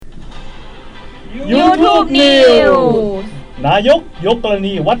YouTube News นายกยกกร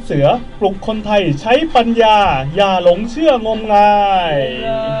ณีวัดเสือปลุกคนไทยใช้ปัญญาอย่าหลงเชื่องมงาย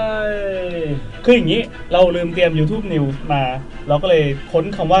คืออย่างนี้เราลืมเตรียม YouTube News มาเราก็เลยค้น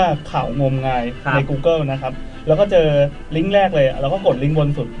คำว่าข่าวงมงายใน Google นะครับแล้วก็เจอลิงก์แรกเลยเราก็กดลิงก์บน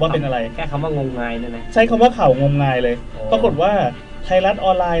สุดว่าเป็นอะไรแค่คำว่างมงายนั่นนะใช้คำว่าข่าวงมงายเลยปรากฏว่าไทยรัฐอ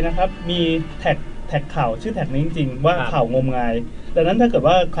อนไลน์นะครับมีแท็กข่าวชื่อแท็กนี้จริงๆว่าข่าวงมงายดังนั้นถ้าเกิด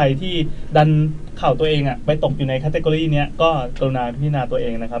ว่าใครที่ดันข่าวตัวเองไปตกอยู่ในแคตตากรีนี้ก็กรุณาพิจารณาตัวเอ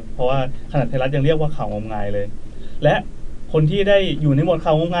งนะครับเพราะว่าขนาดไทยรัฐยังเรียกว่าข่าวงมงายเลยและคนที่ได้อยู่ในหมวดข่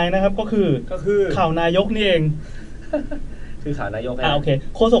าวงมงายนะครับก็คือข่าวนายกนี่เองคือข่าวนายกโอเค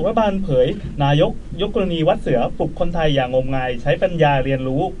โฆษกรัฐบาลเผยนายกยกกรณีวัดเสือปลุกคนไทยอย่างงมงายใช้ปัญญาเรียน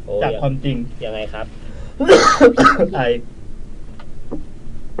รู้จากความจริงยังไงครับ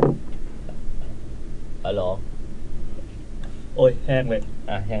ฮัลโหลโอ้ยแห้งเลย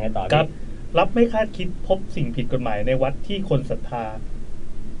ยังไงต่อครับรับไม่คาดคิดพบสิ่งผิดกฎหมายในวัดที่คนศรัทธา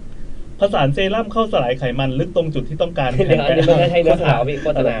ผสานเซรั่มเข้าสลายไขมันลึกตรงจุดที่ต้องการเดี๋ยวอันนี้ไม่ใช่เนื้อข่าวพี่โฆ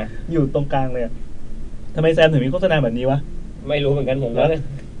ษณาอยู่ตรงกลางเลยทำไมแซมถึงมีโฆษณาแบบนี้วะไม่รู้เหมือนกันผมแล้ว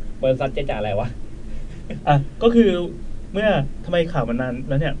บริษัทเจ๊จ่าอะไรวะก็คือเมื่อทำไมข่าวมันนาน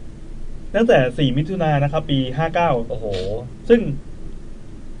แล้วเนี่ยตั้งแต่4 มิถุนายนนะครับปี59โอ้โหซึ่ง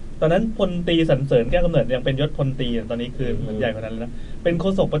ตอนนั้นพลตรีสรรเสริญแก้วกำเนิดยังเป็นยศพลตรีตอนนี้คือมันใหญ่กว่านั้นแล้วนะเป็นโฆ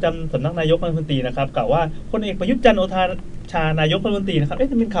ษกประจำสำนักนายกรัฐมนตรีนะครับกล่าวว่าพลเอกประยุทธ์จันทร์โอชานายกรัฐมนตรีนะครับ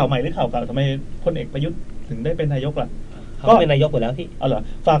จะเป็นข่าวใหม่หรือข่าวเก่าทำไมพลเอกประยุทธ์ถึงได้เป็นนายกล่ะก็เป็นนายกหมดแล้วพี่เหรอ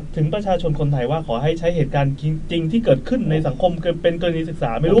ฝากถึงประชาชนคนไทยว่าขอให้ใช้เหตุการณ์จริงที่เกิดขึ้นในสังคมเป็นกรณีศึกษ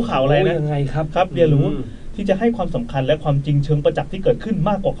าไม่รู้ข่าวอะไรนะยังไงครับเรียนรู้ที่จะให้ความสำคัญและความจริงเชิงประจักษ์ที่เกิดขึ้น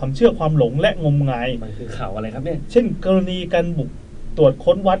มากกว่าความเชื่อความหลงและงมงายมันคือข่าวอะไรครับเนี่ยเช่นกรณีการบุกตรวจ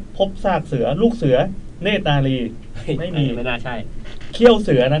ค้นวัดพบซากเสือลูกเสือเนตรนารีไม่น่าใช่เขี้ยวเ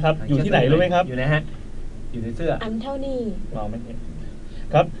สือนะครับอยู่ที่ไหนรู้ไหมครับอยู่นะฮะอยู่ในเสื้ออันเท่านี้มองไม่เห็น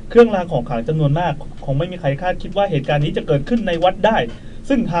ครับเครื่องรางของขลังจำนวนมากคงไม่มีใครคาดคิดว่าเหตุการณ์นี้จะเกิดขึ้นในวัดได้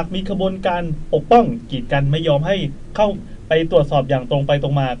ซึ่งหากมีขบวนการปกป้องกีดกันไม่ยอมให้เข้าไปตรวจสอบอย่างตรงไปตร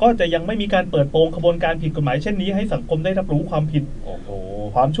งมาก็จะยังไม่มีการเปิดโปงขบวนการผิดกฎหมายเช่นนี้ให้สังคมได้รับรู้ความผิด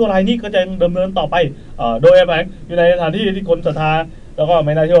ความชั่วร้ายนี้ก็จะดำเนินต่อไปโดยอะไรอยู่ในสถานที่ที่คนศรัทธาแล้วก็ไ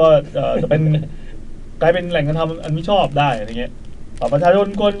ม่น่าเชื่อว่าจะเป็นกลายเป็นแหล่งการทำอันไม่ชอบได้อะไรเงี้ยประชาชน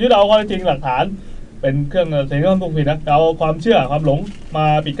คนยึดเอาข้อเท็จจริงหลักฐานเป็นเครื่องเสนอความถูกผิดนะเอาความเชื่อความหลงมา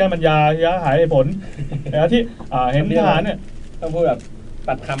ปิดกั้นปัญญาหายผลแล้วที่เห็นทหารเนี่ยต้องพูดแบบ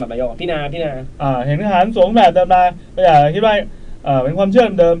ตัดคำแบบประโยคพี่นาเห็นทหารสวมแบบเดิมมาก็อย่าคิดว่าเป็นความเชื่อ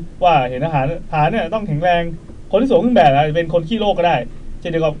เดิมว่าเห็นทหารเนี่ยต้องแข็งแรงคนที่สวมเครื่องแบบเป็นคนขี้โลกก็ได้เช่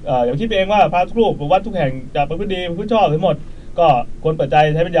นเดียวกับอย่าคิดเองว่าพระทุกรูปวัดทุกแห่งจะประพฤติดีประพฤติชอบทั้งหมดก็ควรเปิดใจ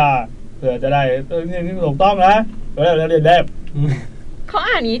ใช้ปัญญาเพื่อจะได้ที่ถูกต้องนะแล้วเรียนแบบเขา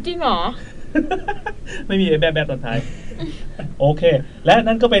อ่านนี้จริงเหรอ ไม่มีแบบตอนท้ายโอเคและ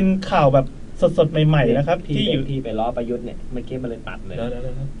นั่นก็เป็นข่าวแบบสดๆใหม่ๆนะครับที่อยู่ที่ไปล้อประยุทธ์เนี่ยเมื่อกี้มันเลยตัดเลย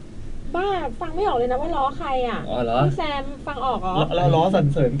บ้าฟังไม่ออกเลยนะว่าล้อใครพี่แซมฟังออกเหรอเราล้อสรร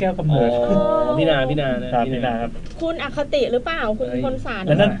เสริญแก้วกำเนิดพี่นาครับคุณอคติหรือเปล่าคุณคนสารแ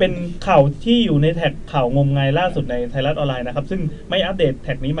ละนั่นเป็นข่าวที่อยู่ในแท็กข่าวงมงายล่าสุดในไทยรัฐออนไลน์นะครับซึ่งไม่อัปเดตแ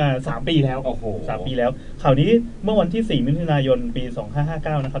ท็กนี้มา3 ปีแล้ว3 ปีแล้วข่าวนี้เมื่อวันที่4 มิถุนายนปี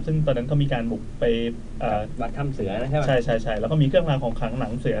2559นะครับซึ่งตอนนั้นก็มีการบุกไปวัดถ้ำเสือนะใช่ไหมใช่แล้วก็มีเครื่องรางของขลังหนั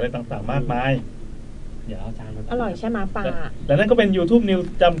งเสืออะไรต่างๆมากมายเดี๋ยวอาจารย์อร่อยใช่ไหมปลาแล้วนั่นก็เป็น YouTube News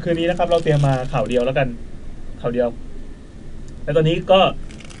จำคืนนี้นะครับเราเตรียมมาข่าวเดียวแล้วกันข่าวเดียวและตอนนี้ก็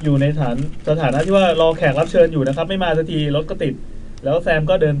อยู่ในสถานะที่ว่ารอแขกรับเชิญอยู่นะครับไม่มาสักทีรถก็ติดแล้วแซม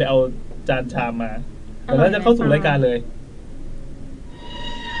ก็เดินไปเอาจานชามมาแต่แล้วจะเข้าสู่รายการเลย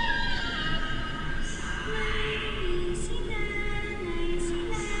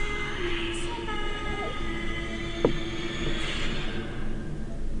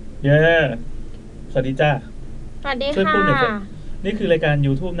เย้สวัสดีจ้าสวัสดีค่ะนี่คือรายการ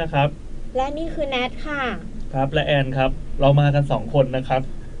YouTube นะครับและนี่คือแนทค่ะครับและแอนครับเรามากัน2 คนนะครับ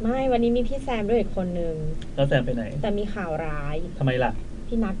ไม่วันนี้มีพี่แซมด้วยอีกคนนึงแล้วแซมไปไหนแต่มีข่าวร้ายทำไมล่ะ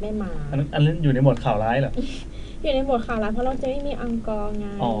พี่นัทได้มาอันนั้นอยู่ในหมวดข่าวร้ายเหรอ อยู่ในหมวดข่าวร้ายเพราะเราจะไม่มีอังกอร์ไง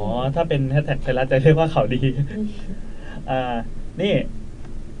อ๋อถ้าเป็นแฮชแท็กไทยรัฐจะเรียกว่าข่าวดีนี่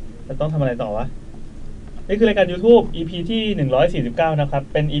จะต้องทำอะไรต่อวะนี่คือรายการ YouTube EP ที่149นะครับ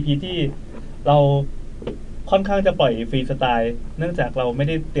เป็น EP ที่เราค่อนข้างจะปล่อยฟรีสไตล์เนื่องจากเราไม่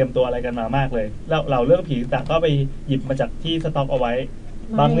ได้เตรียมตัวอะไรกันมามากเลยเราเรื่องผีต่างก็ไปหยิบมาจากที่สต็อกเอาไว้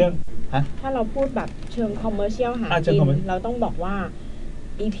บางเรื่องถ้าเราพูดแบบเชิงคอมเมอร์เชียลหากินเราต้องบอกว่า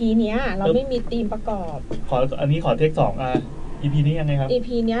EP เนี้ยเราไม่มีธีมประกอบอันนี้ขอเทค2 EP นี้ยังไงครับ EP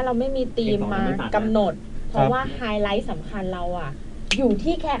เนี้ยเราไม่มีธีมมากำหนดเพราะว่าไฮไลท์สำคัญเรา อยู่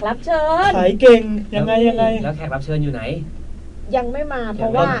ที่แขกรับเชิญขายเก่งยังไงแล้วแขกรับเชิญอยู่ไหนยังไม่มาเพรา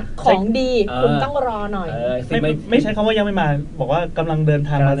ะว่าของดีคุณต้องรอหน่อยไม่ใช้คำว่ายังไม่มาบอกว่ากำลังเดิน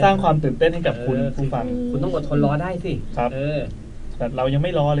ทางมาสร้างความตื่นเต้นให้กับคุณผู้ฟังคุณต้องอดทนรอได้สิครับแต่เรายังไ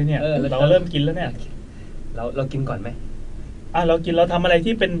ม่รอเลยเนี่ยเราเริ่มกินแล้วเนี่ยเรากินก่อนไหมเรากินเราทำอะไร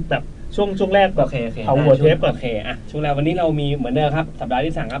ที่เป็นแบบช่วงแรกแบบเอาหัวเทปโอเคช่วงแรกวันนี้เรามีเหมือนเดิมครับสัปดาห์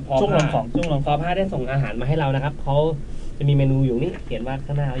ที่สั่งครับช่วงลองพอผ้าได้ส่งอาหารมาให้เรานะครับเขาจะมีเมนูอยู่นี่เขียนว่าข้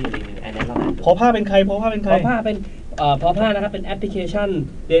างหน้าเขาอยู่นี่อันนี้เราพอผ้าเป็นใครพอผ้าเป็นพอผ้านะครับเป็นแอปพลิเคชัน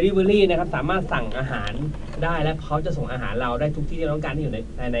Delivery นะครับสามารถสั่งอาหารได้และเขาจะส่งอาหารเราได้ทุกที่ที่เราต้องการที่อยู่ใน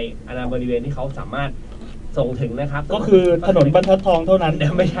อาณาบริเวณที่เขาสามารถส่งถึงนะครับก็คือถนนบรรทัดทองเท่านั้น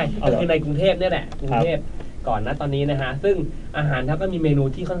ไม่ใช่ก็คือในกรุงเทพนี่แหละกรุงเทพก่อนนะตอนนี้นะฮะซึ่งอาหารเขาก็มีเมนู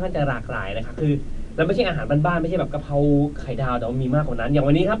ที่ค่อนข้างจะหลากหลายนะครับคือแล้วไม่ใช่อาหารบ้านๆไม่ใช่แบบกะเพราไข่ดาวแต่ว่ามีมากกว่านั้นอย่าง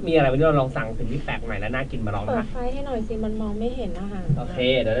วันนี้ครับมีอะไรวันนี้เราลองสั่งสิ่งที่แปลกใหม่และน่ากินมาลองนะเปิดไฟให้หน่อยสิมันมองไม่เห็นอาหารโอเค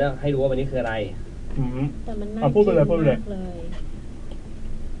เดี๋ยวให้ดูว่าวันนี้คืออะไรแต่มันน่ากินมากเลย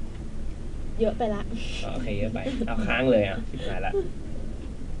เยอะไปละโอเคเยอะไปเอาค้างเลยคิดหายละ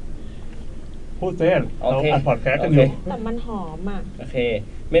พูดเส้นเราอัดพอดแคสต์กันอยู่แต่มันหอมโอเค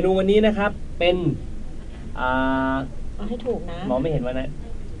เมนูวันนี้นะครับเป็นเอาให้ถูกนะมองไม่เห็นว่านะ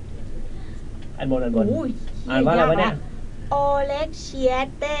อันบนอ่านว่าอะไรวะเนี่ยโอเล็กเชีย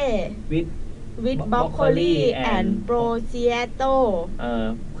เต้with broccoli and prosciutto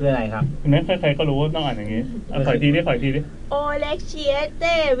คืออะไรครับไม่ใครๆก็รู้ว่าต้องอ่านอย่างนี้ขออีกทีดิโอเล็กเชียเ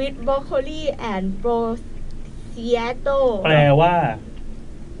ต้ with broccoli and prosciutto แปลว่า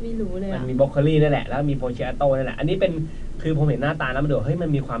ไม่รู้เลยมันมีบรอกโคลีนั่นแหละแล้วมีโพชิอาโต้นั่นแหละอันนี้เป็นคือผมเห็นหน้าตาแล้วมันดูเฮ้ยมัน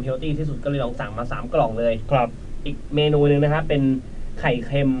มีความเฮลตี้ที่สุดก็เลยลองสั่งมา3กล่องเลยครับอีกเมนูนึงนะครับเป็นไข่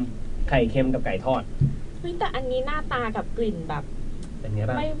เค็มกับไก่ทอดเฮ้ยแต่อันนี้หน้าตากับกลิ่นแบบเป็นไง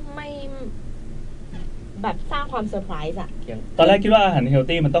บ้างไม่แบบสร้างความเซอร์ไพรส์อะตอนแรกคิดว่าอาหารเฮล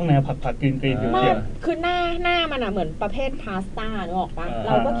ตี้มันต้องแนวผักกรีนเขียวคือหน้ามันอะเหมือนประเภทพาสต้านึกออกปะเ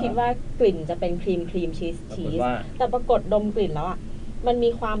ราก็คิดว่ากลิ่นจะเป็นครีมชีสแต่ปรากฏดมกลิ่นแล้วอะมันมี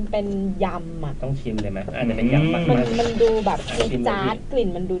ความเป็นยำอ่ะต้องชิมเลยไหมจะเป็นยำมันดูแบบจี๊ดจ๊าดกลิ่น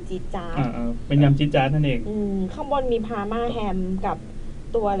มันดูจี๊ดจ๊าดเป็นยำจี๊ดจ๊าดนั่นเองข้างบนมีพาม่าแฮมกับ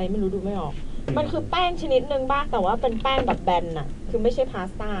ตัวอะไรไม่รู้ดูไม่ออกมันคือแป้งชนิดนึงบ้างแต่ว่าเป็นแป้งแบบแบนอ่ะคือไม่ใช่พา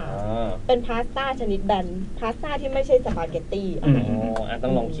สต้าเป็นพาสต้าชนิดแบนพาสต้าที่ไม่ใช่สปาเกตตี้ต้อ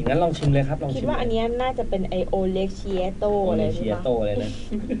งลองชิมงั้นลองชิมเลยครับลองชิมคิดว่าอันนี้น่าจะเป็นไอโอเล็กเชียโต้เลยนะ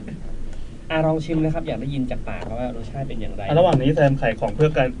ลองชิมนะครับอยากได้ยินจากปากว่ารสชาติเป็นอย่างไรระหว่างนี้แซมไข่ของเพื่อ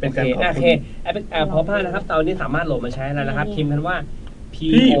การเป็นการขอบคุณพอผ้านะครับตอนนี้สามารถโหลดมาใช้แล้วนะครับพิมพ์กันว่า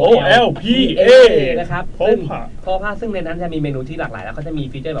POLPA นะครับพอผ้าซึ่งในนั้นจะมีเมนูที่หลากหลายแล้วก็จะมี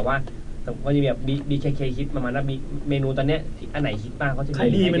ฟีเจอร์แบบว่าก็จะมีแบบ BKK ฮิตประมาณนั้นมีเมนูตอนนี้อันไหนฮิตบ้างเขาจะขาย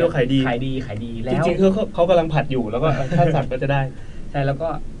ดีเมนูขายดีแล้วจริงๆเขากำลังผัดอยู่แล้วก็ถ้าสั่งก็จะได้ใช่แล้วก็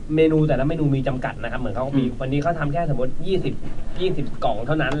เมนูแต่ละเมนูมีจำกัดนะครับเหมือนเขามีวันนี้เขาทำแค่สมมติ20กล่องเ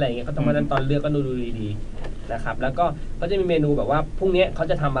ท่านั้นอะไรเงี้ยเขาต้องมาตอนเลือกก็ดูดีๆนะครับแล้วก็เขาจะมีเมนูแบบว่าพรุ่งนี้เขา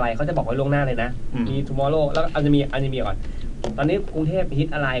จะทำอะไรเขาจะบอกไว้ล่วงหน้าเลยนะมี tomorrow แล้วอันจะมีก่อนตอนนี้กรุงเทพฮิต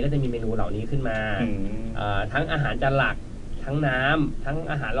อะไรก็จะมีเมนูเหล่านี้ขึ้นมาทั้งอาหารจานหลักทั้งน้ำทั้ง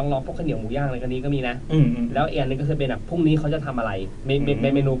อาหารรองๆพวกข้าวเหนียวหมูย่างอะไรกันนี้ก็มีนะแล้วอีกอันนึงก็คือเป็นแบบพรุ่งนี้เขาจะทำอะไรเ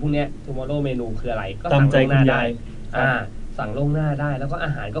มนูพรุ่งนี้ tomorrow เมนูคืออะไรก็สั่งล่วงหน้าได้สั่งล่วงหน้าได้แล้วก็อา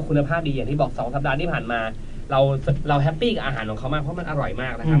หารก็คุณภาพดีอย่างที่บอก2 สัปดาห์ที่ผ่านมาเราแฮปปี้กับอาหารของเขามากเพราะมันอร่อยมา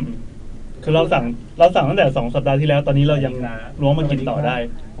กนะครับคือเราสั่งตั้งแต่2 สัปดาห์ที่แล้วตอนนี้เรายังล้วงมากินต่อได้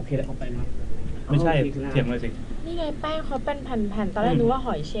โอเคแล้วเอาไปมาไม่ใช่เถียงเลยสินี่ไงแป้งเขาเป็นแผ่นๆตอนแรกนึกว่าห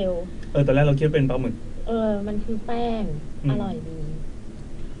อยเชลล์ตอนแรกเราคิดเป็นปลาหมึกมันคือแป้งอร่อยดี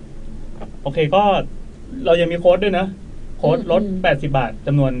โอเคก็เรายังมีโค้ดด้วยนะโค้ดลด80 บาทจ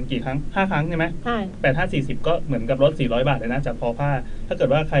ำนวนกี่ครั้ง5 ครั้งใช่ไหมใช่8540ก็เหมือนกับลด400 บาทเลยนะจากพอผ้าถ้าเกิด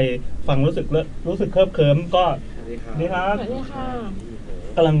ว่าใครฟังรู้สึกเคลิบเคลิ้มก็นี่ครับ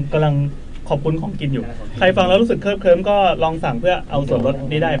กำลังขอบคุณของกินอยู่ใครฟังแล้วรู้สึกเคลิบเคลิ้มก็ลองสั่งเพื่อเอาส่วนลด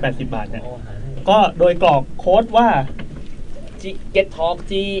นี้ได้80 บาทเนี่ยก็โดยกรอกโค้ดว่า Get Talk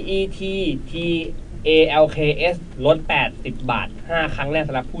GETTALKS ลด80 บาท5 ครั้งแรกส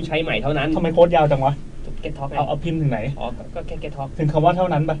ำหรับผู้ใช้ใหม่เท่านั้นทำไมโค้ดยาวจังวะGet Talk เอาพิมพ์ถึงไหนก็แค่ Get Talk ถึงคำว่าเท่า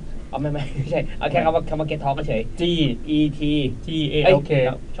นั้นปะไม่ใช่เอาแค่คำว่า Get Talk ก็เฉยGETTALK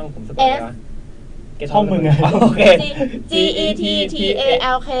ช่องผมสะกดอะไรวะช่องมึงไงโอเค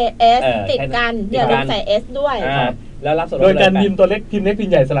GETTALKS ติดกันอย่าลืมใส่ S ด้วยแล้วรับส่วนลดโดยการพิมพ์ตัวเล็กพิมพ์เล็กพิม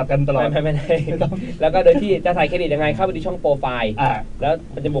พ์ใหญ่สลับกันตลอดไม่แล้วก็โดยที่จะใส่เครดิตยังไงเข้าไปที่ช่องโปรไฟล์แล้ว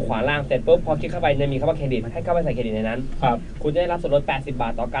มันจะบุกขวาล่างเสร็จปุ๊บพอคลิกเข้าไปจะมีคำว่าเครดิตให้เข้าไปใส่เครดิตในนั้นคุณจะได้รับส่วนลด80 บา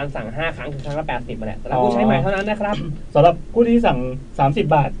ทต่อการสั่ง5 ครั้งคือครั้งละ80มาแหละสำหรับผู้ใช้ใหม่เท่านั้นนะครับสำหรับผู้ที่สั่ง30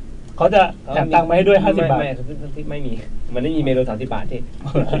 บาท เขาจะแถมตังค์มาให้ด้วย50 บาทไม่มีมันไม่มีเมนู30 บาทที่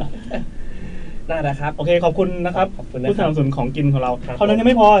น่านะครับ โอเคขอบคุณนะครับ ขอบคุณ ผู้สนับสนุนของกินของเราเท่านั้นยัง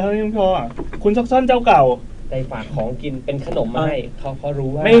ไม่พอคุณซักซ่อนเจ้าเก่าได้ฝากของกินเป็นขนมมาให้เขารู้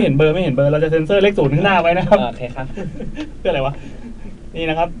ว่าไม่เห็นเบอร์เราจะเซ็นเซอร์เลข0ข้างหน้าไว้นะครับโอเคครับเพื่ออะไรวะนี่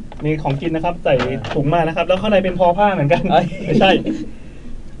นะครับมีของกินนะครับใส่ถุงมานะครับแล้วข้างในเป็นพอผ้าเหมือนกันไม่ใช่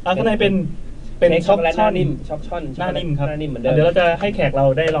ข้างในเป็นช็อกโกแลตหน้านิ่มช็อกช่อนหน้านิ่มครับเดี๋ยวเราจะให้แขกเรา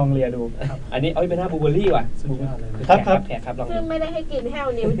ได้ลองเลียดูอันนี้เป็นหน้าบลูเบอร์รี่ว่ะครับแขกครับลองซึ่งไม่ได้ให้กินแค่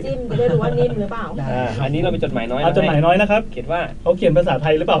นิ้วจิ้มจะได้รู้ว่านิ่มหรือเปล่าอันนี้เรามีจดหมายน้อยจดหมายน้อยนะครับเขียนว่าเขาเขียนภาษาไท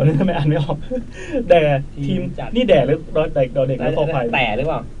ยหรือเปล่าเนี่ยทำไมอ่านไม่ออกแด่ทีมนี่แด่หรือดอเด็กแล้วคอควายแต่หรือ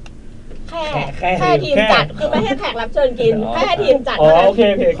เปล่าแค่ทีมจัดคือไม่ให้แขกรับเชิญกินแค่ทีมจัดโอเค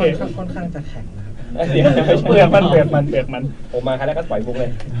ค่อนข้างจะแข็งนะครับเปลือกมันผมมาครั้งแรกก็ปล่อยมุกเลย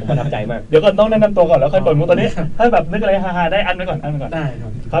ผมประทับใจมากเดี๋ยวก่อนต้องแนะนำตัวก่อนแล้วค่อยปล่อยมุกตอนนี้ถ้าแบบนึกอะไรฮาๆได้อันไปก่อนได้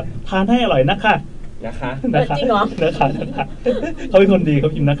ครับทานให้อร่อยนะคะจริงเหรอนะคะเขาเป็นคนดีเขา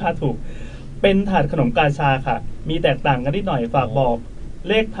พิมพ์นะคะถูกเป็นถาดขนมกาชาค่ะมีแตกต่างกันนิดหน่อยฝากบอก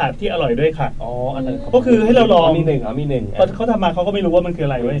เลขถาดที่อร่อยด้วยค่ะก็คือให้เราลองมี1เขาทำมาเขาก็ไม่รู้ว่ามันคืออ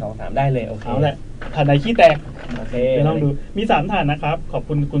ะไรเว้ย2 3ได้เลยโอเคเอาแหละถาดไหนขี้แตกโอเคเดี๋ยวลองดูมี3ถาดนะครับขอบ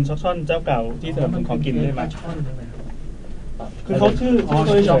คุณคุณช็อกช่อนเจ้าเก่าที่สนับสนุนของกินด้วยมาคือเขาชื่อ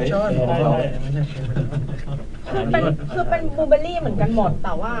ช็อกช่อนคือเป็นบลูเบอร์รี่เหมือนกันหมดแ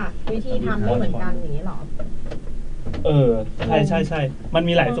ต่ว่าวิธีทำไม่เหมือนกันอย่างนี้หรอใช่มัน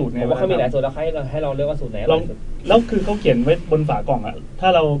มีหลายสูตรไงว่าเขามีหลายสูตรแล้วให้เราเลือกว่าสูตรไหนแล้วคือเขาเขียนไว้บนฝากล่องอะถ้า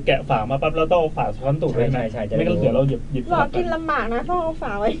เราแกะฝามาปั๊บเราต้องเอาฝาช้อนตูดไว้ไหมไม่งั้นเดี๋ยวเราหยิบรอกินลำบากนะต้องเอาฝ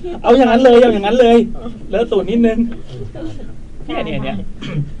าไว้เอาอย่างนั้นเลยแล้วตูดนิดนึงเนี่ย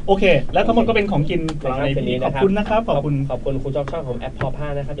โอเคแล้วทั้งหมดก็เป็นของกินของในนี้ขอบคุณนะครับขอบคุณคุณช่องของแอปพอผ้า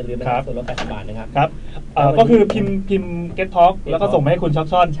นะครับอย่าลืมนะครับส่วนลด80 บาทนะครับครับก็คือพิมพ์ Get Talk แล้วก็ส่งมาให้คุณช็อก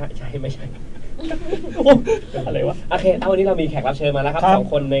ช่อนใช่ไม่ใช่อะไรวะโอเควันนี้เรามีแขกรับเชิญมาแล้วครับ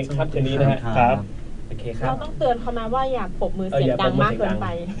2 คนในค่ำคืนนี้นะครับโอเคครับเราต้องเตือนเขามาว่าอย่าปรบมือเสียงดังมากเกินไป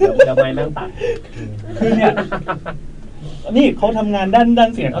เดี๋ยวไม่นั่งตัดคือเนี่ยนี่เขาทำงานด้าน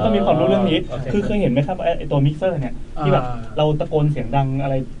เสียงเขาต้องมีความรู้เรื่องนี้คือเคยเห็นไหมครับไอตัวมิกเซอร์เนี่ยที่แบบเราตะโกนเสียงดังอะ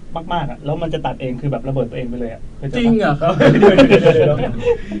ไรมากๆอ่ะแล้วมันจะตัดเองคือแบบระเบิดตัวเองไปเลยอ่ะจริงเหรอครับ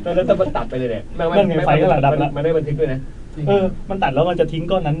แล้วจะมันตัดไปเลยเนี่ยไม่ไฟก็ระดับมันไม่บันทึกด้วยนะมันตัดแล้วมันจะทิ้ง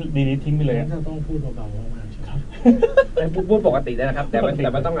ก้อนนั้นดีๆทิ้งไปเลยต้องพูดเบาๆมากครับพูดปกติได้นะครับแต่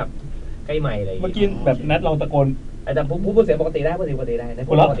มันต้องแบบใกล้ใหม่อะไรเมื่อกี้แบบนัดเราตะโกนแต่พูดเสียงปกติได้พูดเสียงปกติได้นะ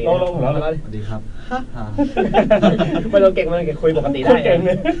พูดปกติเราสวัสดีครับมันเราเก่งคุยปกติได้เก่งเ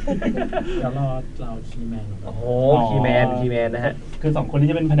ลยเดี๋ยวเราคีย์แมนโอ้โหคีย์แมนนะฮะคือ2 คนนี้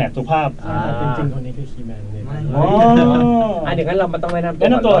จะเป็นแผนกสุภาพจริงๆคนนี้คือคีย์แมนเลยเดี๋ยวงั้นเรามาต้องแนะน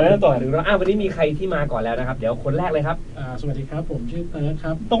ำตัวหรือวันนี้มีใครที่มาก่อนแล้วนะครับเดี๋ยวคนแรกเลยครับสวัสดีครับผมชื่อเติร์ดค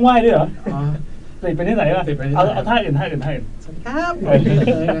รับต้องไหว้ด้วยเหรอติดไปที่ไหนล่ะเอาท่าอื่นสวัสดีครับผมชื่อเ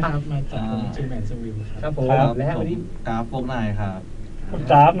ติร์ดครับมาจากจีแมนสวิมครับผมและวันนี้กราฟFOLK9ครับคุณ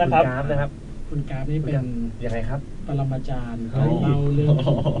กราฟนะครับคุณกราฟนี่เป็นยังไงครับปรมาจารย์เล่าเรื่องข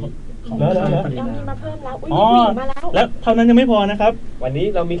องแล้วมีมาเพิ่มแล้วมาแล้วเท่านั้นยังไม่พอนะครับวันนี้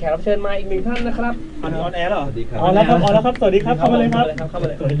เรามีแขกรับเชิญมาอีก1 ท่านนะครับออนแอร์เหรอสวัสดีครับแล้วครับสวัสดีครับเข้ามาเลยครับเข้ามา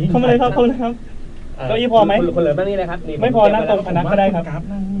เลยครับเก้าอี้พอไหมคนเหลือบ้างนี่เลยครับไม่พอนั่งตรงพนักก็ได้ครับกราฟ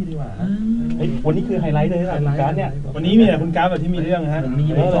นั่งนี่ดีกว่าวันนี้คือไฮไลท์เลยนะคุณกราฟเนี่ยวันนี้มีแต่คุณกราฟแบบที่มีเรื่องฮะมี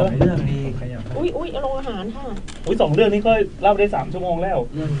2 เรื่องดีอุ้ยโรงอาหารค่ะ2 เรื่องนี้ก็เล่าได้3 ชั่วโมงแล้ว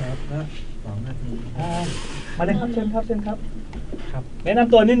เรื่องครับแล้ว2 นาทีมาเลยครับเชิญครับแนะน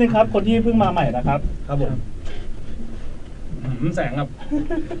ำตัวนิดนึงครับคนที่เพิ่งมาใหม่นะครับครับผมแสงครับ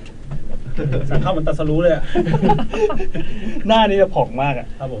แสงเข้ามันตัดสรู้เลยหน้านี่จะผ่องมากอ่ะ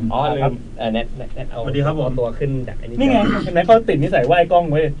ครับผมลืมเน็ตเอาสวัสดีครับผมตัวขึ้นจากอันนี้นี่ไงเห็นไหมเขาติดนิสัยไหว้กล้อง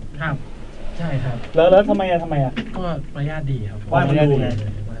ไว้ครับใช่ครับแล้วทำไมอ่ะก็มารยาทดีครับไหว้คนดูไง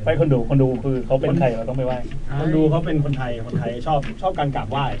ไปคนดูคือเขาเป็นใครเราต้องไปไหว้คนดูเขาเป็นคนไทยชอบการกราบ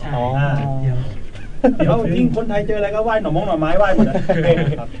ไหว้เดี๋ยวยิ่งคนไทยเจออะไรก็ไหว้หน่อไม้ไหว้หมด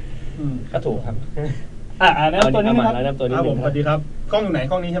ครับก็ถูกครับแนะนำตัวนี้ครับผมสวัสดีครับกล้องอยู่ไหน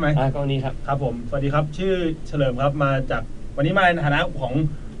กล้องนี้ใช่ไหมกล้องนี้ครับครับผมสวัสดีครับชื่อเฉลิมครับมาจากวันนี้มาในฐานะของ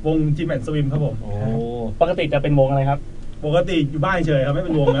วงจิมแอนด์สวิมครับผมปกติจะเป็นวงอะไรครับปกติอยู่บ้านเฉยครับไม่เ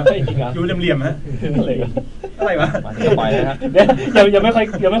ป็นวงนะอยู่เหลี่ยมๆฮะอะไรวะจะปล่อยนะครับยังไม่ค่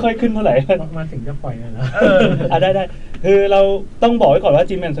อยขึ้นเท่าไหร่มาถึงจะปล่อยเลยนะได้คือเราต้องบอกไว้ก่อนว่า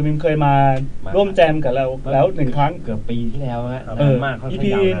จิมแอนด์สวิมเคยมาร่วมแจมกับเราแล้ว1 ครั้งเกือบปีที่แล้วนะมาก EP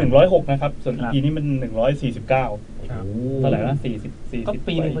 106นะครับส่วน EP นี้มัน149เท่าไหร่นะ40ก็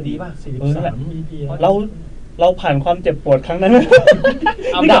ปีนึงพอดีป่ะ43 EP เราผ่านความเจ็บปวดครั้งนั้น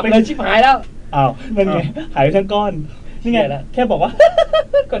เอาดับเลยชิบหายแล้วนั่นไงหายทั้งก้อน นี่ไงแค่บอกว่า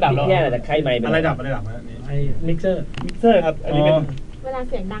ก็ดับแล้ว แค่แต่ใครไม่เป็น อะไรดับอันนี้ ไอ้มิกเซอร์ ครับ อันนี้เป็น เวลา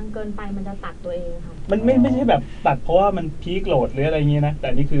เสียงดังเกินไปมันจะตัดตัวเองค่ะ มันไม่ใช่แบบตัดเพราะว่ามันพีคโหลดหรืออะไรเงี้ยนะแต่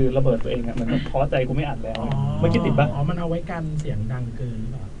อันนี้คือระเบิดตัวเองอะมันท้อใจกูไม่อัดแล้วเมื่อกี้ติดปะ อ๋อมันเอาไว้กันเสียงดังเกินหรือ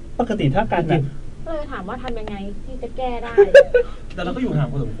เปล่า ปกติถ้าการนะ ก็เลยถามว่าทำยังไงที่จะแก้ได้ แต่เราก็อยู่ห่าง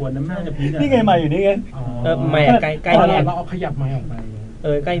พอสมควรนะไม่น่าจะพีค นี่ไงมาอยู่นี่ไง ไม่ใกล้ใกล้ เราเอาขยับไม้ออกไป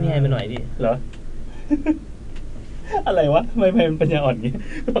ใกล้พี่แอนไปหน่อยดิ เหรอ อะไรวะทำไมมันเป็นอย่างอ่อนงี้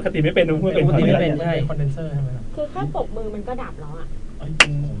ปกติไม่เป็นไม่เป็น ปกติไม่เป็น ใช่คอนเดนเซอร์ใช่ไหมครับ คือแค่ปกมือมันก็ดับแล้วอ่ะ มัน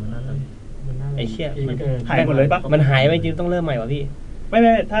น่าจะ ไอ้เชี่ย มันเกิน หายหมดเลยปะ มันหายไปจริงต้องเริ่มใหม่วะพี่ ไม่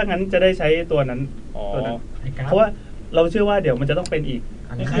ถ้างั้นจะได้ใช้ตัวนั้นตัวนั้นเพราะว่าเราเชื่อว่าเดี๋ยวมันจะต้องเป็นอีก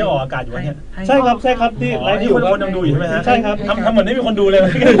นี่คือออกอากาศอยู่เนี่ย ใช่ครับที่ไลฟ์ นี่ อยู่ คนยังดูอยู่ใช่ไหมฮะ ใช่ครับ ทำเหมือนไม่มีคนดูเลย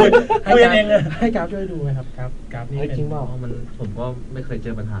คุยกันเองเลย ให้กราฟช่วยดูไหมครับกราฟนี่เป็น จริงเปล่า มันผมก็ไม่เคยเจ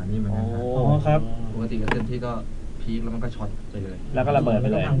อปัญหานี้เหมือนกันครับ อ๋อครับ ปกติก็เต็มที่ก็พีคแล้วมันก็ช็อตไปเลย แล้วก็ระเบิดไป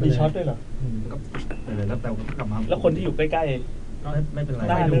เลย มีช็อตด้วยเหรอ มันก็ไปเลยแล้วแต่ก็กลับมา แล้วคนที่อยู่ใกล้ ก็ ไม่เป็นไร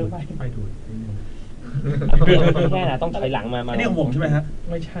ได้ ไปดูด แค่นะต้องถอยหลังมา อันนี้ของผมใช่ไหมฮะ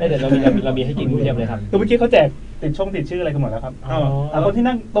ไม่ใช่ เดี๋ยวเรามีให้กินเรียบเลยครับ ๆคือเมื่อกี้เขาแจกติดชื่ออะไรกันหมดแล้วครับ อ๋อ คนที่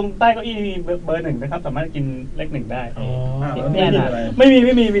นั่งตรงใต้เก้าอี้มีเบอร์หนึ่งนะครับสามารถกินเลขหนึ่งได้ อ๋อ ไม่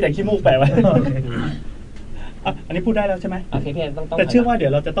มีแต่ขี้มูกแปะไว้อันนี้พูดได้แล้วใช่ไหม โอเคพี่แอนต้อง แต่เชื่อว่าเดี๋ย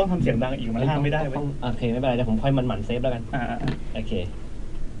วเราจะต้องทำเสียงดังอีกมันห้ามไม่ได้เว้ย โอเคไม่เป็นไรเดี๋ยวผมค่อยมันเซฟแล้วกันโอเค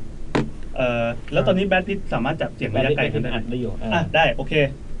แล้วตอนนี้แบทพิทสามารถจับเสียงระยะไกลขึ้นได้ อัดได้อยู่ ได้โอเค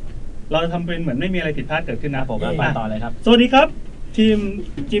เราจะทำเป็นเหมือนไม่มีอะไรผิดพลาดเกิดขึ้นนะ ผมไปต่อเลยครับ สวัสดีครับ ทีม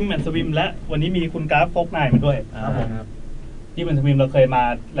จิมแอนด์สวิมและวันนี้มีคุณกราฟFOLK9มาด้วย ครับ จิมแอนด์สวิมเราเคยมา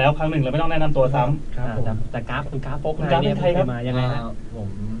แล้วครั้งหนึ่งเราไม่ต้องแนะนำตัวซ้ำ ครับผม แต่กราฟคุณกราฟโฟก คุณกราฟเป็นใครครับ มายังไงฮะ ผม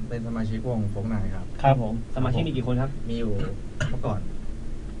เป็นสมาชิกวงFOLK9ครับ ครับผม สมาชิกมีกี่คนครับ มีอยู่เมื่อก่อน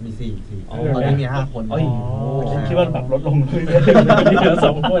มี4 อ๋อ ตอนนี้มี5 คน คิดว่าแบบลดลงเลย เหลือ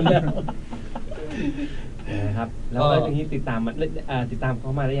2 คนแล้ว นะครับแล้วทีนี้ติดตามเข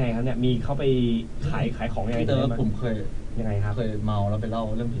ามาได้ยังไงครับเนี่ยมีเขาไปขายของยังไง พี่เตอร์ผมเคย ยังไงครับ เคยเมาแล้วไปเล่า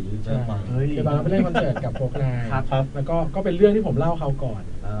เรื่องผีเพื่อนฟัง คือบางไปเล่นคอนเสิร์ตกับFOLK9 ครับ แล้วก็เป็นเรื่องที่ผมเล่าเขาก่อน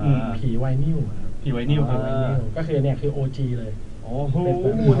ผีไวนิลครับ ผีไวนิลครับ ก็คือเนี่ยคือ OG เลย โอ้โห เป็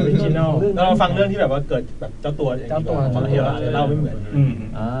นแบบออริจินอล เราฟังเรื่องที่แบบว่าเกิดแบบเจ้าตัวของเฮียเล่าไม่เหมือน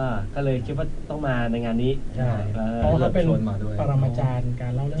ก็เลยคิดว่าต้องมาในงานนี้ ใช่เพราะเขาเป็น ชวนมาด้วย ปรมาจารย์กา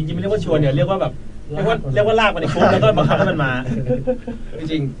รเล่าเรื่อง จริงๆไม่เรียกว่าชวนเนี่ยเรียกว่าแบบเรียกว่าลากมาในคุกแล้วก็บังคับให้มันมา จ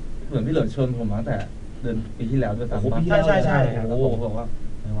ริงๆเหมือนพี่เหลิมชวนผมมาตั้งแต่เดือนปีที่แล้วด้วยซ้ำ ใช่ แล้วผมบอกว่า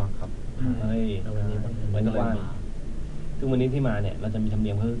ไม่ว่างครับ เฮ้ยวันนี้ว่างซึ่งวันนี้ที่มาเนี่ยเราจะมีธรรมเนี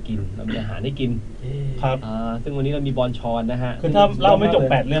ยมก็คือกินเรามีอาหารให้กิน ครับ ซึ่งวันนี้เรามีบอลชอนนะฮะ คือถ้าเล่าไม่จบ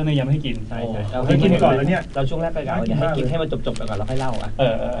8เรื่องเนี่ยยังไม่ให้กิน ใช่ ให้กินก่อนแล้วเนี่ย เราช่วงแรกไปก่อนอย่าให้กินให้มันจบไปก่อนแล้วค่อยเล่าอ่ะ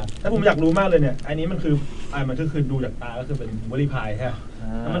ถ้าผมอยากรู้มากเลยเนี่ยอันนี้มันคือดูจากตาก็คือเป็นบริพายใช่ไหม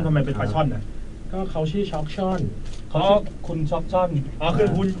แล้วมันทำไมเป็นปลาช่อนน่ะ ก็เขาชื่อช็อกช่อน เขาชื่อคุณช็อกช่อน คือ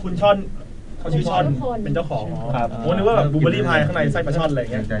คุณช่อนเขาชื่อช่อนเป็นเจ้าของ ครับ ผมนึกว่าแบบบูเบอรี่พายข้างในไส้ปลาช่อนอะไร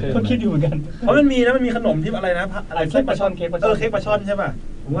เงี้ย ก็คิดอยู่เหมือนกัน เพราะมันมีขนมที่อะไรนะอะไร ไส้ปลาช่อนเค้กปลาช่อน เค้กปลาช่อนใช่ป่ะ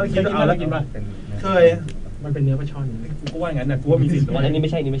ผมก็คิดว่าเอาแล้วกินป่ะ เป็น เคย มันเป็นเนื้อปลาช่อน กูว่าอย่างนั้นนะกูว่ามีสิทธิ์ อันนี้ไ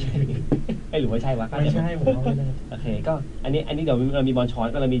ม่ใช่หรือว่าใช่วะ ไม่ใช่ผมว่าไม่ได้ โอเคก็อันนี้เดี๋ยวเรามีบอลช้อน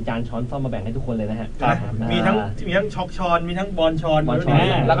ก็เรามีจานช้อนซ่อมมาแบ่งให้ทุกคนเลยนะฮะ มีทั้งช็อกช้อนมีทั้งบอลช้อน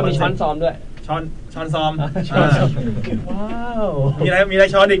แล้วก็มีช้อนซ้อมด้วย ช้อนซอม ว้าว มีอะไร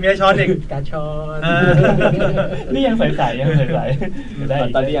ช้อนอีกกาช้อน นี่ยังใสๆได้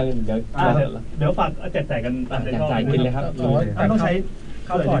ตอนนี้ยังเดี๋ยว ฝากแจกจ่ายกันตามใจชอบ จ่ายกินเลยครับ ต้องใช้ เข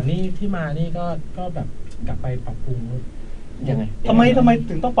าก่อนนี่ที่มานี่ก็แบบกลับไปปรับปรุง ยังไง ทำไม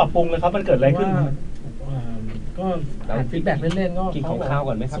ถึงต้องปรับปรุงเลยครับมันเกิดอะไรขึ้น ก็อ่านฟีดแบ็กเล่นๆก็ กินของข้าว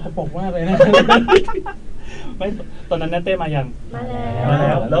ก่อนไหมครับ สกปรกมากเลยนะ ไม่ตอนนั้นแนทเต้มายัง มา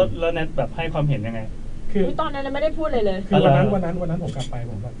แล้ว แล้วแนทแบบให้ความเห็นยังไง คือ ตอนนั้นไม่ได้พูดเลย คือวันนั้นผมกลับไป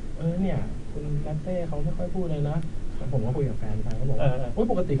ผมแบบเนี่ยคุณนัทเต้เขาไม่ค่อยพูดเลยนะผมก็คุยกับแฟนไปเขาบอกว่า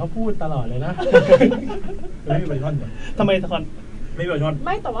ปกติเขาพูดตลอดเลยนะ ไม่มีปลาช่อน ทำไมตอน ไม่มีปลาช่อน ไ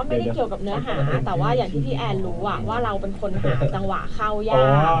ม่แต่ว่าไม่ได้เกี่ยวกับเนื้อหา แต่ว่าอย่างที่พี่แอนรู้อะว่าเราเป็นคนหาจังหวะเข้ายา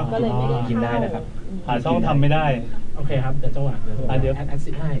กก็เลยไม่ได้ กินได้นะครับ หาช่องทำไม่ได้ โอเคครับเดี๋ยวจังหวะเดี๋ยวแอดซิ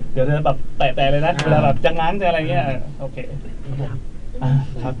ดให้ เดี๋ยวจะแบบแตะเลยนะเวลาแบบจะง้างจะอะไรเงี้ยโอเค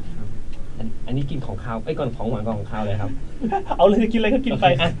ครับ อันนี้กินของข้าวก่อนของหวานก่อนของข้าวเลยครับ เอาเลยกินอะไรก็กินไป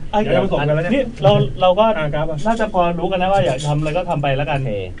เดี๋ยวผสมกันแล้วเนี่ย นี่เราก็น่าจะพอรู้กันนะว่าอยากทำอะไรก็ทำไปแล้วกัน โอเ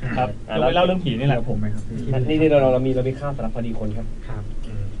ค ครับเราไปเล่าเรื่องผีนี่แหละ ผมไหมครับพี่ นี่เรามีข้าวสำหรับพอดีคนครับ ครับ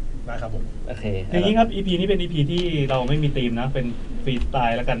แ ได้ครับผมโอเคอย่างนี้ครับ EP นี้เป็น EP ที่เราไม่มีธีมนะเป็นฟรีสไต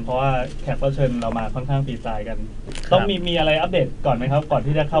ล์แล้วกันเพราะว่าแขกรับเชิญเรามาค่อนข้างฟรีสไตล์กันต้องมีอะไรอัปเดตก่อนไหมครับก่อน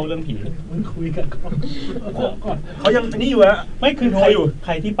ที่จะเข้าเรื่องผีมึงคุยกันก่อนเขายังนี่อยู่อะไม่คือใค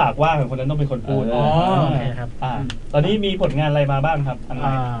รที่ปากว่างคนนั้นต้องเป็นคนพูดอ๋อครับตอนนี้มีผลงานอะไรมาบ้างครับ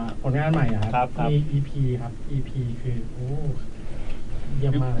ผลงานใหม่ครับมี EP ครับ EP คือโอ้เยี่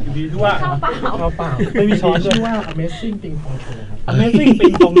ยมมากEP ที่ว่าข้าวเปล่าไม่มีช้อนชื่อว่า Amazing Ping Pong Show ครับ Amazing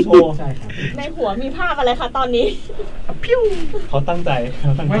Ping Pong Show ใช่ครับในหัวมีภาพอะไรคะตอนนี้พิ้วเขาตั้งใจ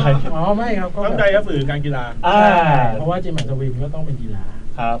ไม่ครับก็ตั้งใจก็สื่อการกีฬาเพราะว่าจิมแอนด์สวิมก็ต้องเป็นกีฬา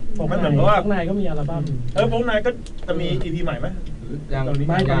ครับมันเหมือนกับว่าพวกนายก็มีอัลบั้มพวกนายก็จะมี EP ใหม่ไหมยัง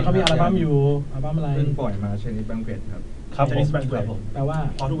ไม่เขามีอัลบั้มอยู่อัลบั้มอะไรเพิ่งปล่อยมาชนิดแบงเกตครับชนิดแบงเกตแปลว่า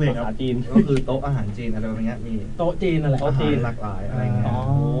พอทุกเพลงครับจีนก็คือโต๊ะอาหารจีนอะไรแบบนี้มีโต๊ะจีนอะไรโต๊ะจีนหลากหลายอะไรเงี้ย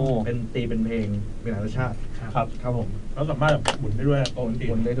เป็นตีเป็นเพลงเป็นหลายรสชาติครับผมแล้วสามารถหมุนได้ด้วยโต๊ะจีน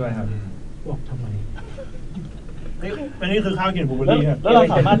หมุนได้ด้วยครับบอกทำไมอันนี้คือข้าวกินบูเบอรี่ครับแล้วเรา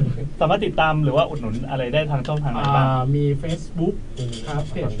สามารถติดตามหรือว่าอุดหนุนอะไรได้ทางช่องทางไหนบ้างมี Facebook ครับ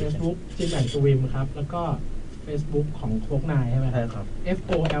เพจ Facebook จิมแอนด์สวิมครับแล้วก็ Facebook ของโคกนายใช่ไหมครับ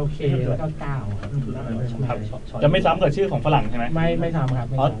FOLK แล้วก็9ครับจะไม่ซ้ำกับชื่อของฝรั่งใช่ไหมไม่ทำครับ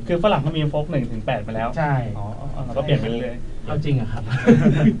อ๋อคือฝรั่งเขามีFOLK 1 ถึง 8มาแล้วใช่อ๋อก็เปลี่ยนไปเลยเอาจริงอะครับ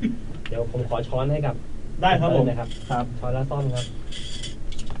เดี๋ยวผมขอช้อนให้กับได้ครับผมนะครับช้อนละซ่อมครับ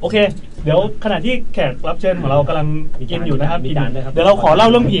โอเคเดี๋ยวขณะที่แขกรับเชิญของเรากำลังกินอยู่นะครับเดี๋ยวเราขอเล่า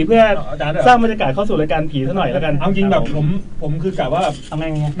เรื่องผีเพื่อสร้างบรรยากาศเข้าสู่รายการผีสักหน่อยแล้วกันเอาจริงแบบผมคือกะว่าแบบทำไง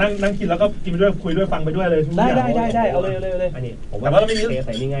นั่งกินแล้วก็กินไปด้วยคุยด้วยฟังไปด้วยเลยได้เอาเลยอันนี้แต่ว่าเราไม่มี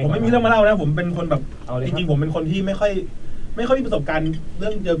ผมไม่มีเรื่องมาเล่านะผมเป็นคนแบบจริงๆผมเป็นคนที่ไม่ค่อยมีประสบการณ์เรื่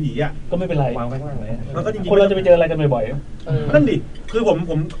องเจอผีอ่ะก็ไม่เป็นไรวางไว้ข้างล่างเลยแล้วก็จริงๆคนเราจะไปเจออะไรกันบ่อยๆนั่นดิคือผม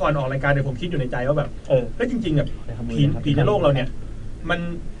ก่อนออกรายการเนี่ยผมคิดอยู่ในใจว่าแบบเฮ้ยจริงๆแบบผีในโลกเราเนี่ย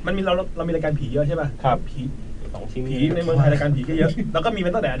มันมีเรามีรายการผีเยอะใช่ป่ะครับผีในเมืองไทยรายการผีก็เยอะแล้วก็มีม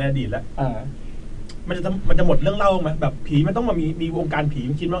าตั้งแต่ในอดีตแล้วมันจะหมดเรื่องเล่าไหมแบบผีมันต้องมามีวงการผี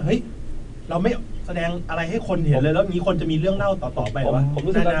คิดว่าเฮ้ยเราไม่แสดงอะไรให้คนเห็นเลยแล้วงี้คนจะมีเรื่องเล่าต่อไปหรือว่าผม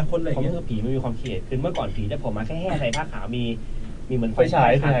รู้สึกว่าคนอะไรอย่างเงี้ยผีมันมีความเขียดคือเมื่อก่อนผีจะผมมาแค่ใส่ผ้าขาวมีเหมือนไฟฉา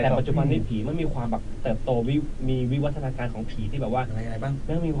ยแต่ปัจจุบันนี้ผีมันมีความแบบเติบโตมีวิวัฒนาการของผีที่แบบว่าอะไรบ้าง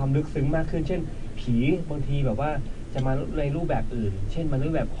มันมีความลึกซึ้งมากขึ้นเช่นผีบางทีแบบว่าจะมาในรูปแบบอื่นเช่นมาใน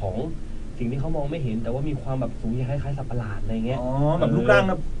รูปแบบของสิ่งที่เขามองไม่เห็นแต่ว่ามีความแบบสูงใหญ่คล้ายๆสัตว์ประหลาดอะไรเงี้ยแบบรูปร่าง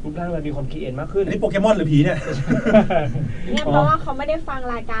มันมีความคิดเอ็นมากขึ้นอันนี้โปเกมอนหรือผีเนี่ยเพราะว่าเขาไม่ได้ฟัง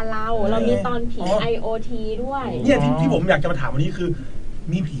รายการเรามีตอนผี IoT ด้วยเนี่ยที่ผมอยากจะมาถามวันนี้คือ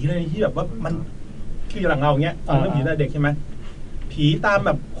มีผีอะไรที่แบบว่ามันคืออย่างเราเงี้ยเรื่องผีตั้งแต่เด็กใช่ไหมผีตามแบ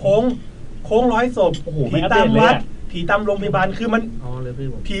บโค้งร้อยศพผีตามวัดผีตามโรงพยาบาลคือมัน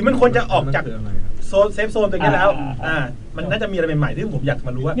ผีมันควรจะออกจากโซนเซฟโซนตัวนี้แล้วมันน่าจะมีอะไรใหม่ๆที่ผมอยากม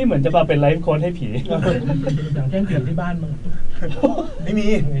ารู้ว่านี่เหมือนจะมาเป็นไลฟ์โค้ดให้ผีอย่างเช่นผีที่บ้านมึงไม่มี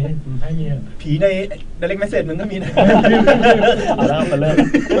ผีในเล็กเมสเซจมึงก็มีนะแล้วมาเริ่ม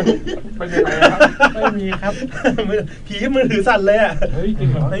ไม่มีครับผีมือถือสั่นเลยอ่ะ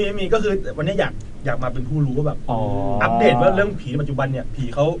ไม่มีก็คือวันนี้อยากมาเป็นผู้รู้ว่าแบบอัปเดตว่าเรื่องผีปัจจุบันเนี่ยผี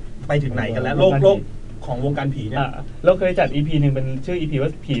เขาไปถึงไหนกันแล้วโลกของวงการผีเนี่ยเราเคยจัด EP หนึ่งเป็นชื่อ EP ว่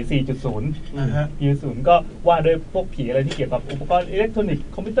าผี 4.0 ผี 0ก็ว่าด้วยพวกผีอะไรที่เกี่ยวกับอุปกรณ์อิเล็กทรอนิกส์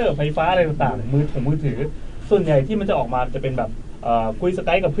คอมพิวเตอร์ไฟฟ้าอะไรต่างๆมือถือส่วนใหญ่ที่มันจะออกมาจะเป็นแบบคุยสก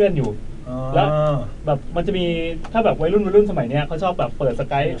ายกับเพื่อนอยู่แล้วแบบมันจะมีถ้าแบบวัยรุ่นสมัยเนี้ยเขาชอบแบบเปิดส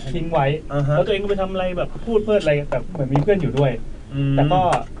กายทิ้งไว้แล้วตัวเองก็ไปทำอะไรแบบพูดเพิดอะไรแบบเหมือนมีเพื่อนอยู่ด้วยแต่ก็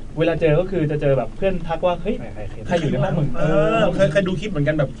เวลาเจอก็คือจะเจอแบบเพื่อนทักว่าเฮ้ยใครอยู่ในห้องมึงเคยดูคลิปเหมือน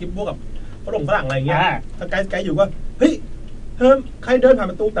กันแบบคลิปพวกกับฝรั่งอะไรเงี้ยถ้าไกด์อยู่ก็เฮ้ยใครเดินผ่าน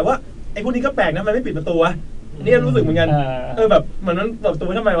ประตูแต่ว่าไอ้พวกนี้ก็แปลกนะมันไม่ปิดประตูวะนี่รู้สึกเหมือนกันแบบเหมือนมันเปิดประตู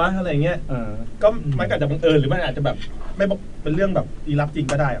ทำไมวะอะไรเงี้ยก็มันอาจจะบังเอิญหรือมันอาจจะแบบไม่เป็นเรื่องแบบลี้ลับจริง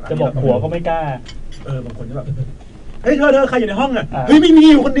ก็ได้จะบอกผัวก็ไม่กล้าบางคนจะแบบเฮ้ยเธอใครอยู่ในห้องอ่ะเฮ้ยไม่มี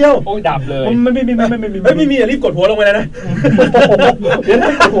อยู่คนเดียวโอ้ยดับเลยไม่มีรีบกดหัวลงไปเลยนะเดี๋ยว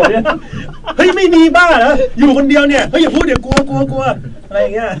กดหัวเนี่ยเฮ้ยไม่มีบ้าเหรออยู่คนเดียวเนี่ยเฮ้ยอย่าพูดเดี๋ยวกลัวอะไรอย่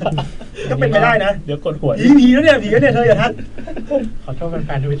างเงี้ยก็เป็นไปได้นะเดี๋ยวกดหัวผีแล้วเนี่ยเธออย่าทักขอโทษแฟ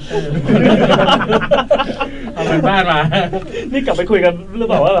นTwitter เอาเป็นบ้านมานี่กลับไปคุยกันหรือ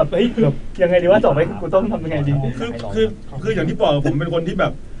เปล่าว่าแบบเฮ้ยยังไงดีว่าจบไหมกูต้องทำยังไงดีคืออย่างที่บอกผมเป็นคนที่แบ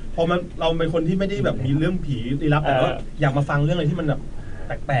บพอเราเป็นคนที่ไม่ได้แบบมีเรื่องผีลี้ลับแต่ว่าอยากมาฟังเรื่องอะไรที่มันแบบ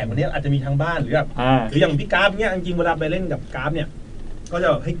แปลกๆวันนี้อาจจะมีทางบ้านหรือแบบหรืออย่างพี่กราฟเนี่ยจริงๆเวลาไปเล่นกับกราฟเนี่ยก็จะ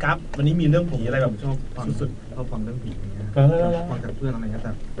ให้กราฟวันนี้มีเรื่องผีอะไรแบบชอบฟังสุดๆชอบฟังเรื่องผีอย่างเงี้ยฟังจากเพื่อนอะไรเงี้ยแ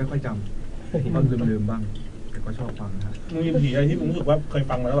ต่ไม่ค่อยจำมันลืมบ้างแต่ก็ชอบฟังครับมีผีอะไรที่ผมรู้สึกว่าเคย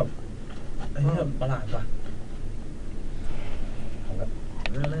ฟังมาแล้วแบบไอ้เนี่ยประหลาดว่ะ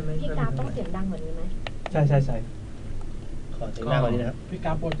พี่กราฟต้องเสียงดังเหมือนนี้ไหมใช่ ขอเสียงดังกว่านี้นะครับ พี่กร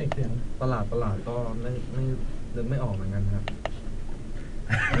าฟโปรเจกต์เสียง ประหลาดก็ไม่นึกไม่ออกเหมือนกันครับ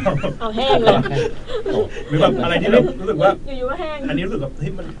เอาแห้งเลย หรือแบบอะไรที่เรารู้สึกว่า อยู่ๆก็แห้ง อันนี้รู้สึกแบบเฮ้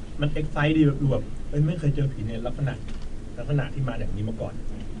ยมันเอ็กไซต์ดีแบบดูแบบไม่เคยเจอผีในลักษณะที่มาอย่างนี้มาก่อน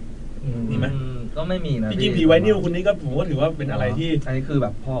มีไหม ก็ไม่มีนะ จริงๆผีไวนิลคุณนี่ก็ผมก็ถือว่าเป็นอะไรที่ อันนี้คือแบ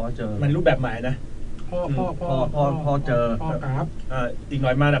บพ่อก็เจอ มันรูปแบบใหม่นะ พ่อเจอ พ่อครับ อีกหน่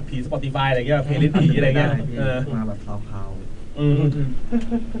อยมาแบบผี Spotify อะไรเงี้ยเพลย์ลิสต์ผีอะไรเงี้ย มาแบบซาวคลาว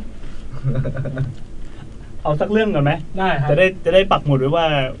เอาสักเรื่องก่อนไหม ได้ครับ จะได้ปักหมุดไว้ว่า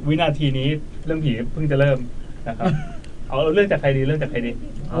วินาทีนี้เรื่องผีเพิ่งจะเริ่มนะครับ เอาเรื่องจากใครดี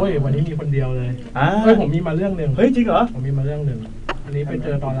โอ้ยวันนี้มีคนเดียวเลย เฮ้ย ผมมีมาเรื่องหนึ่ง เฮ้ยจริงเหรอ ผมมีมาเรื่องหนึ่งอันนี้ไปเจ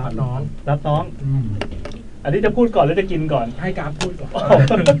อตอนรับน้อง อันนี้จะพูดก่อนหรือจะกินก่อน ให้กราฟพูดก่อน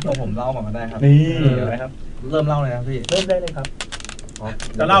ผมเล่าก่อนก็ได้ครับ นี่อะไรครับ เริ่มเล่าเลยนะพี่ เริ่มได้เลยครับ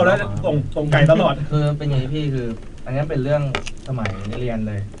จะเล่าแล้วส่งไก่ตลอด คือเป็นอย่างนี้พี่คือ อันนี้เป็นเรื่องสมัยเรียน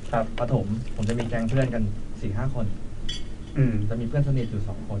เลยครับประถมผมจะมีแก๊งเพื่อนกัน 4-5 คนจะมีเพื่อนสนิทอยู่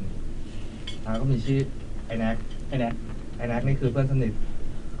2 คนก็มีชื่อไอ้แน็กนี่คือเพื่อนสนิท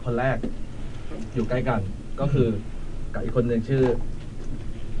คนแรกอยู่ใกล้กันก็คือกับอีกคนหนึ่งชื่อ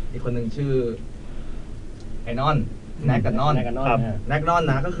ไอ้นอนแน็กกับนอนครับ แน็กนอน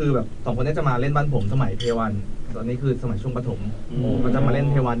นะก็คือแบบ2 คนนี้จะมาเล่นบ้านผมสมัยเพวันตอนนี้คือสมัยช่วงประถมก็จะมาเล่น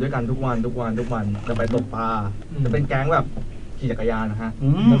เพวันด้วยกันทุกวันจะไปตกปลาจะเป็นแก๊งแบบขี่จักรยานนะฮะ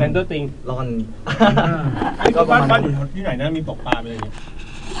เป็นตัวจริงร่อน ก็บ้านอยู่ที่ไหนนะมีตกปลาไปเลย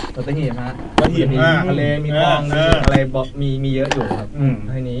ตัวตีหิมฮะ มีทะเลมีคลองอะไรบอกมีเยอะอยู่ครับ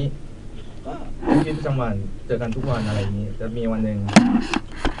ทีนี้ก็ชีวิตประจำวันเจอกันทุกวันอะไรอย่างนี้จะมีวันหนึ่ง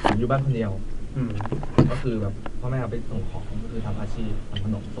ผมอยู่บ้านคนเดียวก็คือแบบพ่อแม่ไปส่งของก็คือทำอาชีพทำข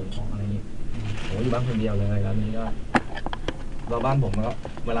นมส่งของอะไรอย่างนี้ผมอยู่บ้านคนเดียวเลยแล้วนี้ก็เราบ้านผมก็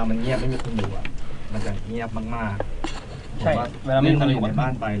เวลามันเงียบไม่มีคนอยู่อ่ะมันจะเงียบมากๆใช่เวลาไม่มีคนอยู่ในบ้า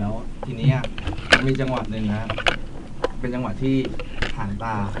นไปแล้ว ทีนี้มีจังหวะหนึ่งนะเป็นจังหวะที่ห่างต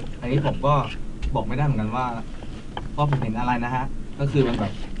าอันนี้ผมก็บอกไม่ได้เหมือนกันว่าผมเห็นอะไรนะฮะก็คือมันแบ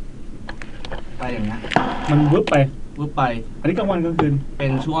บไปอย่างเงี้ยมันวึบไป อันนี้กลางวันกลางคืนเป็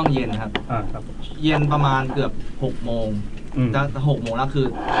นช่วงเย็นครับครับเย็นประมาณเกือบ6 โมงจะ6 โมงแล้วคือ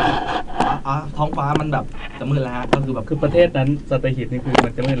ท้องฟ้ามันแบบจะมืดแล้วฮะก็คือแบบคือประเทศนั้นสัตหีบนี่คือมั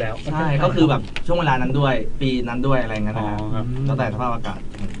นจะมืดแล้วใช่ก็คือแบบช่วงเวลานั้นด้วยปีนั้นด้วยอะไรเงี้ยนะครับแล้วแต่สภาพอากาศ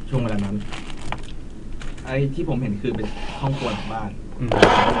ช่วงเวลานั้นไอ้ที่ผมเห็นคือเป็นห้องครัวของบ้าน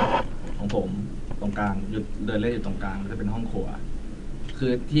ของผมตรงกลางหยุดเดินเล่นอยู่ตรงกลางจะเป็นห้องครัวคื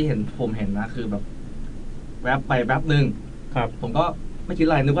อที่ผมเห็นนะคือแบบแวบไปแวบนึงครับผมก็ไม่คิดอ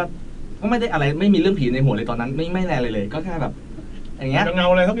ะไรนึกว่าก็ไม่ได้อะไรไม่มีเรื่องผีในหัวเลยตอนนั้นไม่แน่เลยก็แค่แบบอย่างเงี้ยเงา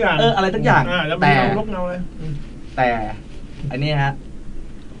อะไรทุกอย่างอะไรทุกอย่างแต่ลกเงาเลยแต่อันนี้ฮะ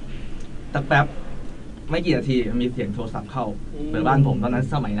สักแป๊บไม่กี่นาทีมีเสียงโทรศัพท์เข้าเบอร์บ้านผมตอนนั้น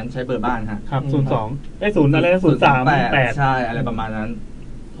สมัยนั้นใช้เบอร์บ้านฮะครับ020อะไร038ใช่อะไรประมาณนั้น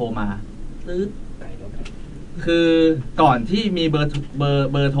โทรมาตื้อคือก่อนที่มีเบอ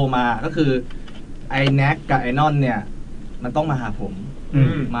ร์โทรมาก็คือไอ้แน็กกับไอ้นอนเนี่ยมันต้องมาหาผม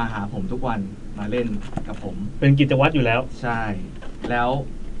ทุกวันมาเล่นกับผมเป็นกิจวัตรอยู่แล้วใช่แล้ว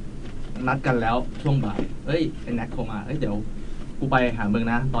นัดกันแล้วช่วงบ่ายไอ้แน็กโทรมาเดี๋ยวกูไปหามึง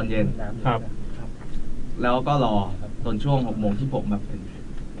นะตอนเย็นครับแล้วก็รอตอนช่วง6 โมงที่ผมแบบเป็น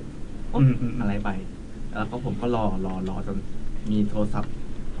อะไรไปแล้วก็ผมก็รอจนมีโทรศัพท์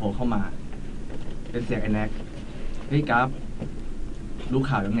โทรเข้ามาเป็นเสียงไอ้แน็กกราฟรู้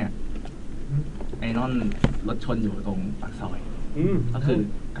ข่าวยังเนี่ยไอ้นอนรถชนอยู่ตรงปากซอยก็คือ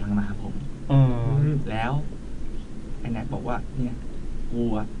กำลังมาหาผมแล้วไอ้แน็กบอกว่าเนี่ยกู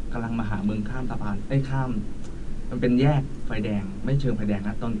กำลังมาหามึงข้ามสะพานข้ามมันเป็นแยกไฟแดงไม่เชิงไฟแดงน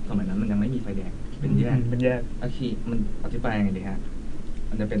ะตอนสมัยนั้นมันยังไม่มีไฟแดงเป็นแยกโอเคมันอธิบายยังไงดีฮะ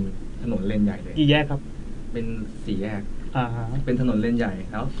มันจะเป็นถนนเลนใหญ่เลยกี่แยกครับเป็น4 แยกเป็นถนนเลนใหญ่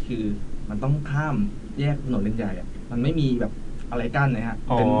แล้วคือมันต้องข้ามแยกถนนเลนใหญ่มันไม่มีแบบอะไรกั้นเลยฮะ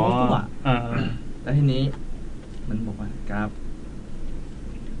เป็นมั่วแล้วทีนี้มันบอกว่ากราฟ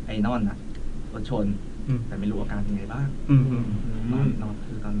ไอ้นอนน่ะรถชนแต่ไม่รู้อาการยังไงบ้างนอน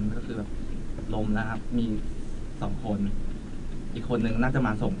คือตอนนั้นก็คือแบบลมแล้วครับมี2 คนอีกคนนึงน่าจะม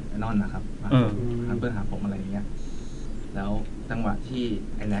าส่งไอ้นอนนะครับเพื่อหาผมอะไรอย่างเงี้ยแล้วจังหวะที่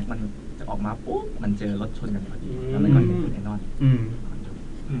ไอ้แน็กมันจะออกมาปุ๊บมันเจอรถชนกันพอดีแล้วมันก็เห็นไอ้นอน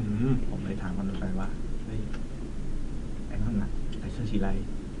ผมเลยถามมันไปว่าไอ้นอนน่ะใส่เสื้อสีอะไร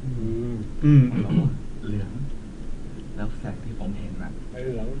ผมบอกว่าเหลืองแล้วแสงที่ผมเห็นน่ะ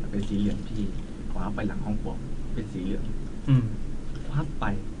เป็นสีเหลืองพี่คว้าไปหลังห้องครัวเป็นสีเหลืองพับไป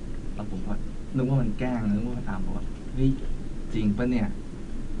แล้วผมก็นึกว่ามันแกล้งนึกว่ามันตามบอกว่าเฮ้ยจริงปะเนี่ย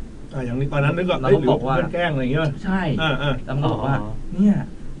อย่างนี้ตอนนั้นนึกว่า เรา ห ก็ รือ บอกว่า เพื่อนแกล้งอะไรอย่างเงี้ย ใช่ แล้วมันก็บอกว่าเนี่ย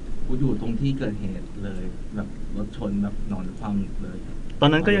กูอยู่ตรงที่เกิดเหตุเลยแบบรถชนแบบนอนคว่ำเลย ตอน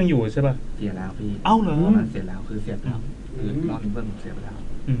นั้นก็ยังอยู่ใช่ป่ะ เสียแล้วพี่ เอ้าเหรอ ตอนนั้นเสียแล้วคือเสียแล้วคือนอนเพื่อนผมเสียไปแล้ว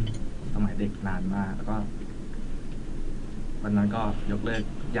สมัยเด็กนานมากแล้วก็วันนั้นก็ยกเลิก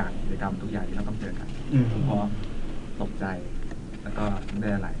ทุกอย่างกิจกรรมทุกอย่างที่เราต้องเจอกันผมพอตกใจแล้วก็ไม่ไ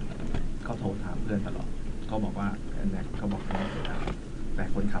ด้อะไรก็โทรถามเพื่อนตลอดก็บอกว่าไอ้แน็กก็บอกว่าเสียแล้วแต่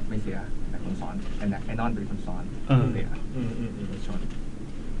คนขับไม่เสียแต่คนซ้อนไอ้แน็กไอ้นอนเป็นคนซ้อนเสียชน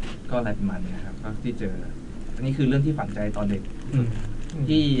ก็อะไรประมาณนี้ครับก็ที่เจออันนี้คือเรื่องที่ฝังใจตอนเด็ก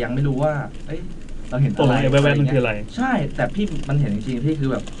ที่ยังไม่รู้ว่าเอ้ยเราเห็นอะไรแวบๆมันคืออะไรใช่แต่พี่มันเห็นจริงๆพี่คือ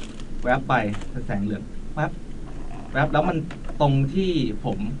แบบแวบไปแสงเหลืองแวบแล้วมันตรงที่ผ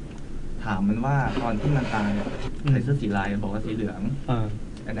มถามมันว่าตอนที่มันตายเนี่ยใส่เสื้อสีลายบอกว่าสีเหลือง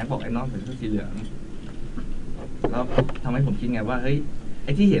ไอ้แน็กบอกไอ้น้องใส่เสื้อสีเหลืองแล้วทำให้ผมคิดไงว่าเฮ้ยไ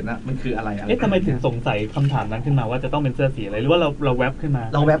อ้ที่เห็นอะมันคืออะไรทำไมถึงสงสัยคำถามนั้นขึ้นมาว่าจะต้องเป็นเสื้อสีอะไรหรือว่าเราแวบขึ้นมา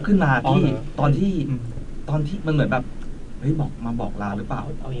เราแวบขึ้นมาพี่ตอนที่มันเหมือนแบบเฮ้ยบอกลาหรือเปล่า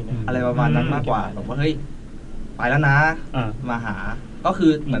อะไรประมาณนั้นมากกว่าแบบว่าเฮ้ยไปแล้วนะมาหาก็คื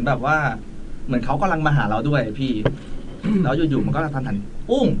อเหมือนแบบว่าเหมือนเขากำลังมาหาเราด้วยพี่แล้วอยู่ๆมันก็ทัน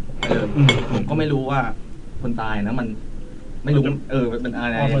ปุ้งผมก็ไม่รู้ว่าคนตายนะมันไม่รู้เป็นอะ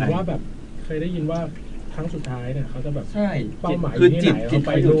ไรเหมือนว่าแบบเคยได้ยินว่าครั้งสุดท้ายเนี่ยเขาจะแบบใช่เป้าหมายคือจิตไ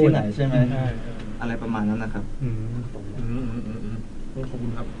ปดูที่ไหนใช่ไหมอะไรประมาณนั้นนะครับขอบคุ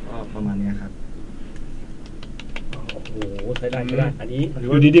ณครับก็ประมาณนี้ครับโอ้โหใช้ได้อันนี้อ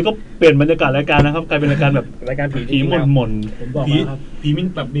ยู่ดีๆก็เปลี่ยนบรรยากาศรายการนะครับกลายเป็นรายการแบบรายการผีหม่นผมบอกครับผีมิน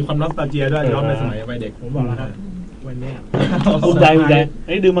แบบมีความนอสตาเจียด้วยย้อนไปสมัยวัยเด็กผมบอกแล้วครับวันนี้ภูมิใจ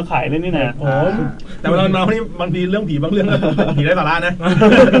ดึงมาขายเลยนี่นะแต่เรานี่บางทีเรื่องผีบางเรื่องผีได้สาระนะ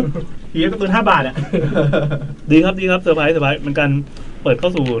ผีก็ตัว5 บาทอ่ะดีครับเซอร์ไพรส์มันการเปิดเข้า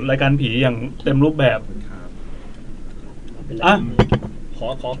สู่รายการผีอย่างเต็มรูปแบบข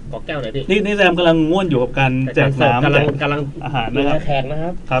อแก้วหน่อยดินี่แซมกำลังง่วนอยู่กับการแจกน้ำกำลังอาหารนะครับแขกนะค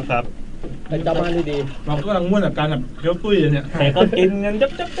รับครับเป็นเจ้าบ้านดีๆเราก็กำลังง่วนกับการแบบเคี้ยวตุ้ยเนี่ยแต่ก็กินกันจั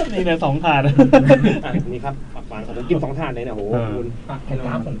บนี่เนี่ย2 ถาดนี่ครับฝากผมกิน2 ถาดเลยนะโหคุณของก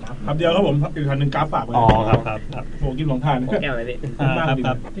ราฟครับเดียวครับผมอีกถาดนึงกราฟฝากไว้ครับโหกิน2 ถาดแก้วหน่อยดิค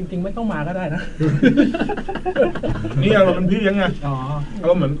รับจริงๆไม่ต้องมาก็ได้นะนี่เราเป็นพี่ยังไงเ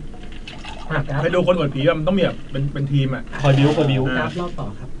ราเหมือนให้ดูคนอวดผีมันต้องมีแบบเป็นทีมอ่ะคอยบิ้วกราฟเล่าต่อ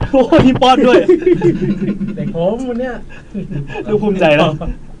ครับโอ้พี่ป้อนด้วยเด็กผมวันเนี้ยคือภูมิใจแล้ว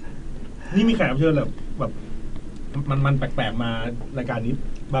นี่มีแขกรับเชิญแบบมันแปลกๆมารายการนี้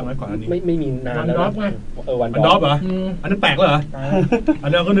บ้างไหมก่อนอันนี้ไม่มีนานแล้ววันดอฟไงวันดอฟเหรออันนั้นแปลกเหรออัน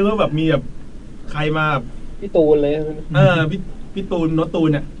นั้นก็นึกว่าแบบมีแบบใครมาพี่ตูนเลยพี่ตูนโน้ตตูน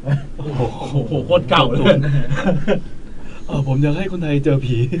เนี่ยโอ้โหโคตรเก่าเลยผมอยากให้คนไทยเจอ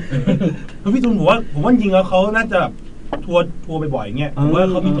ผีแล้วพี่ตูนผมว่าจริงแล้วเขาน่าจะแบบทัวร์บ่อยๆเงี้ยผมว่า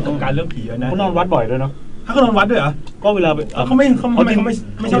เขามีประสบการณ์เรื่องผีนะเขานอนวัดบ่อยด้วยเนาะเขานอนวัดด้วยเหรอก็เวลาเขาไม่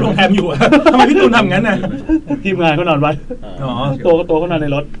ชอบโรงแรมอยู่ทำไมพี่ตูนทำงั้นน่ะทีมงานเขานอนวัดตัวเขานอนใน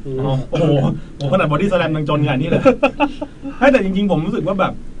รถโอ้โหขนาดบอดี้สแลมยังจนขนาดนี้เลยแต่จริงๆผมรู้สึกว่าแบ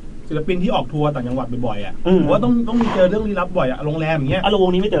บศิลปินที่ออกทัวร์ต่างจังหวัดบ่อยๆอ่ะผมว่าต้องมีเจอเรื่องลี้ลับบ่อยอ่ะโรงแรมอย่างเงี้ยว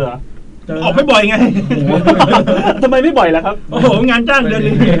งนี้ไม่เจอออกไม่บ่อยไงทำไมไม่บ่อยล่ะครับโอ้โหงานจ้างเดือน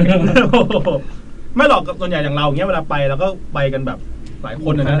นึงไม่หรอกส่วนใหญ่อย่างเราเงี้ยเวลาไปแล้วก็ไปกันแบบหลายค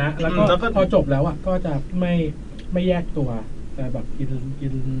นนะแล้วก็พอจบแล้วอ่ะก็จะไม่แยกตัวแต่แบบกิน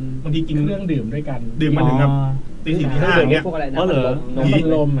บางทีกินเครื่องดื่มด้วยกันดื่มมาถึงครับตี 4 ตี 5อย่างเงี้ยอ๋อเหรอผี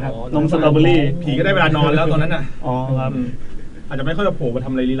ลมครับนมสตรอเบอรี่ผีก็ได้เวลานอนแล้วตอนนั้นน่ะอ๋อครับอาจจะไม่ค่อยจะโผล่มาท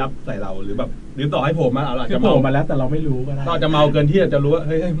ำอะไรลี้ลับใส่เราหรือแบบหรือต่อให้โผล่มาอาจจะโผล่มาแล้วแต่เราไม่รู้ก็ได้ก็จะเมาเกินที่จะรู้ว่าเ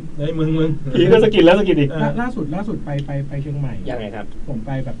ฮ้ยมึงผีก็สกิดแล้วสกิดอีกล่าสุดไปเชียงใหม่ยังไงครับผมไ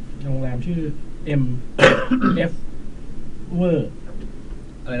ปแบบโรงแรมชื่อ MF เวอร์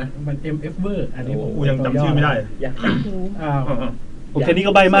อะไรนะมัน MF เวอร์อันนี้ผมยังจำชื่อไม่ได้โอเคนี่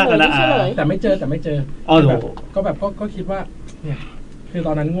ก็ใบมากแล้วนะแต่ไม่เจออ๋อก็แบบก็คิดว่าเนี่ยคือต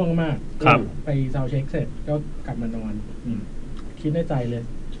อนนั้นง่วงมากไปซาวเช็คเสร็จก็กลับมานอนคิดในใจเลย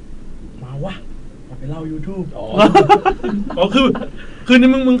มาวะไปเล่า YouTube อ๋อคือนี่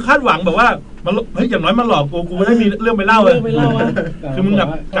มึงคาดหวังแบบว่ามันเฮ้ยอย่างน้อยมันหลอกกูไม่ได้มีเรื่องไปเล่าเลยคือมึงแบบ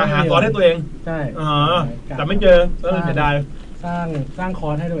กะหาคอร์สให้ตัวเองใช่แต่ไม่เจอเสียดายสร้างคอ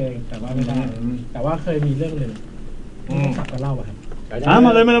ร์สให้ตัวเองแต่ว่าไม่ได้แต่ว่าเคยมีเรื่องหนึ่งสักมาเล่าครับม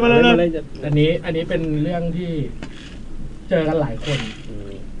าเลยอันนี้เป็นเรื่องที่เจอกันหลายคน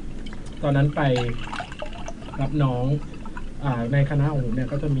ตอนนั้นไปรับน้องในคณะของผมเนี่ย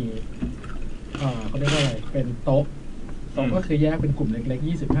ก็จะมีเขาเรียกว่าอะไรเป็นโต๊ะก็คือแยกเป็นกลุ่มเล็ก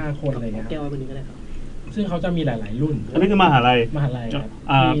ๆ25 คนอะไรเงี้ยแก้ววันนี้ก็ได้ครับ ซึ่งเขาจะมีหลายๆรุ่น อันนี้คือมหาลัยครับ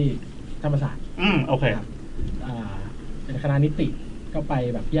ที่ธรรมศาสตร์โอเคเป็นคณะนิติก็ไป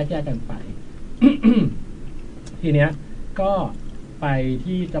แบบแยกกันไป ทีเนี้ยก็ไป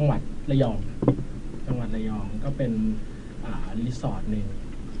ที่จังหวัดระยองก็เป็นรีสอร์ทหนึ่ง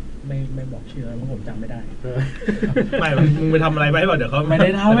ไม่บอกชื่อเพราะผมจำไม่ได้ไม่มึงไปทำอะไรไปเปล่าเดี๋ยวเขาไม่ได้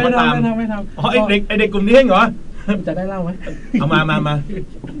ทำอ๋อไอเด็กกลุ่มนี้เองเหรอจะได้เล่าไหมเอามา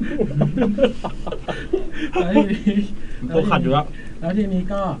ตัวขัดอยู่แล้วทีนี้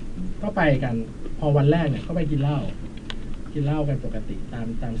ก็ไปกันพอวันแรกเนี่ยก็ไปกินเหล้ากันปกติต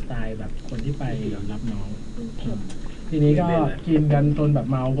ามสไตล์แบบคนที่ไปรับน้องทีนี้ก็กินกันจนแบบ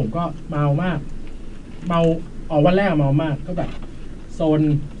เมาผมก็เมามากวันแรกเมามากก็แบบโซ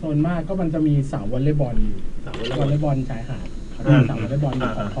นมากก็มันจะมีเสาวอลเลย์บอลอยู่วอลเลย์บอลชายหาดเขาเป็นเสาวอลเลย์บอล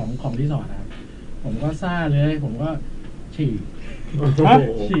ของที่สอนครับผมก็ซ่าเลยผมก็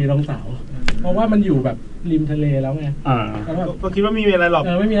ฉี่ลงเสาเพราะว่ามันอยู่แบบริมทะเลแล้วไงก็คิดว่าไม่มีอะไรหรอก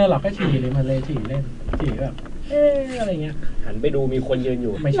ไม่มีอะไรหรอกก็ฉี่ริมทะเลฉี่เล่นฉี่แบบอะไรเงี้ยหันไปดูมีคนยืนอ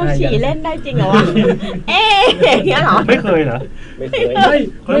ยู่ไม่ใช่ฉี่เล่นได้จริงเหรอวะอย่างเงี้ยเหรอไม่เคยเหรอไ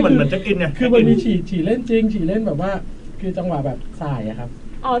ม่เหมือนจะกินเนี่ยคือมันมีฉี่เล่นจริงฉี่เล่นแบบว่าคือจังหวะแบบทรายอะครับ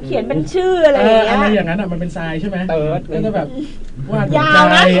เขียนเป็นชื่ออะไรอย่างเงี้ยอะไรอย่างนั้นอ่ะมันเป็นทรายใช่ไหมก็จะแบบวาดใจ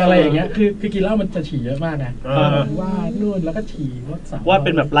อะไรอย่างเงี้ยคือกินเหล้ามันจะฉี่เยอะมากนะวาดนู่นแล้วก็ฉี่วาดเสาวาดเ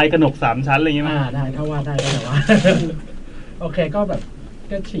ป็นแบบลายกระหนก3 ชั้นอะไรอย่างเงี้ยได้ถ้าวาดได้ก็แต่ว่าโอเคก็แบบ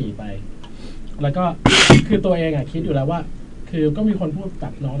ก็ฉี่ไปแล้วก็คือตัวเองอ่ะคิดอยู่แล้วว่าคือก็มีคนพูดกั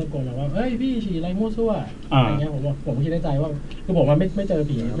บน้องตะโกนมาว่าเอ้ยพี่ฉี่ไรมั่วซั่วอะไรเงี้ยผมคิดในใจว่าคือผมไม่เจอ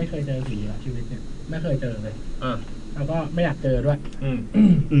ผีไม่เคยเจอผีในชีวิตเนี่ยไม่เคยเจอเลยแล้วก็ไม่อยากเจอด้วย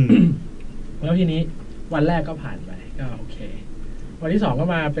แล้วทีนี้วันแรกก็ผ่านไปก็โอเควันที่2ก็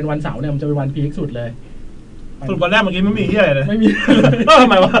มาเป็นวันเสาร์เนี่ยมันจะเป็นวันพีคสุดเลยสุดวันแรกเมื่อกี้ไม่มีที่อะไรเลยไม่มีทำ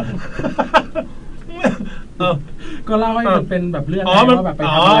ไมวะก็เล่าให้มันเป็นแบบเรื่องว่าแบบไป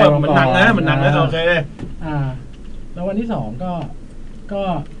ทำอะไรมันหนักนะโอเคแล้ววันที่2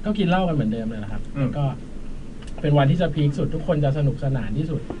ก็กินเหล้ากันเหมือนเดิมเลยนะครับก็เป็นวันที่จะพีคสุดทุกคนจะสนุกสนานที่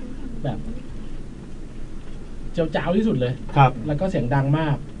สุดแบบเจ้าที่สุดเลยครับแล้วก็เสียงดังมา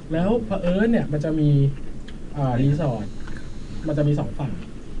กแล้วเผอิญเนี่ยมันจะมีรีสอร์ทมันจะมี2ฝั่ง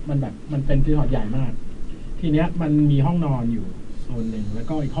มันเป็นรีสอร์ทใหญ่มากทีเนี้ยมันมีห้องนอนอยู่โซนหนึ่งแล้ว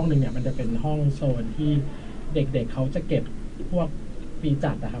ก็อีกห้องหนึ่งเนี่ยมันจะเป็นห้องโซนที่เด็กๆเขาจะเก็บพวกปี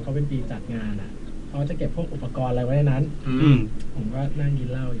จัดนะครับเขาเป็นปีจัดงานเขาจะเก็บพวกอุปกรณ์อะไรไว้ในนั้นผมก็นั่งกิน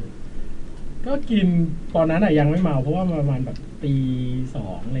เหล้าอยู่ก็กินตอนนั้นยังไม่เมาเพราะว่าประมาณแบบ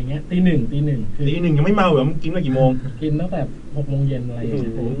2อะไรเงี้ยตีหนึ่งคือตี 1ยังไม่เมาเหรอกินมากี่โมงกินตั้งแต่6 โมงเย็นอะไรอย่างเ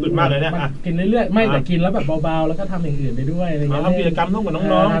งี้ยอึดมากเลยเนี่ยกินเรื่อยๆไม่แต่กินแล้วแบบเบาๆแล้วก็ทำอย่างอื่นไปด้วยอะไรเงี้ยทำกิจกรรมร่วมกับ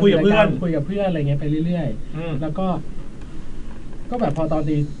น้องๆคุยกับเพื่อนอะไรเงี้ยไปเรื่อยๆแล้วก็แบบพอตอน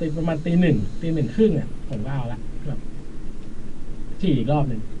ตีประมาณตี 1 ครึ่งเนี่ยผมก็เอาละแบบฉี่อีกรอบ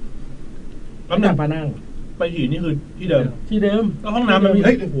นึงแล้วกลับมานั่งไปฉี่นี่คือที่เดิมแล้วห้องน้ำมันมี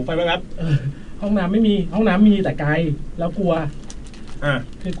โอ้โหไฟไหมครับห้องน้ำไม่มีห้องน้ำมีแต่ไกลแล้วกลัว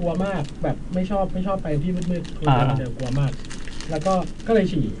คือกลัวมากแบบไม่ชอบไปที่มืดๆกลัวมากแล้วก็เลย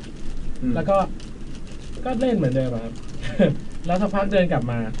ฉี่แล้วก็เล่นเหมือนเดิมครับแล้วสักพักเดินกลับ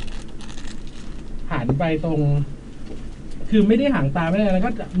มาหันไปตรงคือไม่ได้ห่างตาไม่ได้แล้ว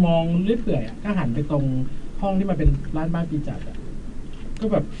ก็มองเรื่อยเปื่อยก็หันไปตรงห้องที่มันเป็นร้านบ้านปีจัดก็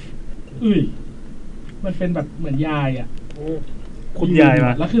แบบมันเป็นแบบเหมือนยายคุณยายม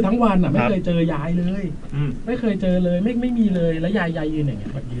าแล้วคือทั้งวันไม่เคยเจอยายเลยไม่เคยเจอเลยไม่มีเลยแล้วยายยืนอย่างเงี้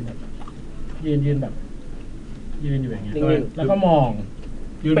ยแบบยืนแบบยืนแบบยืนอยู่อย่างเงี้ยแล้วก็มอง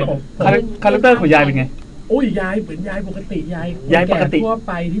ยืนแบบคาแรคเตอร์ของยายเป็นไงโอ้ยยายเหมือนยายปกติยายปกติทั่ว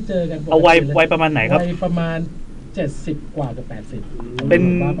ไปที่เจอกันเอาวัยประมาณไหนครับวัยประมาณ70 กว่ากับ80เป็น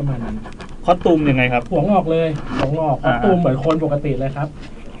ว่าประมาณนั้นคอสตูมยังไงครับหัวงอกเลยหัวงอกคอสตูมเหมือนคนปกติเลยครับ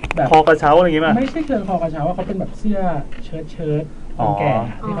แบบคอกระเช้าอะไรอย่างงี้ป่ะไม่ใช่เชิงคอกระเช้าว่าเขาเป็นแบบเสื้อเชิ้ตคนแก่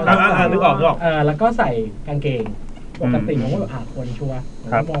ที่เขานึกออกแล้วก็ใส่กางเกงปกติผมก็แบบคนชัวร์ผม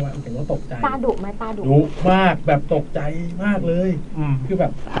ก็มองว่าผมก็ตกใจตาดุไหมตาดุมากแบบตกใจมากเลยคือแบ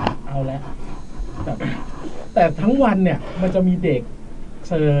บเอาแล้วแบบแต่ทั้งวันเนี่ยมันจะมีเด็ก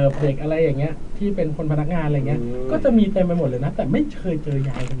เสิร์ฟเด็กอะไรอย่างเงี้ยที่เป็นคนพนักงานอะไรเงี้ยก็จะมีเต็มไปหมดเลยนะแต่ไม่เคยเจอ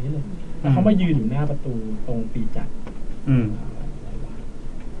ยายคนนี้เลยแล้วเขามายืนอยู่หน้าประตูตรงปีจัด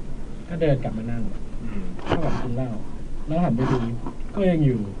ก็เดินกลับมานั่งก็แบบกินเหล้าแล้วหันไปดูก็ยังอ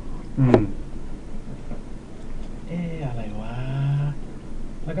ยู่อะไรวะ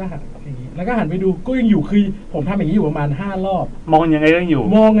แล้วก็หันอย่างนี้แล้วก็หันไปดูก็ยังอยู่คือผมทำอย่างนี้อยู่ประมาณ5 รอบมองยังไงก็ยังอยู่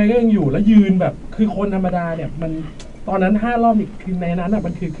แล้วยืนแบบคือคนธรรมดาเนี่ยมัน ตอนนั้น5 รอบนี่คือในนั้นมั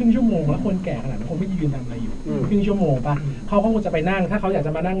นคือครึ่งชั่วโมงแล้วคนแก่ขนาดนั้นคงไม่ยืนทำอะไรอยู่ครึ่งชั่วโมงป่ะเขาคงจะไปนั่งถ้าเขาอยากจ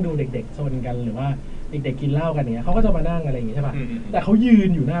ะมานั่งดูเด็กๆโซนกันหรือว่าเด็กๆกินเหล้ากันเนี้ยเขาก็จะมานั่งอะไรอย่างงี้ใช่ป่ะแต่เขายืน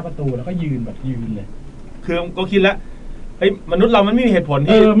อยู่หน้าประตูแล้วก็ยืนแบบยืนเลยคือก็คิดแล้วเฮ้ยมนุษย์เรามันไม่มีเหตุผล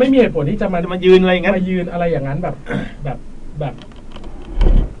ที่ไม่มีเหตุผลที่จะมายืนอะไรอย่างนั้นมายืนอะไรอย่างนั้นแบบ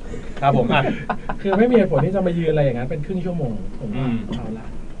ครับผมคือไม่มีเหตุผลที่จะมายืนอะไรอย่างนั้นเป็นครึ่งชั่วโมงผมว่าเอาละ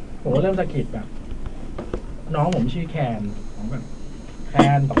ผมก็เริ่มสะกิดแบบน้องผมชื่อแคนของแบบแค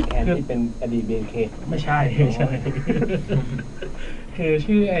นที่เป็นอดีต BNK ไม่ใช่คือ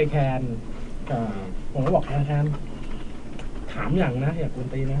ชื่อไอแคนผมก็บอกแคนถามอย่างนะอยากกุน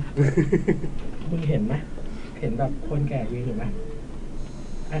ตีนะมึงเห็นไหมเห็นแบบคนแก่ยืนอยู่ไหม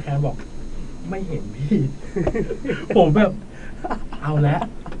ไอแคนบอกไม่เห็นพี่ ผมแบบเอาแล้ว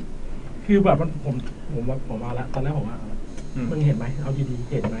คือแบบผมเอาละตอนแรกผมว่ามึงเห็นไหมเอาดี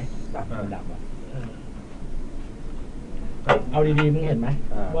ๆเห็นไหมดับเอาดีๆมึงเห็นไหม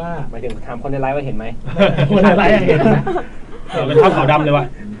ว่าหมายถึงถามคนในไลฟ์ว่าเห็นไหมคนในไลฟ์เห็นไหมเป็นเท้าขาวดำเลยว่ะ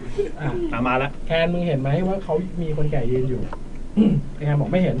มาแล้วแคนมึงเห็นไหมว่าเขามีคนแก่ยืนอยู่ไอแคนบอก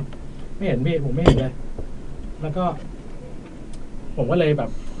ไม่เห็นพี่ผมไม่เห็นเลยแล้วก็ผมก็เลยแบบ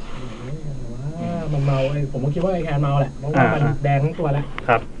มันเมาผมก็คิดว่าไอแคนเมาแหละเพราะว่ามันแดงทั้งตัวแล้ว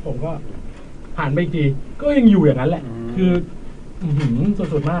ผมก็ผ่านไปอีกทีก็ยังอยู่อย่างนั้นแหละคือ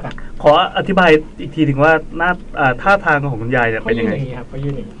สุดๆมากอ่ะขออธิบายอีกทีถึงว่าหน้าท่าทางของคุณยายเนี่ยเป็นยังไงครับเขายื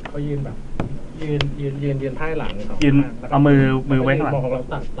นอย่างนี้เขายืนแบบยืนท่าหลังยืนเอามือไว้ข้างหลังมองเรา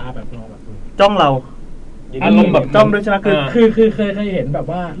ตาแบบมองแบบจ้องเราอารมณ์แบบจ้องด้วยใช่ไหมคือเคยเห็นแบบ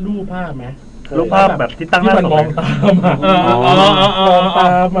ว่ารูปภาพไหมรูปภาพแบบที่ตั้งหน้ามองตา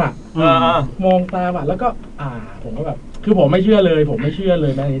มมองตามแล้วก็ผมก็แบบคือผมไม่เชื่อเลย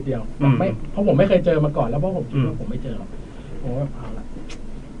แม้นิดเดียวไม่เพราะผมไม่เคยเจอมาก่อนแล้วเพราะผมคิดว่าผมไม่เจอหรอกผมก็เอาละ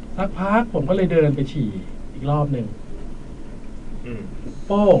สักพักผมก็เลยเดินไปฉี่อีกรอบหนึ่งโ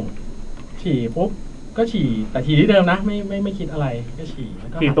ป้งฉี่ปุ๊บก็ฉี่แต่ฉี่ที่เดิมนะไม่คิดอะไรก็ฉี่แล้ว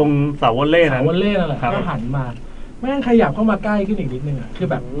ก็ฉี่ตรงเสาวอลเล่นั่นแหละก็หันมาแม่งขยับเข้ามาใกล้ขึ้นอีกนิดนึงอ่ะคือ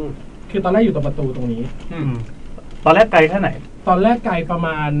แบบคือตอนแรกอยู่ตรงประตูตรงนี้ตอนแรกไกลแค่ไหนตอนแรกไกลประม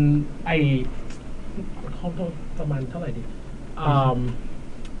าณเขาประมาณเท่าไหร่ดี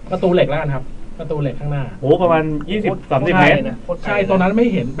ประตูเหล็กแล้วกันครับประตูเหล็กข้างหน้าโอ้ประมาณ20-30 เมตรใช่ตอนนั้นไม่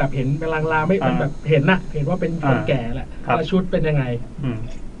เห็นแบบเห็นเป็นลางๆไม่มันแบบเห็นว่าเป็นคนแก่แหละว่าชุดเป็นยังไง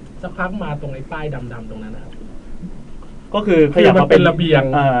สักพักมาตรงไอ้ป้ายดำๆตรงนั้นนะครับก็คือขยับมาเป็นระเบียง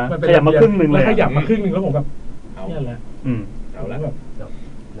ขยับมาครึ่งนึงเลยขยับมาครึ่งนึงแล้วผมแบบนี่แหละเอาแล้วแบบ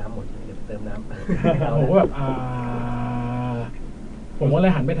น้ำหมดเดี๋ยวเติมน้ำผมก็แบบผมก็เล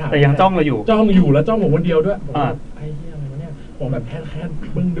ยหันไปถามแต่ยังจ้องเราอยู่แล้วจ้องผมคนเดียวด้วยผมแบบไอ้เหี้ยอะไรวะเนี่ยผมแบบแค่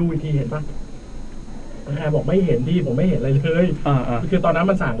มึงดูอีกทีเห็นปะแค่บอกไม่เห็นพี่ผมไม่เห็นอะไรเลยคือตอนนั้น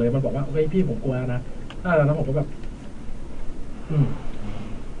มันสั่งเลยมันบอกว่าโอเคพี่ผมกลัวนะแล้วผมก็แบบ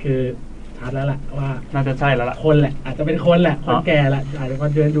คือชัดแล้วแหละว่าน่าจะใช่แล้วล่ะคนแหละอาจจะเป็นคนแหละคนแก่แหละอาจจะมา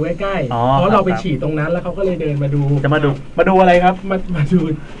เดินดูใกล้ๆเพราะเราไปฉี่ตรงนั้นแล้วเขาก็เลยเดินมาดูจะมาดูอะไรครับมา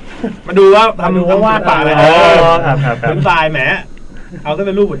ดูว่าทำว่าวาดป่าเลยครับถึงทรายแหมเอาก็เ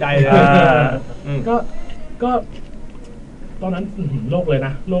ป็นรูปหัวใจเลยก็ตอนนั้นโลกเลยน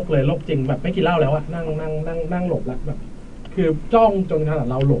ะโลกจริงแบบไม่กินเหล้าแล้วอะนั่งหลบแล้วแบบคือจ้องจนขนาด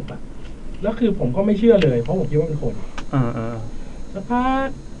เราหลบอะแล้วคือผมก็ไม่เชื่อเลยเพราะผมคิดว่าเป็นคนสักพัก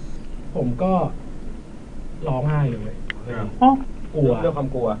ผมก็ร้องไห้เลยกลัวเรื่องความ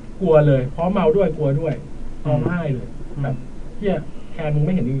กลัวเลยเพราะเมาด้วยกลัวด้วยร้องไห้เลยแบบเฮียแค่มึงไ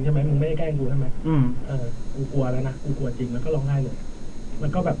ม่เห็นจริงใช่ไหมมึงไม่ได้แกล้งกูใช่ไหมกูกลัวแล้วนะกูกลัวจริงแล้วก็ร้องไห้เลยแล้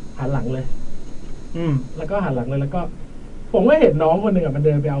วก็แบบหันหลังเลยแล้วก็หันหลังเลยแล้วก็ผมก็เห็นน้องคนหนึ่งมันเ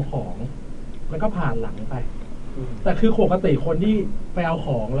ดินไปเอาของแล้วก็ผ่านหลังไปแต่คือปกติคนที่ไปเอาข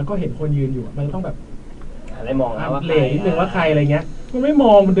องแล้วก็เห็นคนยืนอยู่มันต้องแบบอะไรมองว่าเหล่นิดนึงว่าใครอะไรเงี้ยมันไม่ม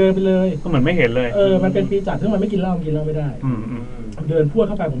องมันเดินไปเลยก็เหมือนไม่เห็นเลยมันเป็นปีจัดซึ่งมันไม่กินเหล้าไม่ได้เดินพวดเ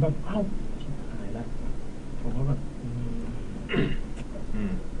ข้าไปผมแบบเอ้าหายแล้วผมก็แบบ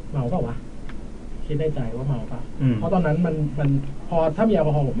เมาเปล่าวะคิดได้ใจว่าเมาเปล่าเพราะตอนนั้นมันพอถ้ามีแอลก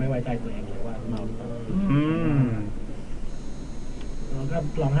อฮอล์ผมไม่ไว้ใจตัวเองเลยว่าเมาหรือเปล่าแล้วก็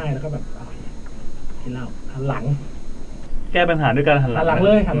ร้องไห้แล้วก็แบบกินเหล้าหันหลังแก้ปัญหาด้วยการหันหลังเ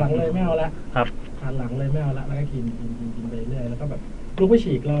ลยไม่เอาละครับหันหลังเลยไม่เอาละแล้วก็กินไปเรื่อยแล้วก็แบบลุกไป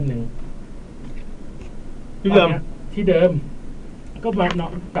ฉีกรอบนึงที่เดิมก็มาน้อ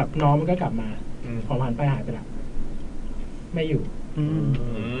งกับน้องมันก็กลับมาของหันไปหายไปละไม่อยู่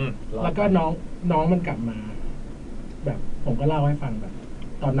แล้วก็น้องมันกลับมาแบบผมก็เล่าให้ฟังแบบ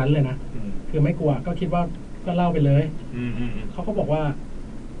ตอนนั้นเลยนะคือไม่กลัวก็คิดว่าก็เล่าไปเลยเขาก็บอกว่า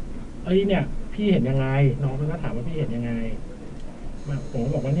เอ้ยเนี่ยพี่เห็นยังไงน้องมันก็ถามว่าพี่เห็นยังไง ผมก็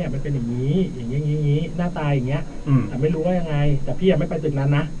บอกว่าเนี่ยมันเป็นอย่างนี้อย่างนี้หน้าตาอย่างเงี้ยแต่ไม่รู้ว่ายังไงแต่พี่ยังไม่ไปตึกนั้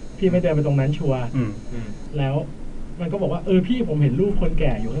นนะพี่ไม่เดินไปตรงนั้นชัวร์แล้วมันก็บอกว่าพี่ผมเห็นรูปคนแ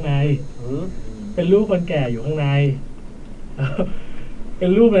ก่อยู่ข้างในเป็นรูปคนแก่อยู่ข้างในเป็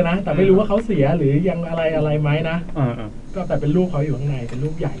นรูปเลยนะแต่ไม่รู้ว่าเขาเสียหรือยังอะไรไหมนะก็แต่เป็นรูปเขาอยู่ข้างในเป็นรู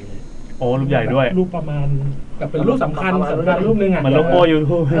ปใหญ่เลยโอ้รูปใหญ่ด้วยรูปประมาณแบบเป็นรูปสำคัญรูปนึงอ่ะเหมือนโลโก้ยู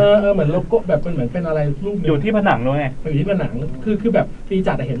ทูบเหมือนโลโก้แบบเหมือนเป็นอะไรรูปอยู่ที่ผนังด้วยอยู่ที่ผนังคือแบบตี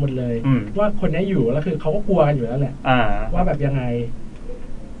จัดเห็นหมดเลยว่าคนนี้อยู่แล้วคือเขาก็กลัวกันอยู่แล้วแหละว่าแบบยังไง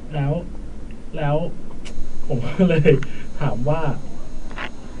แล้วผมก็เลยถามว่า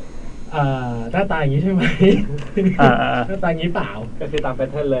หน้าตาอย่างนี้ใช่ไหมหน้าตาอย่างนี้เปล่าก็คือตามแพท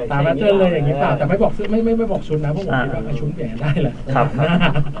เทิร์นเลยตามแพทเทิร์นเลยอย่างนี้เปล่าแต่ไม่บอกไม่บอกชุดนะเพราะผมคิดว่าชุดเปลี่ยนได้แหละครับ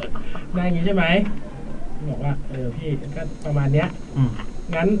หน้าอย่างนี้ใช่ไหมบอกว่าพี่ก็ประมาณเนี้ย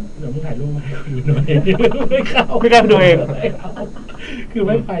งั้นเดี๋ยวมึงถ่ายรูปมาให้คุณดูหน่อยไม่เข้าไม่กล้าดูเองคือไ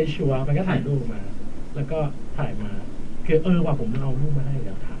ม่ไปชัวร์มันก็ถ่ายรูปมาแล้วก็ถ่ายมาคือว่าผมเอารูปมาให้เ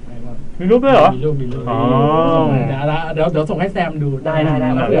ดี๋ยวถามได้ว่ามีรูปด้วยเหรอมีรูปอ๋อเดี๋ยวส่งให้แซมดูได้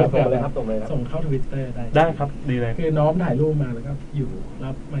ส่งเข้า Twitter ได้ครับดีเลยคือน้องถ่ายรูปมาแล้วก็อยู่แล้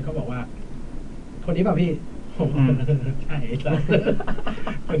วมันก็บอกว่าคนนี้ป่ะพี่ใช่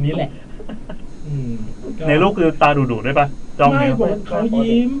คนนี้แหละในรูปคือตาดุๆด้วยป่ะจ้องไม่เขา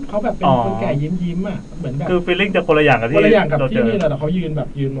ยิ้มเขาแบบเป็นคนแก่ยิ้มอ่ะเหมือนแบบคือฟีลลิ่งจะคนละอย่างกับที่นี่แหละแต่เขายืนแบบ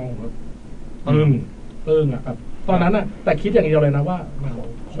ยืนมองแบบตึงอ่ะแบบตอนนั้นอ่ะแต่คิดอย่างเดียวเลยนะว่า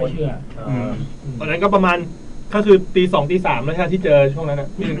ไม่เชื่อตอนนั้นก็ประมาณก็คือตี2ตี3แล้วใช่ที่เจอช่วงนั้นนะ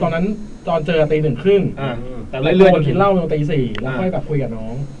ตอนนั้นตอนเจอตี 1:30แต่เรื่อยๆกินเหล้าจนตี 4แล้วค่อยแบบคุยกับน้อ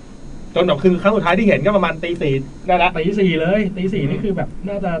งจนแบบคือครั้งสุดท้ายที่เห็นก็ประมาณตี 4ได้ละตี 4เลยตี 4นี่คือแบบ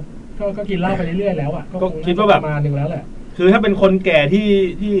น่าจะก็กินเหล้าไปเรื่อยๆแล้วอ่ะก็คิดว่าแบบประมาณนึงแล้วแหละคือถ้าเป็นคนแก่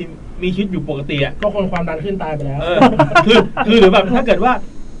ที่มีชีวิตอยู่ปกติอ่ะก็คนความดันขึ้นตายไปแล้วคือหรือแบบถ้าเกิดว่า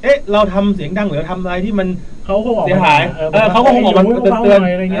เราทำเสียงดังหรือทำอะไรที่มันเขาคงออกเสียหายเขาก็คงออกมาเตือน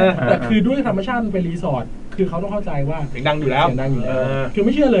อะไรเงี้ยแต่คือด้วยธรรมชาติเป็นรีสอร์ทคือเขาต้องเข้าใจว่าเสียงดังอยู่แล้วคือไ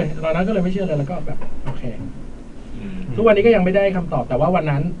ม่เชื่อเลยตอนนั้นก็เลยไม่เชื่อเลยแล้วก็แบบโอเคทุกวันนี้ก็ยังไม่ได้คำตอบแต่ว่าวัน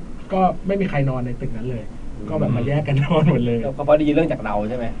นั้นก็ไม่มีใครนอนในตึกนั้นเลยก็แบบมาแยกกันนอนหมดเลยก็เพราะได้ยินเรื่องจากเรา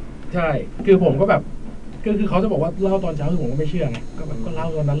ใช่ไหมใช่คือผมก็แบบคือเขาจะบอกว่าเล่าตอนเช้าคือผมก็ไม่เชื่อไงก็แบบก็เล่า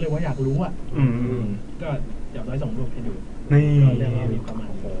ตอนนั้นเลยว่าอยากรู้อ่ะก็เดี๋ยวได้ส่งรูปให้ดูนี่เรื่องมีประมาณ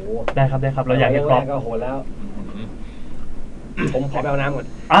ได้ครับเราอยากให้ครบก็โหแล้วผมขอไปเอาน้ำก่อน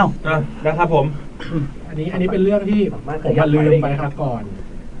อ้าวนะครับผมอันนี้เป็นเรื่องที่ผมลืมไปครับก่อน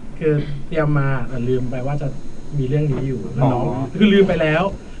คือเตรียมมาลืมไปว่าจะมีเรื่องนี้อยู่แล้วน้องคือลืมไปแล้ว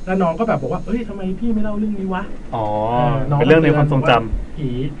น้องก็แบบบอกว่าเอ้ยทำไมพี่ไม่เล่าเรื่องนี้วะเป็นเรื่องในความทรงจำ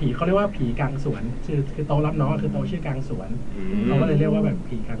ผีเขาเรียกว่าผีกลางสวนคือโตรับน้องคือโตชื่อกลางสวนเขาก็เลยเรียกว่าแบบ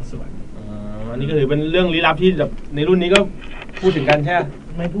ผีกลางสวนอันนี้ก็ถือเป็นเรื่องลี้ลับที่แบบในรุ่นนี้ก็พูดถึงกันใช่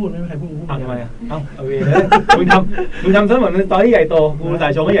ไม่พูดไม่มีใครพูดทำไมเอาเวเลยมึงทำซะเหมือนสตอรี่ใหญ่โตกูสา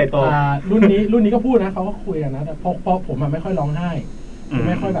ยชงก็ใหญ่โตรุ่นนี้ก็พูดนะเขาก็คุยกันนะแต่พอผมไม่ค่อยร้องไห้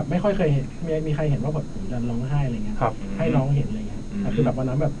ไม่ค่อยเคยเห็นมีใครเห็นว่าแบบผมจะร้องไห้อะไรเงี้ยให้น้องเห็นอะไรเงี้ยแต่คือแบบวัน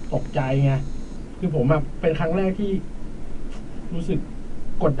นั้นแบบตกใจไงคือผมแบบเป็นครั้งแรกที่รู้สึก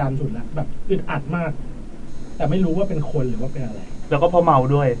กดดันสุดแล้วแบบอึดอัดมากแต่ไม่รู้ว่าเป็นคนหรือว่าเป็นอะไรแล้วก็พอเมา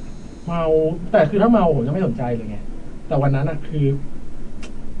ด้วยเมาแต่คือถ้าเมาผมจะไม่สนใจเลยไงแต่วันนั้นอ่ะคือ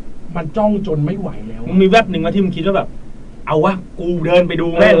มันจ้องจนไม่ไหวแล้วมึงมีแวบหนึ่งมาที่มึงคิดว่าแบบเอาวะกูเดินไปดู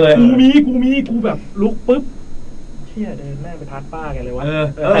แม่เลยกูแบบลุกปุ๊บเชี่ยเดินแม่ไปทัดป้าแกเลยวะ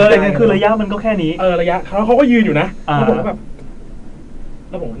แต่คือระยะมันก็แค่นี้ระยะเขาก็ยืนอยู่นะแล้วผมก็แบบ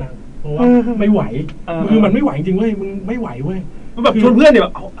แล้วผมนั่งเพราะว่าไม่ไหวคือมันไม่ไหวจริงเว้ยมึงไม่ไหวเว้ยแบบชวนเพื่อนเนี่ยแบ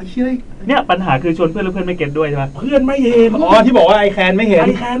บเอาเชื่อเนี่ยปัญหาคือชวนเพื่อนแล้วเพื่อนไม่เก็ตด้วยใช่ไหมเพื่อนไม่เห็นที่บอกว่าไอแคนไม่เห็น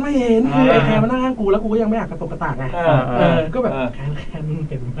คือไอแคนมานั่งข้างกูแล้วกูก็ยังไม่อยากกระตกกระตากไงก็แบบแคนมึง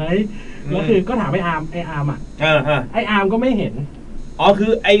เห็นไหมแล้วคือก็ถามไออาร์มอ่ะไออาร์มก็ไม่เห็นคื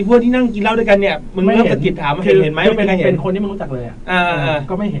อไอพวกที่นั่งกินเหล้าด้วยกันเนี่ยมึงเริ่มสะกิดถามว่าเห็นไหมไม่เห็นเป็นคนที่มึงรู้จักเลยอ่ะ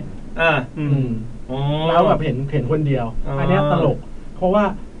ก็ไม่เห็นแล้วแบบเห็นคนเดียวอันนี้ตลกเพราะว่า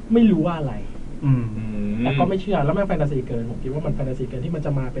ไม่รู้ว่าอะไรแต่ก็ไม่เชื่อแล้วแม่งแฟนตาซีเกินผมคิดว่ามันแฟนตาซีเกินที่มันจ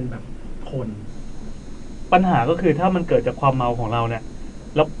ะมาเป็นแบบคนปัญหาก็คือถ้ามันเกิดจากความเมาของเราเนี่ย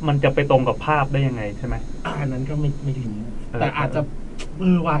แล้วมันจะไปตรงกับภาพได้ยังไงใช่ไหมอันนั้นก็ไม่รู้แต่อาจจะ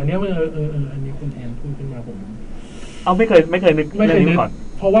ว่าอันนี้อันนี้คุณแอนพูดขึ้นมาผมเอาไม่เคยนึกก่อน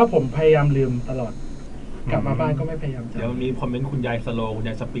เพราะว่าผมพยายามลืมตลอดกลับมาบ้านก็ไม่พยายามเดี๋ยวมีคอมเมนต์คุณยายสโลคุณย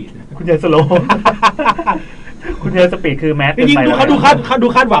ายสปีดคุณยายสโลคุณยายสปีดคือแมสจริงๆเขาดู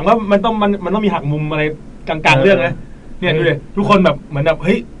คาดหวังว่ามันต้องมีหักมุมอะไรกลางๆเรื่องนะเนี่ยดูเลยทุกคนแบบเหมือนแบบเ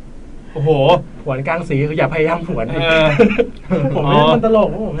ฮ้ยโอ้โหผวนกลางสีคืออย่าพยายามผวนผมไม่มันตลก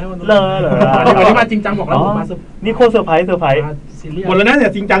ผมไม่มันตลกเหรอวันนี้มาจริงจังบอกแล้วผมมานี่โคตรเซอร์ไพรส์ ซีเรียส หมดแล้วนะเนี่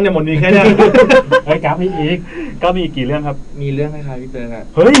ยจริงจังเนี่ยหมดนี้แค่นี้ เฮ้ยกราฟอีก ก็มีกี่เรื่องครับ มีเรื่องคล้ายๆพี่เติร์กอะ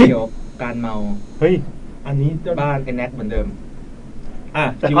เฮ้ย เกี่ยวกับการเมา เฮ้ย อันนี้จะ บ้านไอ้แน็กเหมือนเดิม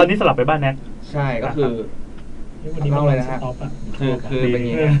แต่คราวนี้สลับไปบ้านแน็ก ใช่ก็คือ วันนี้ เล่าเลยนะฮะ สต็อปอะ คือเป็นอย่าง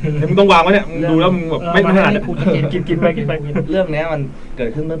นี้ เดี๋ยวมึงต้องวางไว้เนี่ยมึงดูแล้วมึงแบบไม่ถนัด กินไป เรื่องเนี้ยมันเกิด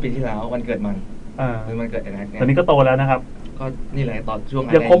ขึ้นเมื่อปีที่แล้ววันเกิดมัน เป็นวันเกิดไอ้แน็กเนี่ย ตอนนี้ก็โตแล้วนะครับ ก็นี่เลยตอนช่วง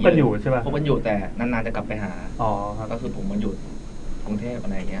ยังคบกันอยู่ใช่ป่ะ คบกันอยู่แต่นานๆจะกลับไปหา อ๋อครับ ก็คือผมมันอยู่กรุงเทพอะ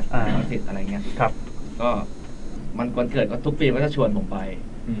ไรเงี้ย รังสิตอะไรเงี้ย ครับ ก็มันวันเกิดก็ทุกปีก็จะชวนผมไป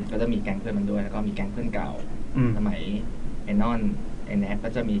ก็จะมีแก๊งเพื่อนมันด้วยแล้วก็มีแก๊งเพื่อนเก่าสมัยไอ้นอนไอ้แน็กก็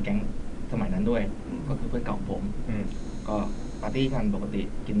จะมีแก๊งสมัยนั้นด้วย ก็คือเพื่อนเก่าของผมก็ปาร์ตี้กันปกติ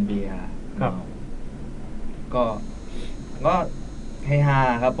กินเบียร์เมาก็เฮฮา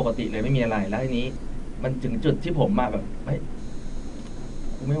ครับปกติเลยไม่มีอะไรแล้วทีนี้มันถึงจุดที่ผมมาแบบเฮ้ย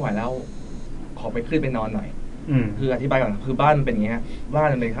กูไม่ไหวแล้วขอไปขึ้นไปนอนหน่อยคืออธิบายก่อนคือบ้านมันเป็นอย่างเงี้ยบ้าน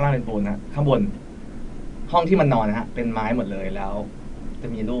มันเป็นข้างล่างเป็นปูนนะข้างบนห้องที่มันนอนนะฮะเป็นไม้หมดเลยแล้วจะ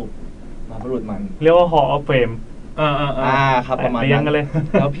มีรูปมาบุรุษมันเรียกว่า Hall of Fame ครับประมาณนั้นเลย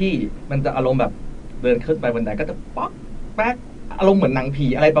แล้วพี่มันจะอารมณ์แบบเดินขึ้นไปบันไดก็จะป๊อกแป๊กอารมณ์เหมือนหนังผี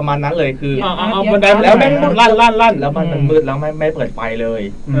อะไรประมาณนั้นเลยคือบันไดแล้วแม่งลั่นแล้วมันมืดแล้วไม่เปิดไฟเลย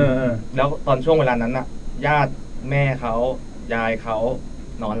แล้วตอนช่วงเวลานั้นน่ะญาติแม่เขายายเขา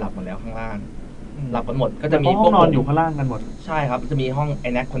นอนหลับหมดแล้วข้างล่างหลับกันหมดก็จะมีห้องนอนอยู่ข้างล่างกันหมดใช่ครับจะมีห้องไอ้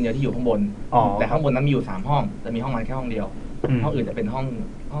แน็กคนเดียวที่อยู่ข้างบนแต่ข้างบนนั้นมีอยู่3ห้องแต่มีห้องมันแค่ห้องเดียวห้องอื่นจะเป็นห้อง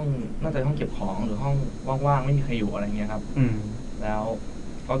น่าจะห้องเก็บของหรือห้องว่างๆไม่มีใครอยู่อะไรเงี้ยครับแล้ว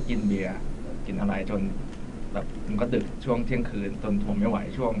ก็กินเบียร์กินอะไรจนแบบมันก็ดึกช่วงเที่ยงคืนจนทนไม่ไหว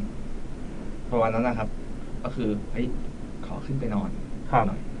ช่วงประมาณนั้นนะครับก็คือเฮ้ยขอขึ้นไปนอนห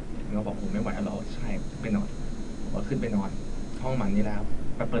น่อยเราบอกผมไม่ไหวแล้วใช่ไปนอนผมก็ขึ้นไปนอนห้องมันนี่แล้ว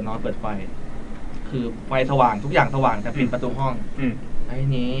ไปเปิดนอนเปิดไฟคือไฟสว่างทุกอย่างสว่างแต่ปิดประตูห้องไอ้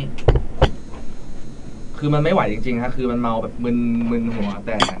นี้ คือมันไม่ไหวจริงๆฮะคือมันเมาแบบมึนหัวแ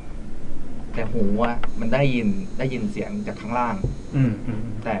ต่หูว่ามันได้ยินเสียงจากข้างล่าง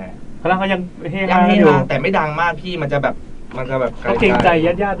แต่ข้างล่างก็ยังเฮฮาอยู่แต่ไม่ดังมากพี่มันจะแบบเขาเกรงใจ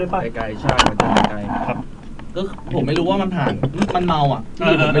ญาติๆด้วยป่ะไกลๆใช่มันจะไกลครับก็ผมไม่รู้ว่ามันผ่านมันเมาอ่ะ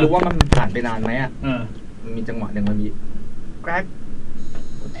พี่ผมไม่รู้ว่ามันผ่านไปนานไหมอ่ะมันมีจังหวะหนึ่งมันมีแกรก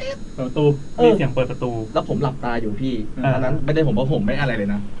เปิดประตูมีเสียงเปิดประตูแล้วผมหลับตาอยู่พี่ตอนนั้นไม่ได้ผมเพราะผมไม่อะไรเลย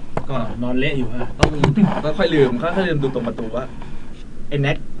นะก็นอนเละอยู่ฮะก็ค่อยลืมดูตรงประตูว่าไอ้แ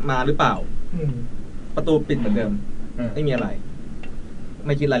น็กมาหรือเปล่าประตูปิดเหมือนเดิมไม่มีอะไรไ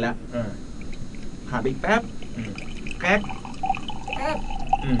ม่คิดอะไรแล้วหาไปอีกแป๊บแก๊ก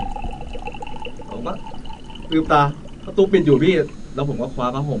ผมก็ลืมตาประตูปิดอยู่พี่แล้วผมก็คว้า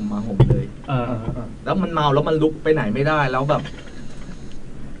ผ้าห่มมาห่มเลยแล้วมันเมาแล้วมันลุกไปไหนไม่ได้แล้วแบบ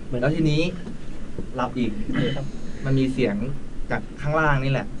แล้วทีนี้หลับอีกมันมีเสียงจากข้างล่าง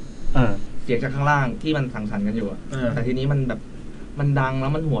นี่แหละเสียงจากข้างล่างที่มันสังๆกันอยู่แต่ทีนี้มันแบบมันดังแล้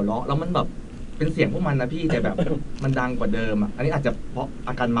วมันหัวเราะแล้วมันแบบเป็นเสียงพวกมันนะพี่แต่แบบมันดังกว่าเดิมอ่ะอันนี้อาจจะเพราะ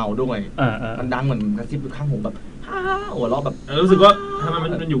อาการเมาด้วยมันดังเหมือนกระซิบอยู่ข้างหูแบบหัวเราะแบบรู้สึกว่าทำไม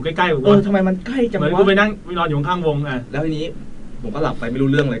มันอยู่ใกล้ๆทำไมมันใกล้จังวะเหมือนกูไปนั่งนอนอยู่ข้างวงแล้วทีนี้ผมก็หลับไปไม่รู้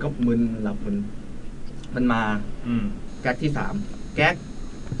เรื่องเลยก็มึนหลับมันมาแก๊กที่3แก๊ก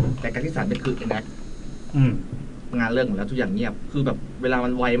แต่แก๊กที่3เป็นคือไอ้แน็กงานเรื่องหมดแล้วทุกอย่างเงียบคือแบบเวลามั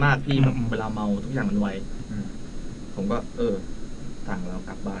นไวมากพี่แบบเวลาเมาทุกอย่างมันไวผมก็สั่งเรา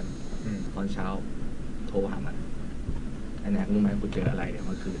กลับบ้านตอนเช้าโทรหามันไอ้แน็กรู้ไหมกูเจออะไรเ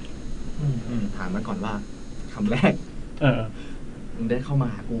มื่อคืนถามมันก่อนว่าคำแรกมึงได้เข้ามา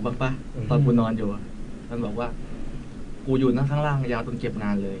หากูบ้างปะตอนกูนอนอยู่มันบอกว่ากูอยู่นั่งข้างล่างยาวจนเก็บง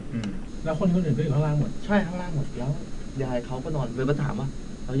านเลยแล้วคนอื่นก็อยู่ข้างล่างหมดใช่ข้างล่างหมดแล้วยายเขาก็นอนเลยมาถามว่า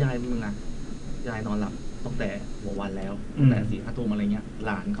แล้วยายมึงอะยายนอนหลับตั้งแต่หัววันแล้วตั้งแต่4-5 ทุ่มอะไรเงี้ยห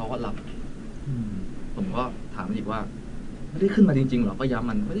ลานเขาก็หลับผมก็ถามอีกว่าไม่ได้ขึ้นมาจริงๆหรอก็ย้ำ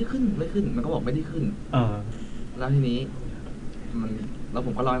มันไม่ได้ขึ้นมันก็บอกไม่ได้ขึ้นแล้วทีนี้แล้วผ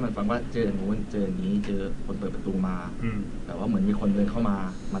มก็เล่าให้มันฟังว่าเจออย่างนู้นเจออย่างนี้เจอคนเปิดประตูมาแต่ว่าเหมือนมีคนเดินเข้าม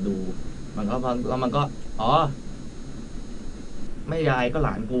าดูมันก็แล้วมันก็ไม่ยายก็หล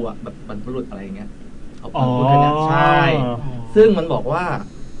านกูอ่ะแบบบรรพบุรุษอะไรอย่างเงี้ยเขาพูดกันเนี่ยใช่ซึ่งมันบอกว่า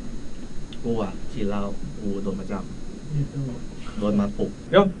กูอ่ะฉีดเหล้ากูโดนประจำโดนมาปลุก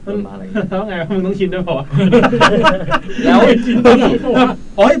เดี๋ยวโดนมาอะไรแล้วไงมึงต้องชินด้วยพอแล้ว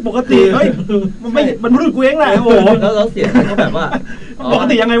ปกติเฮ้ยมันไม่มันรู้กูเองแหละโอ้โหแล้วเสียงเขาแบบว่าปก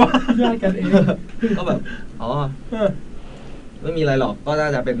ติยังไงวะได้กันเองก็แบบไม่มีอะไรหรอกก็น่า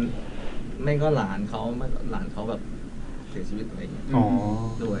จะเป็นไม่ก็หลานเขาแบบเสียชีวิตอะไรอย่างเงี้ย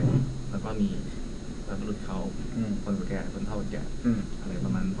ด้วยแล้วก็มีบรรพบุรุษเขาคนแก่คนเฒ่าคนแก่อะไรปร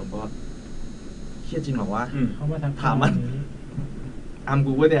ะมาณผมก็เครียดจริงหรอวะเขามาถามมัน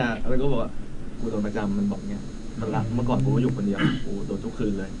กูก็เนี่ยแล้วก็บอกว่ากูโดนประจำมันบอกเงี้ยมันรักเมื่อก่อนกูก็อยู่คนเดียวกูโดนทุกคื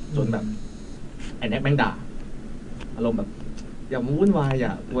นเลยจนแบบไอ้แน็กแม่งด่าอารมณ์แบบอย่าวุ่นวายอย่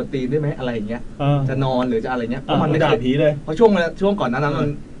ากวนตีนได้ไหมอะไรอย่างเงี้ยจะนอนหรือจะอะไรเงี้ยเพราะมันไม่ด่าผีเลยเพราะช่วงก่อนนั้น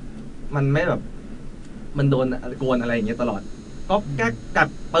มันไม่แบบมันโดนกวนอะไรอย่างเงี้ยตลอดก็แก๊กกัด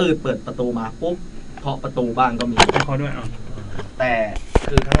เปิดประตูมาปุ๊บเคาะประตูบ้านก็มีเขาด้วยแต่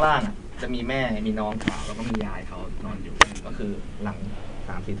คือข้างล่างอ่ะจะมีแม่มีน้องเขาแล้วก็มียายเขานอนอยู่ก็คือหลัง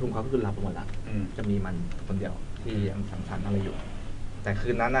3-4 ทุ่มเขาก็คือหลับหมดละจะมีมันคนเดียวที่ยังสังสรรค์อะไรอยู่แต่คื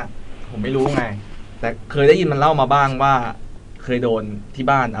นนั้นอ่ะผมไม่รู้ไงแต่เคยได้ยินมันเล่ามาบ้างว่าเคยโดนที่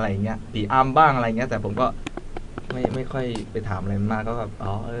บ้านอะไรเงี้ยผีอำบ้างอะไรเงี้ยแต่ผมก็ไม่ค่อยไปถามอะไรมากก็แบบ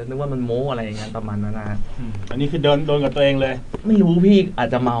นึกว่ามันโม้อะไรอย่างเงี้ยประมาณนั้นนะอันนี้คือโดนกับตัวเองเลยไม่รู้พี่อาจ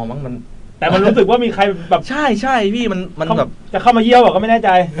จะเมามั้งมันแต่มันรู้สึกว่ามีใครแบบใช่พี่มันแบบจะเข้ามาเยี่ยวก็ไม่แน่ใจ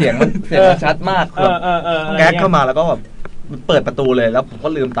เสียงมันชัดมากแก๊กเข้ามาแล้วก็แบบเปิดประตูเลยแล้วผมก็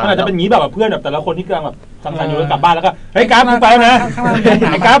ลืมตาอาจจะเป็นงี้แบบเพื่อนแบบแต่ละคนที่กำลังแบบสังสรรค์อยู่แล้วกลับบ้านแล้วก็เฮ้ยกราฟมึงไปนะ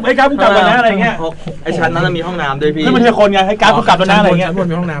ไอ้กราฟมึงกลับแล้วนะอะไรเงี้ยไอ้ชั้นนั้นมีห้องน้ำด้วยพี่ไม่ใช่คนไงให้กราฟมึงกลับแล้วนะอะไรเงี้ย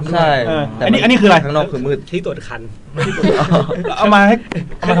มีห้องน้ำใช่อันนี้คืออะไรข้างนอกคือมืดที่ตรวจคันเอามา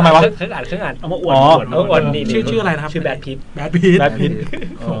ทำไมวะเครื่องอ่านเอามาอวดนี่ชื่ออะไรนะครับชื่อแบดพิท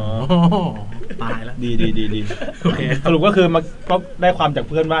ตายแล้วดีโอเคสรุปก็คือมันก็ได้ความจาก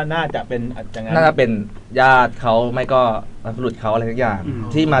เพื่อนว่าน่าจะเป็นอย่างนั้นน่าจะเป็นญาติเขาไม่ก็บรรพบุรุษเขาอะไรทุกอย่าง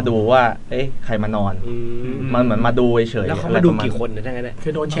ที่มาดูว่าเอ๊ะใครมานอนมันเหมือนมาดูเฉยแล้วเขามาดูกี่คนเนี่ยทั้งนั้นคื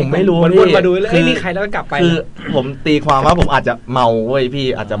อโดนผมไม่รู้มาดูแล้วมีใครแล้วก็กลับไปคือผมตีความว่าผมอาจจะเมาเว้ยพี่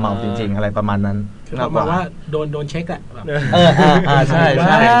อาจจะเมาจริงๆอะไรประมาณนั้นคือบอกว่าโดนเช็คแหละใช่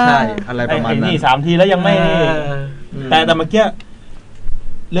อะไรประมาณนั้นนี่3 ทีแล้วยังไม่แต่เมื่อกี้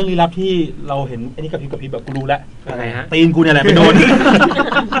เรื่องลี้ลับที่เราเห็นไอ้นี่กับพี่แบบกูรู้แล้วตีนกูเนี่ยแหละไปโดน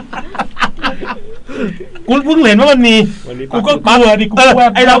กูเพิ่งเห็นว่ามันมีกูก็กลัวดิกู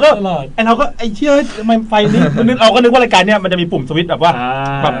ไอเราก็ไอเชื่อมันไฟนี่นึกเอาก็นึกว่ารายการเนี้ยมันจะมีปุ่มสวิตช์แบบว่า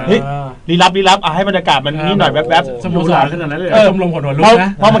แบบเฮ้ยลี้ลับให้บรรยากาศมันนี่หน่อยแวบๆสมสารขนาดนั้นเลยชมรมหัวลุกนะ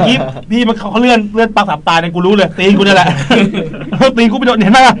พอเมื่อกี้พี่มันเขาเลื่อนปาก3 ตาเนี่ยกูรู้เลยตีนกูเนี่ยแหละตีนกูไปโดนเ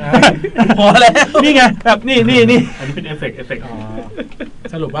ห็นไหมพอแล้วนี่ไงแบบนี่อันนี้เป็นเอฟเฟกต์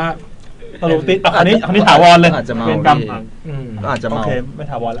สรุปว่าติดอันนี้ถาวรเลยอาจจะเมาอาจจะเมาไม่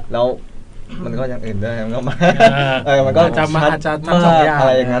ถาวรแล้วมันก็อย่างอื่นด้วยมันก็มามันก็จะมาอาจจะทำ2 อย่างอะไ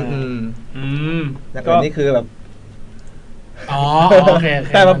รอย่างนั้นแล้วก็นี่คือแบบโอเค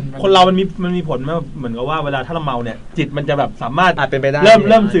แต่แบบคนเรามันมีผลเหมือนกับว่าเวลาถ้าเราเมาเนี่ยจิตมันจะแบบสามารถเป็นไปได้เ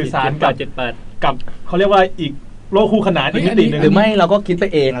ริ่มสื่อสารกับเขาเรียกว่าอีกโลกคู่ขนานอีกมิตินึงหรือไม่เราก็คิดไป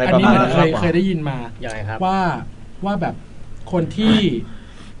เองอะไรประมาณนั้นเคยได้ยินมาว่าแบบคนที่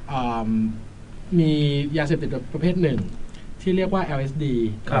มียาเสพติดประเภทหนึ่งที่เรียกว่า LSD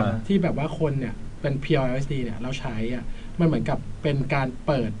ที่แบบว่าคนเนี่ยเป็น pure LSD เนี่ยเราใช้มันเหมือนกับเป็นการเ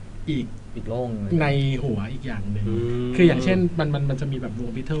ปิดอีกโลกในหัวอีกอย่างหนึ่งคืออย่างเช่นมันจะมีแบบวง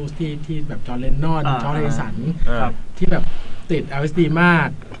Beatles ที่แบบจอห์น เลนนอนจอห์น เฮริสันที่แบบติด LSD มาก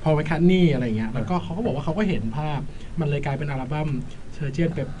พอล แมคคาร์ทนีย์อะไรเงี้ยแล้วก็เขาก็บอกว่าเขาก็เห็นภาพมันเลยกลายเป็นอัลบั้ม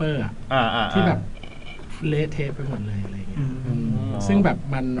Sgt. Pepper ที่แบบเละเทะไปหมดเลยอะไรเงี้ยซึ่งแบบ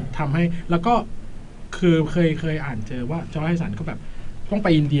มันทำให้แล้วก็คือเคยอ่านเจอว่าจอร์จ เฮริสันก็แบบต้องไป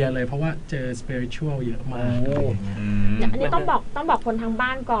อินเดียเลยเพราะว่าเจอสปิริตชัวลเยอะมากอันนี้ต้องบอกคนทางบ้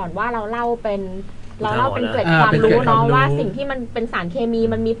านก่อนว่าเราเล่าเป็นเกร็ดความรู้เนาะว่าสิ่งที่มันเป็นสารเคมี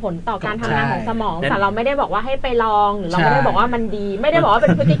มันมีผลต่อการทำงานของสมองแต่เราไม่ได้บอกว่าให้ไปลองหรือเราไม่ได้บอกว่ามันดีไม่ได้บอกว่าเป็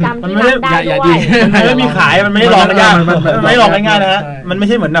นพฤติกรรมที่ทำได้ด้วยมันไม่มีขายมันไม่ได้ลองง่ายมันไม่ลองง่ายนะฮะมันไม่ใ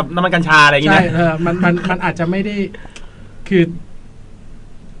ช่เหมือนแบบน้ำมันกัญชาอะไรอย่างเงี้ยมันอาจจะไม่ได้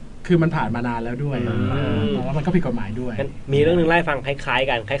คือมันผ่านมานานแล้วด้วยแล้วมันก็ผิดกฎหมายด้วยมีเรื่องนึงไล่ฟังคล้ายๆ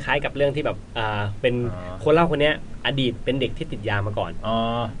กันคล้ายๆกับเรื่องที่แบบเป็นคนเล่าคนนี้อดีตเป็นเด็กที่ติดยามาก่อน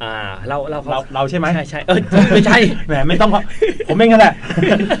เราใช่ไหมใช่ไม่ใช่แหมไม่ต้องผมเองกันแหละ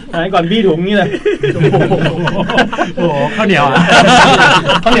ก่อนบี้ถุงนี่เลยโอ้ข้าวเหนียว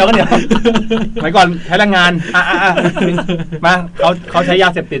ข้าวเหนียวหมายก่อนใช้แรงงานมาเขาใช้ยา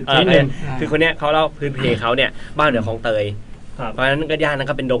เสพติดนิดนึงคือคนนี้เขาเล่าพื้นเพเขาเนี่ยบ้านอยู่ของเตยเพราะฉะนั้นก็ย่านนั้น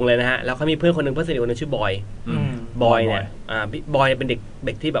ก็เป็นดงเลยนะฮะแล้วเขามีเพื่อนคนหนึ่งเพื่อนสนิทคนนึงชื่อบอยเนี่ยบอยเป็นเ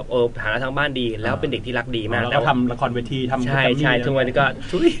ด็กที่แบบฐานะทางบ้านดีแล้วเป็นเด็กที่รักดีมากแล้วทำละครเวทีทำใช่ทุกวันนี้ก็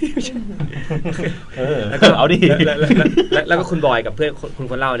ช่วยแล้วก็เอาดิแล้วก็คุณบอยกับเพื่อนคุณ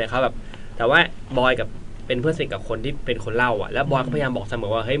คนเล่าเนี่ยเขาแบบแต่ว่าบอยกับเป็นเพื่อนสนิทกับคนที่เป็นคนเล่าแล้วบอยก็พยายามบอกเสม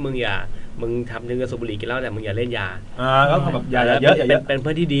อว่าเฮ้ยมึง มึงทำนึงกับสูบบุหรี่กินเหล้าแต่มึงอย่าเล่นยาก็แบบอย่าเยอะอย่าเยอะเป็นเ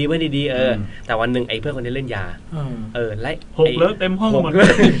พื่อนที่ดีแต่วันหนึ่งไอ้เพื่อนคนนี้เล่นยาไล่หกเลยเต็มห้องหมด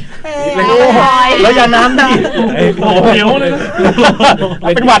แล้วยาน้ำดิโอ้โหเดี๋ยวเลย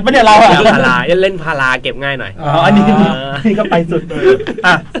เป็นหวัดปะเนี่ยเราอะเล่นพาราเก็บง่ายหน่อยอันนี้ก็ไปสุดเลย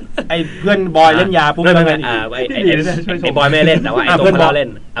ไอ้เพื่อนบอยเล่นยาปุ๊บแล้วไงไอ้บอยไม่เล่นแต่ว่าไอ้เพื่อนบอยเล่น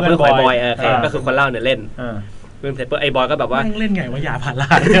เพื่อนบอยก็คือคนเล่าเนี่ยเล่นเพื่อนเสร็จปุ๊บไอ้บอยก็แบบว่าเล่นไงว่ายาพารา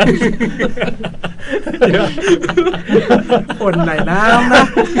คนไหนน้ำนะ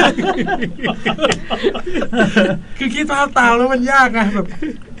คือคิดภาพตามแล้วมันยากไงแบบ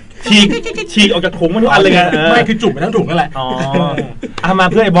ฉีกออกจากถุงมันทุกอันเลยไงไม่คือจุ่มไปทั้งถุงนั่นแหละมา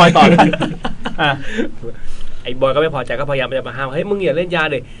เพื่อไอ้บอยต่อไอ้บอยก็ไม่พอใจก็พยายามจะมาห้ามเฮ้ยมึงอย่าเล่นยา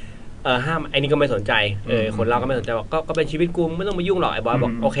เลยห้ามไอ้นี่ก็ไม่สนใจคนเราก็ไม่สนใจบอกก็เป็นชีวิตกูไม่ต้องมายุ่งหรอกไอ้บอยบอ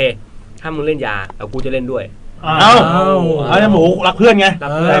กโอเคถ้ามึงเล่นยากูจะเล่นด้วยเอาหมูรักเพื่อนไง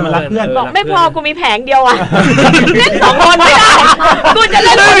มันรักเพื่อนบอกไม่พอกูมีแผงเดียวอ่ะเล่น2 คนไม่ได้กูจะเ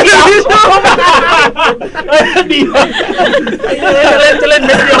ล่นคนเดียวดีจะเล่นไ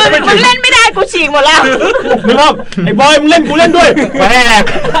ม่ได้มึงเล่นไม่ได้กูฉีกหมดแล้วนึกภาพไอ้บอยมึงเล่นกูเล่นด้วยแหม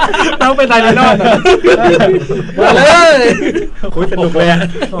ต้องเป็นไทยแลนด์มาเลยคุยสนุกเลย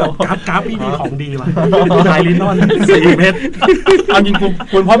กราฟพี่มีของดีว่ะไทยลินอน4 เม็ดเอาจริง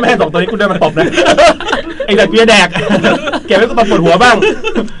คุณพ่อแม่2ตัวนี้คุณได้มาตบนะไอ้แต่เบียร์แดกเก็บไว้ก็ปวดหัวบ้าง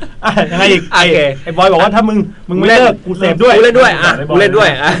ยังไงอีกไอ้บอยบอกว่าถ้ามึงไม่เลิกกูเสพด้วยกูเล่นด้วยกูเล่นด้วย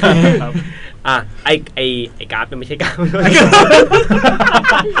ไอ้กราฟมันไม่ใช่กราฟ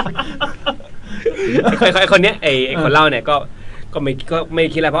ไอ้คนเนี้ยไอ้คนเล่าเนี่ยก็ไม่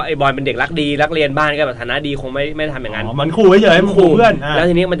คิดอะไรเพราะไอ้บอยเป็นเด็กรักดีรักเรียนบ้านก็แบบฐานะดีคงไม่ทำอย่างนั้นมันขู่เฉยๆมันขู่เพื่อนแล้ว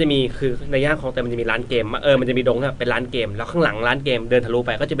ทีนี้มันจะมีคือในย่านของแต่มันจะมีร้านเกมมันจะมีดงเป็นร้านเกมแล้วข้างหลังร้านเกมเดินทะลุไ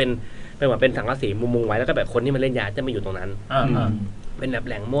ปก็จะเป็นเหมือนเป็นสังกะสีมุงไว้แล้วก็แบบคนที่มาเล่นยาจะมาอยู่ตรงนั้นเป็นแบบแ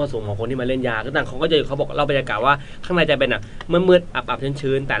หล่งมั่วสุมของคนที่มาเล่นยาก็ต่างเขาก็จะเขาบอกเราบรรยากาศว่าข้างในจะเป็นมืดอับ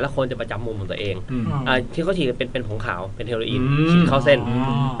ชื้นแต่ละคนจะประจำมุมของตัวเองที่เขาฉีดเป็นผงขาวเป็นเฮโรอีนฉีดเข้าเส้น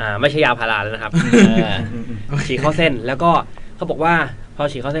ไม่ใช่ยาพาราแล้วนะครับฉีดเข้าเส้นแล้วก็เขาบอกว่าพอ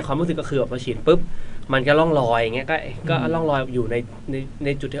ฉีดเข้าเส้นความรู้สึกก็คือพอฉีดปุ๊บมันก็ล่องลอยอย่างเงี้ยก็ล่องลอยอยู่ใน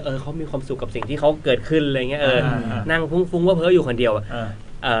จุดที่เขามีความสุขกับสิ่งที่เขาเกิดขึ้นอะไรเงี้ยนั่งฟุ้งว่าเพ้ออยู่คนเดียว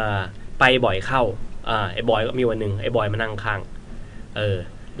ไปบ่อยเข้าไอ้บอยก็มีวันหนึ่งไอ้บอยมานั่งข้าง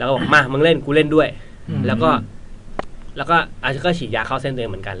แล้วก็บอกมามึงเล่นกูเล่นด้วยแล้วก็ก็ฉีดยาเข้าเส้นตัวเอ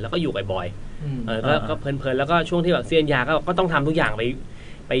งเหมือนกันแล้วก็อยู่กับไอ้บอยก็เพลินแล้วก็ช่วงที่แบบเซียนยาก็ต้องทำทุกอย่าง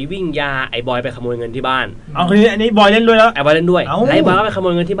ไปวิ่งยาไอ้บอยไปขโมยเงินที่บ้านอันนี้บอยเล่นด้วยแล้วไอ้บอยเล่นด้วยไอ้บอยก็ไปขโม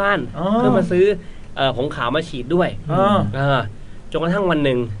ยเงินที่บ้านเพื่อมาซื้อผงขาวมาฉีดด้วยจนกระทั่งวันห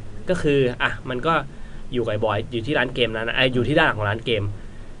นึ่งก็คือมันก็อยู่กับไอ้บอยอยู่ที่ร้านเกมนั้นอยู่ที่ด้านหลังของร้านเกม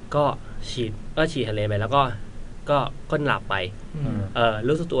ก็ฉีดทะเลไปแล้วก็หลับไป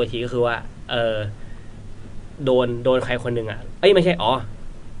รู้สึกตัวทีก็คือว่าโดนใครคนหนึ่งไม่ใช่เอ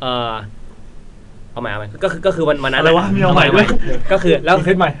าใหม่ก็คือวันนั้นอะไรวะมีเอาใหม่ด้วยก็คือแล้ว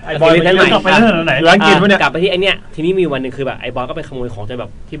ขึ้นใหม่ไอ้บอยเล่นใหม่กลับไปไหนร้านเกมวะเนี่ยกลับไปที่ไอ้เนี้ยทีนี้มีวันหนึ่งคือแบบไอ้บอยก็ไปขโมยของจนแบ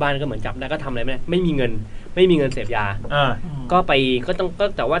บที่บ้านก็เหมือนจับได้ก็ทำอะไรไม่ได้ไม่มีเงินเสพยาก็ไปก็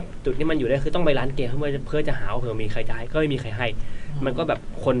แต่ว่าจุดที่มันอยู่ได้คือต้องไปร้านเกมเพื่อจะหาเผื่อมีใครจะให้ก็ไม่มีใครให้มันก็แบบ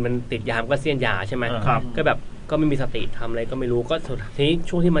คนมันติดยามก็เสี้ยนยาใช่ไหมก็แบบก็ไม่มีสติทำอะไรก็ไม่รู้ก็ทีนี้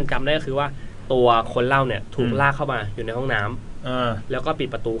ช่วงที่มันจำได้ก็คือว่าตัวคนเล่าเนี่ยถูกลากเข้ามาอยู่ในห้องน้ำแล้วก็ปิด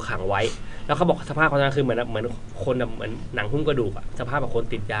ประตูขังไว้แล้วเขาบอกสภาพเขาตอนนั้นคือเหมือนคนแบบเหมือนหนังหุ้มกระดูกสภาพแบบคน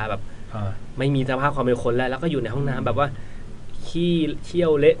ติดยาแบบไม่มีสภาพความเป็นคนแล้วก็อยู่ในห้องน้ำแบบว่าขี้เชี่ย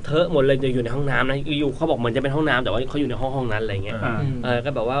วเละเทอะหมดเลยอยู่ในห้องน้ำนะอยู่เขาบอกเหมือนจะเป็นห้องน้ำแต่ว่าเขาอยู่ในห้องนั้นอะไรเงี้ยก็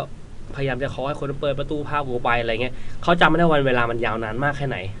แบบว่าพยายามจะขอให้คนเปิดประตูพากูไปอะไรเงี้ยเขาจำไม่ได้วันเวลามันยาวนานมากแค่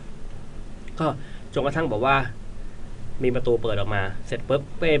ไหนก็จนกระทั่งบอกว่ามีประตูเปิดออกมาเสร็จปุ๊บ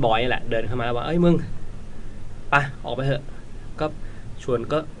ไอ้บอยนี่แหละเดินเข้ามาแล้วว่าเอ้ยมึงไปออกไปเถอะก็ชวน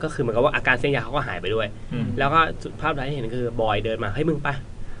ก็คือเหมือนกับว่าอาการเสี้ยนยาเขาก็หายไปด้วยแล้วก็ภาพที่เห็นคือบอยเดินมาเฮ้ยมึงไป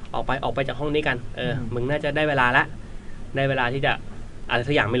ออกไปจากห้องนี้กันมึงน่าจะได้เวลาละได้เวลาที่จะอะไร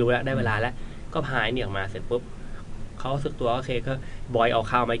สักอย่างไม่รู้แล้วได้เวลาแล้วก็พายเนี่ยออกมาเสร็จปุ๊บเขาสึกตัวโอเคก็บอยเอา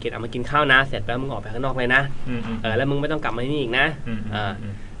ข้าวมากินเอามากินข้าวนะเสร็จแล้วมึงออกไปข้างนอกเลยนะแล้วมึงไม่ต้องกลับมาที่นี่อีกนะ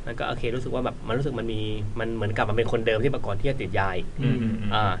มันก็โอเครู้สึกว่าแบบมันรู้สึกมันเหมือนกลับมาเป็นคนเดิมที่เมื่อก่อนที่จะติดยา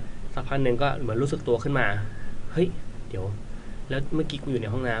สักพักนึงก็เหมือนรู้สึกตัวขึ้นมาเฮ้ยเดี๋ยวแล้วเมื่อกี้กูอยู่ใน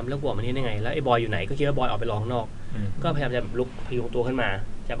ห้องน้ำแล้วกูออกมาที่ได้ไงแล้วไอ้บอยอยู่ไหนก็คิดว่าบอยออกไปรอข้างนอกก็พยายามจะลุกพยุงตัวขึ้นมา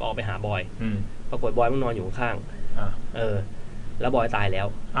จะออกไปหาบอยปรากฏบอยมันนอนอยู่ข้างแล้วบอยตายแล้ว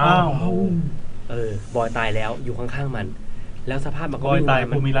บอยตายแล้วอยู่ข้างๆมันแล้วสภาพมันก็บอยตาย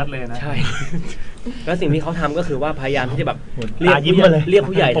ภูมิรัตน์เลยนะใช่แล้วสิ่งที่เขาทำก็คือว่าพยายามที่จะแบบเรียก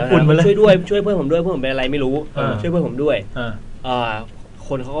ผู้ใหญ่ช่วยด้วยช่วยเพื่อนผมด้วยเพื่อนผมเป็นอะไรไม่รู้ช่วยเพื่อนผมด้วย ค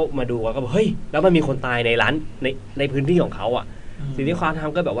นเขาก็มาดูก็บอกเฮ้ยแล้วมันมีคนตายในร้านในพื้นที่ของเขาอ่ะสิ่งที่เขาท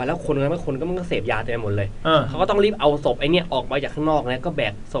ำก็แบบว่าแล้วคนก็มันก็เสพยาเต็มไปหมดเลยเขาก็ต้องรีบเอาศพไอ้เนี่ยออกไปจากข้างนอกนะก็แบ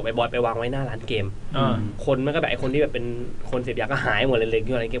กศพไอ้บอยไปวางไว้หน้าร้านเกมคนมันก็แบบไอ้คนที่แบบเป็นคนเสพยาก็หายหมดเลย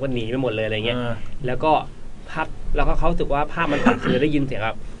ที่ร้านเกมก็หนีไปหมดเลยอะไรเงี้ยแล้วก็ภาพแล้วก็เขาสึกว่าภาพมันตัดคือได้ยินเสียงแบ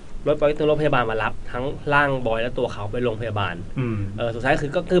บรถพยาบาลมารับทั้งร่างบอยและตัวเขาไปโรงพยาบาลสุดท้าย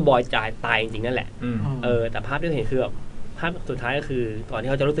ก็คือบอยตายจริงๆนั่นแหละแต่ภาพที่เห็นคือแบบภาพสุดท้ายก็คือก่อนที่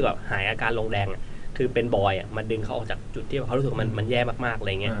เขาจะรู้สึกแบบหายอาการลงแดงคือเป็นบอยมันดึงเขาออกจากจุดที่เขารู้สึกมันแย่มากๆอะไร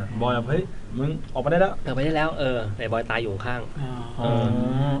เงี้ยบอยเฮ้ยมึงออกมาได้แล้วแต่บอยตายอยู่ข้าง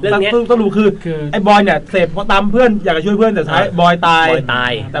เรื่องนี้ต้องรู้คือไอ้บอยเนี่ยเสพเพราะตามเพื่อนอยากจะช่วยเพื่อนแต่ท้ายบอยตาย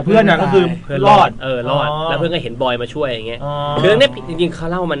แต่เพื่อนเนี่ยก็คือรอดแล้วเพื่อนก็เห็นบอยมาช่วยอย่างเงี้ยเรื่องนี้จริงๆเขา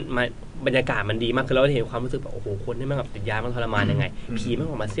เล่ามันบรรยากาศมันดีมากคือเราได้เห็นความรู้สึกแบบโอ้โหคนที่มันแบบติดยามันทรมานยังไงผีมัน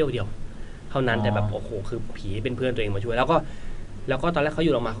ออกมาเสี้ยวเดียวเท่านั้นแต่แบบโอ้โหคือผีเป็นเพื่อนตัวเองมาช่วยแล้วก็ตอนแรกเขาอ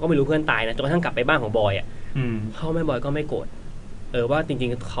ยู่ออกมาเขาก็ไม่รู้เพื่อนตายนะจนกระทั่งกลับไปบ้านของบอยพ่อแม่บอยก็ไม่โกรธว่าจริง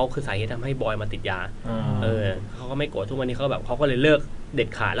ๆเขาคือสาเหตุทำให้บอยมาติดยาเขาก็ไม่โกรธทุกวันนี้เขาแบบเขาก็เลยเลิกเด็ด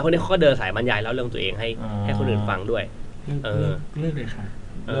ขาดแล้วคนนี้เขาก็เดินสายบรรยายแล้วเรื่องตัวเองให้คนอื่นฟังด้วยเลิกเด็ดขาด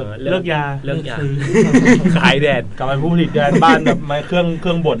เลิกยาขายแดดกลับไปผู้ผลิตแดนบ้านแบบไม้เค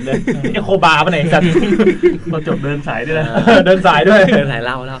รื่องบดเลยไอ้โคบาร์ไปไหนกันเราจบเดินสายด้วยนะเดินสายด้วยเดินสายเ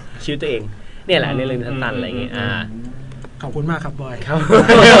ล่าชีวิตตัวเองเนี่ยแหละเรื่องสั้นๆอะไรอย่างเงี้ยขอบคุณมากครับบอยครับ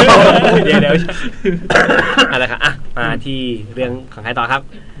เดี๋ยวอะไรครับมาที่เรื่องของใครต่อครับ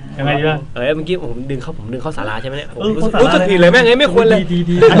ยังไงดีวะเมื่อกี้ผมดึงเข้าสาราใช่ไหมเนี่ยรู้สึกผิดเลยแม่งไม่ควรเลย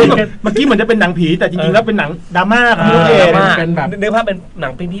เมื่อกี้เหมือนจะเป็นหนังผีแต่จริงๆแล้วเป็นหนังดราม่าครับเป็นแบบเนื้อภาพเป็นหนั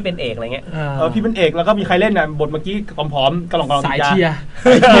งพี่เป็นเอกอะไรเงี้ยพี่เป็นเอกแล้วก็มีใครเล่นน่ะบทเมื่อกี้ผอมๆกระหล่องสายเชียร์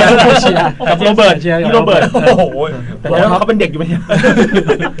กับโรเบิร์ตพี่โรเบิร์ตโอ้โหแต่เขาเป็นเด็กอยู่ไหมเนี่ย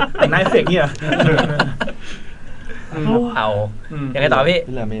แต่นายเฟกเนี่ยเอายังไงต่อพี่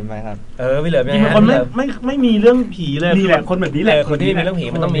เหลือมีไหมครับพี่เหลือมีคนไม่มีเรื่องผีเลยนี่แหละคนแบบนี้แหละคนที่มีเรื่องผี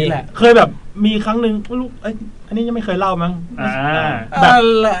มันต้องมีเคยแบบมีครั้งนึงไม่รู้อันนี้ยังไม่เคยเล่ามั้งแบบ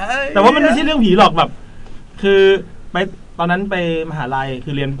แต่ว่ามันไม่ใช่เรื่องผีหรอกแบบคือไปตอนนั้นไปมหาลัยคื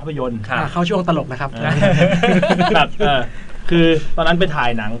อเรียนภาพยนตร์เข้าช่วงตลกนะครับแบบคือตอนนั้นไปถ่าย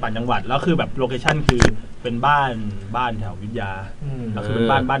หนังต่างจังหวัดแล้วคือแบบโลเคชั่นคือเป็นบ้านแถววิทยาแล้วคือเป็น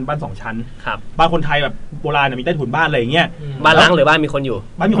บ้าน2 ชั้นบ้านคนไทยแบบโบราณมีใต้ถุนบ้านอะไรอย่างเงี้ยบ้านล้างหรือบ้านมีคนอยู่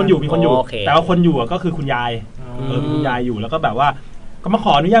บ้านมีคนอยู่แต่ว่าคนอยู่ก็คือคุณยายคุณยายอยู่แล้วก็แบบว่าก็มาข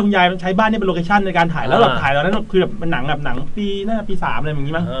ออนุญาตคุณยายใช้บ้านนี่เป็นโลเคชั่นในการถ่ายแล้วแบบถ่ายตอนนั้นคือแบบเป็นหนังแบบหนังปี 3อะไรอย่าง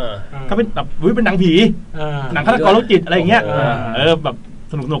งี้มั้งก็เป็นแบบเป็นหนังผีหนังฆาตกรโรคจิตอะไรอย่างเงี้ยแบบ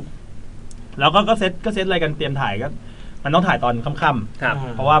สนุกแล้วก็เซตอะไรกันเตรียมถ่ายก็มันต้องถ่ายตอนค่ำ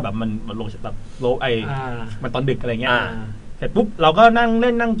ๆเพราะว่าแบบมันลงแบบโลมันตอนดึกอะไรเงี้ยเสร็จปุ๊บเราก็นั่งเ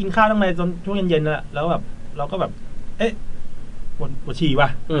ล่นนั่งกินข้าวตั้งในจนช่วงเย็นๆแล้วแบบเราก็แบบปวดฉี่ว่ะ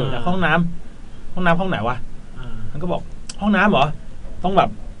อยากเข้าห้องน้ำห้องไหนวะมันก็บอกห้องน้ำเหรอต้องแบบ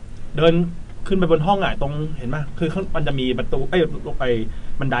เดินขึ้นไปบนห้องตรงเห็นไหมคือมันจะมีประตู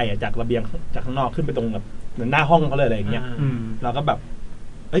บันไดจากระเบียงจากข้างนอกขึ้นไปตรงแบบหน้าห้องเขาเลยอะไรอย่างเงี้ยเราก็แบบ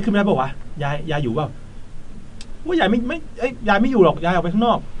ขึ้นไม่ได้ป่าววะยายอยู่เปล่าว่ายายไม่ยายไม่อยู่หรอกยายออกไปข้างน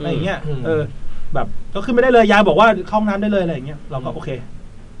อกอะไรอย่างเงี้ยแบบก็ขึ้นไม่ได้เลยยายบอกว่าเข้าห้องน้ำได้เลยอะไรอย่างเงี้ยเราก็โอเค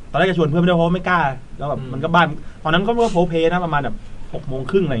ตอนแรกจะชวนเพื่อนไม่ได้เพราะไม่กล้าแล้วแบบมันก็บ้านตอนนั้นก็โพเพนะประมาณแบบ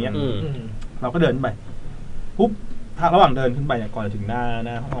6:30อะไรเงี้ยเราก็เดินไปปุ๊บระหว่างเดินขึ้นไปก่อนจะถึงหน้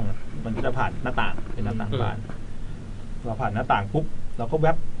าห้องมันก็จะผ่านหน้าต่างเป็นหน้าต่างบ้านเราผ่านหน้าต่างปุ๊บเราก็แว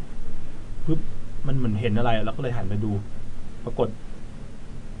บปุ๊บมันเหมือนเห็นอะไรเราก็เลยหันไปดูปรากฏ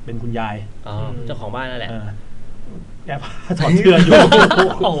เป็นคุณยายเจ้าของบ้านนั่นแหละแกถอดเสื้ออยู่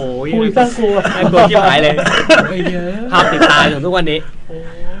โอ้โหคุยตั้งกลัวที่หายเลยภาพติดตาถึงทุกวันนี้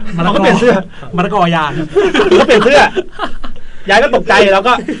มันก็เปลี่ยนเสื้อมันก็ยายก็เปลี่ยนเสื้อยายก็ตกใจแล้ว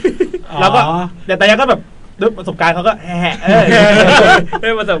ก็แต่ยายก็แบบด้วยประสบการณ์เขาก็แห่ด้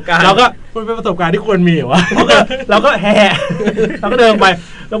วยประสบการณ์เราก็เป็นประสบการณ์ที่ควรมีวะเราก็แห่เราก็เดินไป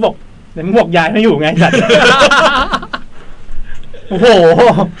แล้วบอกเห็นหมวกยายไม่อยู่ไงสัตว์โอ้โห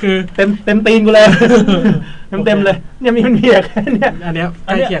คือเต็มตีนกูเลยเต็มเลยเนี่ยมีมันเพียแค่เนี่ยอันนี้ใก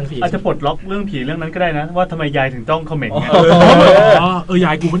ล้เคียงผีอาจจะปลดล็อกเรื่องผีเรื่องนั้นก็ได้นะว่าทำไมยายถึงต้องเขม่งย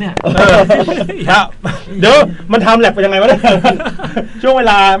ายกูปะเนี่ยเดี๋ยวมันทำแลบไปยังไงวะเนี่ยช่วงเว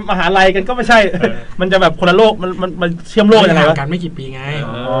ลามหาลัยกันก็ไม่ใช่มันจะแบบคนละโลกมันเชื่อมโลกยังไงวะกันไม่กี่ปีไง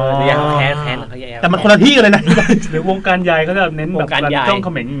ยายแค้นแต่มันคนละที่กันเลยนะหรือวงการยายเขาจะเน้นแบบการต้องเข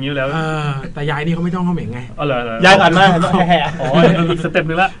ม่งอย่างนี้แล้วแต่ยายนี่เขาไม่ต้องเขม่งไงยายกันมากแห่อีกสเต็ป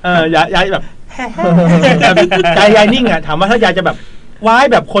นึงละยายแบบยายนิ่งถามว่าถ้ายายจะแบบว้าย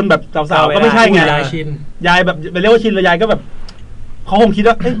แบบคนแบบสาวๆก็ไม่ใช่ไงยายชินยายแบบไปเรียกว่าชินเลยยายก็แบบ เขาคงคิด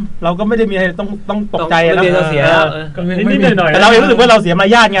ว่าเราก็ไม่ได้มีอะไรต้องตกใจแล้วเราเสียนิดๆหน่อยๆแต่เราเองรู้สึกว่าเราเสียมาร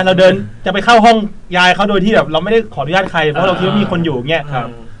ยาทไงเราเดินจะไปเข้าห้องยายเขาโดยที่แบบเราไม่ได้ขออนุญาตใครเพราะเราคิดว่ามีคนอยู่เงี้ย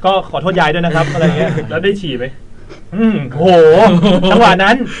ก็ขอโทษยายด้วยนะครับอะไรเงี้ยแล้วได้ฉี่ไหมโหจังหวะ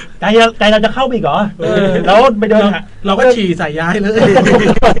นั้นใจเราจะเข้าไปอีกเหรอแล้วไปเดินเราก็ฉี่ใส่ย้ายเลย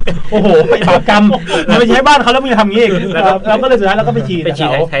โอ้โหไปบาปกรรมเราไปใช้บ้านเขาแล้วมึงทำงี้อีกเราก็เลยสุดท้ายเราก็ไปฉี่ไ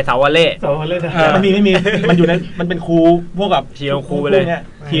ทยเสาวอลเล่ไม่มีมันอยู่ในมันเป็นครูพวกกับฉี่ลงครูไปเลย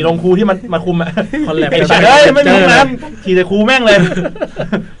ฉี่ลงครูที่มันมาคุมอะคอนแลบไม่มีน้ำฉี่แต่ครูแม่งเลย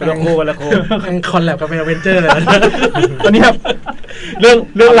ลงครูกันละครูคอนแลบกับเป็นอเวนเจอร์เลยตอนนี้ครับเ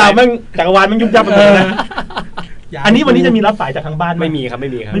รื่องราวแม่งจักรวาลแม่งยุบยับไปหมดเลยอันนี้วันนี้จะมีรับสายจากทางบ้านไม่มีครับไ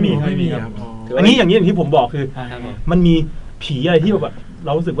ม่มีครับอันนี้อย่างที่ผมบอกคือมันมีผีอะไรที่แบบเร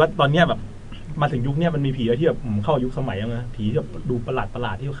ารู้สึกว่าตอนเนี้ยแบบมาถึงยุคเนี้ยมันมีผีอะไรที่แบบเข้ายุคสมัยแล้วนะผีที่แบบดูประหล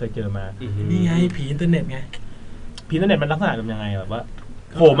าดที่เราเคยเจอมานี่ไงผีอินเทอร์เน็ตไงผีอินเทอร์เน็ตมันลักษณะเป็นยังไงแบบว่า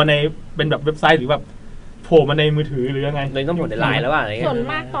โผล่มาในเป็นแบบเว็บไซต์หรือแบบโผล่มาในมือถือหรือยังไงเลยต้องโผล่ในไลน์แล้วว่าอะไรส่วน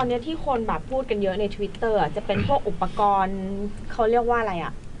มากตอนนี้ที่คนแบบพูดกันเยอะใน Twitter จะเป็นพวกอุปกรณ์เขาเรียกว่าอะไรอ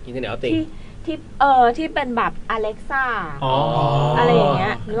ะอินเทอร์เน็ตเอาติที่เป็นแบบ Alexa อะไรอย่างเงี้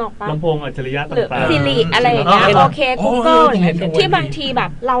ยนึกออกปะลำโพงอัจฉริยะต่างๆหรือ Siri อะไรอย่างเงี้ยโอเค Google อย่างเงี้ยที่บางทีแบ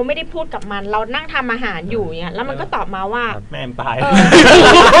บเราไม่ได้พูดกับมันเรานั่งทำอาหารอยู่เงี้ยแล้วมันก็ตอบมาว่าแม่ตาย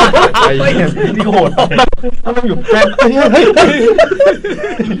นี่โหดถ้ามันอยู่แม่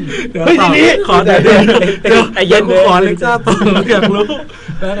เฮ้ยทีนี้ขอแต่ไอ้เย็นขอเล็กจ้าต่ออยากรู้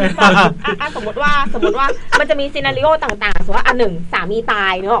สมมติว่ามันจะมีซีนาริโอต่างๆสมมติว่าอันหนึ่งสามีตา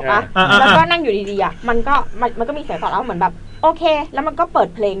ยนึกออกปะแล้วก็นั่งอยู่ดีๆอ่ะมันก็มีเสียงตอบรับเหมือนแบบโอเคแล้วมันก็เปิด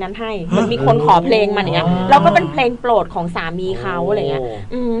เพลงนั้นให้มันมีคนขอเพลงมันอย่างเงี้ยแล้วก็เป็นเพลงโปรดของสามีเขาอะไรเงี้ย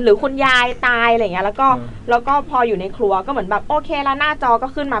หรือคุณยายตายอะไรเงี้ยแล้วก็พออยู่ในครัวก็เหมือนแบบโอเคแล้วหน้าจอก็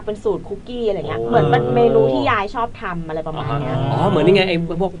ขึ้นมาเป็นสูตรคุกกี้อะไรเงี้ยเหมือนเป็นเมนูที่ยายชอบทำอะไรประมาณเนี้ยเหมือนนี่ไงไอ้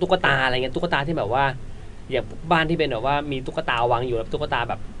พวกตุ๊กตาอะไรเงี้ยตุ๊กตาที่แบบว่าอย่างบ้านที่เป็นแบบว่ามีตุ๊กตาวางอยู่แล้วตุ๊กตา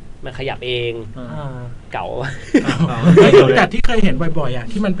แบบมันขยับเองเก่าแต่ที่เคยเห็นบ่อยๆอ่ะ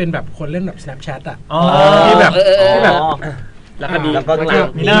ที่มันเป็นแบบคนเล่นแบบ Snapchat อ่ะที่แบบแล้วก็มี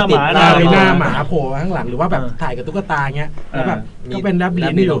หน้าหมาโผล่ข้างหลังหรือว่าแบบถ่ายกับตุ๊กตาเงี้ยแล้วแบบก็เป็นแลบ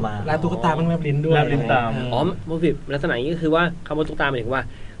ลิ้นอยู่แล้วตุ๊กตาต้องแลบลิ้นด้วยโมบิลักษณะนี้ก็คือว่าคำว่าตุ๊กตาหมายถึงว่า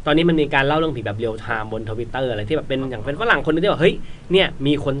ตอนนี้มันมีการเล่าเรื่องผีแบบเรียลไทม์บน Twitter อะไรที่แบบเป็นอย่างเป็นฝรั่งคนนึงที่แบบเฮ้ยเนี่ย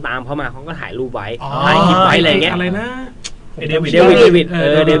มีคนตามเขามาเขาก็ถ่ายรูปไว้ถ่ายคลิปไว้อะไรเงี้ยอะไรนะเดวิด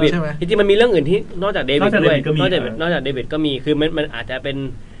จริงๆมันมีเรื่องอื่นที่นอกจากเดวิดด้วยนอกจากเดวิดก็มีคือมันอาจจะเป็น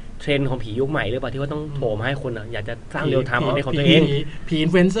เทรนด์ของผียุคใหม่หรือเปล่าที่ว่าต้องโผล่มาให้คนอยากจะสร้างเรียลไทม์ของตัวเองผีอิน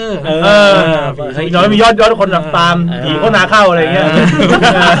ฟลูเอนเซอร์ย้อนมียอดคนตามผีก็นาเข้าอะไรเงี้ย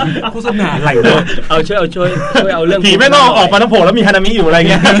โฆษณาไหลเอาช่วยเอาเรื่องผีไม่ต้องออกมาต้องโผล่แล้วมีฮานามิอยู่อะไร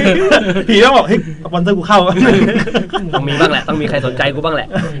เงี้ยผีต้องบอกเฮ้ยสปอนเซอร์กูเข้าต้องมีบ้างแหละต้องมีใครสนใจกูบ้างแหละ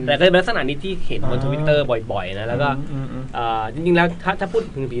แต่ก็เป็นลักษณะนี้ที่เห็นบน Twitter บ่อยๆนะแล้วก็จริงๆแล้วถ้าพูด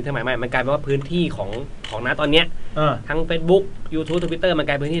ถึงผีสมัยใหม่มันกลายเป็นว่าพื้นที่ของณตอนเนี้ยทั้ง Facebook YouTube Twitter มัน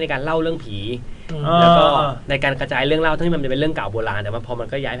กลายเป็นพื้นที่ในการเล่าเรื่องผีแล้วก็ในการกระจายเรื่องเล่าทั้งที่มันเป็นเรื่องเก่าโบราณแต่ว่าพอมัน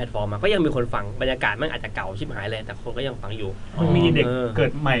ก็ย้ายแพลตฟอร์มมาก็ยังมีคนฟังบรรยากาศมันอาจจะเก่าชิบหายเลยแต่คนก็ยังฟังอยู่มันมีเด็กเกิ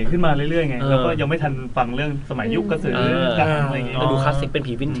ดใหม่ขึ้นมาเรื่อยๆไงแล้วก็ยังไม่ทันฟังเรื่องสมัยยุคกระสืออะไรอย่างเงี้ยดูคลาสสิกเป็น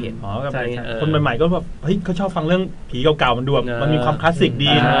ผีวินเทจใช่คนใหม่ๆก็แบบเฮ้ยเขาชอบฟังเรื่องผีเก่าๆมันดูแบบมันมีความคลาสสิก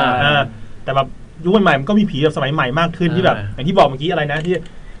ดีแต่แบบยุคใหม่ๆมันก็มีผีแบบสมัยใหม่มากขึ้นที่แบบอย่างที่บอกเมื่อกี้อะไรนะที่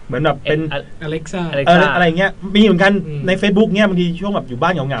เหมือนแบบเป็น Alexa อะไรเงี้ยมีเหมือนกันใน Facebook เงี้ยบางทีช่วงแบบอยู่บ้า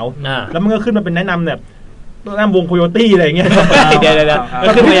นเหงาๆแล้วมันก็ขึ้นมาเป็นแนะนำแบบแนะนำวงโคโยตี้อะไรเงี้ยเดี๋ยว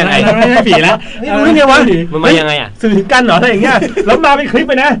ก็ขึ้นมาอย่างไรไม่ใช่ผีแล้วรู้ได้ไงวะมันมายังไงอ่ะสื่อถึงกันเหรออะไรอย่างเงี้ยแล้วมาเป็นคลิป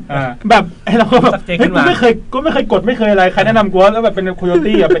ไปนะแบบเราก็แบบเฮ้ยกูไม่เคยกดไม่เคยอะไรใครแนะนำกูแล้วแบบเป็นโคโย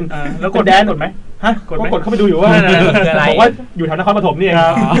ตี้อ่ะเป็นแล้วกดแดนกดไหมฮะกดเข้าไปดูอยู่ว่าบอกว่าอยู่แถวนครปฐมนี่เอง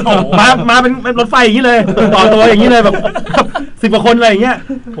มาเป็นรถไฟอย่างนี้เลยต่อตัวอย่างนี้เลยแบบ10 กว่าคนอะไรอย่างเงี้ย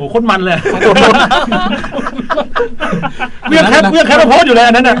โหโคตรมันเลยเรื่องแคปมาโพสอยู่เลย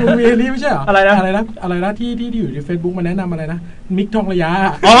อันนั้นน่ะมีนี่ไม่ใช่เหรออะไรนะที่อยู่ใน Facebook มันแนะนำอะไรนะมิกทองระยะ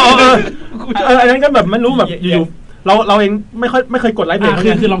อันนั้นก็แบบไม่รู้แบบอยู่เราเองไม่เคยกดไลค์เพจ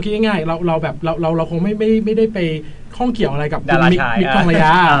คือลองคิดง่ายๆเราแบบเราคงไม่ได้ไปข้องเกี่ยวอะไรกับมิกทองระย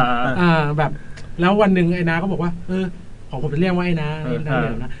ะแบบแล้ววันหนึ่งไอ้น้าก็บอกว่าของผมเป็นเรียกว่าไอ้น้า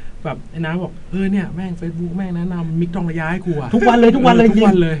นะแบบไอ้น้าบอกเนี่ยแม่ง Facebook แม่งแนะนำมิกทองระยะให้กูทุกวันเลย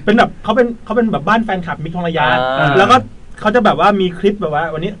เป็นแบบเขาเป็นแบบบ้านแฟนคลับมิกทองระยะแล้วก็เขาจะแบบว่ามีคลิปแบบว่า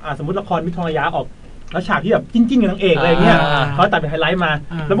วันนี้สมมติละครมิกทองระยะออกแล้วฉากที่แบบจิ้นกับนางเอกอะไรเงี้ยเขาตัดเป็นไฮไลท์มา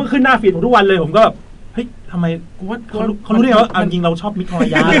แล้วมันขึ้นหน้าฟีดผมทุกวันเลยผมก็แบบ เฮ้ยทำไมกูว่าเขารู้ได้ไงว่าจริงเราชอบมิกทองระ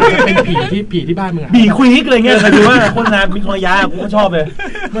ยะเป็นผีที่บ้านมึงอะบีคุยอะไรเงี้ยเคยดูว่าโฆษณามิกทองระยะกูก็ชอบเลย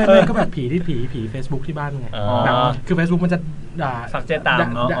ไม่ก็แบบผี Facebook ที่บ้านมึงไงแบบคือ Facebook มันจะสักเจตาม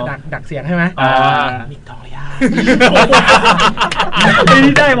ดักเสียงใช่ไหมมิกทองระยะไ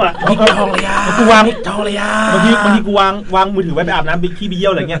ม่ได้ว่ะมิกทองระยะกูวางมิกทองระยะบางทีกูวางมือถือไว้ไปอาบน้ำไปขี้เบี้ย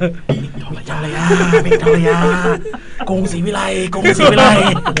วอะไรเงี้ยมิกทองระยะมิกทองระยะกงศรีวิไล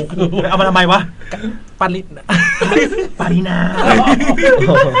เอามาทำไมวะปรินา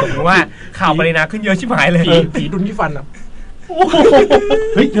ว่าข่าวปรินาขึ้นเยอะชิบหายเลยผีดุนที่ฟันอ่ะ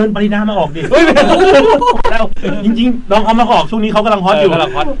เฮ้ยเชิญปรินามาออกดิแล้วจริงๆลองเอามาออกช่วงนี้เขากำลังฮอตอยู่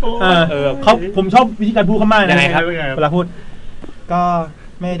เขาผมชอบวิธีการพูดเขามากนะเวลาพูดก็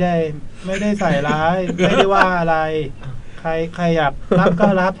ไม่ได้ใส่ร้ายไม่ได้ว่าอะไรใครอยากรับก็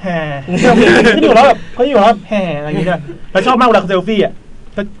รับแห่ที่อยู่แล้วแบบเขาอยู่แล้วแห่อะไรอย่างเงี้ยแล้วชอบมากเวลาเซลฟี่อ่ะ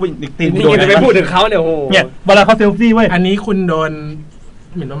ก็ตีนโดนไปพูดถึงเขาเนี่ยโอ้เนี่ยเวลาเขาเซลฟี่เว้ยอันนี้คุณโดน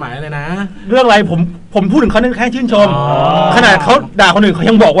หมิ่นประมาทเลยนะเรื่องอะไรผมพูดถึงเขาแค่ชื่นชมขนาดเขาด่าคนอื่นเขา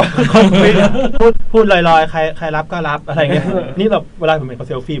ยังบอกว่าเขาพูดลอยๆใครรับก็รับอะไรเงี้ยนี่แบบเวลาผมเห็นเขา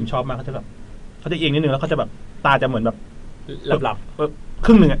เซลฟี่ผมชอบมากเขาจะแบบเขาจะเอียงนิดนึงแล้วเขาจะแบบตาจะเหมือนแบบหลับค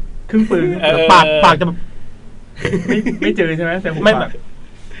รึ่งนึงอ่ะครึ่งปืนปากจะแบบไม่เจอใช่ไหมแต่ไม่แบบ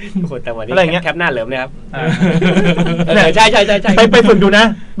แต่วันนี้แคปหน้าเหลิมเลยครับใช่ไปฝึกดูนะ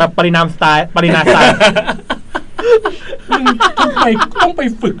แบบปรินาสไตล์ต้องไป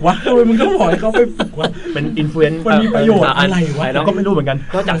ฝึกวะทำไมมึงต้องบอกให้เขาไปฝึกวะเป็นอินฟลูเอนซ์มันมีประโยชน์อะไรวะก็ไม่รู้เหมือนกัน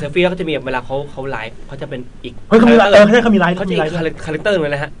นอกจากเซลฟี่ก็จะมีเวลาเขาไลฟ์เขาจะเป็นอีกเขามีไลฟ์เขามีไลฟ์เขาจะคาแรคเตอร์เล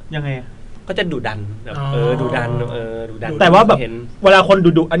ยนะฮะยังไงก็จะดุดันดุดันแต่ว่าแบบเวลาคน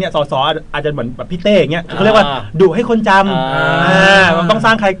ดุอันเนี้ยสอาจจะเหมือนแบบพี่เต้อย่างเงี้ยเขาเรียกว่าดุให้คนจำมันต้องส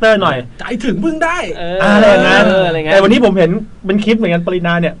ร้างคาแรคเตอร์หน่อยใจถึงพึ่งได้อะไรอย่างนั้นแต่วันนี้ผมเห็นเป็นคลิปเหมือนกันปริน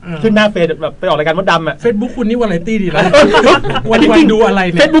าเนี่ยขึ้นหน้าเฟซแบบไปออกรายการมดดำอ่ะ Facebook คุณนี่วาไรตี้ดีนะวันดูอะไร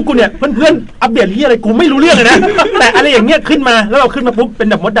เนี่ย Facebook กูเนี่ยเพื่อนอัปเดตที่อะไรกูไม่รู้เรื่องเลยนะแต่อะไรอย่างเงี้ยขึ้นมาแล้วเราขึ้นมาปุ๊บเป็น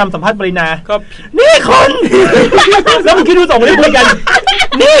แบบมดดำสัมภาษณ์ปรินานี่คนแล้วมึงคิดดูสองคนนี้คุยกัน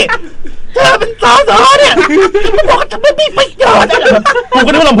นี่เธอเป็นสสเนี่ยบอกจะไม่มีประโยชน์กู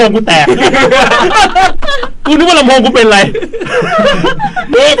ก็นึกว่าลำโพงกูแตกกูนึกว่าลำโพงกูเป็นไร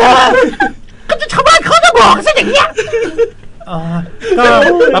นี่เธอก็จะชาวบ้านเขาจะบอกซะอย่างเงี้ยก็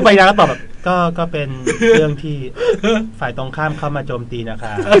แล้วไปนะก็ตอบแบบก็เป็นเรื่องที่ฝ่ายตรงข้ามเข้ามาโจมตีนะค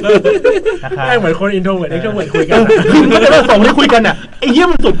ะเหมือนคนอินโทรเวิร์ดเอ็กโทรเวิร์ดคุยกันก็จะว่าสองคนที่คุยกันอ่ะไอ้เยี่ย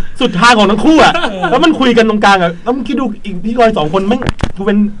มสุดทางของทั้งคู่อ่ะแล้วมันคุยกันตรงกลางอ่ะแล้วมึงคิดดูอีกพี่กอย2คนแม่งกูเ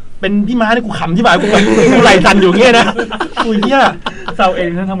ป็นพี่ม้าเนี่ยกูขำที่บ่ายกูไหลสั่นอยู่เงี้ยนะกูเงี้ยเซาเอง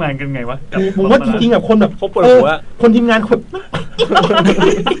ท่านทำงานกันไงวะผมว่าจริงๆแบบคนแบบคนทีมงานคน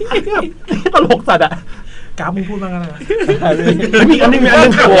ตลกสัตว์อ่ะกราฟมึงพูดบ้างอะไรมีอันนึงไ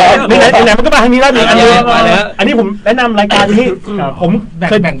หนมันก็มาทางนี้แล้วมีอันนี้ผมแนะนำรายการนี้ผม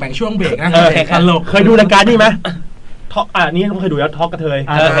เคยแบ่งช่วงเบรกนะเคยดูรายการนี้ไหมนี่ผมเคยดูแล้วทอล์กกระเทย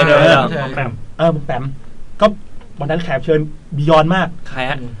แปมก็วันนั้นแขกเชิญบียอนมากใคร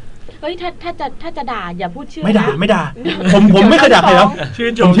ฮะเฮ้ยถ้าจะด่าอย่าพูดชื่อไม่ด่าผมไม่เคยด่าใครแล้วชื่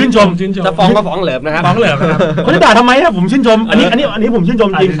นชมจะฟ้องก็ฟ้องเหลิมนะครับฟ้องเหลิมนะครับเขาจะด่าทำไมครับผมชื่นชมอันนี้ผมชื่นชม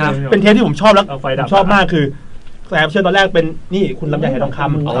จริงเป็นเทปที่ผมชอบแล้วชอบมากคือแขกเชิญตอนแรกเป็นนี่คุณลำไยไหทองค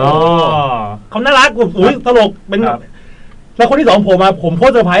ำเขาน่ารักอุ้ยตลกเป็นแล้วคนที่2ผมโคต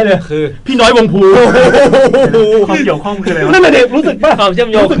รเซอร์ไพรส์เลยคือพี่น้อยวงภูความเกี่ยวข้องคืออะไรนั่นแหละเด็กรู้สึกป่ะความเชื่อม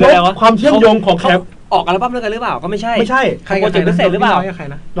โยงคืออะไรวะความเชื่อมโยงของแขกออกอัลบั้มด้วยกันหรือเปล่าก็ไม่ใช่ใครโปรเจกต์พิเศษหรือเปล่า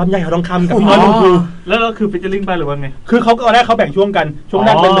ลำไยไหทองคำกับพี่น้อยวงภูแล้วคือฟิชเชอร์ลิงไปหรือว่าไงคือเขาตอนแรกเขาแบ่งช่วงกันช่วงแร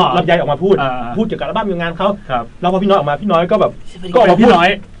กเป็นลำไยออกมาพูดเกี่ยวกับอัลบั้มงานเขาแล้วพอพี่น้อยออกมาพี่น้อยก็แบบก็ออกมาพูด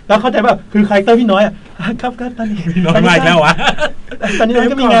แล้วเข้าใจป่ะคือคาแรคเตอร์พี่น้อยครับตอนนี้พี่น้อยมาแล้ววะตอนนี้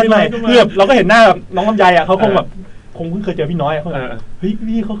ก็มีงานใหม่คือแบบเราก็เห็นหน้าน้องลำไยเขาคงแบบเพิ่งเคยเจอพี่น้อยเขาเฮ้ย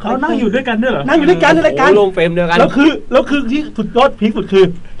พี่เขานั่งอยู่ด้วยกันด้วยเหรอนั่งอยู่ด้วยกันในรายการลงเฟรมเดียวกันแล้วคือที่สุดยอดพีคสุดคือ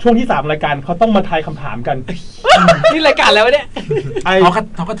ช่วงที่3รายการเขาต้องมาทายคำถามกันนี่รายการแล้วเนี่ยท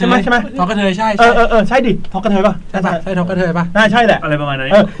อกระเทยใช่ไหมทอกระเทยใช่ใช่ดิทอกระเทยป่ะใช่ทอกระเทยป่ะน่าใช่แหละอะไรประมาณนั้น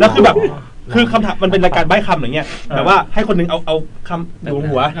แล้วคือแบบคือคำถามมันเป็นรายการใบ้คำอย่างเงี้ยแต่ว่าให้คนนึงเอาคำอยู่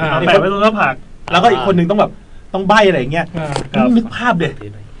หัวแปะไว้ตรงหน้าผากแล้วก็อีกคนนึงต้องใบ้อะไรอย่างเงี้ยนึกภาพเลย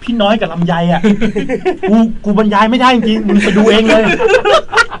พี่น้อยกับลำไยอ่ะกูบรรยายไม่ได้จริงมึงไปดูเองเลย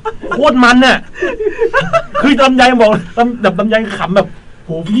โคตรมันน่ะคือลำไยบอกแบบลำไยขำแบบโห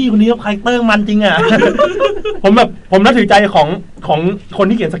พี่คนนี้เขาคาแรคเตอร์มันจริงอ่ะผมนับถือใจของคน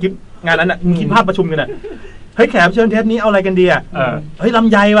ที่เขียนสคริปต์งานนั้นอ่ะคิดภาพประชุมกันอ่ะเฮ้ยแขกเชิญเทปนี้เอาอะไรกันดีอ่ะเฮ้ยล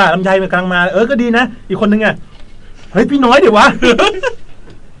ำไยว่ะลำไยมันกำลังมาก็ดีนะอีกคนนึงอ่ะเฮ้ยพี่น้อยเดี๋ยววะ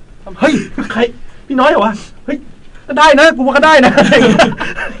เฮ้ยใครพี่น้อยเหรอวะเฮ้ยก็ได้นะกูว่าก็ได้นะ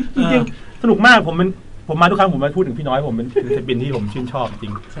จริง สนุกมากผมมาทุกครั้งผมมาพูดถึงพี่น้อยผมเป็นศิลปินที่ผมชื่นชอบจริ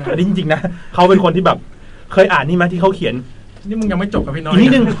งอันนี้จริงๆนะเขาเป็นคนที่แบบเคยอ่านนี่ไหมที่เขาเขียนนี่มึงยังไม่จบกับพี่น้อยอีกนิ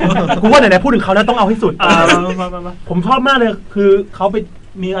ดนึงกูว่าไหนๆพูดถึงเขาแล้วต้องเอาให้สุดผมชอบมากเลยคือเขาไป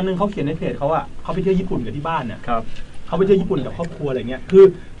มีอันนึงเขาเขียนในเพจเขาอะเขาไปเที่ยวญี่ปุ่นกับที่บ้านเนี่ยเขาไปเที่ยวญี่ปุ่นกับครอบครัวอะไรเงี้ย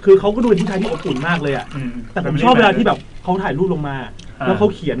คือเขาก็ดูเป็นผู้ชายที่อบอุ่นมากเลยอะแต่ผมชอบเวลาที่แบบเขาถ่ายรูปลงมาแล้วเขา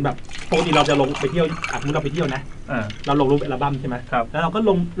เขียนแบบปกติเราจะลงไปเที่ยวสมมติเราไปเที่ยวนะเราลงรูปอัลบั้มใช่ไหมแล้วเราก็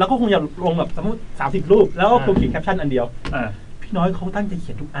ลงแล้วก็คงจะลงแบบสมมติ30 รูปแล้วก็คงเขียนแคปชั่นอันเดียวพี่น้อยเขาตั้งใจเ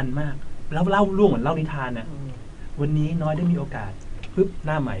ขียนทุกอันมากแล้วเล่าเรื่องเหมือนเล่านิทานน่ะวันนี้น้อยได้มีโอกาสปึ๊บห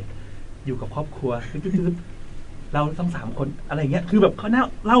น้าใหม่อยู่กับครอบครัวปึ๊บเราทั้ง3 คนอะไรเงี้ยคือแบบเขา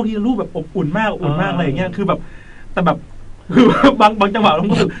เล่าทีละรูปแบบอบอุ่นมากอะไรอย่างเงี้ยคือแบบแต่แบบคือบางจังหวะเรา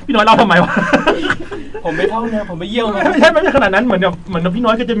ก็รู้สึกพี่น้อยเล่าทำไมวะผมไม่เท่านะผมไม่เยี่ยวไม่ใช่ขนาดนั้นเหมือนพี่น้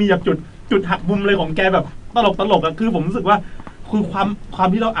อยก็จะมีแบบจุดหักมุมเลยของแกแบบตลกอะคือผมรู้สึกว่าคือความ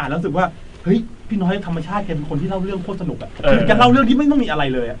ที่เราอ่านแล้วรู้สึกว่าเฮ้ยพี่น้อยธรรมชาติแกเป็นคนที่เล่าเรื่องโคตรสนุกอะคือแกเล่าเรื่องที่ไม่ต้องมีอะไร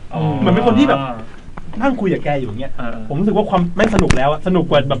เลยอะเหมือนเป็นคนที่แบบนั่งคุยกับแกอยู่อย่างเงี้ยผมรู้สึกว่าความไม่สนุกแล้วสนุก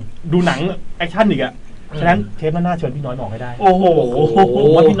กว่าแบบดูหนังแอคชั่นอีกอะฉะนั้นเทปน่าเชิญพี่น้อยออกให้ได้โอ้โหผม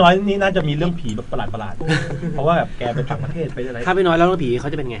ว่าพี่น้อยนี่น่าจะมีเรื่องผีแบบประหลาดเพราะว่าแบบแกไปต่างประเทศไปอะไรถ้าพี่น้อยแล้วเรื่องผีเขา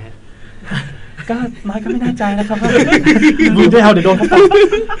จะเป็นไงฮะก็น้อยก็ไม่แน่ใจนะครับดูได้เอาเดี๋ยวโดนเขาตบ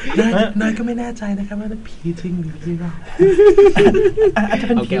น้อยก็ไม่แน่ใจนะครับว่าผีจริงหรือผีหลอกอาจจะเ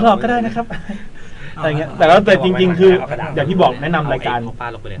ป็นผีหลอกก็ได้นะครับอะไรเงี้ยแต่จริงๆคืออย่างที่บอกแนะนำรายการ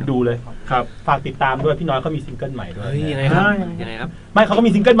ดูเลยครับฝากติดตามด้วยพี่น้อยเขามีซิงเกิลใหม่ด้วยยังไงครับไม่เขาก็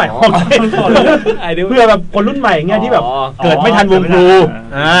มีซิงเกิลใหม่ออกเพื่อแบบคนรุ่นใหม่เงี้ยที่แบบเกิดไม่ทันวงพลู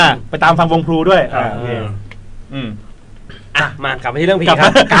ไปตามฟังวงพลูด้วยมากลับมาที่เรื่องผีค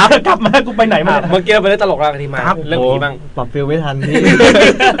รับกลับมากูไปไหนมาเมื่อกี้ไปเล่นตลกแล้วทีมาเรื่องผีบ้างปรับฟิลไม่ทันที่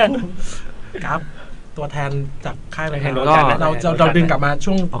ครับตัวแทนจากค่ายอะไรเราดึงกลับมา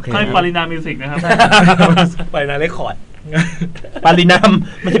ช่วงค่ายปารินามิวสิกนะครับปารินาเรคคอร์ดปารินาม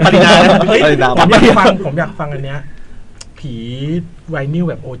ไม่ใช่ปารินาผมอยากฟังอันเนี้ยผีไวนิล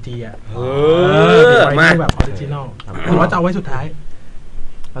แบบ OG อ่ะไวนิลแบบออริจินอลหรือว่าจะเอาไว้สุดท้าย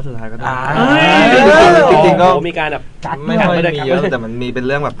สุดท้ายก็ได้จริงๆก็มีการแบบไม่ค่อยมีเยอะแต่มันมีเป็นเ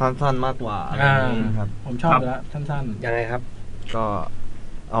รื่องแบบสั้นๆมากกว่าครับผมชอบแล้วสั้นๆยังไงครับก็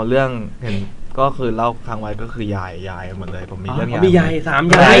เอาเรื่องเห็นก็คือเล่าค้างไว้ก็คือยายหมดเลยผมมีเรื่องมียาย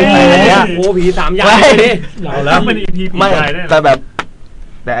3 ยายโอ้ผี3 ยายนี่เราแล้วเป็น EP ผียายแต่แบบ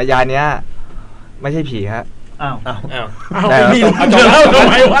แต่ยายเนี้ยไม่ใช่ผีฮะแต่จบแล้วทำ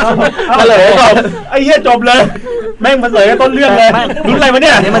ไมวะเลยไอ้เหี้ยจบเลยแม่งมาเสยต้นเรื่องเลยรู้อะไรมาเ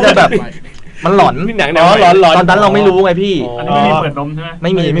นี่ยนี่มันจะแบบมันหลอนหลอนตอนนั้นเราไม่รู้ไงพี่อันนี้ไม่มีเปิดนมใช่ไหมไ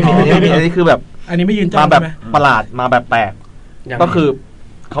ม่มีอันนี้คือแบบอันนี้ไม่ยืนมาแบบประหลาดมาแบบแปลกก็คือ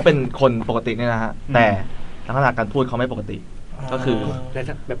เขาเป็นคนปกติเนี่ยนะฮะแต่ลักษณะการพูดเขาไม่ปกติก็คือ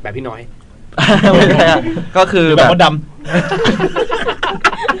แบบพี่น้อยไม่ใช่ก็คือแบบมดดำ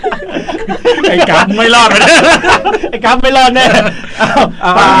ไอ้กราฟไม่รอดเลยไอ้กราฟไม่รอดแน่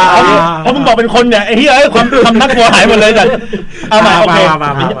เพราะมึงบอกเป็นคนเนี่ยไอ้เหี้ยความนักกลัวหายหมดเลยจัดเอามาโอเค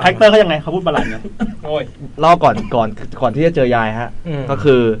แฮกเตอร์เขายังไงเขาพูดประหลาดไงโอ้ยเล่าก่อนที่จะเจอยายฮะก็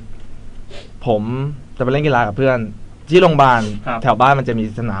คือผมจะไปเล่นกีฬากับเพื่อนที่โรงพยาบาลแถวบ้านมันจะมี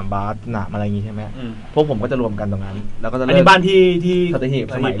สนามบาสสนามอะไรอย่างงี้ใช่ไหมพวกผมก็จะรวมกันตรงนั้นแล้วก็จะอันนี้บ้านที่สัตหีบ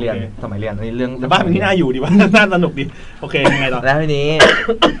สมัยเรียนอันนี้เรื่องบ้านเป็นที่น่าอยู่ดีว่าน่าสนุกดีโอเคยังไงต่อแล้วทีนี้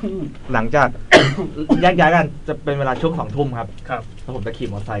หลังจากแยกย้ายกันจะเป็นเวลาช่วง20 ทุ่มครับแล้วผมจะขี่ม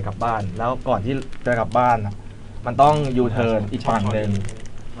อเตอร์ไซค์กลับบ้านแล้วก่อนที่จะกลับบ้านมันต้องยูเทิร์นอีกฝั่งหนึ่ง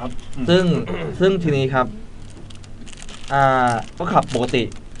ซึ่งทีนี้ครับก็ขับปกติ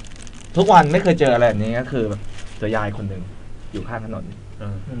ทุกวันไม่เคยเจออะไรแบบนี้ก็คือแบบเจอยายคนหนึ่งอยู่ข้างถนน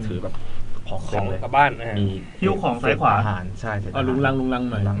ถือแบบของเลยกับบ้านมีหิ้วของซ้ายขวาอาหารใช่ลุงลัง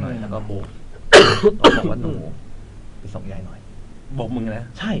หน่อยแล้วก็โบกบอกว่าหนูไปส่งยายหน่อยบอกมึงนะ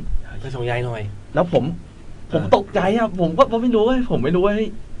ใช่ไปส่งยายหน่อยแล้วผมตกใจอ่ะผมก็ไม่รู้ว่าไ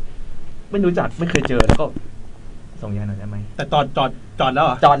ม่รู้จักไม่เคยเจอแล้วก็ส่งยายหน่อยได้ไหมแต่จอดแล้ว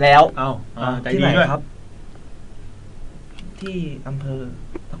จอดแล้วที่ไหนครับ ที่อำเภอ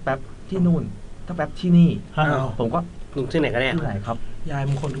ทักแป๊บที่นู่นทักแป๊บที่นี่ผมก็ลงที่ไหนกันเนี่ยที่ไหนครับยาย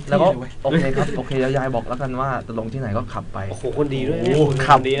มงคลทุกที่แล้วก็โอเคครับโอเคแล้วยายบอกแล้วกันว่าจะลงที่ไหนก็ขับไปโอ้โหคนดีด้วย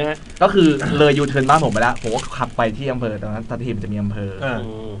ขับดีนะฮะก็คือเลยยูเทิร์นบ้านผมไปแล้วผมก็ขับไปที่อำเภอตอนนั้นสัตหีบจะมีอำเภอ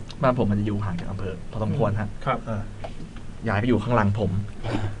บ้านผมมันจะอยู่ห่างจากอำเภอพอสมควรฮะครับยายก็อยู่ข้างหลังผม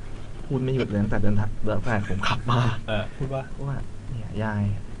พูดไม่หยุดเลยตั้งแต่เดินแต่ผมขับมาพูดว่าเนี่ยยาย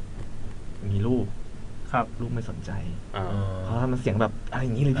มีลูกครับลูกไม่สนใจเพราะมันเสียงแบบอะไรอ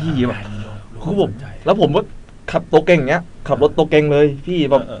ย่างนี้เลยพี่แบบคือผมแล้วผมก็ ขับตัวเก่งเงี้ยขับรถตัวเก่งเลยพี่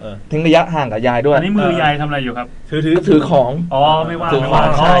แบบทิ้งระยะห่างกับยายด้วยอันนี้มือยายทำอะไรอยู่ครับถือของอ๋อไม่ว่าถือของ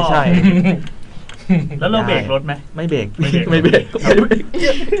ใช่แล้วเราเบรกรถไหมไม่เบรก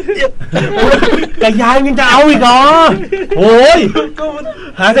แต่ยายยังจะเอาอีกเหรอโอ้ย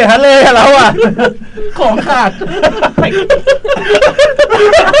หาเสร็จฮันเลยเราอ่ะของขาด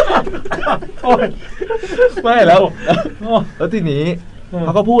ไม่แล้วทีนี้เข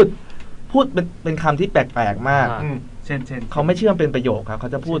าก็พูดเป็นคำที่แปลกๆมากเช่นเขาไม่เชื่อมเป็นประโยคครับเขา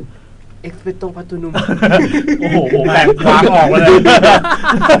จะพูดexpecto patronum โอ้โหแบ่งวางออกเลย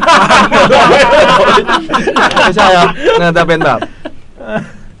ไม่ใช่ครับจะเป็นแบบ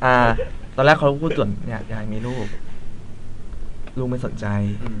ตอนแรกเขาพูดส่วนเนี่ยยายมีลูกไม่สนใจ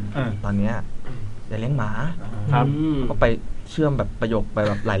ตอนเนี้ยยายเลี้ยงหมาครับก็ไปเชื่อมแบบประโยคไปแ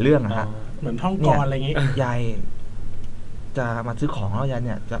บบหลายเรื่องอะฮะเหมือนท่องกรอะไรอย่างงี้ยายจะมาซื้อของแล้วยายเ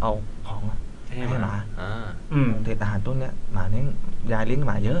นี่ยจะเอาของให้หมาเศษอาหารพวกเนี้ยหมาเนี่ยยายเลี้ยงห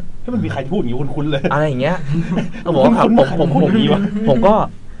มาเยอะให้มันมีใครพูดอย่างนี้คุ้นๆเลยอะไรอย่างเงี้ยก็บอกว่าขับผมก็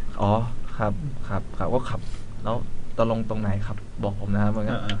อ๋อครับก็ขับแล้วตะลงตรงไหนครับบอกผมนะมัน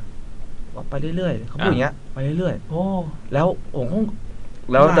ก็ว่าไปเรื่อยๆเขาพูดอย่างเงี้ยไปเรื่อยๆโอ้แล้วผม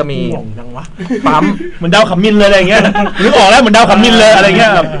แล้วจะมีปั๊มเหมือนดาวขมิ้นเลยอะไรเงี้ยนึกออกแล้วเหมือนดาวขมิ้นเลยอะไรเงี้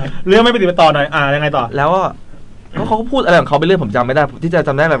ยเรื่องไม่ปฏิบัติต่อหน่อยยังไงต่อแล้วเขาก็พูดอะไรของเขาไปเรื่อยผมจำไม่ได้ที่จะจ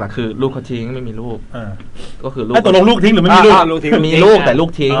ำได้หลักๆคือลูกเขาทิ้งไม่มีลูกก็คือลูกตกลงลูกทิ้งหรือไม่มีลูกมีลูกแต่ลูก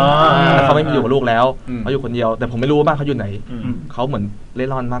ทิ้งแล้วเขาไม่อยู่กับลูกแล้วเขาอยู่คนเดียวแต่ผมไม่รู้ว่าบ้านเขาอยู่ไหนเขาเหมือนเล่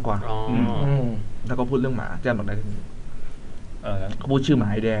ร่อนมากกว่าแล้วก็พูดเรื่องหมาแจ้งบอกได้เขาพูดชื่อหมา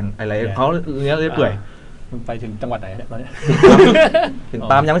แดงอะไรเขาเนี้ยเปื่อยไปถึงจังหวัดไหนเนี่ยตอนนี้ถึง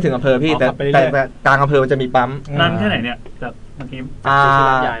ปั๊มยังไม่ถึงอำเภอพี่แต่กลางอำเภอมันจะมีปั๊มนานแค่ไหนเนี่ยจากเมื่อกี้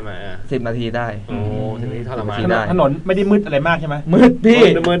ยายมา10 นาทีได้โอ้10 นาทีเท่าไหร่ถนนไม่ได้มืดอะไรมากใช่ไหมมืดพี่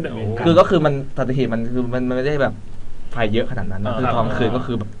ก็คือมันสถิติมันคือมันไม่ได้แบบไฟเยอะขนาดนั้นคือตอนคืนก็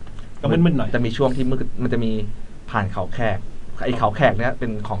คือแบบก็มืดๆหน่อยจะมีช่วงที่มืดมันจะมีผ่านเขาแขกไอ้เขาแขกเนี่ยเป็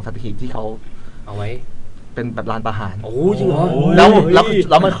นของสถิติที่เขาเอาไว้เป็นแบบลานประหารโอ้จริงเหรอแ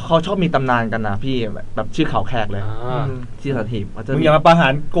ล้วมันเขาชอบมีตำนานกันนะพี่แบบชื่อเขาแขกเลยที่สถิติมึงอย่ามาประหา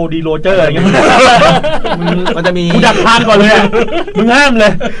รโกดีโรเจอร์อะไรเงี้ยมันจะมีกูดักทานก่อนเลยมึงห้ามเล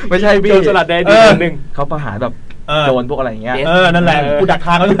ยไม่ใช่พี่โจรสลัดแดงนึงเขาประหารแบบโจรพวกอะไรอย่างเงี้ยนั่นแหละกูดักท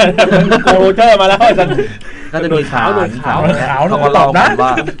างเขาเลยโกโรเจอร์มาแล้วก็จะมีขาวเขาก็เล่าว่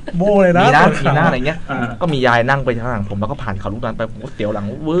าโบเลยนะมีหน้าอะไรเงี้ยก็มียายนั่งไปข้างหลังผมแล้วก็ผ่านเขาลูกนั้นไปผมก็เสียวหลัง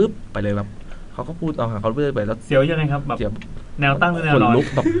วืบไปเลยแบบเขาก็พูดเขาเรื่อยไปแล้วเสียวยังไงครับแบบแนวตั้งหรือแนวนอนลุก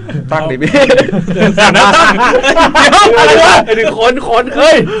แบบตั้งดิพี่อะไรวะคนเ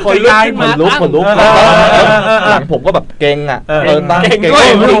ฮ้ยคนลุกหลังผมก็แบบเก่งอ่ะตั้ง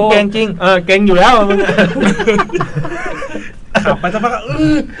เก่งจริงเก่งอยู่แล้วมึงขับไปสักพัก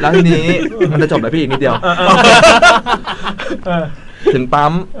แล้วทีนี้มันจะจบแล้วพี่อีกนิดเดียวถึงปั๊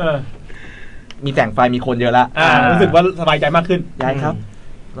มมีแสงไฟมีคนเยอะละรู้สึกว่าสบายใจมากขึ้นยายครับ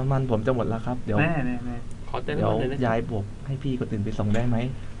น้ำมันผมจะหมดแล้วครับเดี๋ยวเดี๋ยวย้ายบวกให้พี่คนอื่นไปส่งได้ไหม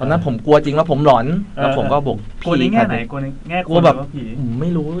ตอนนั้นผมกลัวจริงแล้วผมหลอนแล้วผมก็บวกพี่ในแง่ไหนกลัวในแง่กลัวแบบผมไม่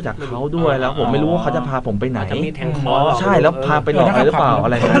รู้จากเขาด้วยแล้วผมไม่รู้ว่าเขาจะพาผมไปไหนใช่แล้วพาไปหลอกหรือเปล่าอะ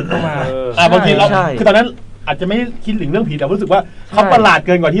ไรนั้นบางทีเราคือตอนนั้นอาจจะไม่คิดถึงเรื่องผีแต่รู้สึกว่าเขาประหลาดเ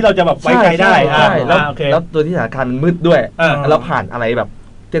กินกว่าที่เราจะแบบไว้ใจได้แล้วตัวที่สถานการณ์มันมืดด้วยแล้วผ่านอะไรแบบ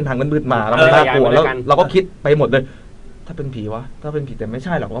เส้นทางมืดๆมาแล้วมันน่ากลัวแล้วเราก็คิดไปหมดเลยถ้าเป็นผีวะถ้าเป็นผีแต่ไม่ใ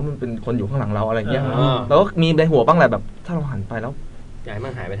ช่หรอกว่ามันเป็นคนอยู่ข้างหลังเราอะไรเงี้ยแล้วก็มีในหัวบ้างแหละแบบถ้าเราหันไปแล้วยายมั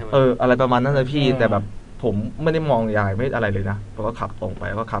นหายไปทำไมอะไรประมาณนั้นเลยพี่แต่แบบผมไม่ได้มองยายไม่อะไรเลยนะผมก็ขับตรงไป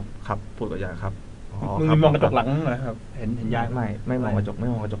แล้วก็ขับพูดกับยายครับมึงมองกระจกหลังนะครับเห็นยายไม่มองกระจก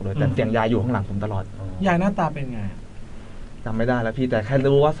เลยแต่เสียงยายอยู่ข้างหลังผมตลอดยายหน้าตาเป็นไงจำไม่ได้แล้วพี่แต่แค่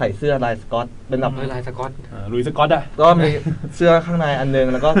รู้ว่าใส่เสื้อลายสก๊อตเป็นแบบลายสก๊อตลุยสก๊อตอะก็มีเสื้อข้างในอันนึง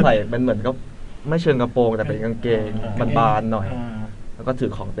แล้วก็ใส่เป็นเหมือนก็ไม่เชิงกระโปรงแต่เป็นกางเกงบานๆหน่อยแล้วก็ถื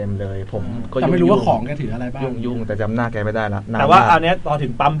อของเต็มเลยผมก็ไม่รู้ว่าของแกถืออะไรบ้างยุ่งแต่จำหน้าแกไม่ได้ละแต่ว่าอันนี้ตอนถึ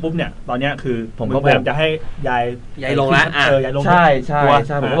งปั๊มปุ๊บเนี่ยตอนนี้คือผมก็แบบจะให้ยายลงแล้วยายลงใช่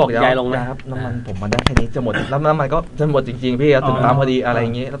ผมก็บอกยายลงนะครับน้ำมันผมมันได้แค่นี้จะหมดแล้วน้ำมันก็จะหมดจริงๆพี่ถึงปั๊มพอดีอะไรอ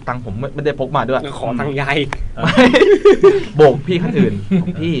ย่างเงี้ยแล้วตังค์ผมไม่ได้พกมาด้วยขอตังค์ยายโบกพี่คนอื่น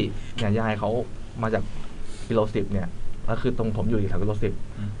พี่เนี่ยยายเขามาจากกิโล10เนี่ยก็คือตรงผมอยู่แถวกิโล10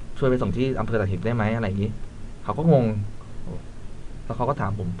ช่วยไปส่งที่อำเภอตะหินได้ไหมอะไรอย่างนี้เขาก็งงแล้วเขาก็ถา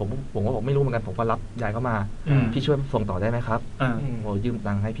มผมก็บอกไม่รู้เหมือนกันผมก็รับยายเข้ามาพี่ช่วยส่งต่อได้ไหมครับโอ้ยืม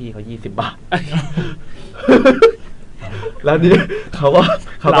ตังค์ให้พี่เขา20 บาทแล้วนี่เขา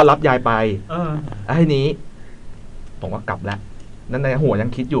ก็รับยายไปไอ้นี้ผมก็กลับแล้วนั่นในหัวยัง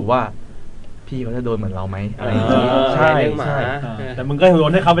คิดอยู่ว่าพี่เขาจะโดนเหมือนเราไหมอะไรอย่างนี้ใช่แต่มึงก็โด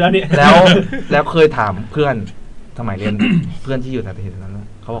นให้เขาไปแล้วนี่แล้วเคยถามเพื่อน สมัยเรียน เพื่อนที่อยู่ในที่นั้น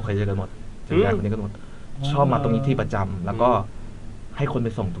เขาบอกเคยเจอกันหมดเจอกันคนนี้กันหมดชอบมาตรงนี้ที่ประจำแล้วก็ให้คนไป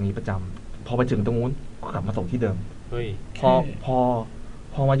ส่งตรงนี้ประจำพอไปถึงตรงนู้นก็กลับมาส่งที่เดิม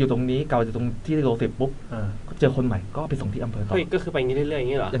พอมาอยู่ตรงนี้เก่าจะตรงที่โล10ปุ๊บเจอคนใหม่ก็ไปส่งที่อำเภอต่อก็คือไปอย่างนี้เรื่อยๆอย่า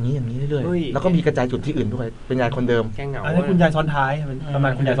งนี้เหรออย่างนี้เรื่อยๆแล้วก็มีกระจายจุดที่อื่นด้วยเป็นยายคนเดิมแค่เหงาอันนี้คุณยายซ้อนท้ายประมา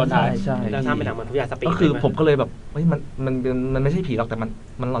ณคุณยายซ้อนท้ายใช่แล้วถ้าเป็นหนังเหมือนคุณยายสปีดก็คือผมก็เลยแบบเฮ้ยมันไม่ใช่ผีหรอกแต่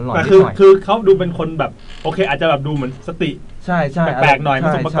มันหลอนๆนิดหน่อยคือเขาดูเป็นคนแบบโอเคอาจจะแบบดูเหมือนสติใช่แปลกๆหน่อยผ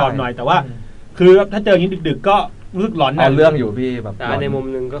สมประกอบหน่อยแต่ว่าคือถ้าเจออย่างนี้ดึกๆก็รู้สึกหลอนเรื่องอยู่พี่แบบแต่ในมุม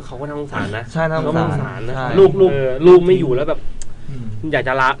นึงก็เขาก็น่าสงสารนะใช่น่าสงสารนะลูกไม่อยู่แล้วแบบอยาก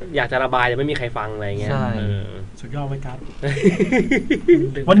จะระบายแต่ไม่มีใครฟังอะไรเงี้ยสุดยอดไว้ครับ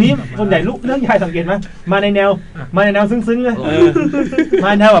วันนี้ส่วนใหญ่ลูกเรื่องยายสังเกตไหมมาในแนวซึ้งๆไงม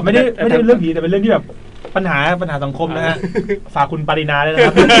าแนวแบบไม่ได้เรื่องผีแต่เป็นเรื่องที่แบบปัญหาสังคมนะฮะฝากคุณปรินาด้วยนะค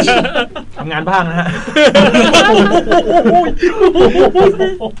รับทำงานบ้างนะฮะ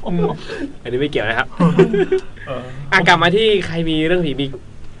อันนี้ไม่เกี่ยวนะครับกลับมาที่ใครมีเรื่องผี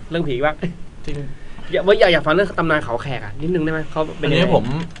บ้างจริงอยากฟังเรื่องตำนานเขาแขกนิดนึงได้ไหมเขาเป็นยังไงผม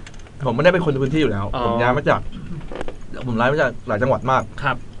ไม่ได้เป็นคนในพื้นที่อยู่แล้วผมย้ายมาจากหลายจังหวัดมากค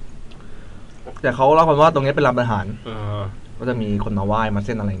รับแต่เขาเล่ากันว่าตรงนี้เป็นลำทหารก็จะมีคนมาไหว้มาเ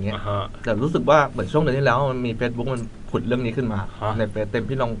ส้นอะไรเงี้ยแต่รู้สึกว่าเหมือนช่วงเดือนที่แล้วมันมี Facebook มันผุดเรื่องนี้ขึ้นมาในเฟซเต็ม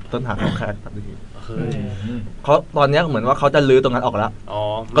พี่ลองต้นหาเขาแขกครับพี่เขาตอนนี้เหมือนว่าเขาจะลื้อตรงนั้นออกแล้ว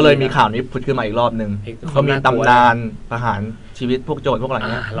ก็เลยมีข่าวนี้ผุดขึ้นมาอีกรอบนึงก็มีตำนานทหารชีวิตพวกโจรพวกอะไร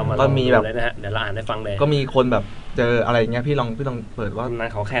เงี้ยก็มีแบบเดี๋ยวเราอ่านให้ฟังเลยก็มีคนแบบเจออะไรเงี้ยพี่ลองเปิดว่าตำนาน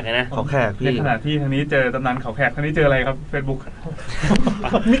เขาแขกนะเขาแขกพี่ในขณะที่ทางนี้เจอตำนานเขาแขกทางนี้เจออะไรครับ Facebook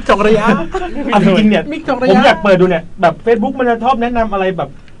มิกจอกระยะจริงเนี่ยผมอยากเปิดดูเนี่ยแบบ Facebook มันจะชอบแนะนำอะไรแบบ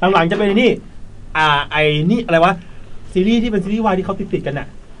หลังๆจะเป็นนี่นี่อะไรวะซีรีส์ที่เป็นซีรีส์วายที่เขาติดกันน่ะ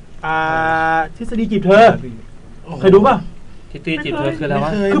ทฤษฎีจีบเธอเคยดูป่ะทฤษฎีจีบเธอคืออะไรว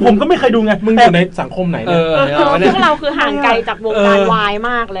ะคือผมก็ไม่เคยดูไงมึงอยู่ในสังคมไหนเนี่ยพวกเราคือห่างไกลจากวงการวาย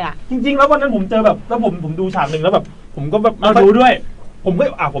มากเลยอ่ะจริงๆแล้ววันนั้นผมเจอแบบแล้วผมดูฉากนึงแล้วแบบผมก็แบบมาดูด้วยผมก็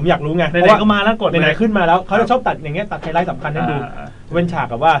ผมอยากรู้ไงเพราะว่าก็มาแล้วกดไหนขึ้นมาแล้วเขาจะชอบตัดอย่างเงี้ยตัดไฮไลท์สำคัญให้ดูเป็นฉาก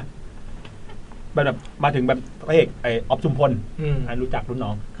กับว่าแบบมาถึงแบบพระเอกออฟชุมพลรู้จักรุ่นน้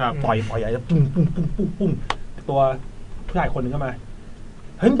องปล่อยใหญ่แล้วปุ้งตัวผู้ชายคนนึงเข้ามา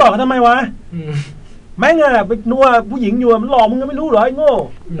เฮ้ยต่อเขาทำไมวะแม่งอะไปนัวผู้หญิงอยู่มันหลอกมึงก็ไม่รู้เหรอไอ้โง่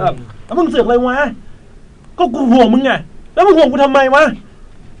แล้วมึงเสือกอะไรวะก็กูห่วงมึงไงแล้วมึงห่วงกูทำไมวะ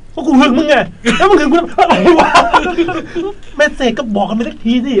ก็กูหึงมึงไงแล้วมึงหึงกูอะไรวะแม่เสกก็บอกกันไปสัก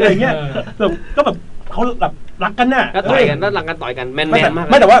ทีสิอะไรเงี้ยแบบก็แบบเขาแบบรักกันน่ะแล้วต่อยกันแล้วหลังกันต่อยกันแมนมาก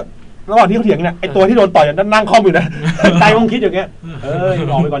ไม่แต่ว่าระหว่างที่เขาเถียงเนี่ยไอตัวที่โดนต่อยนั่งคอมอยู่นะใจมึงคิดอย่างเงี้ย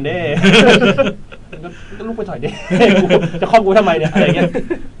รอไปก่อนเด้ก็ลุกไปต่อยเด้จะคอมกูทำไมเนี่ยอะไรเงี้ย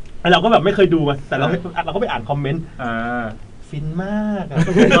เราก็แบบไม่เคยดูมาแต่เราก็ไปอ่านคอมเมนต์ฟินมาก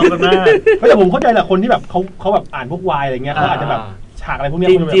ชอบกันมากแต่ผมเข้าใจแหละคนที่แบบเขาแบบอ่านพวกวายอะไรเงี้ยเขาอาจจะแบบฉากอะไรพวกนี้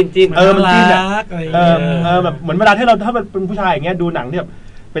จีนมันจีนแบบเหมือนเวลาที่เราถ้าเป็นผู้ชายอย่างเงี้ยดูหนังที่แบบ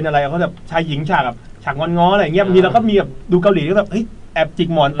เป็นอะไรเขาแบบชายหญิงฉากแบบฉากงอนง้ออะไรเงี้ยมีเราก็มีแบบดูเกาหลีก็แบบเฮ้ยแอบจิก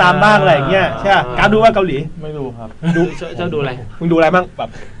หมอนตามบ้างอะไรอย่างเงี้ยใช่การดูว่าเกาหลีไม่ดูครับดูเจ้าดูอะไรมึงดูอะไรบ้างแบบ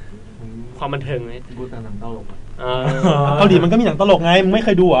ความบันเทิงไหมดูแต่หนังตลกเกาหลีมันก็มีหนังตลกไงมึงไม่เค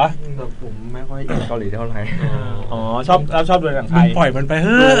ยดูเหรอผมไม่ค่อยอินเกาหลีเท่าไหร่ชอบดูหนังไทยปล่อยมันไปเ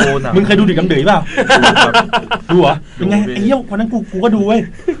ฮ้ยมึงเคยดูดิกำเดือยเปล่าดูเหรอเป็นไงไอ้เหี้ยวันนั้นกูก็ดูเว้ย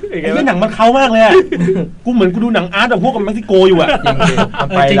ไอ้เรื่องหนังมันเข้ามากเลยอ่ะกูเหมือนกูดูหนังอาร์ตแบบพวกกับเม็กซิโกอยู่อ่ะ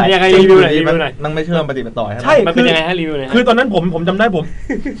จริงยังไงรีวิวหน่อยมันไม่เชื่อมปฏิบัติต่อใช่มันเป็นยังไงฮะรีวิวหน่อยคือตอนนั้นผมจำได้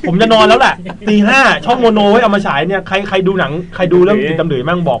ผมจะนอนแล้วแหละตี 5ช่องโมโนไว้เอามาฉายเนี่ยใครดูหนังใครดูเรื่องดิกำเดือย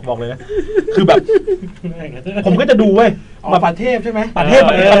มั่งบอกเลยนะคือแบบผมก็จะดูเว้ยมาประเทศใช่ไหมประเทศ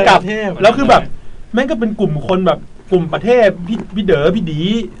กับแล้วคือแบบแม่งก็เป็นกลุ่มคนแบบกลุ่มประเทศพี่เด๋อพี่ดี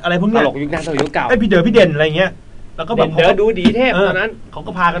อะไรพวกเนี้ยตลกยุคนั้นตลกยุคเก่าไอพี่เด๋อพี่เด่นอะไรเงี้ยแล้วก็แบบเด๋อดูดีเทพตอนนั้นเขา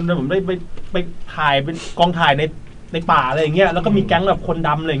ก็พากันผมได้ไปถ่ายเป็นกองถ่ายในป่าอะไรอย่างเงี้ยแล้วก็มีแก๊งแบบคนด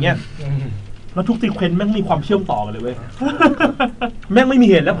ำอะไรเงี้ยแล้วทุกซีเควนต์แม่งมีความเชื่อมต่อกันเลยเว้ยแม่งไม่มี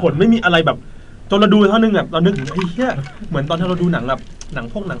เหตุและผลไม่มีอะไรแบบจนเราดูเท่านึงแบบเรานึกถึงไอ้เหี้ยเหมือนตอนที่เราดูหนังแบบหนัง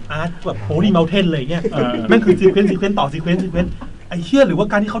พวกหนังอาร์ตแบบโฮลี่เมลเทนอะไรเงี้ยแม่งคือซีเควนต์ต่อซีเควนต์ไอ้เชี่ยหรือว่า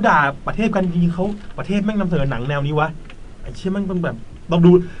การที่เขาด่าประเทศกันจริงๆเขาประเทศแม่งนำเสนอหนังแนวนี้วะไอ้เชี่ยแม่งเป็นแบบลอง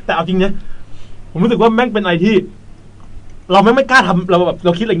ดูแต่เอาจริงเนี่ยผมรู้สึกว่าแม่งเป็นอะไรที่เราไม่กล้าทำเร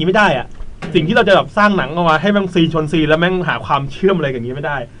าคิดอะไรอย่างนี้ไม่ได้อะสิ่งที่เราจะแบบสร้างหนังออกมาให้แม่งซีชนซีแล้วแม่งหาความเชื่อมอะไรอย่างนี้ไม่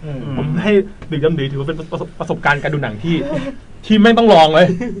ได้ผมให้ดึกดำดีถือว่าเป็นประสบการณ์การดูหนังที่แม่งต้องลองเลย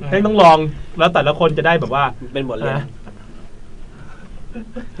แม่งต้องลองแล้วแต่ละคนจะได้แบบว่าเป็นบทเรียน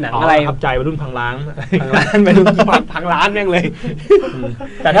หนังอะไร ขับใจวัยรุ่นพังร้าง ไปดูพังร้านแม่งเลย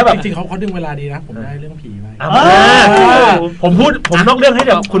แต่ถ้าแบบจริงๆเขาดึงเวลาดีนะผมได้เรื่องผีไปผมนอกเรื่องให้เ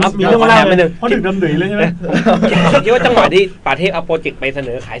ดี๋ยวคุณมีเรื่องอะไรไปหนึ่งเพราะดึกดำดื่นเลยใช่ไหมคิดว่าจังหวะที่ป่าเทพเอาโปรเจกต์ไปเสน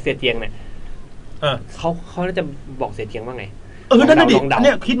อขายเสียเจียงเนี่ยเขาน่าจะบอกเสียเจียงว่าไงนั่นน่ะดิเ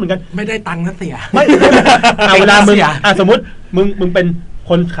นี่ยคิดเหมือนกันไม่ได้ตังค์นะเสียไม่เวลามึงสมมติมึงเป็น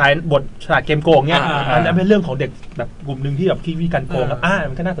คนขายบทฉลาดเกมโกงเนี่ยอันนั้นเป็นเรื่องของเด็กแบบกลุ่มหนึ่งที่แบบขี้วิการโกง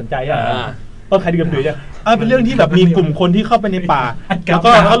มันก็น่าสนใจก็ใครดีกันหรือเป็นเรื่องที่แบบมีกลุ่มคนที่เข้าไปในป่าแล้วก็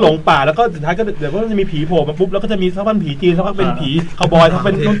หลงป่าแล้วก็สุดท้ายก็เดี๋ยวก็จะมีผีโผล่มาปุ๊บแล้วก็จะมีสักวันผีจีนสักวันเป็นผีคาวบอยสักเ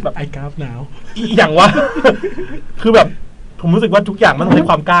ป็นแบบไอ้กราฟหนาวอย่างวะคือแบบผมรู้สึกว่าทุกอย่างมันต้องใช้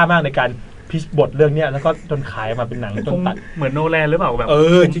ความกล้ามากในการพิชบทเรื่องเนี้ยแล้วก็จนขายมาเป็นหนังจนตัดเหมือนโนแลนหรือเปล่าแบบ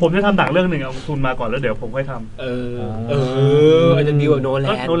ผมจะทำหนังเรื่องหนึ่งเอาทุนมาก่อนแล้วเดี๋ยวผมค่อยทำอาจจะดีกว่าโนแ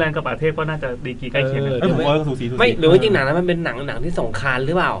ลนกับอาเทพก็น่าจะดีกีใกล้เคียงกันผมว่าสูสีไม่หรือว่าจริงหนังนั้นมันเป็นหนังที่ส่งคานห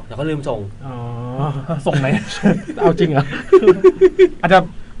รือเปล่าแต่เขาลืมส่งส่งไหนเอาจริงเหรออาจจะ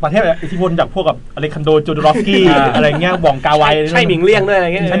ประเทศอิทธิพลจากพวกกับอเล็กซานโดโจโดรอฟสกี้อะไรเงี้ยบองกาไวใช่หมิงเลี่ยงด้วยอะไร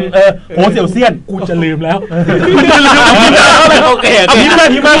เงี้ยโหเสี่ยวเซียนกูจะลืมแล้วโอเคเอาพิม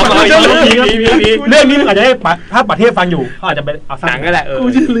พ์มาเรื่องนี้อาจจะให้ถ้าประเทศฟังอยู่เขาอาจจะเป็นเอาหนังก็แหละกู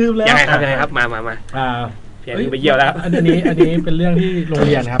จะลืมแล้วยังไงครับมาเพียงไปเยี่ยวแล้วอันนี้เป็นเรื่องที่โรงเ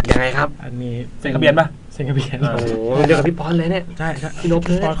รียนครับยังไงครับอันนี้เซ็นทะเบียนป่ะเซ็นทะเบียนโอ้เดียวกับพี่ปอนเลยเนี่ยใช่พี่นพ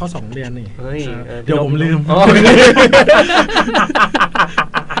เลยปอนเขา2 เดือนนี่เฮ้ยเดี๋ยวผมลืม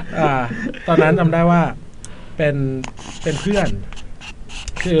ตอนนั้นจำได้ว่าเป็นเพื่อน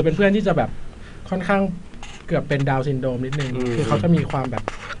คือเป็นเพื่อนที่จะแบบค่อนข้างเกือบเป็นดาวน์ซินโดรมนิดนึงคือเขาจะมีความแบบ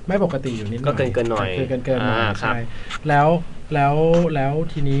ไม่ปกติอยู่นิดนึงก็เกินหน่อยคือเกินหน่อยใช่แล้ว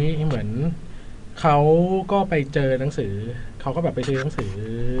ทีนี้เหมือนเขาก็ไปเจอหนังสือเขาก็แบบไปซื้อหนังสือ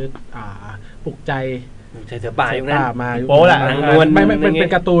ปลุกใจเสือป่าอยู่นั่นมาโป๊ะแหละไม่เป็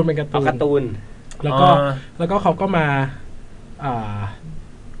นการ์ตูนแล้วก็เขาก็มา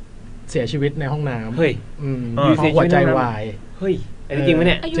เสียชีวิตในห้องน้ำเฮ้ยหัวใจวายเฮ้ยจริงไหมเ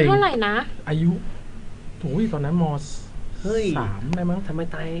นี่ยอายุเท่าไหร่นะอายุโอ้ยตอนนั้นม.3 ได้มั้งทำไม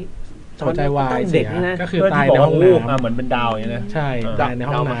ตายหัวใจวายเสียก็คือตายในห้องน้ำเหมือนเป็นดาวอย่างนี้นะใช่ตายใน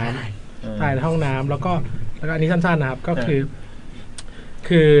ห้องน้ำตายในห้องน้ำแล้วก็อันนี้สั้นๆนะครับก็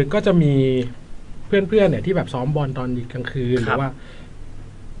คือก็จะมีเพื่อนๆเนี่ยที่แบบซ้อมบอลตอนกลางคืนหรือว่า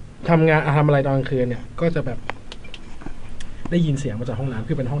ทำอะไรตอนกลางคืนเนี่ยก็จะแบบได้ยินเสียงมาจากห้องน้ำ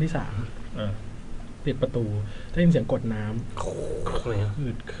คือเป็นห้องที่3ปิดประตูได้ยินเสียงกดน้ำ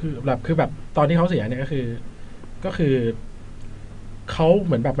คือแบบตอนที่เขาเสียเนี่ยก็คือเขาเ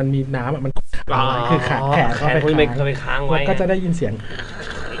หมือนแบบมันมีน้ำมันคือแขกเขาไปค้างไว้ก็จะได้ยินเสียง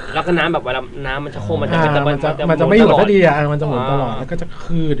แล้วก็น้ำแบบเวลาน้ำมันจะโค้งมันจะไม่หยุดก็ดีมันจะหมุนตลอดแล้วก็จะ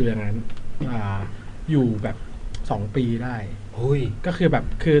คืดอยู่อย่างนั้นอยู่แบบ2 ปีได้ก็คือแบบ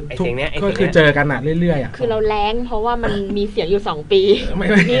คือทุกก็คือเจอกันอ่ะเรื่อยๆคือเราแรงเพราะว่ามันมีเสียงอยู่2 ปี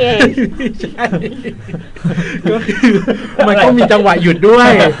นี่เองใช่ก็คือมันก็มีจังหวะหยุดด้ว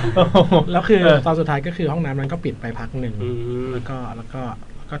ยแล้วคือตอนสุดท้ายก็คือห้องน้ำนั้นก็ปิดไปพักหนึ่งแล้ว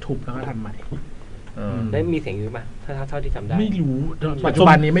ก็ทุบแล้วก็ทำใหม่ได้มีเสียงอยู่ป่ะเท่าที่จำได้ไม่รู้ปัจจุ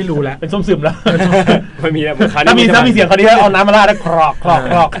บันนี้ไม่รู้แล้วเป็นส้มซึมแล้วไม่มีแล้วถ้ามีเสียงเขาที่เอาน้ำมาราดแล้วครอก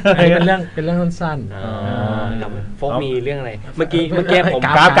เป็นเรื่องสั้นๆโฟกมีเรื่องอะไรเมื่อกี้ผม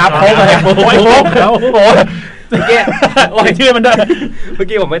กราฟโฟกอะไรโอ้ยเมื่อกี้ชื่อมันด้วยเมื่อ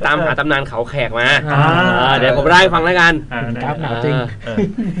กี้ผมไปตามหาตำนานเขาแขกมาเดี๋ยวผมไล่ฟังแล้วกันกราฟหนาวจริง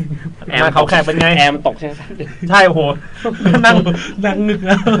แอมเขาแขกเป็นไงแอมตกใช่ไหมใช่โอ้โหนั่งนึกแ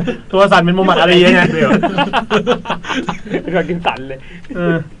ล้วตัวสั่นเป็นโมมัดอะไรยังไงเดี๋ยวเป็นการกินสั่นเลย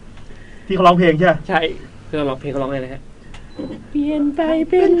ที่เขาร้องเพลงใช่ใช่คือเราร้องเพลงเขาร้องไงนะฮะเปลี่ยนไป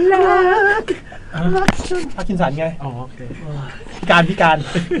เป็นรักพากินสันไงอ๋อโอเคพิการ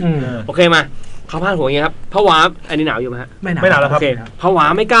โอเคมาเขาพาดหัวอย่างนี้ครับผวาอันนี้หนาวอยู่ไหมฮะไม่หนาวแล้วครับผวา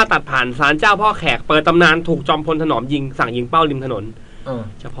ไม่กล้าตัดผ่านศาลเจ้าพ่อแขกเปิดตำนานถูกจอมพลถนอมยิงสั่งยิงเป้าริมถนน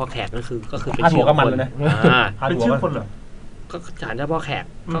เจ้าพ่อแขกก็คือเป็นชื่อคนเลยนะเป็นชื่อคนเหรอก็ศาลเจ้าพ่อแขก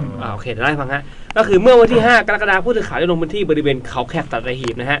โอเคเดี๋ยวไล่ฟังฮะก็คือเมื่อวันที่5 กรกฎาคมผู้สื่อข่าวได้ลงพื้นที่บริเวณเขาแขกสัตหี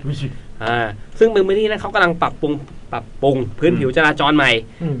บนะฮะซึ่งเป็นพื้นที่นั้นเขากำลังปรับปรุงพื้นผิวจราจรใหม่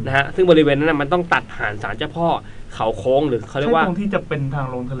นะฮะซึ่งบริเวณนั้นมันต้องตัดผ่านศาลเจ้าพ่อเขาโค้งหรือเขาเรียกว่าตรงที่จะเป็นทาง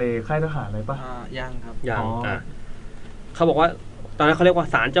ลงทะเลค่ายทหารอะไรป่ะยังครับยังเขาบอกว่าตอนนั้นเขาเรียกว่า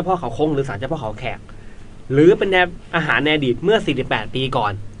ศาลเจ้าพ่อเขาโค้งหรือศาลเจ้าพ่อเขาแขกหรือเป็นอาหารในอดีตเมื่อ48 ปีก่อ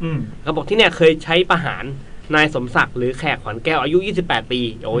นเขาบอกที่เนี่ยเคยใช้ประหารนายสมศักดิ์หรือแขกขวัญแก้วอายุ28 ปี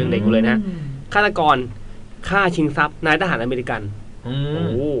โอ้ยังเด็กอยู่เลยนะฆาตกรฆ่าชิงทรัพย์นายทหารอเมริกัน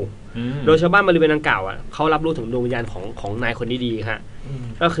โดยชาวบ้านบริเวณดังกล่าวเขารับรู้ถึงดวงวิญญาณของนายคนนี้ดีฮะ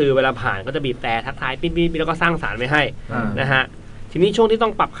ก็คือเวลาผ่านก็จะบีบแต่ทักทายปิ๊บๆแล้วก็สร้างศาลไว้ให้นะฮะ ทีนี้ช่วงที่ต้อ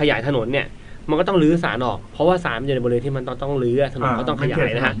งปรับขยายถนนเนี่ยมันก็ต้องรื้อศาลออกเพราะว่าศาลอยู่ในบริเวณที่มันต้องรื้อถนนก็ต้องขยาย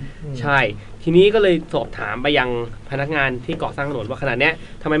นะฮะใช่ทีนี้ก็เลยสอบถามไปยังพนักงานที่ก่อสร้างถนนว่าขนาดเนี้ย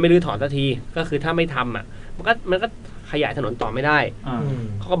ทำไมไม่รื้อถอนสักทีก็คือถ้าไม่ทำอ่ะมันก็ขยายถนนต่อไม่ได้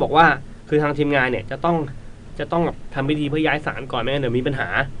เขาก็บอกว่าคือทางทีมงานเนี่ยจะต้องแบบทำพิธีเพื่อย้ายศาลก่อนไม่งั้นเดี๋ยวมีปัญหา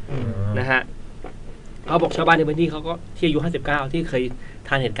นะฮะเขาบอกชาวบ้านในพื้นที่เขาก็ที่อายุ59ที่เคยท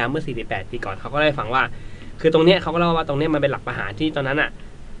านเหตุการณ์เมื่อ48ปีก่อนเขาก็ได้ฟังว่าคือตรงเนี้ยเขาก็เล่าว่าตรงเนี้ยมันเป็นหลักประหารที่ตอนนั้นอ่ะ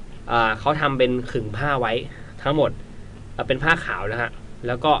เขาทำเป็นขึงผ้าไว้ทั้งหมดเป็นผ้าขาวนะฮะแ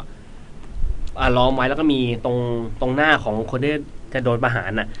ล้วก็ล้อมไว้แล้วก็มีตรงหน้าของคนที่จะโดนประหา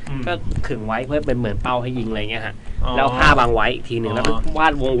รน่ะก็ขึงไว้เพื่อเป็นเหมือนเป้าให้ยิงอะไรเงี้ยฮะแล้วผ้าบังไว้อีกทีหนึ่งแล้วก็วา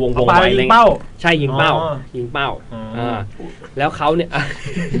ดวงไว้อะไรใช่ยิงเป้าแล้วเขาเนี่ย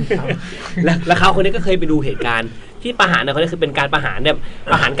แล้วเขาคนนี้ก็เคยไปดูเหตุการณ์ที่ประหารเนี่ยเขาคือเป็นการประหารเนี่ย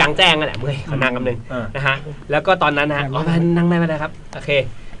ประหารกลางแจ้งนั่นแหละเมื่อขนางกำนึงนะฮะแล้วก็ตอนนั้นนะนั่งได้ไหมครับโอเค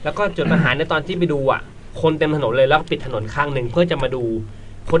แล้วก็จุดประหารในตอนที่ไปดูอ่ะคนเต็มถนนเลยแล้วปิดถนนข้างหนึ่งเพื่อจะมาดู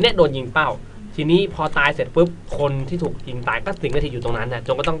คนเนี้ยโดนยิงเป้าทีนี้พอตายเสร็จปุ๊บคนที่ถูกยิงตายก็สิงสถิตอยู่ตรงนั้นนะจ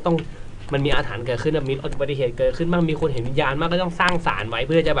นก็ต้องมันมีอาถรรพ์เกิดขึ้นมีอุบัติเหตุเกิดขึ้นบ้างมีคนเห็นวิญญาณมากก็ต้องสร้างศาลไว้เ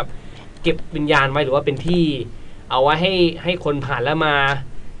พื่อจะแบบเก็บวิญญาณไว้หรือว่าเป็นที่เอาไว้ให้คนผ่านแล้วมา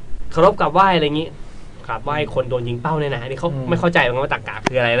เคารพกราบไหว้อะไรอย่างนี้กราบไหว้คนโดนยิงเป้าเนี่ยนะนี่เขาไม่เข้าใจเหมือนกันว่าตรรกะ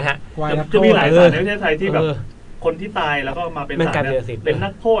คืออะไรนะฮะจะมีหลายศาลในประเทศไทยที่แบบคนที่ตายแล้วก็มาเป็นศาลเป็นนั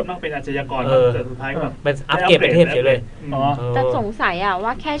กโทษมากเป็นอาชญากรแต่สุดท้ายแบบเป็นอัปเกรดประเทศเฉยเลยแต่สงสัยอ่ะว่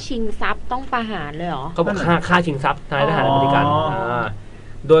าแค่ชิงทรัพย์ต้องประหารเลยเหรอเขาบอกฆ่าชิงทรัพย์นายทหารอเมริกัน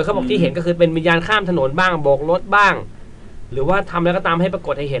โดยเขาบอกที่เห็นก็คือเป็นวิญญาณข้ามถนนบ้างโบกรถบ้างหรือว่าทำแล้วก็ตามให้ปราก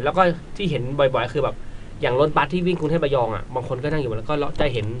ฏให้เห็นแล้วก็ที่เห็นบ่อยๆคือแบบอย่างรถบัสที่วิ่งกรุงเทพระยองอ่ะบางคนก็นั่งอยู่แล้วก็จะ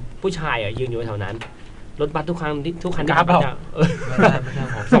เห็นผู้ชายอ่ะยืนอยู่แถวนั้นรถบัสทุกคันที่จะ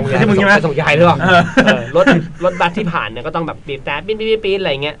ส่งยายส่งยายหรือเปล่ารถบัสที่ผ่านเนี่ยก็ต้องแบบบีบแต่ปี๊ดอะไ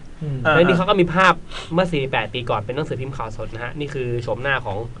รเงี้ยแล้วนี่เขาก็มีภาพเมื่อ48ปีก่อนเป็นหนังสือพิมพ์ข่าวสดนะฮะนี่คือโฉมหน้าข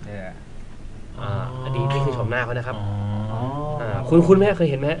องอดีตนี่คือโฉมหน้าเขานะครับคุณแม่เคย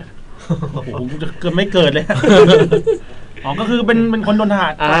เห็นไหมโอ้โหเกิดไม่เกิดเลยอ๋อก็คือเป็นคนโดนทหา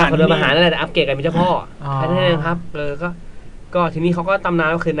รคนโดนทหารนั่นแหละแต่อัปเกรดกันเป็นเจ้าพ่อแค่นั้นเองครับก็ทีนี้เขาก็ตำนา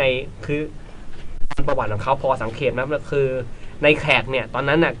นก็คือประวัติของเขาพอสังเกตนะคือในแขกเนี่ยตอน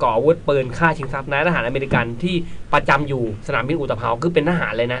นั้นน่ะก่ออาวุธปืนฆ่าชิงทรัพย์นายทหารอเมริกันที่ประจำอยู่สนามบินอุตภาวคือเป็นทหา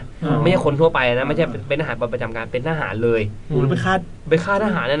รเลยนะไม่ใช่คนทั่วไปนะไม่ใช่เป็นทหารประจำการเป็นทหารเลยไปฆ่าท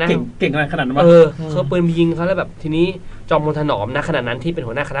หารนะเก่งอะไรขนาดนั้นเขาปืนยิงเขาแล้วแบบทีนี้จอมพลถนอมนะขณะนั้นที่เป็น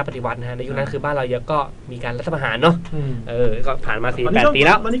หัวหน้าคณะปฏิวัตินะฮะในยุคนั้นคือบ้านเราเยอะก็มีการรัฐประหารเนาะก็ผ่านมา48 ปีแ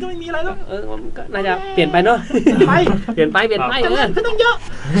ล้ววันนี้ก็ไม่มีอะไรแล้วก็น่าจะเปลี่ยนไปเนาะเปลี่ยนไปก็ต้องเยอะ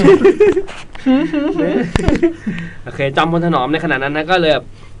โอเคจอมพลถนอมในขณะนั้นนะก็เลย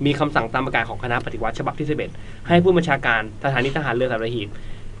มีคำสั่งตามประกาศของคณะปฏิวัติฉบับที่11ให้ผู้บัญชาการสถานีทหารเรือสัตหีบ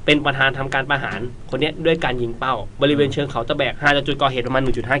เป็นประธานทำการประหารคนนี้ด้วยการยิงเป้าบริเวณเชิงเขาตะแบกห่างจากจุดก่อเหตุประมาณ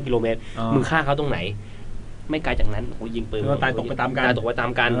 1.5 กิโลเมตรมึงฆ่าเขาตรงไหนไม่ไกลจากนั้นโอ้ยิงปืนตายตกไปตาม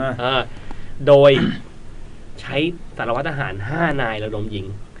กันโดยใช้สารวัตรทหาร5 นายระดมยิง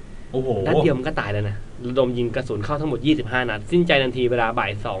นัดเดียวมันก็ตายแล้วนะระดมยิงกระสุนเข้าทั้งหมด25 นัดสิ้นใจทันทีเวลาบ่า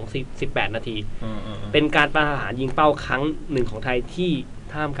ย 2:18 นาทีเป็นการประหารยิงเป้าครั้งหนึ่งของไทยที่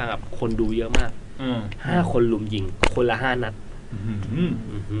ท่ามกลางกับคนดูเยอะมาก5 คนลุมยิงคนละ5 นัด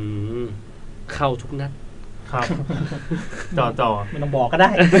เข้าทุกนัดครับจ่อไม่ต้องบอกก็ได้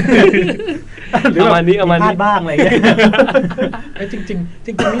หรือเอามาพลาดบ้างอะไรอย่างเงี้ยจริง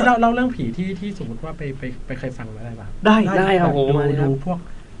นี่เล่าเรื่องผีที่สมมติว่าไปเคยฟังมาได้ป่ะได้ครับโอ้ดูพวก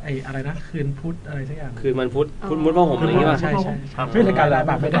ไอ้อะไรนะคืนพุธอะไรสักอย่างคืนมันพุธพ่อผมอะไรอย่างเงี้ยป่ะใช่ไม่รายการอะไรแ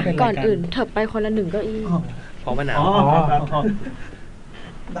บบไม่ได้เป็นก่อนอื่นเถิบไปคนละ1 เก้าอี้พอมะนาว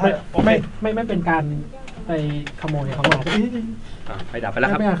ไม่เป็นการไปขโมยเขาหรอกไปดับไปแล้ว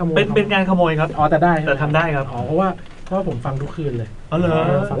ครับเป็นการขโมยครับแต่ได้แต่ทำได้ครับเพราะว่าผมฟังทุกคืนเลยเหรอ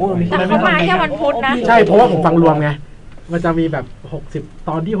แต่เขามาแค่วันพุธนะใช่เพราะว่าผมฟังรวมไงมันจะมีแบบ60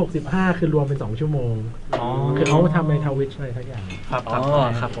ตอนที่65คือรวมเป็น2 ชั่วโมงคือเขาทำในทวิตอะไรทักอย่าง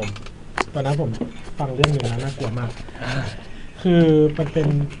ครับผมตอนนั้นผมฟังเรื่องนึงนะน่ากลัวมากคือมันเป็น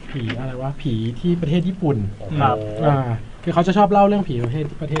ผีอะไรวะผีที่ประเทศญี่ปุ่นครับคือเขาจะชอบเล่าเรื่องผีปร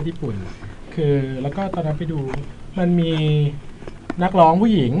ะเทศญี่ปุ่นคือแล้วก็ตอนนั้นไปดูมันมีนักร้อง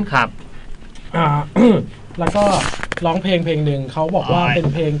ผู้หญิงครับแล้วก็ร้องเพลงหนึ่งเขาบอกว่าเป็น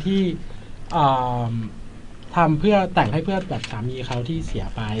เพลงที่ทำเพื่อแต่งให้เพื่อแบบสามีเขาที่เสีย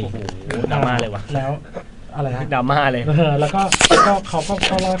ไปโอ้โหดราม่าเลยวะแล้วอะไรนะดราม่าเลยแล้วก็เขา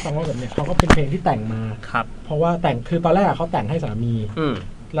ก็เล่าให้ฟังว่าแบบเนี้ยเขาก็เป็นเพลงที่แต่งมาครับเพราะว่าแต่งคือตอนแรกเขาแต่งให้สามี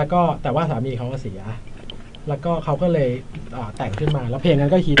แล้วก็แต่ว่าสามีเขาก็เสียแล้วก็เขาก็เลยแต่งขึ้นมาแล้วเพลงนั้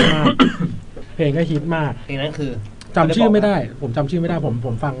นก็ฮิตมากเพลงนั้นคือ จำชื่อไม่ได้ผมจำชื่อไม่ได้ผ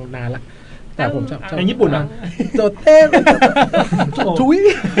มฟังนานละแต่ผมจำในญี่ปุ่นนะโจเต้ทุย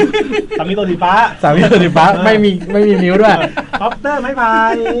สามีตัวสีฟ้าไม่มีนิ้วด้วยคอปเตอร์ไม่พา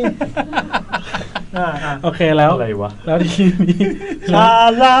ย โอเคแล้วอะไรวะแล้วทีนี้ชา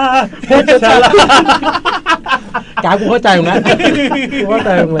ลาการกูเข้าใจมึงนะกูเข้าใจ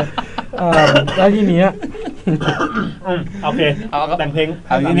มึงเลยแล้วทีนี้โอเคเอาแต่งเพลงเ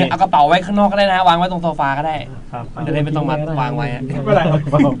อาทีนี้เอากระเป๋าไว้ข้างนอกก็ได้นะวางไว้ตรงโซฟาก็ได้จะได้ไม่ต้องมาวางไว้ไม่ไร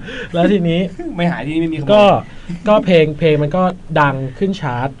แล้วทีนี้ไม่หายที่นี่ไม่มีก็เพลงมันก็ดังขึ้นช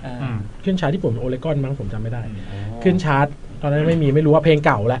าร์ตที่ผมโอเลกอนมั้งผมจำไม่ได้ขึ้นชาร์ตตอนนั้นไม่รู้ว่าเพลงเ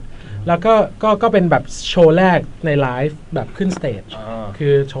ก่าแล้วก็เป็นแบบโชว์แรกในไลฟ์แบบขึ้นสเตจคื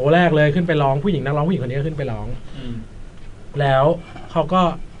อโชว์แรกเลยขึ้นไปร้องผู้หญิงนักร้องผู้หญิงคนนี้ก็ขึ้นไปร้องแล้วเขาก็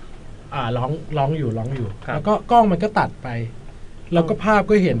ร้องอยู่แล้วก็กล้องมันก็ตัดไปแล้วก็ภาพ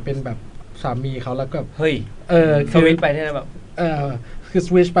ก็เห็นเป็นแบบสามีเขาแล้วก็เฮ้ยสวิตช์ไปที่ไหนแบบคือส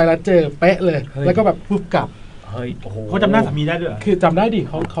วิตช์ไปแล้วเจอเป๊ะเลยแล้วก็แบบปุ๊บกลับเฮ้ยโอ้โหเขาจำหน้าสามีได้ด้วยคือจำได้ดิ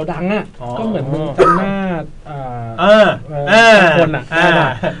เขาดังอ่ะก็เหมือนมึงจำหน้าคนอ่ะ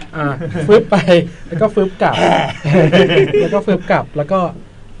ฟึบไปแล้วก็ฟึบกลับแล้ว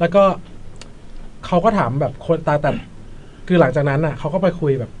ก็เขาก็ถามแบบคนแต่คือหลังจากนั้นอ่ะเขาก็ไปคุ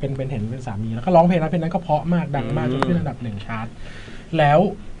ยแบบเป็นเห็นเป็นสามีแล้วก็ร้องเพลงนั้นก็เพราะมากดังมากจนขึ้นอันดับ1ชาร์ตแล้ว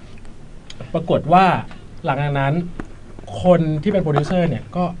ปรากฏว่าหลังจากนั้นคนที่เป็นโปรดิวเซอร์เนี่ย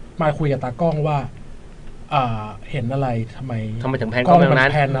ก็มาคุยกับตากล้องว่าเห็นอะไรทำไมถึงแพนกล้องนั้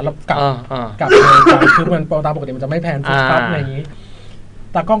นแพนนะแล้วกลับเลยคือมันตามปกติมันจะไม่แพนฟุตปั๊บอะไรอย่างนี้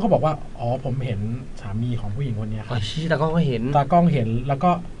ตากล้องเขาบอกว่าอ๋อผมเห็นสามีของผู้หญิงคนนี้ครับตากล้องก็เห็นแล้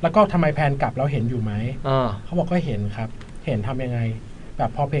วก็ทำไมแพนกลับแล้วเห็นอยู่ไหมเขาบอกก็เห็นครับเห็นทำยังไงแบบ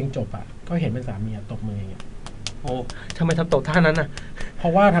พอเพลงจบอ่ะก็เห็นเป็นสามีตบมืออย่างเงี้ยโอ้ทำไมทำตบท่านั้นอ่ะเพรา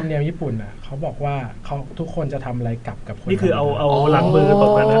ะว่าทำเนียมญี่ปุ่นอ่ะเขาบอกว่าเขาทุกคนจะทำอะไรกับคนนี่คือเอาหลังมือต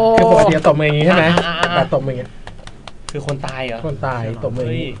บกันนะคือปกติตบมืออย่างงี้ใช่ไหมแต่ตบมืออย่างเงี้ยคือคนตายเหรอคนตายตบมือ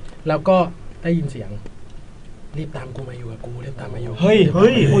แล้วก็ได้ยินเสียงรีบตามกูมาอยู่กับกูรีบตามมาอยู่เฮ้ย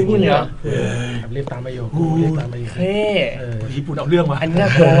พูดเลยเหรอรีบตามมาอยู่กูรีบตามมาอยู่เฮ้ญี่ปุ่นเอาเรื่องว่ะอันนี้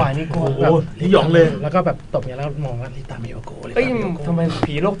กลัวว่ะนี่กลัวที่หยองเลยแล้วก็แบบตบเงี้ยแล้วมองว่ารีบตามมาอยู่กับกูเฮ้ยทำไม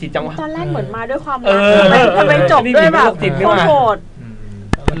ผีโรคจิตจังวะตอนแรกเหมือนมาด้วยความรักทำไมจบด้วยแบบโคตร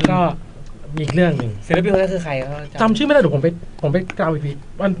แล้วก็มีอีกเรื่องหนึ่งศิลปินคนนั้นคือใครจำชื่อไม่ได้เดี๋ยวผมไปกล่าวอีก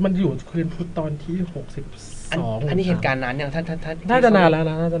มันอยู่คืนพุธตอนที่อันนี้เหตุการณ์นั้นอย่างท่านน่าจะนานแล้ว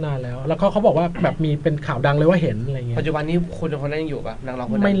นะน่าจะนานแล้วแล้วเขาบอกว่าแบบมีเป็นข่าวดังเลยว่าเห็นอะไรเงี้ยปัจจุบันนี้คนนั้นยังอยู่ป่ะนักร้อง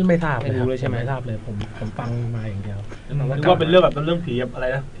คนนั้นไม่ทราบไม่รู้เลยใช่ไหมไม่ทราบเลยผมฟังมาอย่างเดียวนึกว่าเป็นเรื่องแบบเรื่องผีอะไร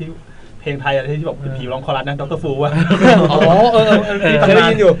นะที่เพลงไทยอะไรที่บอกเป็นผีร้องคอรัสนะดร.ฟูว่ะอ๋อเคยได้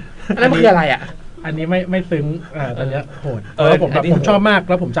ยินอยู่อันนั้นคืออะไรอ่ะอันนี้ไม่ซึ้งตอนนี้โหดแล้วผมชอบมาก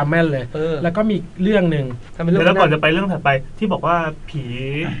แล้วผมจำแม่นเลยแล้วก็มีเรื่องนึงแล้วก่อนจะไปเรื่องถัดไปที่บอกว่าผี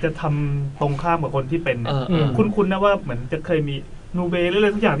จะทำตรงข้ามกับคนที่เป็นคุ้นๆนะว่าเหมือนจะเคยมีนูเบหรืออะไร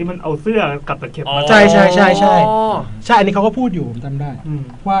ทุกอย่างที่มันเอาเสื้อกับตะเข็บมาใช่อันนี้เขาก็พูดอยู่ผมจำได้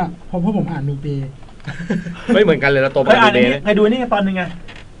ว่าพอผมอ่านนูเบไม่เหมือนกันเลยเราโตมานูเบใครดูนี่ตอนนึงไง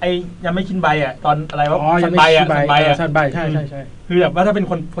ไอ้ยังไม่ชินใบอ่ะตอนอะไรวะซันใบใช่คือแบบว่าถ้าเป็น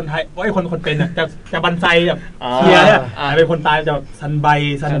คนไทยว่าไอ้คนเป็นอ่ะจะบันไซแบบเชียร์เนี่ยเป็นคนตายจะซันใบ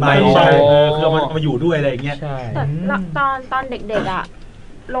ใช่คือเอามาอยู่ด้วยอะไรอย่างเงี้ยแต่ตอนเด็กๆอ่ะ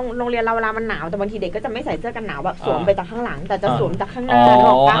โรงเรียนเราเวลามันหนาวแต่บางทีเด็กก็จะไม่ใส่เสื้อกันหนาวแบบสวมไปจากข้างหลังแต่จะสวมจากข้างหน้าหร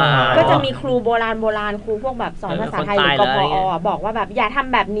อกปะก็จะมีครูโบราณครูพวกแบบสอนภาษาไทยหรือกพอบอกว่าแบบอย่าท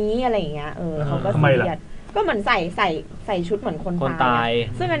ำแบบนี้อะไรอย่างเงี้ยเขาก็เสียดก็เหมือนใส่ชุดเหมือนคนตาย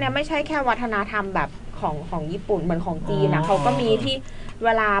ซึ่งอันเนี้ยไม่ใช่แค่วัฒนธรรมแบบของญี่ปุ่นเหมือนของจีนนะเขาก็มีที่เว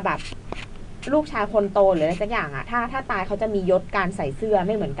ลาแบบลูกชายคนโตหรืออะไรสักอย่างอ่ะถ้าตายเขาจะมียศการใส่เสื้อไ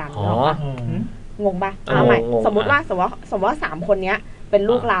ม่เหมือนกันหรองงปะใหม่สมมติว่า3 คนเนี้ยเป็น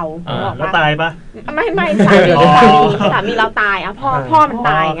ลูกเราแล้วตายปะไม่สามีเราตายอ่ะพ่อมันต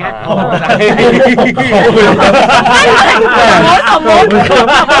ายเงี้ยสมมติ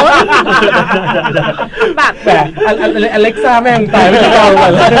แบบอเล็กซ่าแม่งตายไม่ได้เราเล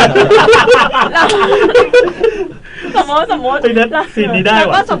ยสมมติสิ่งนี้ได้แล้ว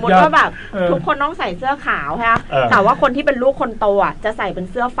ก็สมมติว่าแบบทุกคนต้องใส่เสื้อขาวใช่ไหมแต่ว่าคนที่เป็นลูกคนโตอ่ะจะใส่เป็น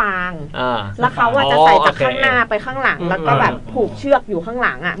เสื้อฟางแล้วเขาอ่ะจะใส่จากข้างหน้าไปข้างหลังแล้วก็แบบผูกเชือกอยู่ข้างห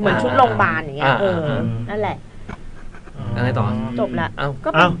ลังอ่ะเหมือนชุดโรงพยาบาลอย่างเงี้ยนั่นแหละอะไรต่อจบละก็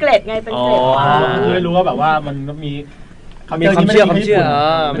เป็นเกรดไงเป็นเกรดไม่รู้ว่าแบบว่ามันก็มีความเชื่อก็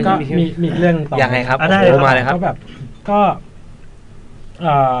มีเรื่องต่อยังไงครับมาเลยครับก็แบบก็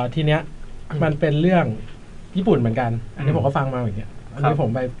ทีเนี้ยมันเป็นเรื่องญี่ปุ่นเหมือนกันอันนี้ผมก็ฟังมาอย่างเงี้ยอันนี้ผม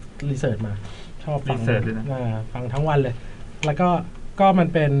ไปรีเสิร์ชมาชอบฟังฟังทั้งวันเลยแล้วก็มัน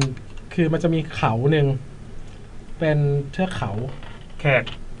เป็นคือมันจะมีเขาหนึ่ง เป็นเทือกเขาแขก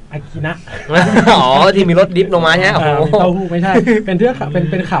อากินะอ๋อที่มีรถดิฟลงมาใช่ไหมโอ้โหเต้าหู้ไม่ใช่เป็นเทือกเขา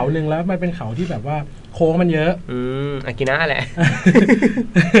เป็นเขาหนึ่งแล้วมันเป็นเขาที่แบบว่าโค้งมันเยอะอากินะแหละ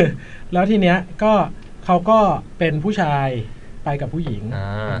แล้วทีเนี้ยก็เขาก็เป็นผู้ชายไปกับผู้หญิง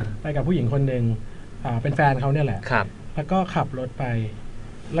ไปกับผู้หญิงคนหนึ่งเป็นแฟนเขาเนี่ยแหละแล้วก็ขับรถไป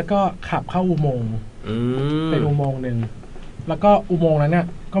แล้วก็ขับเข้าอุโมงค์เป็นอุโมงค์หนึ่งแล้วก็อุโมงค์นั้นเนี่ย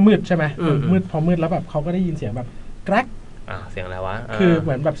ก็มืดใช่ไหมมืดพอมืดแล้วแบบเขาก็ได้ยินเสียงแบบแกรกเสียงอะไรวะคือเห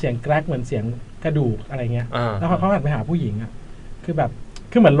มือนแบบเสียงแกรกเหมือนเสียงกระดูกอะไรเงี้ยแล้วเขาหันไปหาผู้หญิงอ่ะคือแบบ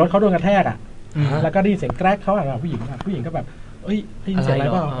คือเหมือนรถเขาโดนกระแทกอ่ะแล้วก็ได้ยินเสียงแกรกเขาหันไปหาผู้หญิงผู้หญิงก็แบบเอ้ยได้ยินเสียงอะไร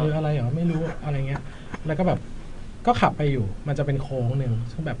เปล่าอะไรเหรอไม่รู้อะไรเงี้ยแล้วก็แบบก็ขับไปอยู่มันจะเป็นโค้งหนึ่ง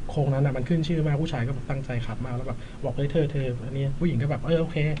ซึ่งแบบโค้งนั้นอ่ะมันขึ้นชื่อมากผู้ชายก็ตั้งใจขับมาแล้วแบบบอกเลยเธออันนี้ผู้หญิงก็แบบโอ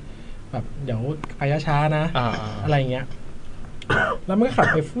เคแบบเดี๋ยวไปช้าๆนะอะไรเงี้ยแล้วมันก็ขับ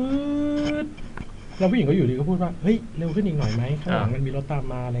ไปฟืดแล้วผู้หญิงก็อยู่ดีก็พูดว่าเฮ้ยเร็วขึ้นอีกหน่อยไหมข้างหลังมันมีรถตาม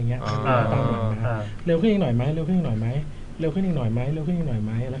มาอะไรเงี้ยตามหลังมาเร็วขึ้นอีกหน่อยไหมเร็วขึ้นอีกหน่อยไหมเร็วขึ้นอีกหน่อยไหมเร็วขึ้นอีกหน่อยไห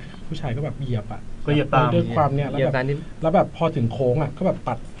มแล้วผู้ชายก็แบบเหยียบอ่ะก็เหยียบตามด้วยความเนี้ยแล้วแบบพอถึงโค้งอ่ะก็แบบ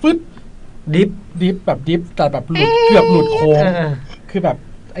ปัดฟึดดิฟแบบดิฟแต่แบบหลุดเกือบหลุดโค้งคือแบบ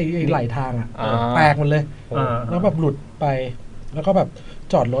ไอ้ไหลทางอ่ะแตกหมดเลยแล้วแบบหลุดไปแล้วก็แบบ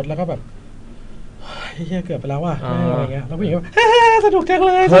จอดรถแล้วก็แบบเฮียเกิดไปแล้วว่ะอะไรเงี้ยแล้วผู้หญิงก็สนุกจัง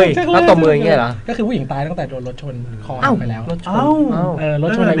เลยเฮ้ยแล้วตบมืออย่างเงี้ยเหรอก็คือผู้หญิงตายตั้งแต่โดนรถชนคอหักไปแล้วรถ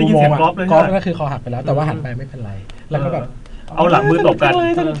ชนในอุโมงค์ก๊อฟก็คือคอหักไปแล้วแต่ว่าหันไปไม่เป็นไรแล้วก็แบบเอาหลังมือตบกัน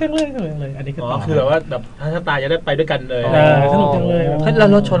สนุกจังเลยอันนี้คือแบบว่าแบบถ้าตายจะได้ไปด้วยกันเลยสนุกจังเลยแล้ว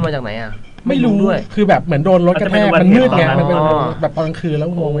รถชนมาจากไหนอ่ะไม่รู้ด้วยคือแบบเหมือนโดนรถกระแทกมันมืดไงมันเป็นแบบตอนกลางคืนแล้ว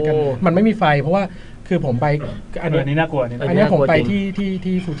อุโมงค์กันมันไม่มีไฟเพราะว่าคือผมไปอันนี้น่ากลัวอันนี้ผมไป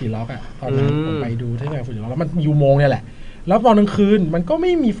ที่ฟูจิล็อกอ่ะตอนนั้นผมไปดูที่ฟูจิล็อกแล้วมันยูโมงเนี่ยแหละแล้วตอนกลางคืนมันก็ไ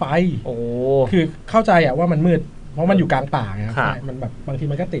ม่มีไฟคือเข้าใจอ่ะว่ามันมืดเพราะมันอยู่กลางป่าไงมันแบบบางที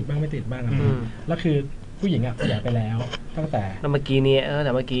มันก็ติดบ้างไม่ติดบ้างแล้วคือผู้หญิงอ่ะเสียไปแล้วตั้งแต่เมื่อกี้นี้แ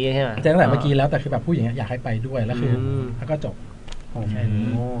ต่เมื่อกี้ใช่ไหมตั้งแต่เมื่อกี้แล้วแต่คือแบบผู้หญิงอยากให้ไปด้วยแล้วคือแล้วก็จบ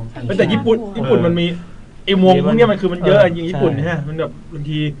แต่ญี่ปุ่นมันมีไอ้วงพวกนี้มันคือมันเยอะอย่างญี่ปุ่นเนี่ยมันแบบบาง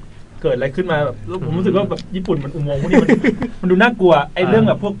ทีเกิดอะไรขึ้นมาแบบผมรู้สึกว่าแบบญี่ปุ่นมันอุโมงค์พวกนี้มันดูน่ากลัวไอ้เรื่อง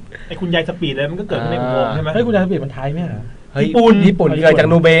แบบพวกไอ้คุณยายสปีดอะไรมันก็เกิดในอุโมงค์ใช่ไหมเฮ้ยคุณยายสปีดมันไทยไหมฮะญี่ปุ่นเกิดจาก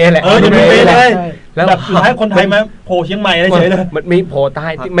นูเบแหละนูเบเลยแล้วแบบสุดท้ายคนไทยมาโผล่เชียงใหม่อะไรเฉยเลยมันมีโผล่ใต้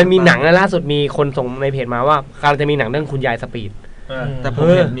มันมีหนังล่าสุดมีคนส่งในเพจมาว่ากำลังจะมีหนังเรื่องคุณยายสปีดแต่ผม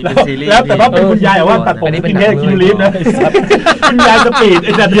เห็นมีเป็นซีรีส์แล้วแต่ว่าเป็นคุณยายว่าตัดผมกินแค่คิวลิฟนะคุณยายสปีดไ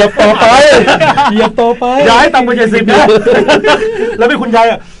อ้แต่เดียวโตไปย้ายตังค์ไป70นะแล้วเป็นคุณยาย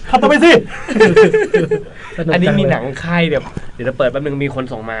อ่ะขับต่อไปสิอันนี้มีหนังค่ายเดี๋ยวจะเปิดแป๊บนึงมีคน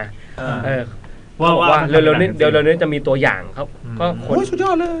ส่งมาว่าเร็วๆนี้เดี๋ยวเราจะมีตัวอย่างครับก็คนสุดย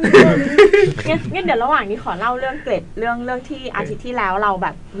อดเลยงั้นเดี๋ยวระหว่างนี้ขอเล่าเรื่องเกร็ดเรื่องที่อาทิตย์ที่แล้วเราแบ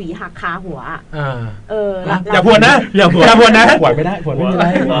บหวีหักคาหัวอย่าพวนนะอย่าพวนนะพวนไม่ได้พวนไม่ได้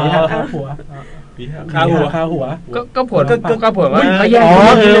หวีหักคาหัวคาหัวก็ผลว่าเขาแย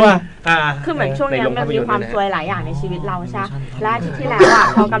กเลยว่ะคือเหมือนช่วงนี้มันมีความซวยหลายอย่างในชีวิตเราใช่และอาทิตย์ที่แล้วอ่ะ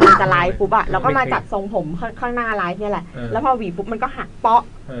พอกำลังจะไลฟ์ปุ๊บอ่ะเราก็มาจัดทรงผมข้างหน้าไลฟ์เนี่ยแหละแล้วพอหวีปุ๊บมันก็หักเปาะ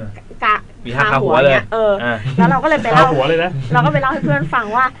คาหัวเนี่ยแล้วเราก็เลยไปเล่าเราก็ไปเล่าให้เพื่อนฟัง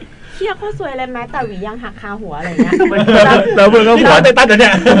ว่าเชี่ยโคตรซวยเลยแม้แต่หวียังหักคาหัวอะไรเงี้ยแล้วเพื่อนก็หัวตั้งเนี่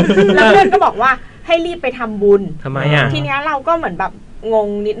ยแล้วเพื่อนก็บอกว่าให้รีบไปทำบุญทำไมอ่ะทีเนี้ยเราก็เหมือนแบบงง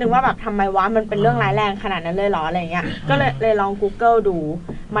นิดนึงว่าแบบทำไมวะมันเป็นเรื่องร้ายแรงขนาดนั้นเลยเหรออะไรเงี้ยก็เลยลอง Google ดู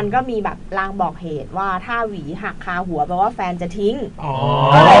มันก็มีแบบลางบอกเหตุว่าถ้าหวีหักคาหัวแปลว่าแฟนจะทิ้ง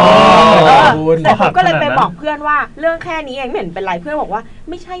แต่ผมก็เลยไปบอกเพื่อนว่าเรื่องแค่นี้เองไม่เห็นเป็นไรเพื่อนบอกว่า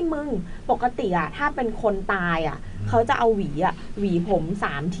ไม่ใช่มึงปกติอะถ้าเป็นคนตายอะเขาจะเอาหวีผม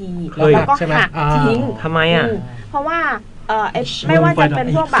3ทีแล้วก็หักทิ้งทำไมอะเพราะว่าไม่ว่าจะเป็น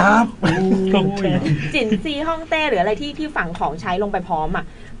พวกแบบจินซีฮ่องเต้หรืออะไรที่ฝังของใช้ลงไปพร้อมอ่ะ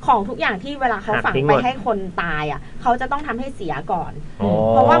ของทุกอย่างที่เวลาเขาฝังไปให้คนตายอ่ะเขาจะต้องทำให้เสียก่อน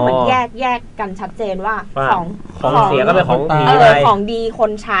เพราะว่าเหมือนแยกกันชัดเจนว่าของเสียก็เป็นของดีของดีค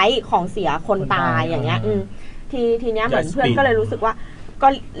นใช้ของเสียคนตายอย่างเงี้ยทีเนี้ยเหมือนเพื่อนก็เลยรู้สึกว่าก็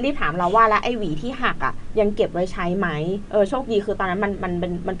รีบถามเราว่าแล้วไอ้หวีที่หักอ่ะยังเก็บไว้ใช้ไหมโชคดีคือตอนนั้น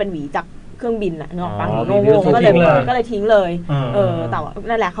มันเป็นหวีจากเครื่องบินอะเนาะปังโง่ก็เลยทิ้งเลยแต่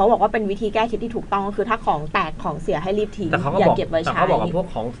นั่นแหละเขาบอกว่าเป็นวิธีแก้คิดที่ถูกต้องก็คือถ้าของแตกของเสียให้รีบทิ้งอย่าเก็บไว้ใช้เขาบอกว่าพวก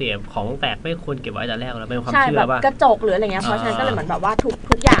ของเสียของแตกไม่ควรเก็บไว้แต่แรกแล้วเป็นความเชื่อว่ากระจกหรืออะไรเงี้ยเพราะฉะนั้นก็เลยเหมือนแบบว่า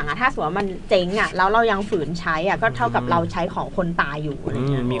ทุกอย่างอะถ้าสมมติมันเจ๊งอะแล้วเรายังฝืนใช้อะก็เท่ากับเราใช้ของคนตายอยู่อะไร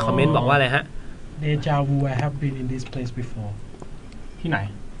เงี้ยมีคอมเมนต์บอกว่าอะไรฮะ Deja vu I have been in this place before ที่ไหน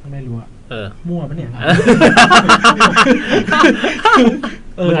ไม่รู้อะ มั่วปะเนี่ย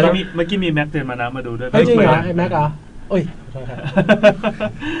เมื่อกี้มีแม็กเตือนมานะมาดูด้วยจริงเหรอไอ้แม็กเหรอโอ้ย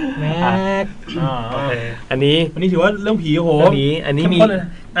แม็กโอเคอันนี้ถือว่าเรื่องผีโหอันนี้มี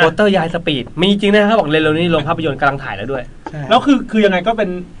โปสเตอร์ยายสปีดมีจริงนะครับบอกเร็วๆนี้โรงภาพยนตร์กำลังถ่ายแล้วด้วยแล้วคือยังไงก็เป็น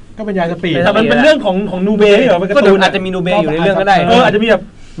ยายสปีดแต่มันเป็นเรื่องของนูเบย์เหรอก็ดูอาจจะมีนูเบย์อยู่ในเรื่องก็ได้อาจจะมีแบบ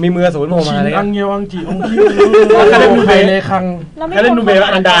มีมือศูนย์โผล่มาอะไรอังเยวังจีองคิวแค่เล่นนูเบย์เลยคังแค่เล่นนูเบย์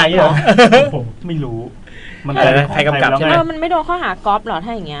อันดาอย่างเงี้ยไม่รู้มันใครกำกับใช่ไหมมันไม่โดนข้อหากอล์ฟหรอถ้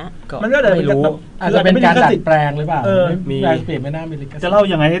าอย่างเงี้ยมันก็ไม่รู้อาจจะเป็นการดัดแปลงหรือเปล่ามียายสปีดไม่น่ามีลิขสิทธิ์จะเล่า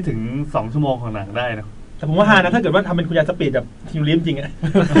ยังไงให้ถึง2 ชั่วโมงของหนังได้นะแต่ผมว่าฮานะถ้าเกิดว่าทำเป็นคุณยายสปีดแบบทีมลิฟจริงอะ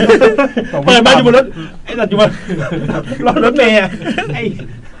เปิดมาอยู่บนรถไอ้ตัดอยู่บนรถเมย์ไอ้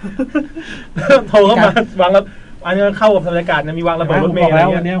โทรเข้ามาวางแล้วอันนี้เข้ากับบรรยากาศนะมีวางระเบิดรถเมล์แล้ว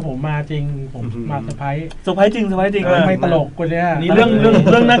วันนี้ผมมาจริงผมมาเซอร์ไพรส์จริงไม่ตลกคนเนี้ยนี่เรื่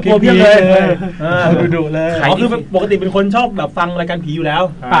องน่ากลัวเพียบเลยดุเลยคือปกติเป็นคนชอบแบบฟังรายการผีอยู่แล้ว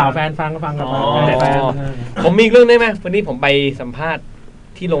เปล่าแฟนฟังก็ฟังกับแฟนผมมีเรื่องได้ไหมวันนี้ผมไปสัมภาษณ์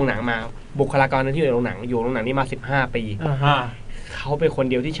ที่โรงหนังมาบุคลากรที่อยู่ในโรงหนังนี่มา15 ปีเขาเป็นคน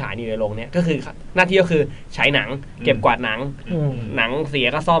เดียวที่ฉายอยู่ในโรงเนี้ยก็คือหน้าที่ก็คือฉายหนังเก็บกวาดหนังเสีย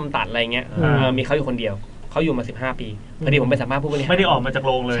ก็ซ่อมตัดอะไรเงี้ยมีเขาอยู่คนเดียวเขาอยู่มา15 ปีพอดีผมไปสัมภาษณ์ผู้บริหารไม่ได้ออกมาจากโ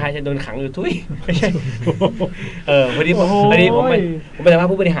รงเลยใช่โดนขังอยู่ทุยไม่ใช่พอดีผมไปสัมภาษ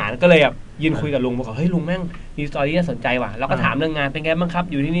ณ์ผู้บริหารก็เลยแบบยืนคุยกับลุงบอกว่าเฮ้ยลุงแม่งมีสตอรี่น่าสนใจว่ะแล้วก็ถามเรื่องงานเป็นไงบ้างครับ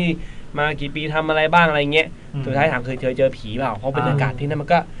อยู่ที่นี่มากี่ปีทำอะไรบ้างอะไรเงี้ยสุดท้ายถามเคยเจอผีเปล่าเพราะบรรยากาศที่นั่นมัน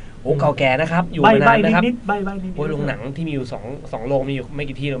ก็โอ้เก่าแก่นะครับอยู่มานานนะครับโอ้โรงหนังที่มีอยู่2โรงมีอยู่ไม่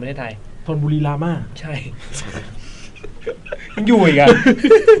กี่ที่ในประเทศไทยธนบุรีรามาใช่อยู่อีกอ่ะ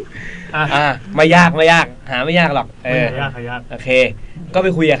ไม่ยากหาไม่ยากหรอกยากโอเคก็ไป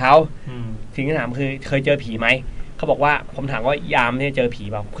คุยกับเขาสิ่งที่ถามคือเคยเจอผีไหมเขาบอกว่าผมถามว่ายามที่เจอผี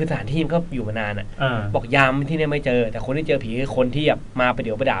เปล่าคือสถานที่มันก็อยู่มานานอ่ะบอกยามที่นี่ไม่เจอแต่คนที่เจอผีคือคนที่แบบมาไปเ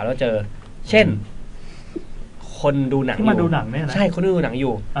ดี๋ยวไปด่าแล้วเจอเช่นคนดูหนังที่มาดูหนังเนี่ยนะใช่คนดูหนังอ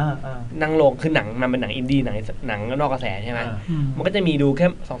ยู่นั่งลงคือหนังมันเป็นหนังอินดี้หนังนอกกระแสใช่ไหมมันก็จะมีดูแค่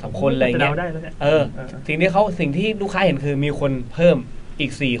2-3 คนอะไรเงี้ยสิ่งที่ลูกค้าเห็นคือมีคนเพิ่มอี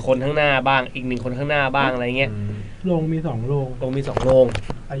ก4 คนข้างหน้าบ้างอีก1 คนข้างหน้าบ้างอะไรเงี้ยโรงมี2 โรง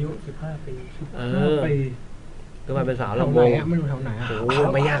อายุ15 ปีคือมาเป็นสาวลำวงไม่รู้แถวไหนโอ้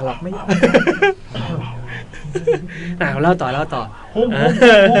ไม่ยากหรอกไม่ยากเล่าต่อเ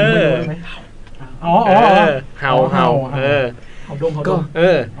ห่าก็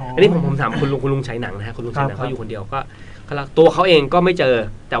อันนี้ผมถามคุณลุงฉายหนังนะฮะคุณลุงฉายหนังเขาอยู่คนเดียวก็ตัวเขาเองก็ไม่เจอ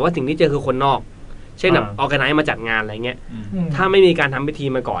แต่ว่าสิ่งที่เจอคือคนนอกเช่นแบบออแกไนซ์มาจัดงานอะไรเงี้ยถ้าไม่มีการทำพิธี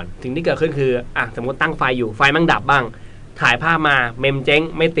มาก่อนสิ่งที่เกิดขึ้นคือสมมติตั้งไฟอยู่ไฟมันดับบ้างถ่ายภาพมาเมมเจ๊ง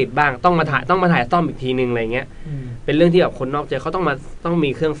ไม่ติดบ้างต้องมาถ่ายซ่อมอีกทีนึงอะไรเงี้ยเป็นเรื่องที่แบบคนนอกเจอเขาต้องมี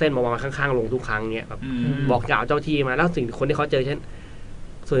เครื่องเส้นมาวางข้างๆลงทุกครั้งเงี้ยแบบบอกกล่าวเจ้าที่มาแล้วสิ่งคนที่เขาเจอเช่น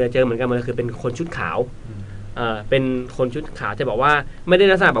ส่วนใหญ่เจอเหมือนกันเลยคือเป็นคนชุดขาวเป็นคนชุดขาวจะบอกว่าไม่ได้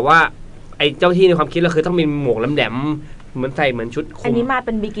ลักษณะแบบว่าไอ้เจ้าที่ในความคิดเราคือต้องมีหมวกแหลมเหมือนใส่เหมือนชุดอันนี้มาเ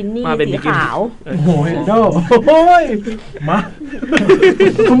ป็นบิกินี่สีขาวโอ้โหโอ้ยมา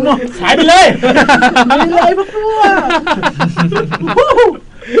คุณหมอฉายไปเลยพวกตัว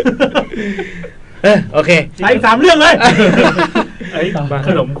โอเคใช้3 เรื่องเลยข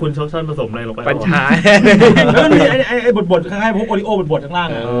นมคุณช็อกซ์ผสมอะไรลงไปปัญชาแล้วมันมีไอ้บดคล้ายๆพวกโอริโอบดข้างล่าง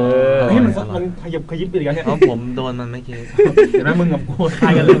นี่มันขยิบไปอีกแล้วเนี่ยผมโดนมันไม่เกี่ยวเห็นไหมมึงกับกูคล้า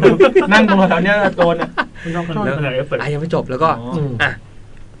ยกันเลยนั่งตรงแถวเนี้ยโดนยังไม่จบแล้วก็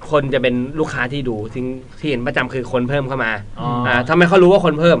คนจะเป็นลูกค้าที่ดูสิ่งที่เห็นประจำคือคนเพิ่มเข้ามาทำไมเขารู้ว่าค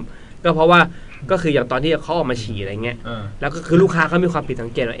นเพิ่มก็เพราะว่าก็คืออย่างตอนที่เขาออกมาฉี่อะไรเงี้ยแล้วก็คือลูกค้าเขามีความผิดสั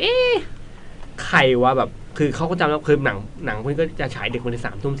งเกตว่าใครวะแบบคือเขาก็จำว่าคือหนังพวกนี้ก็จะฉายเด็กคนที่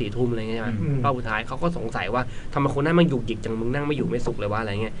3 ทุ่ม 4 ทุ่มอะไรเงี้ยใช่ไหมเป้าสุดท้ายเขาก็สงสัยว่าทำไมคนนั้นมันหยุกหยิกจังมึงนั่งไม่อยู่ไม่สุขเลยว่าอะไ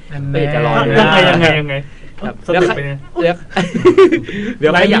รเงี้ยไม่อยากจะรอเลยยังไงแล้ววิ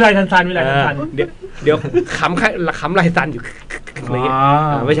ไลทันเดี๋ยวขำลายตันอยู่อะไรเงี้ย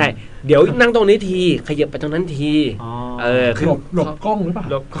ไม่ใช่เดี๋ยวนั่งตรงนี้ทีขยับไปตรงนั้นทีคือหลบกล้องหรือเปล่า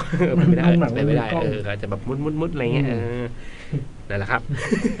หลบไม่ได้อาจจะแบบมุดอะไรเงี้ยนั่นแหละครับ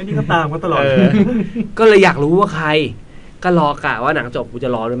อันนี้ก็ตามก็ตลอดก็เลยอยากรู้ว่าใครก็รอกะว่าหนังจบกูจะ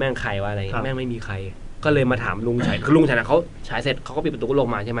รอด้วยแม่งใครว่าอะไรแม่งไม่มีใครก็เลยมาถามลุงฉายคือลุงฉายเขาฉายเสร็จเขาก็ปิดประตูลง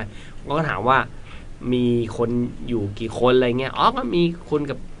มาใช่ไหมก็ถามว่ามีคนอยู่กี่คนอะไรเงี้ยก็มีคน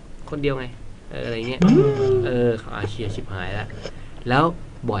กับคนเดียวไงอะไรเงี้ยเชียร์ชิบหายแล้ว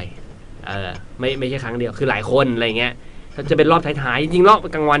บ่อยไม่ใช่ครั้งเดียวคือหลายคนอะไรเงี้ย จะเป็นรอบท้ายๆจริงๆรอบ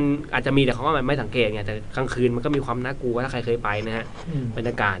กลางวันอาจจะมีแต่เขาก็ไม่สังเกตไงแต่กลางคืนมันก็มีความน่ากลัวถ้าใครเคยไปนะฮะบรรย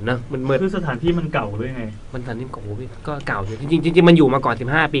ากาศเนอะมันมืดคือสถานที่มันเก่าด้วยไงมันสถานที่โอ้โหก็เก่าอยู่จริงๆมันอยู่มาก่อน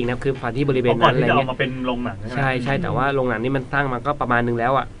15 ปีนะคือสถานที่บริเวณนั้นอะไรเงี้ยมาเป็นโรงหนังใช่แต่ว่าโรงหนังนี่มันสร้างมาก็ประมาณนึงแล้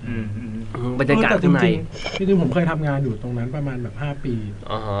วอ่ะบรรยากาศข้างในจริงๆผมเคยทำงานอยู่ตรงนั้นประมาณแบบ5 ปี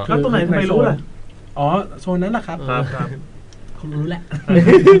แล้วตรงไหนทำไมรู้ล่ะอ๋อโซนนั้นแหละครับผมรู้แหละ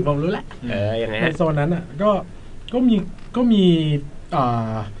ผมรู้แหละอย่างไงในโซนนั้นอ่ะก็มี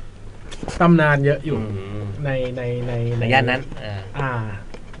ตำนานเยอะอยู่ในย่านนั้น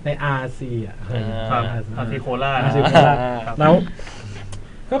ในRCอ่ะRCโคราชแล้ว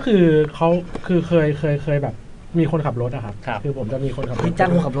ก็คือเขาคือเคยแบบมีคนขับรถอะครับคือผมจะมีคนขับรถจ้าง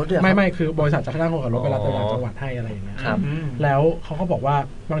คนขับรถด้วยไม่คือบริษัทจะจ้างคนขับรถไปรับไปต่างจังหวัดให้อะไรอย่างเงี้ยแล้วเขาก็บอกว่า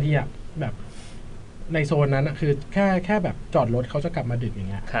บางทีอะแบบในโซนนั้นคือแค่แบบจอดรถเขาจะกลับมาดึกอย่าง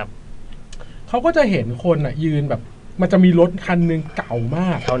เงี้ยเขาก็จะเห็นคนอะยืนแบบมันจะมีรถคันนึงเก่าม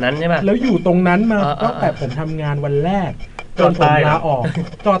ากเท่านั้นใช่ไหมแล้วอยู่ตรงนั้นมาตั้งแต่ผมทำงานวันแรกจนผมลาออก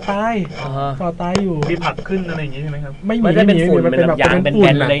จอดตายอยู่มีผักขึ้นอะไรอย่างงี้ใช่ไหมครับไม่มีเป็นฝุ่นมันเป็นแบบยางเป็นแ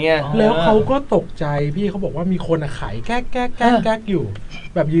ผ่นอะไรเงี้ยแล้วเขาก็ตกใจพี่เขาบอกว่ามีคนอะไขแก๊กอยู่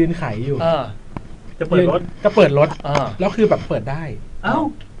แบบยืนไขอยู่จะเปิดรถแล้วคือแบบเปิดได้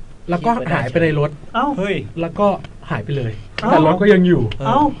แล้วก็หายไปในรถเฮ้ยแล้วก็หายไปเลยแต่รถก็ยังอยู่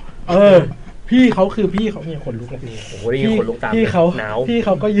พี่เขามีคนลุกเลยพี่เ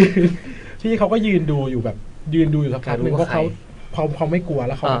ขาก็ยืนดูอยู่แบบยืนดูอยู่สักพักนึงเพราะเขาไม่กลัว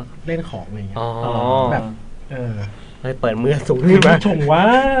แล้วเขาเล่นของอะไรเงี้ยแบบไม่เปิดมือสูงขึ้นมาชงว่า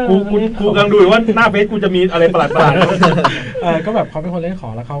กูกำลังดูว่าหน้าเฟซกูจะมีอะไรประหลาดก็แบบเขาเป็นคนเล่นขอ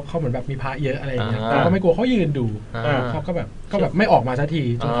งแล้วเขาเหมือนแบบมีพระเยอะอะไรอย่างเงี้ยแต่ก็ไม่กลัวเขายืนดูเขาก็แบบไม่ออกมาสักที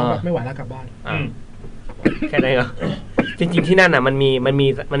จนเขาแบบไม่ไหวแล้วกลับบ้านแค่นั้นเหรอจริงๆที่นั่นน่ะมัน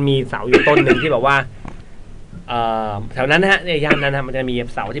มีเสาอยู่ต้นหนึ่งที่แบบว่าแถวนั้นนะฮะในย่านนั้นนะมันจะมี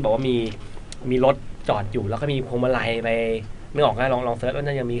เสาที่บอกว่ามีรถจอดอยู่แล้วก็มีพวงมาลัยไปไม่ออกก็ลองเซิร์ชว่า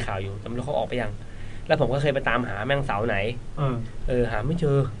น่าจะมีข่าวอยู่แต่ไม่รู้เขาออกไปยังแล้วผมก็เคยไปตามหาแม่งเสาไหนหาไม่เจ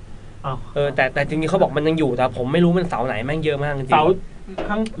อแต่จริงๆเขาบอกมันยังอยู่แต่ผมไม่รู้มันเสาไหนแม่งเยอะมากจริงเสา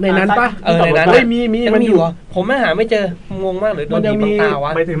ข้างในนั้นปะในนั้นมีมันอยู่ผมไม่หาไม่เจองงมากเลยโดนบีบตาว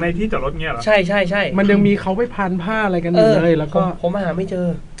ะไปถึงในที่จอดรถเงี้ยเหรอใช่มันยังมีเขาไปพันผ้าอะไรกันอยู่เลยแล้วก็ผมหาไม่เจอ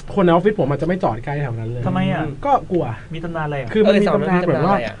คนในออฟฟิศผมมันจะไม่จอดใกล้แถวนั้นเลยทำไมอ่ะก็กลัวมีตำนานอะไรอ่ะคือมันมีตำนานแบบ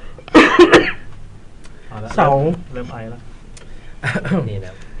ว่าเสาเริ่มไอแล้วนี่น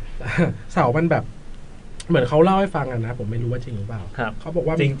ะเสามันแบบเหมือนเขาเล่าให้ฟังนะผมไม่รู้ว่าจริงหรือเปล่าเขาบอก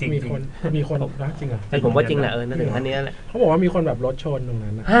ว่ามีคนนะจริงเหรอผมว่าจริงแหละนั่นถึงอันนี้แหละเขาบอกว่ามีคนแบบรถชนตรง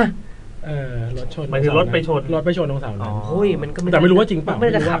นั้นนะรถชนหมายถึงรถไปชนตรงเสานั้นโอ้ยมันก็แต่ไม่รู้ว่าจริงเปล่าไม่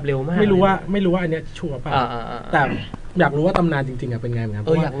ได้ขับเร็วมากไม่รู้ว่าอันเนี้ยชัวร์เปล่าแต่อยากรู้ว่าตำนานจริงๆเป็นไงเหมือนกัน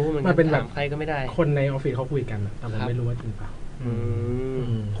อยากรู้มันเป็นแบบใครก็ไม่ได้คนในออฟฟิศเขาคุยกันแต่ผมไม่รู้ว่าจริงเปล่า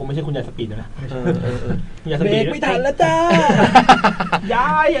คงไม่ใช่คุณยายสปีดนะยายสปีดไม่ทันแล้วจ้ายา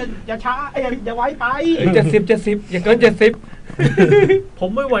ยอย่าช้าอย่าไวไป70อย่าเกิน70ผม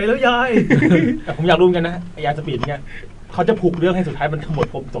ไม่ไหวแล้วยายแต่ผมอยากรู้กันนะยายสปีดเนี่ยเขาจะผูกเรื่องให้สุดท้ายมันขมวด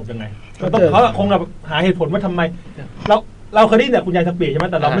ปมจบยังไงเขาคงแบบหาเหตุผลว่าทำไมเราเคยได้แต่คุณยายสปีดใช่ไหม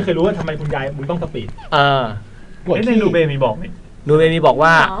แต่เราไม่เคยรู้ว่าทำไมคุณยายมึงต้องสปีดในนูเบมีบอกไหมนูเบมีบอกว่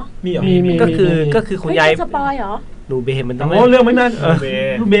ามีก็คือคุณยายสปอยเหรอนูเบมันต้องเรื่องไม่น่า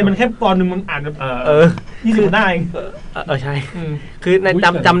นูเบมันแค่ตอนนึงมันอ่าน20 หน้าเองใช่คือ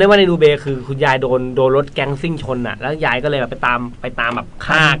จำได้ว่าในนูเบคือคุณยายโดนรถแก๊งซิ่งชนอ่ะแล้วยายก็เลยแบบไปตามแบบ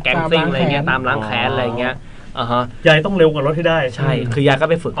ฆ่าแก๊งซิ่งอะไรเงี้ยตามล้างแค้นอะไรเงี้ยยายต้องเร็วกว่ารถให้ได้ใช่คือยายก็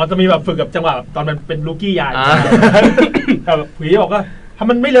ไปฝึกจะมีแบบฝึกกับจังหวะตอนมันเป็นลูกี้ยายแต่ผีบอกว่าถ้า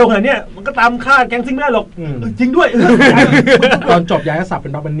มันไม่เร็วขนาดนี้มันก็ตามฆ่าแก๊งซิ่งไม่ได้หรอกจริงด้วยตอนจบยายก็สับเป็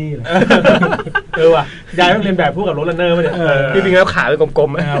นบัฟบันนี่เลยว่ะยายต้องเรียนแบบพวกกับรถลันเนอร์มาเนี่ยพี่ปิงแล้วขาไปกลม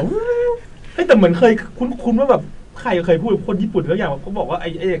ๆแต่เหมือนเคยคุ้นว่าแบบใครเคยพูดคนญี่ปุ่นเขาอย่างเขาบอกว่าไอ้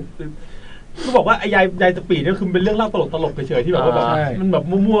เขาบอกว่าไอ้ยายสปีดนี่คือเป็นเรื่องเล่าตลกเฉยๆที่แบบว่าแบบมันแบบ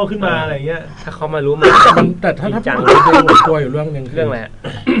มั่วๆขึ้นมาอะไรเงี้ยถ้าเขามารู้มันแต่ถ้าจังตัวอยู่เรื่องนึงเรื่องอะไร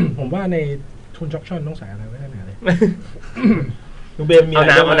ผมว่าในทุนจ็อกชั่นต้องใส่อะไรไว้แน่เลยนูเบมมี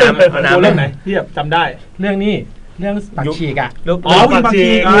น้ำเรื่องไหนที่แบบจำได้เรื่องนี้เรื่องปักฉีกปักฉี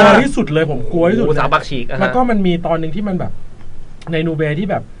กกลัวที่สุดเลยผมกลัวที่สุดสาวปักฉีกแล้วก็มันมีตอนนึงที่มันแบบในนูเบที่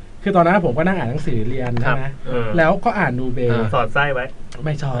แบบคือตอนนั้นผมก็นั่งอ่านหนังสือเรียนนะแล้วก็อ่านนูเบสอดไส้ไว้ไ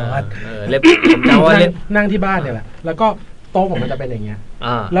ม่สอดเล็บผมจำว่านั่งที่บ้านเนี่ยแหละแล้วก็โต๊ะผมมันจะเป็นอย่างเงี้ย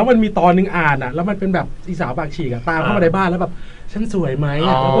แล้วมันมีตอนนึงอ่านแล้วมันเป็นแบบอีสาวปากฉีกตามเข้ามาในบ้านแล้วแบบฉันสวยไหมแ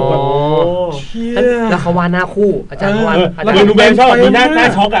ล้วผมแบบแล้วเขาวาดหน้าคู่อาจารย์วาดแล้วนูเบชอบมีหน้า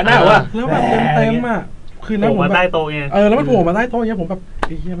ช็อกหน้าว่าแล้วแบบเต็ม คืนนั้น ผมมาได้โตไงแล้วมันโผล่มาได้โตเงี้ยผมแบบไ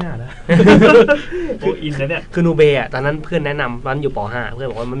อ้เหี้ยไม่อ่านแล้วโออินนะเนี่ยคือนูเบะตอนนั้นเพื่อนแนะนำตอนอยู่ป .5 เพื่อน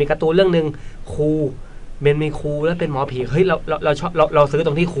บอกว่ามันมีการ์ตูนเรื่องนึงครูเบนมีครูแล้วเป็นหมอผีเฮ้ยเราชอบเราซื้อต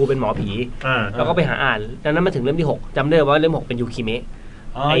รงที่ครูเป็นหมอผีเราก็ไปหาอ่านดังนั้นมาถึงเล่มที่6จำได้ว่าเล่ม6เป็นยูคิเมะ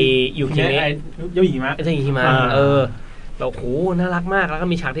ไอยูคิเมะยูหิมะไอยูคิมะเราโหน่ารักมากแล้วก็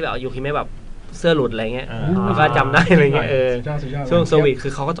มีฉากที่แบบยูคิเมะแบบเสื้อหลุดอะไรเงี้ยแล้วก็จำได้อะไรเงี้ยช่วงเซอร์วิสคื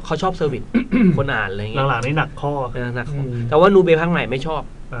อเขาชอบเซอร์วิสคนอ่านอะไรเงี้ยหลังๆนี่หนักข้อแต่ว่านูเบะภาคใหม่ไม่ชอบ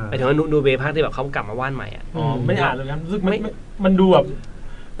ไปถึงว่านูเบะภาคที่แบบเขากลับมาว่านใหม่อ่ะไม่อ่านเลยนะรู้สึกมันดูแบบ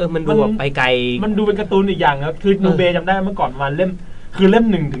มันดูแบบไปไกลมันดูเป็นการ์ตูนอีกอย่างครับคือนูเบะจำได้เมื่อก่อนมันเล่มคือเล่ม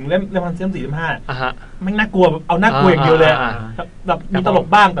1ถึงเล่มมันเล่ม4เล่ม5ไม่น่ากลัวเอาน่ากลัวอย่างเดียวเลยแบบมีตลก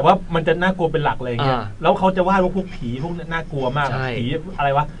บ้างแต่ว่ามันจะน่ากลัวเป็นหลักเลยเงี้ยแล้วเขาจะวาดว่าพวกผีพวกน่ากลัวมากผีอะไร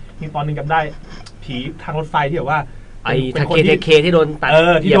วะมีตอนนึงจำได้ผีทางรถไฟที่แบบว่าไอ้ทาเคที่โดนตัด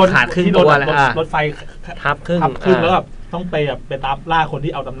ที่โดนขาดครึ่งตัวแล้วรถไฟทับครึ่งแล้วแบบต้องไปแบบไปตามล่าคน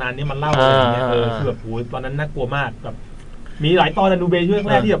ที่เอาตำนานนี้มันเล่าอะไรอย่างเงี้ยคือแบบโหตอนนั้นน่ากลัวมากแบบมีหลายตอนนูเบะช่วง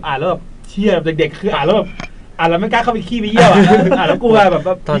แรกที่แบบอ่านแล้วแบบเชี่ยเด็กๆคืออ่านแล้วแบบอ่านแล้วไม่กล้าเข้าไปขี้ไปเยี่ยวอ่านแล้วกลัวแบบ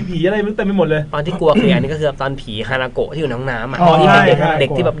ผีอะไรมันเต็มไปหมดเลยตอนที่กลัวคืออันนี้ก็คือตอนผีฮานาโกะที่อยู่ในห้องน้ำอ่ะที่เป็นเด็ก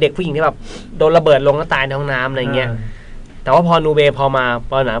ที่แบบเด็กผู้หญิงที่แบบโดนระเบิดลงแล้วตายในห้องน้ำอะไรเงี้ยแต่ว่าพอนูเบะพอมา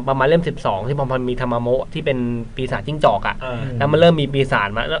ประมาณเล่ม12ที่พอมีธรรมะโมะที่เป็นปีศาจจิ้งจอกอ่ะแล้วมันเริ่มมีปีศาจ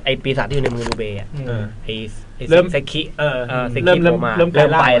มาแล้วไอปีศาจที่อยู่ในมือนูเบะอ่ะไอเริ่มเซคิเซคิเริ่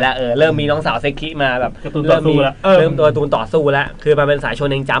มไปแล้วเริ่มมีน้องสาวเซคิมาแบบเริ่มตัวตูนต่อสู้แล้วคือมันเป็นสายโช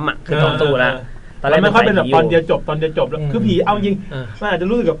เน็งจัมป์อ่ะคือต่อสู้แล้วตอนแรกไม่ค่อยเป็นแบบตอนเดียวจบแล้วคือผีเอาจริงมันอาจจะ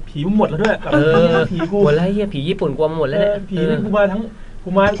รู้สึกกับผีหมดแล้วด้วยผีกูหมดแล้วเฮียผีญี่ปุ่นกลัวหมดแล้วผีนี่กู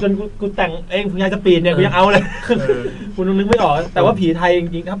มาจนกูแต่งเองพญาสปีดเนี่ยกูยังเอาเลยกูนึกไม่ออกแต่ว่าผีไทยจ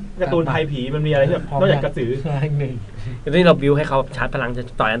ริงๆครับการ์ตูนไทยผีมันมีอะไรที่แบบนอกจากกระสือหนึ่งนี่เราบิวให้เขาชาร์จพลังจะ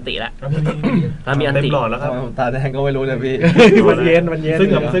ต่อยอันติแล้วเรามีอันติหลอดแล้วครับตาแดงก็ไม่รู้เลยพี่มันเย็นซึ่ง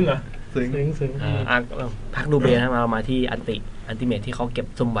เหรอพักดูเบนะมาที่อันติเมทที่เขาเก็บ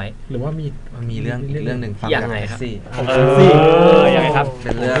ซุ่มไว้หรือว่ามีเรื่องหนึ่งฟังยังไงครับยังไงครับเป็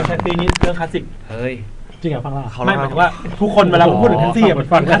นเรื่องแท็กซี่นี่เรื่องคลาสสิกเฮ้ยจริงเหรอฟังเล่าไม่หมายถึงว่าทุกคนเวลาพูดถึงแท็กซี่มัน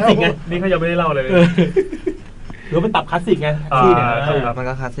ฟังคลาสสิกไงนี่เขายังไม่ได้เล่าเลยหรือเป็นตับคลาสสิกไงแท็กซี่เนี่ยมัน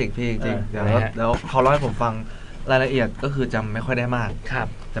ก็คลาสสิกพี่จริงเดี๋ยวเขาเล่าให้ผมฟังรายละเอียดก็คือจำไม่ค่อยได้มากครับ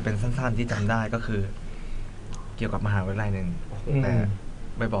จะเป็นสั้นๆที่จำได้ก็คือเกี่ยวกับมหาวิทยาลัยหนึ่งแต่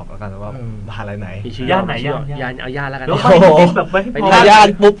ไม่บอกแล้วกันว่ามหาลัยไหนย่านไหนย่านเอาย่านแล้วกันแบบไปย่าน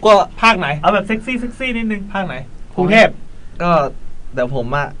ปุ๊บก็ภาคไหนเอาแบบเซ็กซี่นิดนึงภาคไหนกรุงเทพก็เดี๋ยวผม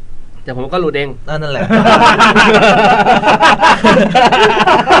ก็หลุดเองนั่นแหละ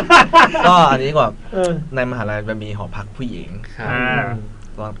ก็อันนี้ก่อนในมหาลัยมันมีหอพักผู้หญิง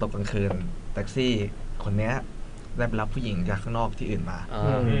ตอนตกกลางคืนแท็กซี่คนนี้ได้ไปรับผู้หญิงจากข้างนอกที่อื่นมา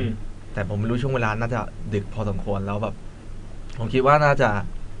แต่ผมไม่รู้ช่วงเวลาน่าจะดึกพอสมควรแล้วแบบผมคิดว่าน่าจะ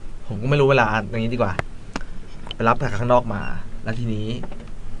ผมก็ไม่รู้เวลาอย่างนี้ดีกว่าไปรับจากข้างนอกมาแล้วทีนี้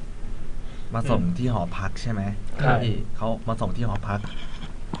มาส่งที่หอพักใช่ไหมที่เขามาส่งที่หอพัก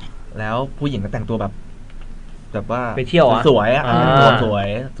แล้วผู้หญิงก็แต่งตัวแบบว่าไปเที่ยวสวยอ่ะตัวส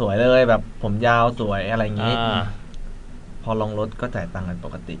วยเลยแบบผมยาวสวยอะไรอย่างนี้พอลงรถก็จ่ายตังค์กันป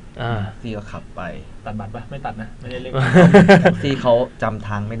กติที่ก็ขับไปตัดบัตรปะไม่ตัดนะไม่ได้เล่นแท็กซี่เขาจำท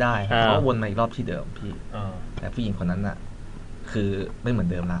างไม่ได้เขาวนมาอีกรอบที่เดิมพี่แต่ผู้หญิงคนนั้นน่ะคือไม่เหมือน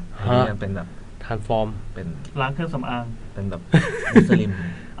เดิมละมันเป็นแบบทรานส์ฟอร์มเป็นร้านเครื่องสำอางเป็นแบบมุสลิม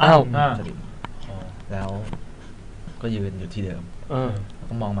มุสลิมแล้วก็ยืนอยู่ที่เดิม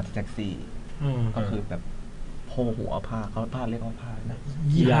ก็มองมาที่แท็กซี่ก็คือแบบโผล่หัวผ้าเขาผ้าเรียกว่าผ้านะ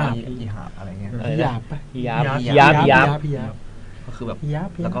ยีหาบอะไรเงี้ยยีหาบปะยาบก็คือแบบ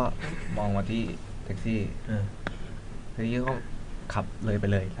แล้วก็มองมาที่แท็กซี่ทีนี้ก็ขับเลยไป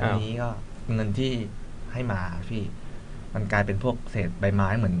เลยทีนี้ก็เงินที่ให้มาพี่มันกลายเป็นพวกเศษใบไม้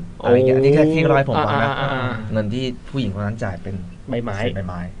เหมือนอะไรเงี้ยที่แค่ที่ร้อยผมฟังนะเงินที่ผู้หญิงคนนั้นจ่ายเป็นใบไ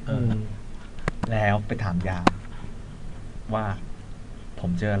ม้แล้วไปถามยามว่าผ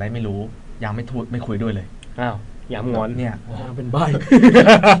มเจออะไรไม่รู้ยามไม่คุยด้วยเลยยามงอนเนี่ยเป็นใบ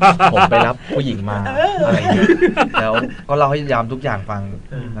ผมไปรับผู้หญิงมาอะไรเงี้ยแล้วก็เล่าให้ยามทุกอย่างฟัง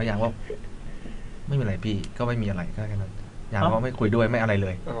แล้วยามว่าไม่มีอะไรพี่ก็ไม่มีอะไรก็แค่นั้นยามก็ไม่คุยด้วยไม่อะไรเล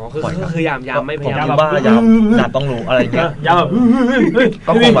ยก็คือยามไม่พยายามบ้ายามต้องรู้อะไรเงี้ยยามแบบ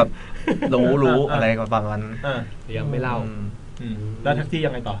ก็คงแบบรู้อะไรประมาณนั้นยังไม่เล่าแล้วแท็กซี่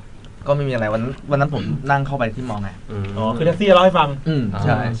ยังไงต่อก็ไม่มีอะไรวันนั้นผมนั่งเข้าไปที่มองไงคือแท็กซี่เล่าให้ฟังใ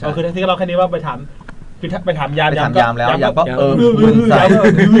ช่คือแท็กซี่เล่าแค่นี้ว่าไปถามยามแล้วยามก็มือใส่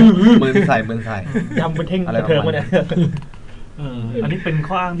ยามเป็นเท่งเทิงมาเนี่ยอันนี้เป็น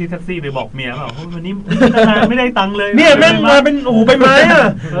ข้ออ้างที่แท็กซี่ไปบอกเมียเปล่าวันนี้ไม่ได้ตังค์เลยเนี่ยแม่งมาเป็นใบไม้อ่ะ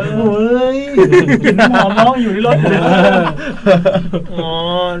โอ้ย กินน้ำหอมน้องอยู่ในรถอ๋อ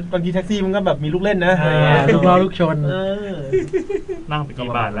บางทีแท็กซี่มันก็แบบมีลูกเล่นนะลูกล้อลูกชนนั่งไปกี่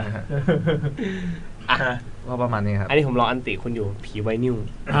บาทแล้วก็ประมาณนี้ครับอันนี้ผมรออันติคุณอยู่ผีไวนิว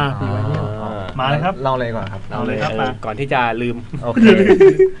ผีไวนิวมาเลยครับเราเลยก่อนครับเราเลยครับก่อนที่จะลืมโอเค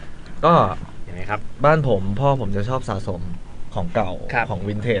ก็ยังไงครับบ้านผมพ่อผมจะชอบสะสมของเก่าของ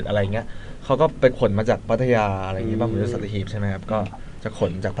วินเทจอะไรเงี้ยเขาก็ไปขนมาจากพัทยาอะไรอย่างงี้บ้านผมอยู่สัตหีบใช่ไหมครับก็จะข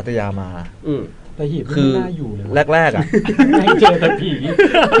นจากพัทยามาสัตหีบคือแรกๆอ่ะเจอแต่ผี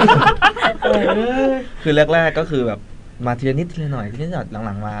คือแรกๆก็คือแบบมาทีละนิดทีละหน่อยทีละนิดห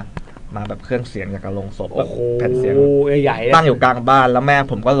ลังๆมาแบบเครื่องเสียงจากกระโหลกศพแผ่นเสียงใหญ่ตั้งอยู่กลางบ้านแล้วแม่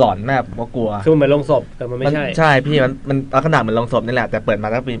ผมก็หลอนแม่ผมก็กลัวคือมันเหมือนโรงศพแต่มันไม่ใช่ใช่พี่มันลักษณะเหมือนโรงศพนี่แหละแต่เปิดมา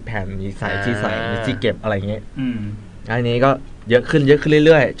แล้วมีแผ่นมีใส่ที่ใส่มีที่เก็บอะไรอย่างเงี้ยอันนี้ก็เยอะขึ้นเ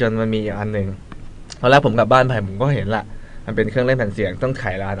รื่อยๆจนมันมีอันหนึ่งตอนแรกผมกลับบ้านไปผมก็เห็นละมันเป็นเครื่องเล่นแผ่นเสียงต้องไข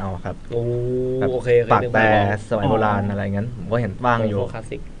ร้านเอาครับโอเคปากแต่สมัยโบราณอะไรงั้นผมก็เห็นว่างอยู่คลาส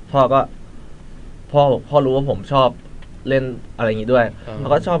สิกพ่อรู้ว่าผมชอบเล่นอะไรอย่างนี้ด้วยเขา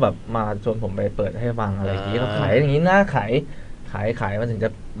ก็ชอบแบบมาชวนผมไปเปิดให้ฟังอะไรอย่างนี้เขาขายอย่างนี้น่าขายมันถึงจะ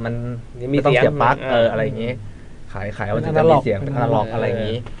มันไม่ต้องเสียบปลั๊กอะไรอย่างนี้ขายมันถึงจะมีเสียงเป็นอนาล็อกอะไรอย่าง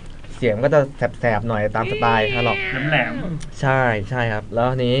นี้เสียงก็จะแสบๆหน่อยตามสไตล์อนาล็อกแหลมใช่ครับแล้ว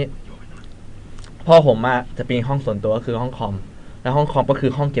นี้พ่อผมจะมีห้องส่วนตัวก็คือห้องคอมแล้วห้องคอมก็คื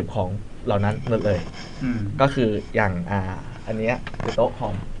อห้องเก็บของเหล่านั้นหมดเลยก็คืออย่างอันนี้คือโต๊ะคอ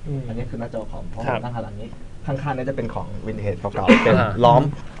มอันนี้คือหน้าจอคอมพ่อผมนั่งหันหลังนี้ข้างๆนี้จะเป็นของวินเทจเก่าๆเป็นล้อม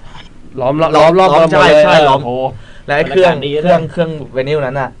รอบใช่ล้อมและเครื่องเวนิล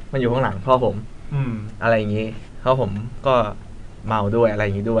นั้นอ่ะมันอยู่ข้างหลังพ่อผมอะไรอย่างนี้พ่อผมก็เมาด้วยอะไรอ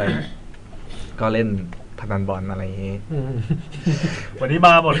ย่างนี้ด้วยก็เล่นพนันบอลอะไรอย่างนี้วันนี้ม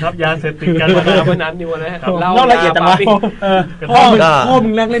าหมดครับยาเสพติดกันมาพนันอยู่นะครับเล่าละเอียดจังวะพ่อมึ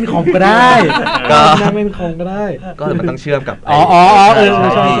งนั่งเล่นของก็ได้นั่งเล่นของก็ได้ก็มันต้องเชื่อมกับ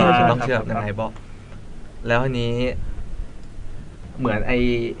ใช่ต้องเชื่อมยังไงบอกแล้วทีนี้เหมือน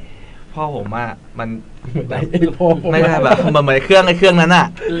พ่อผมมันไม่ใช่แบบมันเหมือนเครื่องนั้นอ่ะ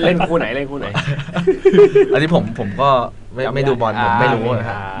เล่นคู่ไหนอันนี้ผมก็ไม่ดูบอลผมไม่รู้ค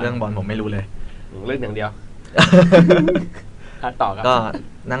รับเรื่องบอลผมไม่รู้เลยเล่นอย่างเดียวต่อครับก็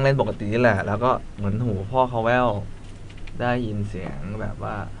นั่งเล่นปกตินี่แหละแล้วก็เหมือนหูพ่อเขาแว่วได้ยินเสียงแบบ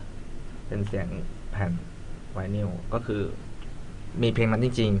ว่าเป็นเสียงแผ่นไวนิลก็คือมีเพลงนั้นจ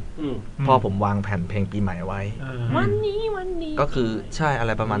ริงๆพ่อผมวางแผ่นเพลงปีใหม่ไว้วันนี้ก็คือใช่อะไ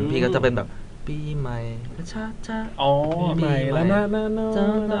รประมาณพี่ก็จะเป็นแบบปีใหม่ช้าปีใหม่แล้ว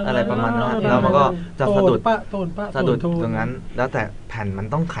อะไรประมาณนั้นแล้วมันก็จะสะดุดตรงนั้นแล้วแต่แผ่นมัน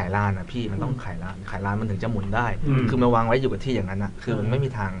ต้องขายร้านนะพี่มันต้องขายร้านมันถึงจะหมุนได้คือมันวางไว้อยู่กับที่อย่างนั้นนะคือมันไม่มี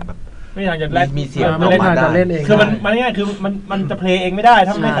ทางแบบไม่ทางจะมีเสียงออกมาได้คือมันง่ายคือมันจะเพลย์เองไม่ได้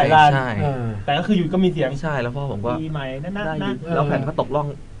ถ้าไม่ขายร้านแต่ก็คืออยู่ก็มีเสียงใช่แล้วพ่อผมก็ปีใหม่นั่นแล้วแผ่นก็ตกล่อง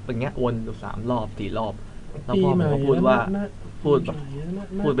เป็นเงี้ยวนอยู่3 รอบ4 รอบแล้วพ่อผมก็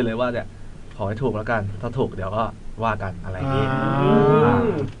พูดไปเลยว่าเนี่ยขอให้ถูกแล้วกันถ้าถูกเดี๋ยวก็ว่ากันอะไรอย่างนี้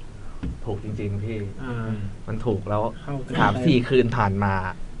ถูกจริงๆพี่มันถูกแล้ว3-4 คืนผ่านมา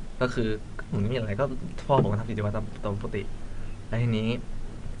ก็คือไม่มีอะไรก็พ่อผมก็ทำกิจวัตรตามปกติแล้วทีนี้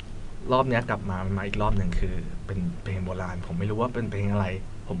รอบนี้กลับมาอีกรอบหนึ่งคือเป็นเพลงโบราณผมไม่รู้ว่าเป็นเพลงอะไร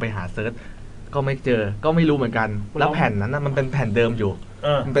ผมไปหาเซิร์ชก็ไม่เจอก็ไม่รู้เหมือนกันแล้วแผ่นนั้นมันเป็นแผ่นเดิมอยู่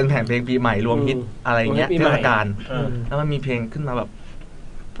มันเป็นแผ่นเพลงปีใหม่รวมฮิตอะไรเงี้ยเทศกาลแล้วมันมีเพลงขึ้นมาแบบ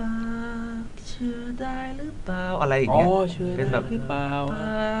ปากเชื่อได้หรือเปล่าอะไรอย่างเงี้ยเป็นแบบปา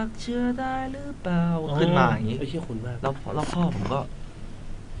กเชื่อได้หรือเปล่าขึ้นมาอย่างงี้แล้วพ่อผมก็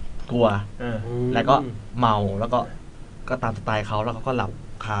กลัวแล้วก็เมาแล้วก็ตามสไตล์เขาแล้วเขาก็หลับ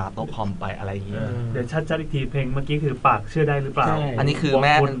คาโต๊ะคอมไปอะไรอย่างเงี้ยเดี๋ยวชัดอีกทีเพลงเมื่อกี้คือปากเชื่อได้หรือเปล่าอันนี้คือแ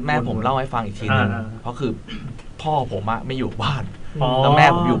ม่ผมเล่าให้ฟังอีกทีนึงเพราะคือพ่อผมไม่อยู่บ้านแล้วแม่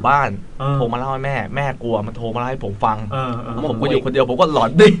ผมอยู่บ้านโทรมาเล่าให้แม่กลัวมันโทรมาเล่าให้ผมฟังผมก็อยู่คนเดียวผมก็หลอ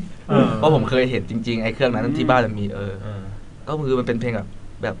นดิเพราะผมเคยเห็นจริงๆไอ้เครื่องนั้นที่บ้านมันมีก็คือมันเป็นเพลง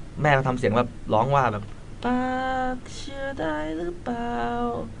แบบแม่เขาทำเสียงแบบร้องว่าแบบปากเชื่อได้หรือเปล่า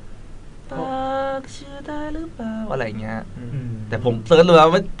ปากเชื่อได้หรือเปล่าอะไรเงี้ยแต่ผมเซิร์ชดูแล้ว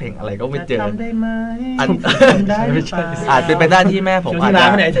ว่าเพลงอะไรก็ไม่เจอทำได้ไหมอาจเป็นไปได้ที่แม่ผม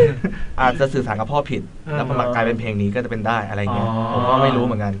อาจจะสื่อสารกับพ่อผิดแล้วมันกลายเป็นเพลงนี้ก็จะเป็นได้อะไรเงี้ยผมก็ไม่รู้เ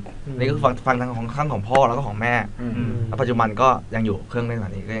หมือนกันนี่ก็ฟังทางของข้างของพ่อแล้วก็ของแม่แล้วปัจจุบันก็ยังอยู่เครื่องเล่นแบ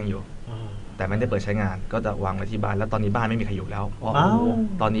บนี้ก็ยังอยู่แต่ไม่ได้เปิดใช้งานก็จะวางไว้ที่บ้านแล้วตอนนี้บ้านไม่มีใครอยู่แล้วเพราะ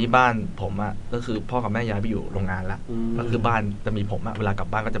ตอนนี้บ้านผมก็คือพ่อกับแม่ย้ายไปอยู่โรงงานละก็คือบ้านจะมีผมเวลากลับ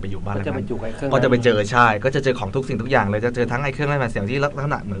บ้านก็จะไปอยู่บ้านแล้วก็จะไปเจอใช่ก็จะเจอของทุกสิ่งทุกอย่างเลยจะเจอทั้งไอ้เครื่องเล่นแบบเสียงที่ลักษ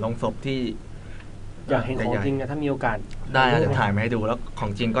ณะเหมือนโรงศพที่อยากเห็นของจริงนะถ้ามีโอกาสได้จะถ่ายมาให้ดูแล้วขอ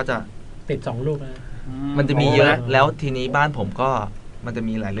งจริงก็จะ ติด2 รูปนะ มันจะมีเยอะแล้วทีนี้บ้านผมก็มันจะ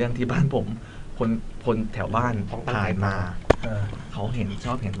มีหลายเรื่องที่บ้านผมคนแถวบ้านถ่ายมาเขาช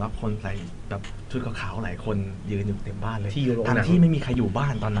อบเห็นว่าคนใส่แบบชุดขาวๆหลายคนยืนอยู่เต็มบ้านเลยทั้งที่ไม่มีใครอยู่บ้า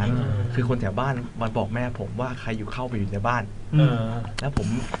นตอนนั้นคือคนแถวบ้านมาบอกแม่ผมว่าใครเข้าไปอยู่ในบ้านแล้วผม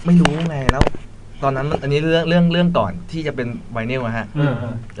ไม่รู้ไงแล้วตอนนั้นอันนี้เรื่องก่อนที่จะเป็นไวนิลนะฮะ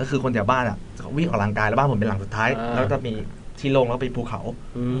ก็คือคนแถวบ้านอ่ะเขาวิ่งออกกำลังกายแล้วบ้านผมเป็นหลังสุดท้ายแล้วจะมีที่โล่งแล้วเป็นภูเขา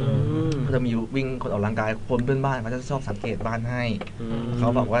ก็จะมีวิ่งคนออกกำลังกายคนเพื่อนบ้านเขาจะชอบสังเกตบ้านให้เขา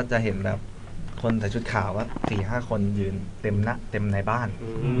บอกว่าจะเห็นแบบคนใส่ชุดขาวว่า 4-5 คนยืนเต็มในบ้าน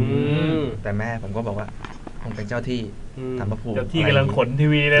แต่แม่ผมก็บอกว่าคงเป็นเจ้าที่ทำพระภูมิเจ้าที่กำลังขนที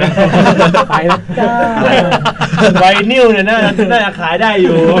วีเลยนะ ไปแล้วจ้า ไวนิลเนี่ยน่าจะขายได้อ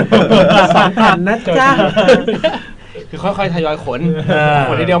ยู่ 2 แผ่นนะจ้า คือค่อยๆทยอยขน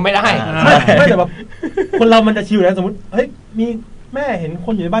ทีเดียวไม่ได้ไม่แต่แบบคนเรามันจะชิวนะสมมติเฮ้ยมีแม่เห็นค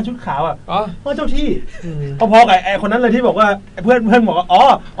นอยู่ในบ้านชุดขาวอ่ะเจ้าที่พอๆกับไอ้คนนั้นเลยที่บอกว่าเพื่อนบอกว่าอ๋อ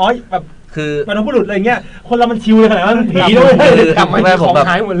แบบคือมันต้องพูดหลุดอะไรเงี้ยคนเรามันชิวเลยขนาดนั้นผีด้วยกลับมาของห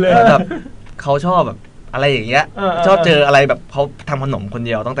ายหมดเลยแบบเขาชอบแบบอะไรอย่างเงี้ยชอบเจออะไรแบบเขาทำขนมคนเ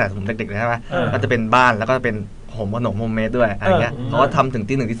ดียวตั้งแต่ผมเด็กๆเลยใช่ไหมก็จะเป็นบ้านแล้วก็จะเป็นขนมโฮมเมดด้วยอะไรเงี้ยเขาก็ทำถึง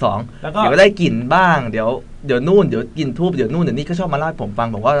ตี 1 ตี 2เดี๋ยวก็ได้กลิ่นบ้างเดี๋ยวนู่นเดี๋ยวกินทูบเดี๋ยวนู่นเดี๋ยวนี่ก็ชอบมาเล่าให้ผมฟัง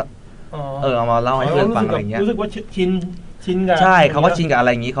บอกว่าเอามาเล่าให้เพื่อนฟังอะไรเงี้ยรู้สึกว่าชินกับใช่เขาก็ชินกับอะไร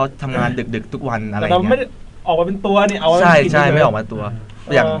อย่างงี้เขาทำงานดึกๆทุกวันอะไรเงี้ยแต่ไม่ออกมาเป็นตัวนี่เอาใช่ไม่ออกมาตัว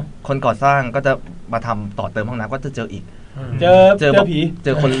อย่างคนก่อสร้างก็จะมาทำต่อเติมห้องน้ำก็จะเจออีกเจอผีเจ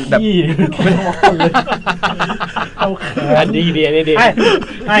อคนแบบอันดี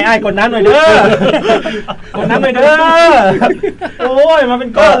ไอ้กดน้ำหน่อยเด้อกดน้ำหน่อยเด้อโอ้ยมาเป็น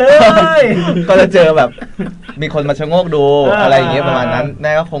ก้อนเลยก็จะเจอแบบมีคนมาชะโงกดูอะไรอย่างเงี้ยประมาณนั้นแ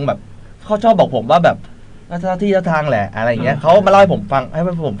ม่ก็คงแบบเขาชอบบอกผมว่าแบบเจ้าที่เจ้าทางแหละอะไรอย่างเงี้ยเขามาเล่าให้ผมฟัง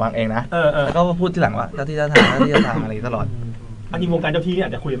เองนะแล้วก็พูดทีหลังว่าเจ้าที่เจ้าทางอะไรตลอดอันนี้วงการเจ้าที่เนี่ยอ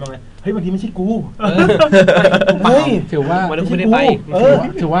าจจะคุยบ้างเลยเฮ้ยบางทีไม่ใช่กูเฮ้ยถือว่าไม่ได้ไป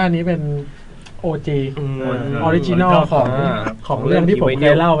ถือว่าอันนี้เป็น OG ออริจินอลของเรื่องที่ผมเค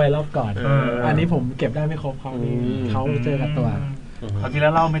ยเล่าไว้รอบก่อนอันนี้ผมเก็บได้ไม่ครบคราวนี้เขาเจอกับตัวคราวที่แล้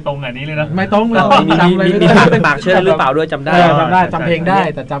วเล่าไม่ตรงอันนี้เลยนะไม่ตรงเลยจำเลยมีปากเชื่อหรือเปล่าด้วยจำได้จำเพลงได้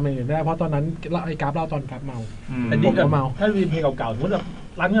แต่จำเพลงอื่นไม่ได้เพราะตอนนั้นไอ้กราฟเล่าตอนกราฟเมาอันนี้ก็เมาถ้าเป็นเพลงเก่าๆสมมติแบบ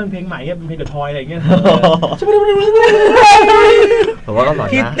ร้านเงินเพลงใหม่เป็นเพลงกับทอยอะไรอย่างเงี้ยผมว่าก็หลอน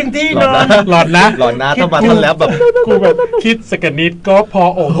นะจริงๆหลอนนะถ้ามาทันแล้วแบบกูแบบคิดสกนิดก็พอ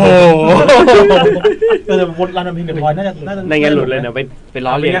โอ้โหแต่บนร้านเพลงกับทอยน่าจะในงานหลุดเลยเนี่ยไป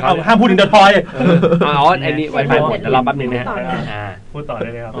ล้อเลียนเขาห้ามพูดถึงกับทอยอ๋อไอ้นี่ไวไฟหมดรอแป๊บนึงนะพูดต่อได้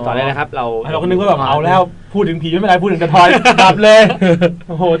เลยครับต่อเลยนะครับเราก็นึกว่าแบบเอาแล้วพูดถึงผีไม่เป็นไรพูดถึงกับทอยดับเลย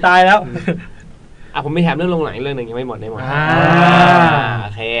โอ้โหตายแล้วผมไม่แถมเรื่องลงหนังเรื่องหนึ่งยังไม่หมดโอ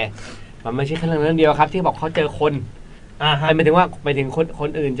เคมันไม่ใช่แค่เรื่องเดียวครับที่บอกเขาเจอคนหมายถึงว่าไปถึงคน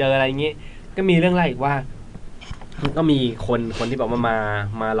อื่นเจออะไรอย่างงี้ก็มีเรื่องอะไรอีกว่าก็มีคนที่บอก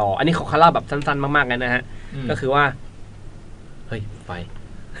มารออันนี้เขาเล่าแบบสั้นๆมากๆกันนะฮะก็คือว่าเฮ้ยไฟ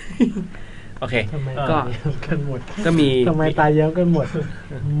โอเคก็กันหมดก็มีทำไมตายเยอะกันหมด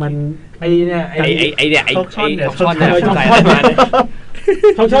มันไอ้ช่อนเ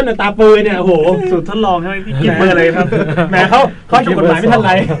นี่ยตาปืนเนี่ยโอ้โหสูตรทดลองใช่ไหมพี่กินมาเลยครับแหมเขาถูกกฎหมายไม่ทันไ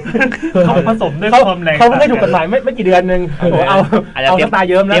รเขาผสมด้วยความแรงเขาไม่ถูกกฎหมายไม่กี่เดือนนึงเอาตา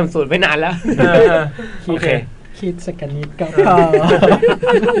เยิ้มแล้วเตรียมสูตรไว้นานแล้วโอเคคิดสกนิดก็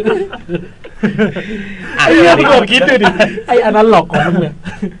ไอ้ที่ผมคิดดูดิไอ้อันนั้นหลอกของมึงเนี่ย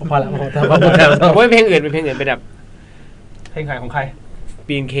พอละแต่ว่าเพลงอื่นเป็นเพลงอื่นเป็นแบบเพลงใครของใคร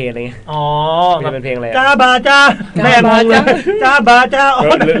ปีนเคอะไรเงี้ยจะเป็นเพลงอะไรจ้าบาจ้าแม่มาจ้าบาจ้า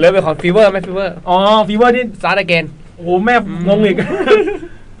เลือเป็นของฟีเวอร์ไหมฟีเวอร์ฟีเวอร์นี่ซาร์ดเกนโอ้แม่งงอีก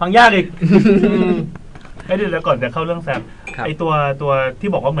ฟังยากอีกเดี๋ยวแล้วก่อนจะเข้าเรื่องแซมไอตัวที่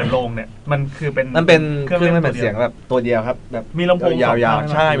บอกว่าเหมือนโรงเนี่ยมันเป็นเครื่องเล่นแบบเสียงแบบตัวเดียวครับแบบมีลำโพงยาว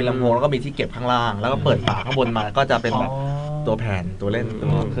ๆใช่มีลำโพงแล้วก็มีที่เก็บข้างล่างแล้วก็เปิดฝาข้างบนมาก็จะเป็นแบบตัวแผ่นตัวเล่นตัว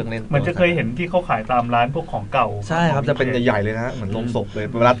เครื่องเล่นเหมือนจะเคยเห็นที่เขาขายตามร้านพวกของเก่าใช่ครับจะเป็นใหญ่ๆเลยนะเหมือนโรงศพเลย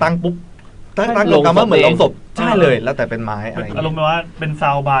เวลาตั้งปุ๊บตั้งลงกันว่าเหมือนโรงศพใช่เลยแล้วแต่เป็นไม้อะไรอารมณ์ว่าเป็นซา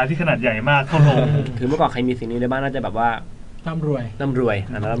วบาร์ที่ขนาดใหญ่มากเท่าโรงคือเมื่อก่อนใครมีสิ่งนี้ในบ้านน่าจะแบบว่าร่ำรวย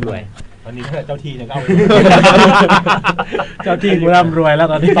อันนั้นร่ำรวยวันนี้เจ้าที่จะเอาเจ้าที่กูร่ำรวยแล้ว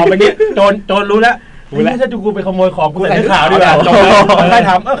ตอนนี้ต่อไปนี้โจรรู้แล้ว ไม่ใช่กูไปขโมยของกูใส่เสื้อขาวดีกว่าใครถ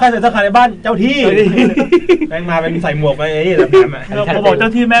ามใครใส่เสื้อขาวในบ้านเจ้าที่แม่งมาเป็นใส่หมวกไปแบบนั้นพอบอกเจ้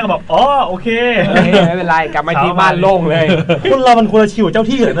าที่แม่ก็บอกอ๋อโอเคไม่เป็นไรกลับมาที่บ้านโล่งเลยคนเรามันควรชิวเจ้า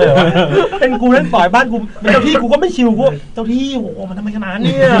ที่เลยเหรอเป็นกูนั่นปล่อยบ้านกูเป็นเจ้าที่กูก็ไม่ชิวกูเจ้าที่โอ้มันทำไมขนาด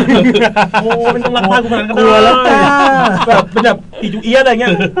นี้โอ้มันต้องรักบ้านกูขนาดนั้นก็ได้แล้วจ้าแบบเป็นแบบอีจูเอียอะไรเงี้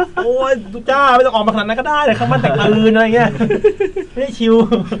ยโอ้ยจ้าไม่ต้องออกมาขนาดนั้นก็ได้เลยข้างบ้านแต่งปืนอะไรเงี้ยไม่ได้ชิว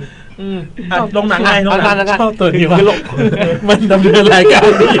ลงหนังไงลงหนังชอบตัวนี้ว่ามันดำเนินรายการ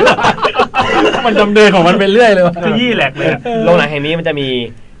นี้มันดำเนินของมันไปเรื่อยเลยคือยี่แหลกเลยโรงหนังแห่งนี้มันจะมี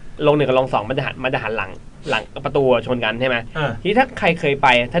โรง1กับโรง2มันจะหันหลังประตูชนกันใช่ไหมทีถ้าใครเคยไป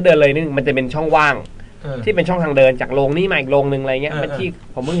ถ้าเดินเลยนึงมันจะเป็นช่องว่างที่เป็นช่องทางเดินจากโรงนี้มาอีกโรงนึงอะไรเงี้ยที่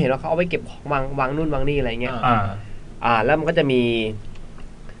ผมเพิ่งเห็นว่าเขาเอาไว้เก็บของวางนู่นวางนี่อะไรเงี้ยแล้วมันก็จะมี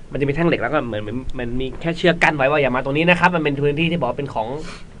แท่งเหล็กแล้วก็เหมือนมีแค่เชือกกั้นไว้ว่าอย่ามาตรงนี้นะครับมันเป็นพื้นที่ที่บอกเป็นของ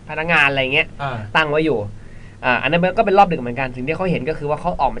พนักงานอะไรเงี้ยตั้งไว้อยู่อันนั้นก็เป็นรอบดึกเหมือนกันสิ่งที่เขาเห็นก็คือว่าเข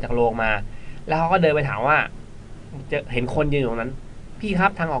าออกมาจากโรงมาแล้วเขาก็เดินไปถามว่าจะเห็นคนยืนอยู่ตรงนั้นพี่ครั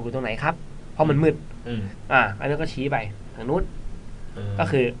บทางออกอยู่ตรงไหนครับเพราะมันมืดอันนั้นก็ชี้ไปทางนู้นก็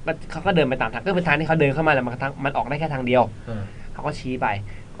คือเขาก็เดินไปตามทางก็เป็นทางที่เขาเดินเข้ามาแล้วมันออกได้แค่ทางเดียวเขาก็ชี้ไป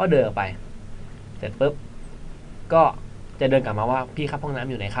ก็เดินไปเสร็จปุ๊บก็จะเดินกลับมาว่าพี่ครับห้องน้ำ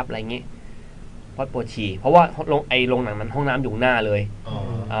อยู่ไหนครับอะไรเงี้ยเพราะปวดฉี่เพราะว่าโรงหนังนั้นห้องน้ำอยู่หน้าเลย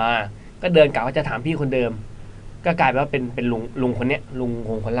ก็เดินกลับว่าจะถามพี่คนเดิมก็กลายเป็นว่าเป็นลุงคนเนี้ยลุง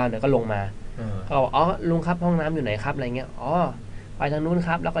คนเล่าเนี่ยก็ลงมาเขาบอกอ๋อลุงครับห้องน้ำอยู่ไหนครับอะไรเงี้ยอ๋อไปทางนู้นค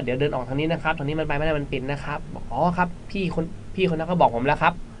รับแล้วก็เดี๋ยวเดินออกทางนี้นะครับทางนี้มันไปไม่ได้มันปิดนะครับบอกอ๋อครับพี่คนนั้นก็บอกผมแล้วค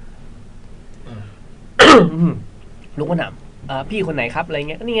รับลุงก็ถามพี่คนไหนครับอะไร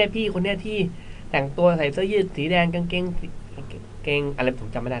เงี้ยนี่ไงพี่คนเนี้ยที่แต่งตัวใส่เสื้อยืดสีแดงกางเกงอะไรผม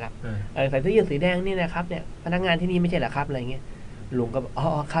จำไม่ได้แล้วใส่เสื้อยืดสีแดงนี่นะครับเนี่ยพนักงานที่นี่ไม่ใช่เหรอครับอะไรเงี้ยลุงก็บอกอ๋อ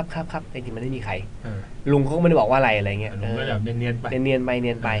ครับแต่จริงมันไม่มีใครลุงเขาก็ไม่ได้บอกว่าอะไรเงี้ยลุงก็แบบเนียน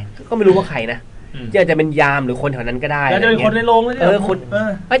ไปก็ไม่รู้ว่าใครนะจะเป็นยามหรือคนแถวนั้นก็ได้จะเป็นคนในโรงเลยคน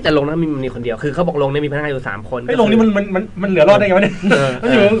ไม่แต่โรงนั้นมีคนเดียวคือเขาบอกโรงนี้มีพนักงานอยู่3 คนไอ้โรงนี้มันเหลือรอดได้ไงวะเนี่ย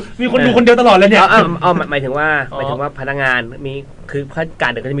มีคนดูคนเดียวตลอดเลยเนี่ยหมายถึงว่าพนักงานมีคือกา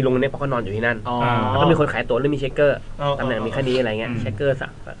รเด็กก็จะมีโรงนี้เพราะเขานอนอยู่ที่นั่นแล้วก็มีคนขายตั๋วแล้วมีเช็คเกอร์ตำแหน่งมีแค่นี้อะไรเงี้ยเช็คเกอร์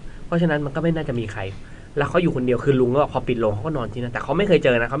เพราะฉะนั้นมันก็ไม่น่าจะมีใครแล้วเขาอยู่คนเดียวคือลุงก็พอปิดโรงเขาก็นอนที่นั่นแต่เขาไม่เคยเจ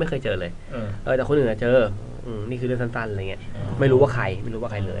อนะเขาไม่เคยเจอเลยแต่คนอื่นเจอนี่คือเรื่องสั้นๆอะไรเงี้ยไม่รู้ว่าใคร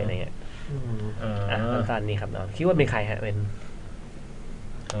เลยอะไรเงี้ยสั้นๆนี่ครับน้องคิดว่าเป็นใครฮะ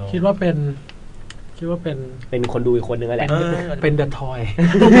คิดว่าเป็นคนดูอีกคนนึงแหละเป็นเดอะทอย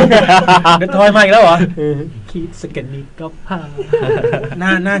เดอะทอยมาอีกแล้วเหรอคิดสเก็ตนี้ก็พา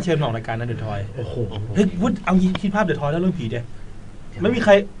หน้าเชิญออกรายการนะเดอะทอยโอ้โหเฮ้ยพูดเอาคิดภาพเดอะทอยแล้วเรื่องผีเด้ไม่มีใค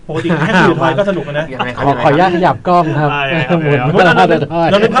รปกติแค่เดอะทอยก็สนุกนะขออนุญาตขยับกล้องครับเราเดอะทอย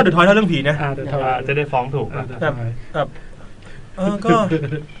เราเล่นภาพเดอะทอยแล้วเรื่องผีนะจะได้ฟ้องถูกแบบก็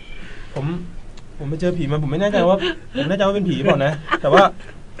ผมไปเจอผีมาผมไม่แน่ใจว่าเป็นผีเปล่านะแต่ว่า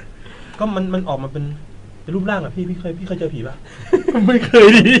ก็มันออกมาเป็นรูปร่างอะพี่เคยเจอผีป่ะไม่เคย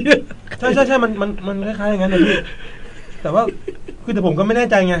ดิใช่มันคล้ายๆอย่างนั้นเลยพี่แต่ว่าคือแต่ผมก็ไม่แน่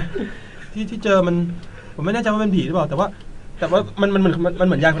ใจไงที่เจอมันผมไม่แน่ใจว่าเป็นผีหรือเปล่าแต่ว่ามันเ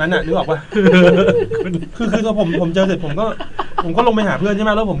หมือนยางนั้นน่ะนึกออกป่ะคือผมเจอเสร็จผมก็ลงไปหาเพื่อนใช่ไห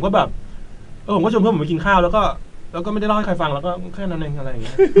มแล้วผมก็แบบผมก็ชวนเพื่อนผมไปกินข้าวแล้วก็ไม่ได้เล่าให้ใครฟังแล้วก็แค่นั้นเองอะไรอย่างเ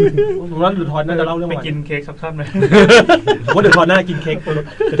งี้ยผมว่าเดือดทอนน่าจะเล่าเรื่องไปกินเค้กซับๆเลยผมว่าเดือดทอนน่ากินเค้กเ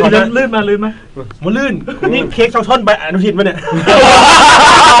ดือดทอนลื่นไหมมันลื่นนี่เค้กช่อนใบอนุทินมาเนี่ย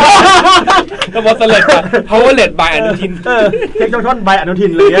ก็บอกสลัดเพราะว่าเลดใบอนุทินเค้กช่อนใบอนุทิ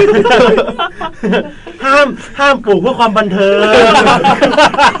นอะไรเงี้ยห้ามปลูกเพื่อความบันเทิง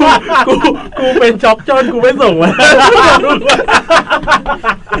กูเป็นจ็อกจอนกูไม่ส่งวะ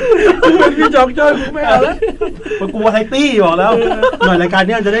กูเป็นพี่จ็อกจอนกูไม่เอาแล้วกูว่าไฮตี้บอกแล้วหน่อยรายการ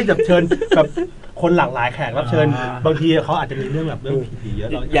นี้จะได้จับเชิญแบบคนหลากหลายแขกรับเชิญบางทีเขาอาจจะมีเรื่องแบบเรื่องผีเยอะ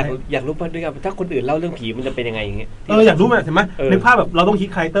อยากรู้ป่ะด้วยกันถ้าคนอื่นเล่าเรื่องผีมันจะเป็นยังไงอย่างเงี้ยอยากรู้ไหมเห็นไหมนึกภาพแบบเราต้องคิด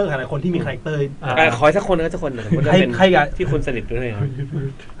คาแรคเตอร์อะไรคนที่มีคาแรคเตอร์ขอสักคนนะสักคนใครกันที่คุณสนิทด้วย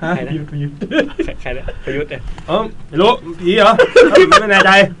ใครนะประยุทธ์เนี่ยไม่รู้ผีเหรอไม่แน่ใ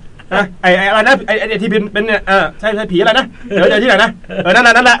จไอ้อะไรนะไอ้ที่เป็นเนี่ยใช่ผีอะไรนะเดี๋ยวที่ไหนนะ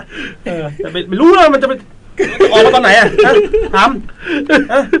นั่นแหละไม่รู้เลยมันจะเป็นออกมาตอนไหนอ่ะถาม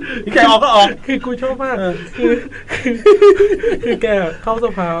พี่แกออกก็ออกคือกูชอบมากคือแกเข้าส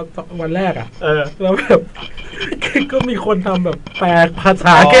ภาวันแรกอ่ะแล้วแบบก็มีคนทำแบบแปลภาษ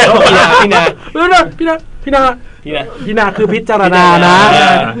าแกพี่นาคือพิจารณานะ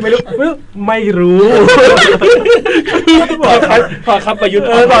ไม่รู้พอครับประยุทธ์เ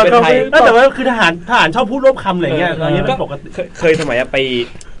ป็นไทยแต่ว่าคือทหารชอบพูดรวบคำอะไรเงี้ยอันนี้ก็ปกติเคยสมัยไ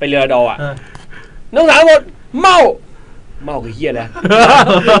ปเรือดออ่ะ นักศึกษาทั้งหมดเมาคือเฮียแล้ว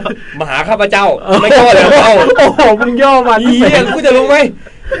มาหาข้าพเจ้าไม่ก็เลยเมาโอ้โหมึงย่อมา เฮียกูจะลงไหม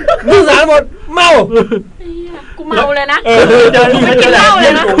นักศึกษาทั้งหมดเมากูเมาเลยนะเจอนี่เจอแล้วเล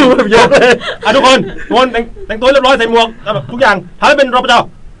ยนะกูแบบเยอะเลยทุกคนแต่งตัวเรียบร้อยใส่หมวกทุกอย่างทำให้เป็นรปภ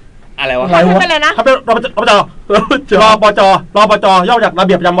อะไรวะทำเป็นอะไรนะทำเป็นรปภรปจย่อจากระเ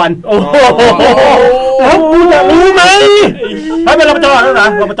บียบประจำวันโอ้โหแล้วกูอยากรู้ไหมให้เป็นรปภนะ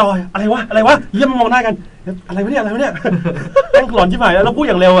รปภอะไรวะเยี่ยมมองหน้ากันอะไรวะเนี่ยแม่งหลอนชิบหายแล้วพูด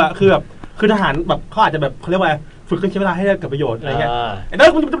อย่างเร็วอ่ะคือทหารแบบเขาอาจจะแบบเขาเรียกว่าฝึกขึ้นใช้เวลาให้ได้เกิดประโยชน์อะไรเงี้ยไอ้เด้อ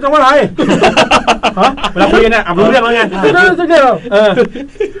คุณจะทำอะไรฮะเวลาคุยกันเนี่ยรู้เรื่องแล้วไง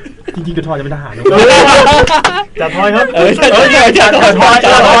จริงๆจะทอยจะเป็นทหารจ่าทอยครับจ่าทอยจ่า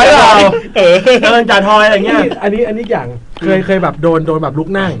ทอยอะไรเงี้ยอันนี้อย่างเคยแบบโดนแบบลุก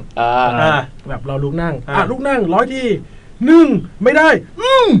นั่งแบบเราลุกนั่งลุกนั่ง100 ที1ไม่ได้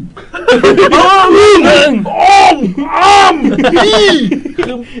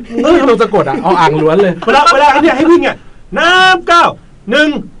คือเราจะกดเอาอ่างล้วนเลยเวลาเนี่ยให้วิ่งน้ำก้าว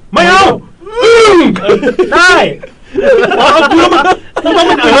1ไม่เอาได้เอาเพื่อมันต้องเ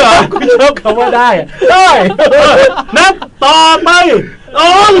ป็นคุณชอบคำว่าได้นับต่อไป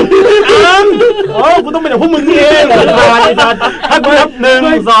กูต้องเป็นอย่างพวกมึงเองถ้ากูนับ1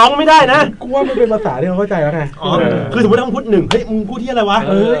 2ไม่ได้นะกูว่ามันเป็นภาษาที่เขาเข้าใจแล้วไงคือสมมติถ้ามึงพูด1เฮ้ยมึงพูดที่อะไรวะ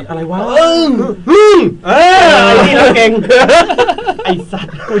อะไรวะนี่เราเก่งไอ้สัต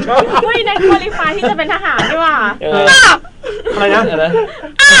ว์กูชอบเฮ้ยในควอลิฟายที่จะเป็นทหารด้วยว่ะอะไรนะ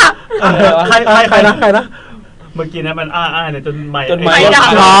ใครนะเมื่อกี้นะมันเนี่ยจนไม่ดับ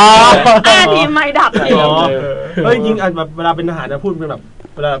ทีมไม่ดับจริงๆแบบเวลาเป็นทหารจะพูดเป็นแบบ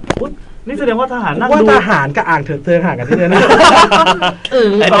เวลาพูดนี่แสดงว่าทหารนั่งดูทหารกับอ่างเถิดห่างกันที่นี่นะ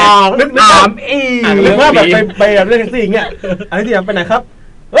นึกหรือว่าแบบไปแบบเล่นแท็กซี่อย่างเงี้ยอันนี้ที่ไปไหนครับ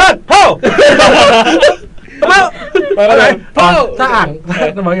พ่อไปไหนถ้าอ่าง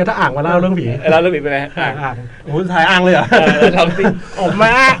ทำไมถ้าอ่างมาเล่าเรื่องผีเล่าเรื่องผีไปไหนอ่างโอ้โหถ่ายอ่างเลยเหรอทำสิออกม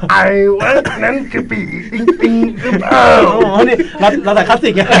าไอ้วันนั้นคือผีปิงนี่เราใส่คลาสสิ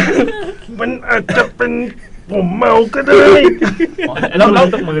กไงมันอาจจะเป็นผมเมาก็ได้แล้ว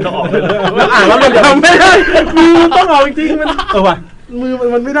มือต้องออกแล้วอ่างแล้วมันทำไม่ได้มือต้องออกจริงมันว่ะมือ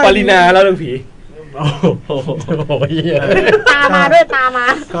มันไม่ได้ปรินาเล่าเรื่องผีโอ้โหตามาด้วยตามา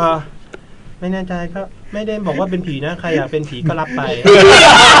ก็ไม่แน่ใจก็ไม่ได้บอกว่าเป็นผีนะใครอยากเป็นผีก็รับไป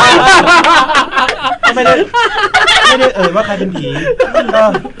ไม่ได้ว่าใครเป็นผี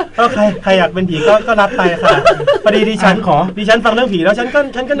ก็ใครอยากเป็นผีก็รับไปค่ะพอดีดิฉันฟังเรื่องผีแล้วฉัน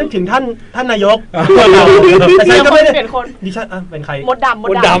ก็นึกถึงท่านนายกแต่ฉันก็ไม่ได้ดิฉันเป็นใครมดดำ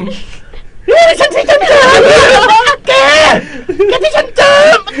ฉันที่ฉันเจอแกที่ฉันเจอ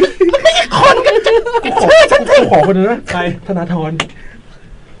มันไม่ใช่คนกันฉันขอคนนึงนะใครธนาธร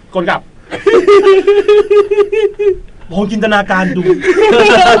กลกับลองจินตนาการดู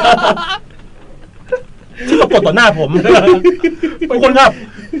ที่ปรากฏต่อหน้าผมทุกคนครับ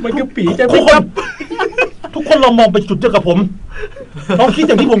มันคือผีจะทุกคนลองมองไปจุดเดียวกับผมลองคิดอ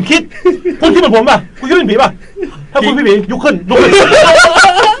ย่างที่ผมคิดคุณคิดเหมือนผมป่ะคุณคิดเป็นผีป่ะถ้าคุณเป็นผียกขึ้น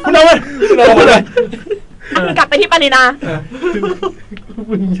คุณเอาไว้เลยกลับไปที่ปรินา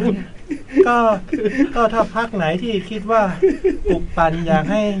ก็ถ้าภาคไหนที่คิดว่าปลุกปั่นอยาก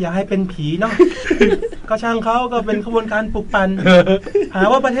ให้เป็นผีเนาะก็ช่างเขาก็เป็นขบวนการปลุกปั่นหา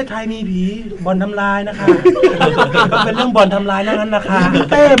ว่าประเทศไทยมีผีบ่อนทำลายนะคะก็เป็นเรื่องบ่อนทำลายนั้นนะคะพี่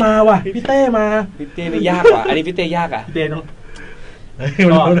เต้มาว่ะพี่เต้นี่ยากว่ะอันนี้พี่เต้ยากอ่ะพี่เต้ต้องไ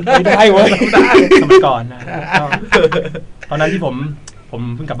ม่ได้เว้ยสมัยก่อนนะตอนนั้นที่ผม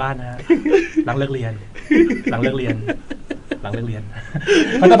เพิ่งกลับบ้านนะฮะหลังเลิกเรียน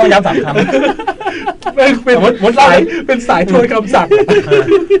เขาต้องย้ำ3 คำเป็นสายทวนคำสั่ง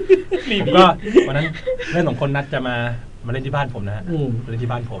ก็วันนั้นเพื่อน2 คนนัดจะมาเล่นที่บ้านผมนะฮะเล่นที่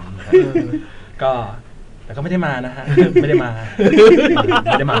บ้านผมก็แต่ก็ไม่ได้มานะฮะไม่ได้มา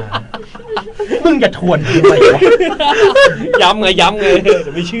มึงจะทวนอะไรวะย้ำไง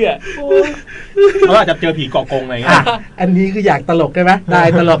ไม่เชื่อเขาอาจจะเจอผีเกาะกงอะไรเงี้ยอันนี้คืออยากตลกใช่ไหมได้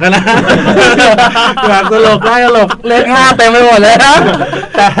ตลกกันนะอยากตลกได้ตลกเลข5เต็มไปหมดเลยนะ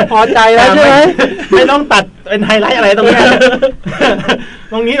แต่พอใจแล้วใช่ไหมไม่ต้องตัดเป็นไฮไลท์อะไรตรง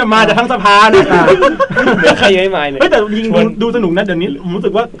นี้มาจากทั้งสภานะใครไม่มาเนี่ยแต่ยิงดูสนุกนะเดี๋ยวนี้ผมรู้สึ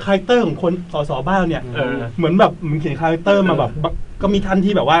กว่าคาแรคเตอร์ของคนส.บ้านเนี่ยเหมือนแบบมึงเขียนคาแรคเตอร์มาแบบก็มีท่าน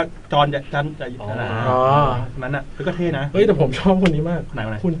ที่แบบว่าจอนนั้นน่ะแล้วก็เท่นะเฮ้ยแต่ผมชอบคนนี้มากไหน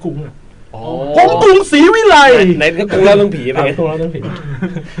คุณกุ้ง ผมกรุงศรีวิไลไหนก็กรุงแล้วเรื่องผีไปกรุงแล้วเรื่องผี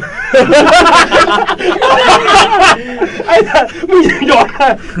ไอ้มึงโย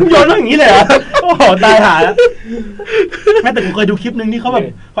นเรื่องอย่างนี้เลยเหรอโอ้โหตายหาแล้วแม้แต่กูเคยดูคลิปนึงที่เขาแบบ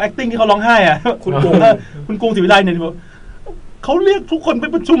เขา acting ที่เขาร้องไห้อ่ะคุณกรุงศรีวิไลเนี่ยเขาเรียกทุกคนไป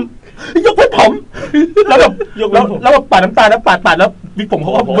ประชุมยกเว้นผมแล้วแบบปาดน้ำตาแล้วปาดแล้ววิกผมเข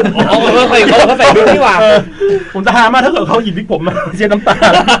าใส่วิกนี่หว่าผมจะหามาถ้าเกิดเขาหยิบวิกผมมาเช็ดน้ำตา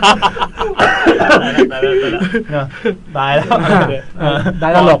ตายแล้วได้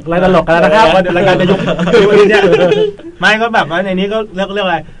ตลกกันแล้วนะครับรายการจะยกเนี่ยไม่ก็แบบว่าในนี้ก็เรียกอ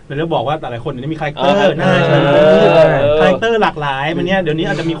ะไรเดี๋ยวบอกว่าแต่ละคนนี่มีคาแรคเตอร์น่าเชื่อคาแรคเตอร์หลากหลายมันเนี่ยเดี๋ยวนี้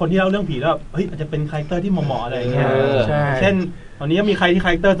อาจจะมีคนที่เล่าเรื่องผีแล้วเฮ้ยอาจจะเป็นคาแรคเตอร์ที่เหมาะอะไรอย่างเงี้ยเช่นตอนนี้มีใครที่คา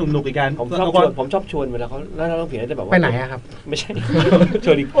แรคเตอร์สนุกอีกกันผมชอบชวนเวลาเขาเล่าเรื่องผีจะแบบว่าไปไหนอะครับไม่ใช่ช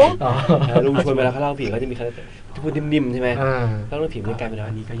วนอีกลุงชวนเวลาเขาเล่าผีเขาจะมีคาแรคเตอร์ที่พูดนิ่มๆใช่ไหมเล่าเรื่องผีไม่กลายเป็น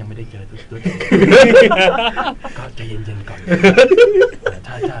อันนี้ก็ยังไม่ได้เจอด้วยก็ใจเย็นๆก่อน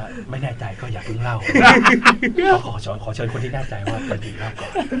ถ้าจะไม่แน่ใจก็อย่าเพิ่งเล่าขอเชิญคนที่แน่ใจว่าเป็นผีเล่าก่อ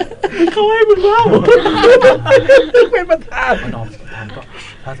นเขาให้มึงเล่าเป็นประธานนอมก็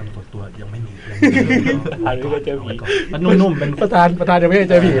ถ้าสำรวจตัวยังไม่มีอันนี้ก็เจอผีมันนุ่มๆเป็นประธานยังไม่ได้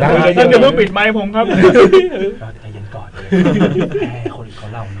เจอผีนะท่านเดี๋ยวเพิ่งปิดไมค์ผมครับใจเย็นก่อนให้คนเขา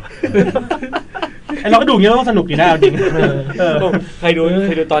เล่าเนาะไอเราก็ดูอย่างนี้เราต้องสนุกดีนะจริงใครดู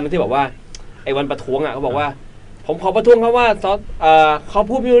ตอนที่บอกว่าไอ้วันประท้วงอ่ะเขาบอกว่าผมขอประท้วงเขาว่าเขา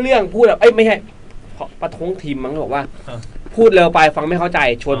พูดไม่รู้เรื่องพูดแบบไม่ใช่ประท้วงทีมมั้งบอกว่าพูดเร็วไปฟังไม่เข้าใจ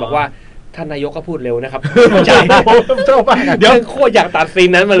ชวนบอกว่าท่านนายกก็พูดเร็วนะครับใจเจ้าป่ะเดี๋ยวโคตรอยากตัดซีน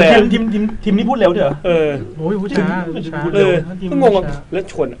นั้นมาเลยทีมนี้พูดเร็วเถอะโอ้ยพูดช้าก็งงแล้ว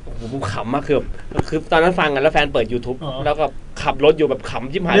ชวนผมขำมากคือตอนนั้นฟังกันแล้วแฟนเปิด YouTube แล้วก็ขับรถอยู่แบบข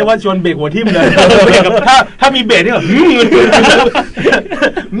ำจิ้มหายเรียกว่าชวนเบรกหัวทิ่มเลยถ้ามีเบรกนี่แบบ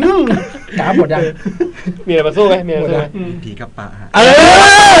กราฟหมดยังมีอะไรมาสู้ไหมมีอะไรไหมผีกับปะเ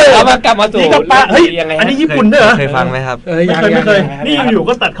อามากลับมาสู่ผีกับปะเฮ้ยอันนี้ญี่ปุ่นด้วยเหรอเคยฟังไหมครับไม่เคยนี่อยู่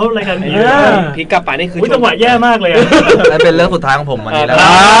ก็ตัดเข้ารายการผีกับปะนี่คือจังหวะแย่มากเลยนั่นเป็นเรื่องสุดท้ายของผมวันนี้แล้ว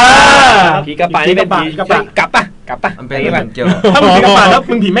ผีกับปะนี่เป็นผีกลับปะมันเป็นแบบเกี่ยวถ้ามึงผีกับปะแล้ว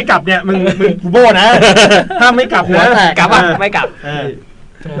มึงผีไม่กลับเนี่ยมึงโบ้นะถ้าไม่กลับหัวแตกกลับอ่ะไม่กลับ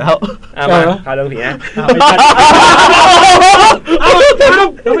แล้วข่าวเรื่องผีนะ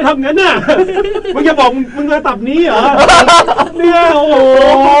เราไปทำงั้นน่ะมึงจะบอกมึงจะตับนี้เหรอเนี่ยโ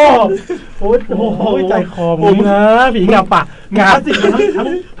อ้โหใจคอมึงนะผีกับปะงาสิ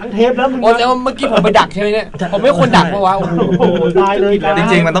ทั้งเทปแล้วมึงแต่ว่าเมื่อกี้ผมไปดักใช่ไหมเนี่ยผมไม่ควรดักเพราะว่าโอ้โหตายเลยจ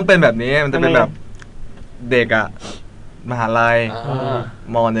ริงๆมันต้องเป็นแบบนี้มันจะเป็นแบบเด็กอะมหาลัย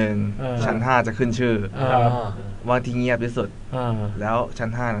ม.1 ชั้น5จะขึ้นชื่อว่าที่เงียบที่สุดแล้วชั้น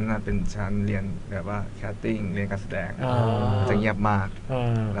5นั้นเป็นชั้นเรียนแบบว่าแคสติ้งเรียนการแสดงจะเงียบมาก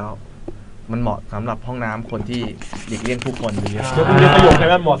แล้วมันเหมาะสำหรับห้องน้ำคนที่หลีกเลี่ยงผู้คนเยอะเดี๋ยวคุณเรียนประโยคไหน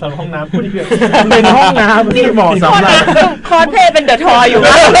ว่าเหมาะสำหรับห้องน้ำคุณเป็นห้องน้ำที่เหมาะสำหรับคอสเพย์เป็นเดอะทอยอยู่เ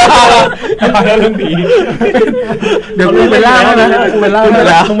รื่องผีเดี๋ยวกูไปเล่านะกูไปเล่า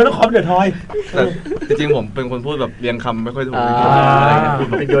แล้วมึงไม่ต้องคอสเดอะทอยแต่จริงๆผมเป็นคนพูดแบบเรียงคำไม่ค่อยถูกพูด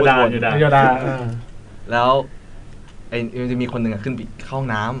แบบโยดาแล้วไอ้จะมีคนหนึ่งเข้าห้อง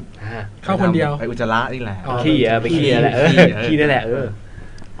น้ำเข้าคนเดียวไปอุจจาระนี่แหละไปขี้แหละขี้นั่นแหละ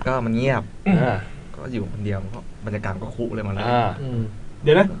ก็มันเงียบก็อยู่คนเดียวก็บรรยากาศก็คุเลยมาแล้วเ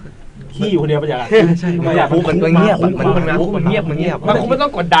ดี๋ยวนะขี้อยู่คนเดียวบรรยากาศใช่บรรยากาศมันเงียบมันเงียบมันคงไม่ต้อ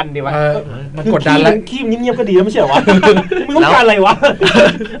งกดดันดิวะมันกดดันแล้วขี้เงียบก็ดีแล้วไม่ใช่เหรอวะมึงต้องการอะไรวะ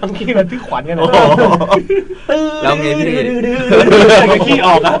ต้องขี้มันที่ขวัญกันนะแล้วไงพี่ขี้อ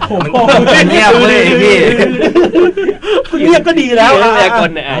อกอ่ะมันเงียบเลยพี่เงียบก็ดีแล้วแต่คน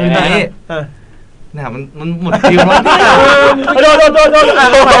เนี่ยน่ะมันหมดฟิลแล้วโดน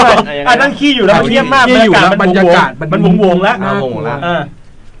นั่งขี้อยู่แล้วเงียบมากบรรยากาศมันวงแล้ว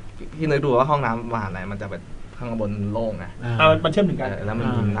พี่นึกดูว่าห้องน้ำมหาลัยมันจะแบบข้างบนโล่งไงมันเชื่อมถึงกันแล้วมัน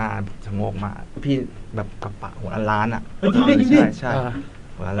มีหน้าชะโงกมาพี่แบบกับปะหัวล้านอ่ะใช่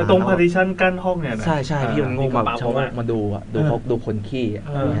ตรงพาร์ติชันกั้นห้องเนี่ยใช่พี่มันงงแบบชะโงกมาดูอ่ะดูคนขี้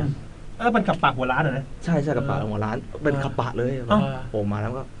มันกับปะหัวล้านเหรอใช่กับปะหัวล้านเป็นกับปะเลยโผล่มาแล้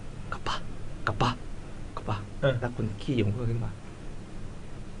วก็กับปะแล้วคนขี้อยู่ขึ้นมา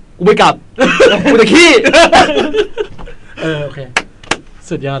กูไม่กลับกูจะขี้โอเค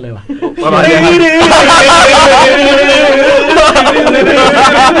สุดยอดเลยว่ะ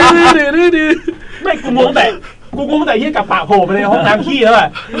ไม่กูงงแต่ที่กับปากโผล่ไปในห้องน้ำขี้แล้วอ่ะ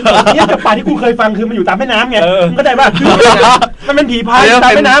ที่กับปากที่กูเคยฟังคือมันอยู่ตามแม่น้ำไงมึงเข้าใจป่ะมันเป็นผีพายตา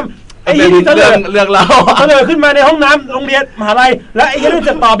มแม่น้ำ อ้ยี่นี่เรื่องเราขึ้นมาในห้องน้ำโรงเรียนมหาลัยแล้วไอ้ยี่นี่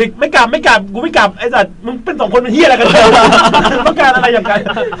จะตอบอีกไม่กลับกูไม่กลับไอ้สัตว์มึงเป็น2คนเป็นเหี้ยอะไรกันต้องการอะไรอย่างกัน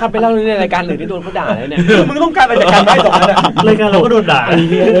ถ้าไปเล่าในรายการอื่นที่โดนเขาด่าแล้วเนี่ยมึงต้องการอะไรจากการได้2นั้นรายการเราก็โดนด่า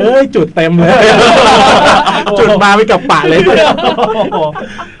จุดเต็มเลยจุดมาไม่กับปะเลย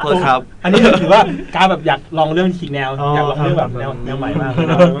ครับอันนี้ถือว่าการแบบอยากลองเรื่องฉีกแนวอยากลองเรื่องแบบแนวใหม่มาก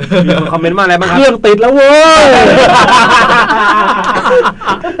มีคอมเมนต์มาอะไรบ้างครับเครื่องติดแล้วเว้ย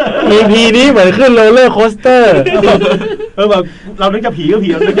EP นี้เหมือนขึ้นโรลเลอร์โคสเตอร์แบบเรานึกจะผีก็ผี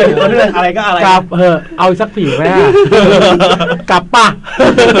เรานึกจะอะไรก็อะไรกลับเอาสักผีไหมกลับป่ะ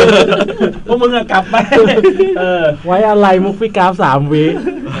พวกมึงอะกลับไปไว้อะไรมุกพี่กราฟ3 วิ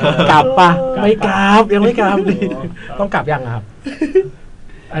กลับป่ะไม่กลับยังไม่กลับดิต้องกลับยังครับ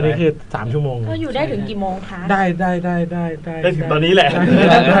อันนี้คือ3 ชั่วโมงก็อยู่ได้ถึงกี่โมงคะได้ถึงตอนนี้แหละ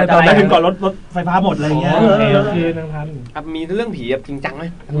ได้ถึงก่อนรถไฟฟ้าหมดอะไรเงี้ยโอเคทั้งทันมีเรื่องผีแบบจริงจังไหม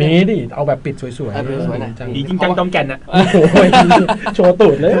มีดิเอาแบบปิดสวยๆผีจริงจังจอมแก่นอ่ะโชว์ตู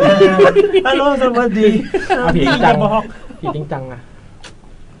ดเลยฮัลโหลสวัสดีผีจริงจังอ่ะ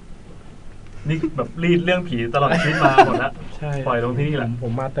นี่แบบรีดเรื่องผีตลอดชีวิตมาหมดแล้วปล่อยลงที่นี่แหละผ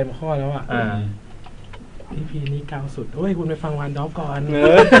มมาเต็มข้อแล้วอ่ะEP นี้กาวสุดเฮ้ยคุณไปฟังวันด็อกก่อน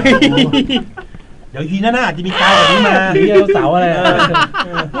เดี๋ยวEPหน้าอาจจะมีกาวแบบนี้มาเดี๋ยวเสาอะไร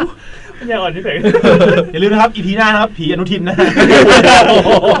ไม่ใช่อ่อนที่ไหนอย่าลืมนะครับ EP หน้านะครับผีอนุทินนะโอ้โ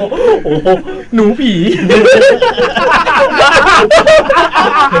หหนูผี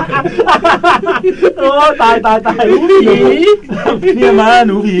โอ้ตายหนูผีเนี่ยมาห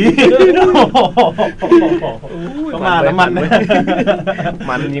นูผีต้องมาน้ำมัน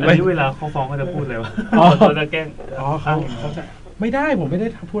มันจริงไหมเวลาเขาฟ้องเขาจะพูดอะไรวะเขาจะแกล้งเขาจะไม่ได้ผมไม่ได้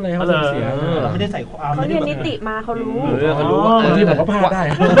พูดอะไรเขาเสียไม่ได้ใส่ความเขาเรียนนิติมาเขารู้ที่ผมก็พลาดได้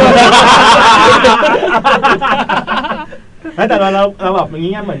แต่เราแบบอย่าง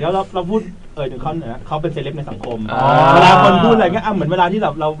งี้เหมือนเราพูดถึงเขาเนี่ยเขาเป็นเซเลบในสังคมเวลาคนพูดอะไรเงี้ยเหมือนเวลาที่เ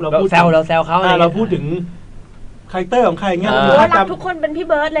ราพูดแซวเขาเราพูดถึงคาแรคเตอร์ของใครเงี้ยรักทุกคนเป็นพี่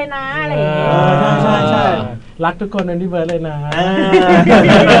เบิร์ดเลยนะอะไรอย่างเงี้ยใช่รักทุกคนเป็นพี่เบิร์ดเลยนะ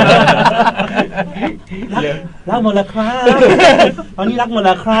รักหมดแล้วครับตอนนี้รักหมดแ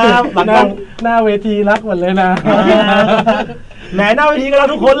ล้วครับหน้าเวทีรักหมดเลยนะแหมหน้าเวทีก็รัก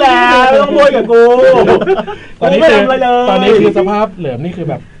ทุกคนแหละต้องโวยกับกูตอนนี้คือสภาพเหลือมนี่คือ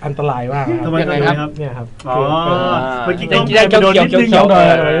แบบอันตรายมากทำไมครับเนี่ยครับเมื่อกี้โดนนิด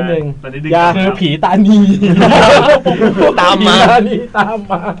นึงคือผีตานีตามม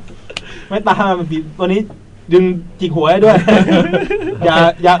าไม่ตามผีตัวนี้ดึงจิกหัวให้ด้วยอ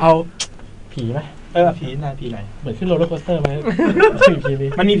ย่าเอาผีไหมผีไหนเหมือนขึ้นโรลเลอร์โคสเตอร์ไหมผีนี้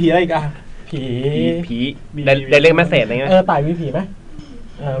มันมีผีอะไรอีกอะผีไดเรกเมสเสจอะไรเงี้ยตายมีผีไหม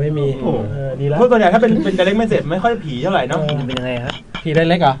ไม่มีดีแล้วพวกตัวใหญ่ถ้าเป็นไดเรกเมสเสจไม่ค่อยผีเท่าไหร่เนาะเป็นยังไงฮะผีได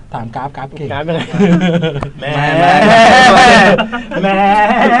เรกเหรอถามกราฟเก่งเป็นไงแม่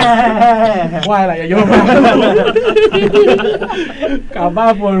ว่าอะไรอย่าโยนกราฟบ้า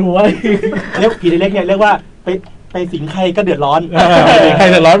ปวดหัวเรียกผีไดเรกเนี่ยเรียกว่าไปสิงใครก็เดือดร้อนใคร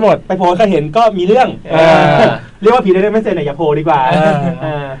เดือดร้อนหมดไปโผล่ใครเห็นก็มีเรื่องเรียกว่าผีไดเรกเมสเสจเนี่ยอย่าโผล่ดีกว่า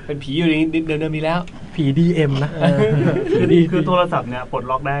เป็นผีอยู่ในเดิมมีแล้วผี DM นะคือโทรศัพท์เนี่ยปลด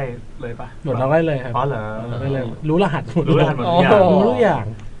ล็อกได้เลยป่ะปลดล็อกได้เลยครับอ๋อเหรอได้เลยรู้รหัสหมดรู้ทุกอย่าง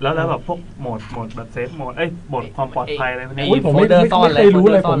แล้วแบบพวกโหมดแบบเซฟโหมดโหมดความปลอดภัยอะไรพวกนี้ผมไม่เคยรู้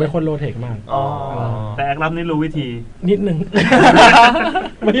เลยผมเป็นคนโลเทคมากแต่แอคลับนี่รู้วิธีนิดนึง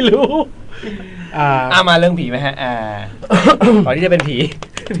ไม่รู้มาเรื่องผีไหมฮะก่อนที่จะเป็นผี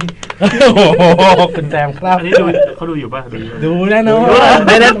คุณแซมครับอันนี้เขาดูอยู่ป่ะดูแน่นอนไ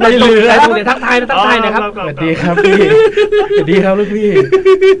ม่ลืมเลยทักทายนะครับสวัสดีครับพี่สวัสดีครับลูกพี่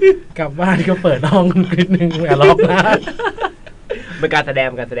กลับบ้านก็เปิดห้องคลิปนึงอย่าล็อกนะเป็นการแสดง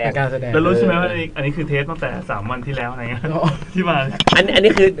แล้วรู้ใช่ไหมว่าอันนี้คือเทสตั้งแต่3 วันที่แล้วอะไรเงี้ยที่มาอัน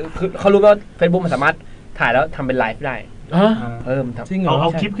นี้คือเขารู้ว่า Facebook มันสามารถถ่ายแล้วทำเป็นไลฟ์ได้จริงเหรอเอ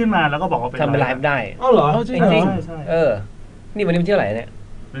าคลิปขึ้นมาแล้วก็บอกว่าทำเป็นไลฟ์ได้อ๋อเหรอจริงนี่วันนี้มันที่เท่าไหร่เนี่ย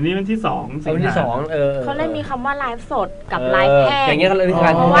วันนี้วันที่2วันที่2เขาเลยมีคำว่าไลฟ์สดกับไลฟ์แห้งอย่างเงี้ยเขาเลย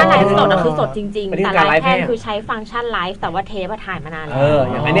เพราะว่าไลฟ์สดคือสดจริงๆแต่ไลฟ์แห้งคือใช้ฟังก์ชันไลฟ์แต่ว่าเทปถ่ายมานานแล้ว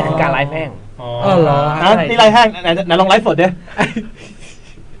อย่างนี้คือการไลฟ์แห้งเหรอนี่ไลฟ์แห้งไหนลองไลฟ์สดดิ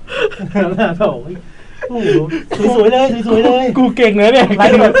สวยเลยกูเก่งเลยเนี่ยไล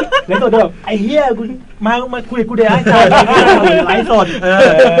ฟ์สดแบบไอ้เหี้ยกูมาคุยกูเดี๋ยวไลฟ์สด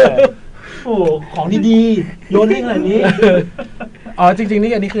โอ้ของดีๆโยนให้ขนาดนี้จริงๆ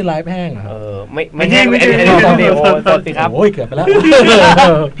นี่อันนี้คือไลฟ์แห้งเหรอไม่แห้งไม่สดสิครับโอ้ยเกือบไปแล้ว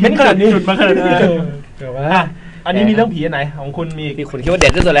เห็นขนาดนี้จุดมาขนาดนี้เกือบไปอันนี้มีเรื่องผีอันไหนของคุณมีคุณคิดว่าเด็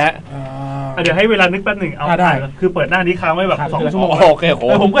ดที่สุดเลยฮะ เดี๋ยวให้เวลานึกแป๊บหนึ่งเอาได้คือเปิดหน้านี้ค้างไว้แบบ2 ชั่วโมงโอเคโห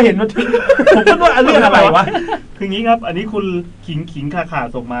ผมก็เห็นว่าผมก็ว่าเรื่องอะไรวะคืองี้ครับอันนี้คุณขิงขา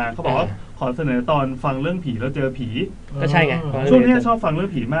ส่งมาเขาบอกว่าขอเสนอตอนฟังเรื่องผีแล้วเจอผีก็ใช่ไงช่วงนี้ชอบฟังเรื่อ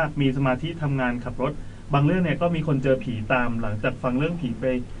งผีมากมีสมาธิทำงานขับรถบางเรื่องเนี่ยก็มีคนเจอผีตามหลังจากฟังเรื่องผีไป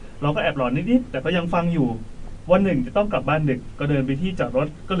เราก็แอบหลอนนิดๆแต่ก็ยังฟังอยู่วันหนึ่งจะต้องกลับบ้านดึกก็เดินไปที่จอดรถ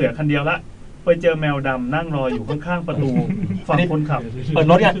ก็เหลือคันเดียวละไปเจอแมวดำนั่งรออยู่ข้างๆประตูฝั่งคนขับเปิด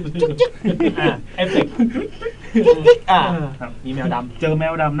รถเนี่ยเอฟเฟกต์มีแมวดำเจอแม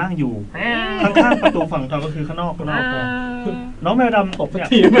วดำนั่งอยู่ข้างๆประตูฝั่งเราก็คือข้างนอกน้องแมวดำตบเนี่ย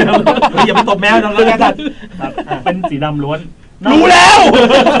อย่าไปตบแมวดำแล้วกันเป็นสีดำล้วนรู้แล้ว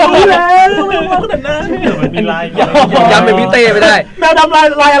ไม่ว่าขนาดนั้นมันมีลายย้ำเป็นพี่เต้ไม่ได้แมวดำลา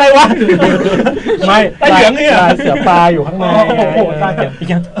ยอะไรวะไม่ลายเหลืองเนี่ยเสือปลาอยู่ข้างใน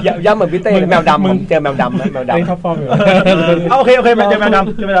ย้ำเหมือนพี่เต้แมวดำมึงเจอแมวดำนะแมวดำท็อปฟอร์มอยู่โอเคมาเจอแมวด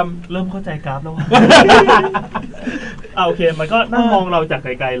ำเริ่มเข้าใจกราฟแล้วโอเคมันก็นั่งมองเราจากไ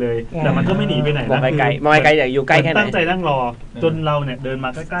กลๆเลยแต่มันก็ไม่หนีไปไหนนะไกลมองไกลอยากอยู่ใกล้แค่ไหนตั้งใจนั่งรอจนเราเนี่ยเดินมา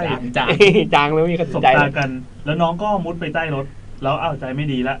ใกล้ๆจางแล้วมีคนสนใจกันแล้วน้องก็มุดไปใต้รถแล้วใจไม่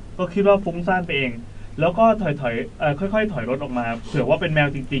ดีละก็คิดว่าฟุ้งซ่านไปเองแล้วก็ค่อยๆถอยรถออกมาเผื่อว่าเป็นแมว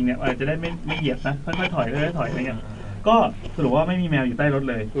จริงๆเนี่ยจะได้ไม่เหยียบนะค่อยๆถอยอะไรเงี้ยก็สรุปว่าไม่มีแมวอยู่ใต้รถ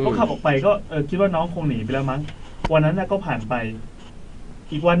เลยก็ขับออกไปก็คิดว่าน้องคงหนีไปแล้วมั้งวันนั้นก็ผ่านไป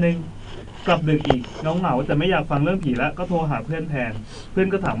อีกวันนึงกลับดึกอีกน้องเหงาแต่ไม่อยากฟังเรื่องผีแล้วก็โทรหาเพื่อนแทนเพื่อน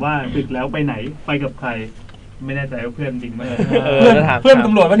ก็ถามว่าดึกแล้วไปไหนไปกับใครไม่แน่ใจว่าเพื่อนจริงไหมเพื่อนต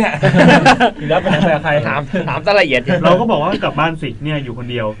ำรวจปะเนี่ยแล้วไปไหนกับใครถามซะละเอียดเราก็บอกว่ากลับบ้านสิเนี่ยอยู่คน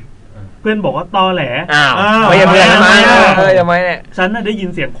เดียวเพื่อนบอกว่าตอแหลไม่เพื่อนทำไมเนี่ยฉันน่ะได้ยิน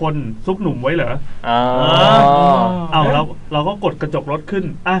เสียงคนซุกหนุ่มไว้เหรอเราก็กดกระจกรถขึ้น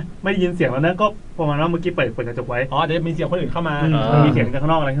ไม่ได้ยินเสียงแล้วนะก็ประมาณว่าเมื่อกี้เปิดกระจกไว้เดี๋ยวมีเสียงคนอื่นเข้ามามีเสียงจากข้า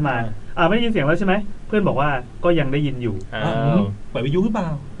งนอกอะไรขึ้นมาไม่ได้ยินเสียงแล้วใช่ไหมเพื่อนบอกว่าก็ยังได้ยินอยู่เปิดวิทยุหรือเปล่า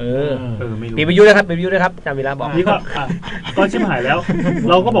ไม่รู้ปิดวิทยุด้วยครับปิดวิทยุด้วยครับจำเวลาบอกนี่ก็ชิบหายแล้ว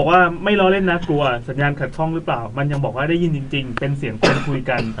เราก็บอกว่าไม่ล้อเล่นนะกลัวสัญญาณขัดข้องหรือเปล่ามันยังบอกว่าได้ยินจริงๆเป็นเสียงคนคุย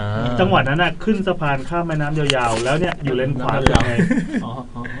กันจังหวะนั้นขึ้นสะพานข้ามแม่น้ำยาวๆแล้วเนี่ยอยู่เลนขวาสุดไง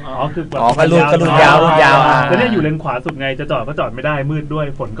คือแบบกระลุยาวแล้วเนี่ยอยู่เลนขวาสุดไงจะจอดก็จอดไม่ได้มืดด้วย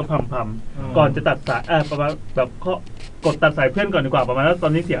ฝนก็พรำๆก่อนจะตัดสายประมาณแบบก็กดตัดสายเพื่อนก่อนดีกว่าประมาณนั้นตอ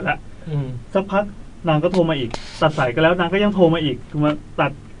นนี้เสียแล้วสักพักนางก็โทรมาอีกตัดสายกันแล้วนางก็ยังโทรมาอีกคือมาตั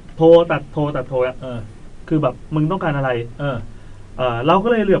ดโทรคือแบบมึงต้องการอะไรเราก็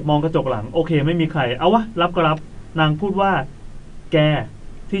เลยเหลือบมองกระจกหลังโอเคไม่มีใครเอาวะรับก็รับนางพูดว่าแก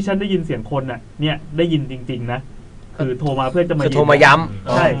ที่ฉันได้ยินเสียงคนน่ะเนี่ยได้ยินจริงๆนะคือโทรมาเพื่อจะมาโทรมาย้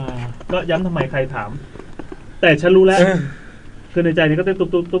ำใช่ก็ย้ำทำไมใครถามแต่ฉันรู้แล้วคือในใจนี้ก็เต้น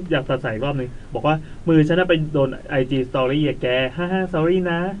ตุ๊บอยากตัดสายรอบนึงบอกว่ามือฉันน่ะไปโดน IG Story แกsorry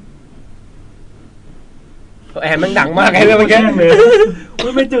นะแอนมันดังมากไงเรื่องเมื่อกี้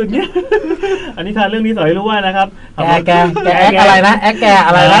ไม่จืดเนี่ยอันนี้ทานเรื่องนี้สอนให้รู้ว่านะครับแกอะไรนะแกอ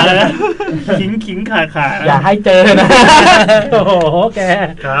ะไรนะขิงขาอย่าให้เจอนะโอ้โหแก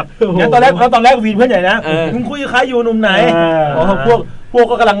ครับงั้นตอนแรกวีนเพื่อนใหญ่นะมึงคุยกับใครอยู่หนุ่มไหนพวก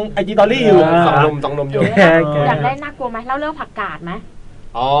ก็กำลังIG Story อยู่สองนมอยู่อยากได้น่ากลัวไหมเล่าเรื่องผักกาดไหม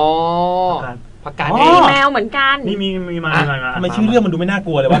ผักกาดแมวเหมือนกันนี่มีมาทำไมชื่อเรื่องมันดูไม่น่าก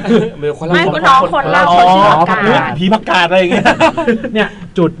ลัวเลยวะไม่ก็น้องคนเล่าคนชื่อผักกาดผีผักกาดอะไรอย่างเงี้ยเนี่ย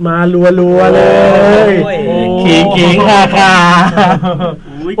จุดมารัวเลยขิงค่ะ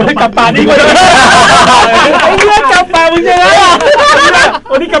วันนี้กับป่านี่กูจะไอ้เรื่องกับป่ามึงจะไง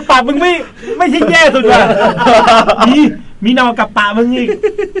วันนี้กับป่ามึงไม่ใช่แย่สุดว่ะมีนอกับป่ามึงอีก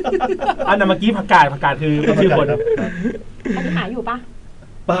อันนั้นเมื่อกี้ผักกาดคือชื่อคนอันนี้หาอยู่ปะ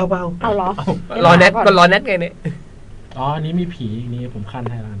เปล่าเอาเหรอรอเน็ตไงเนี่ยอันนี้มีผีนี่ผมขั้น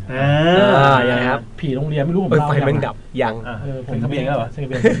ให้แล้วยังไงครับผีโรงเรียนไม่รู้ผมเล่าไฟมันดับยังผมทะเบียนแล้วเหรอ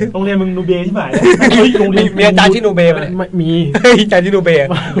โรงเรียนมึงนูเบที่ไหนโรงเรียนมีอาจารย์ที่นูเบไหมมีอาจารย์ที่นูเบ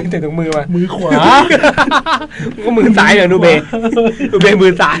ถึงมือมามือขวาก็มือซ้ายเหรอนูเบมื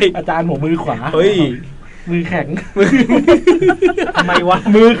อซ้ายอาจารย์ผมมือขวาเฮ้ยมือแข็งทำไมวะ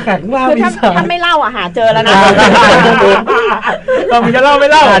มือแข็งมากคือถ้าไม่เล่าหาเจอแล้วนะเราจะเล่าไม่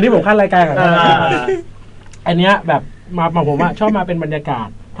เล่าอันนี้ผมขั้นรายการก่อนอันเนี้ยแบบมาผมชอบมาเป็นบรรยากาศ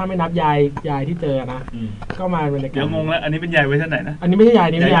ถ้าไม่นับยายที่เจอนะก็มาบรรยากาศเดี๋ยวงงแล้วอันนี้เป็นยายเวอร์ชันไหนนะอันนี้ไม่ใช่ยาย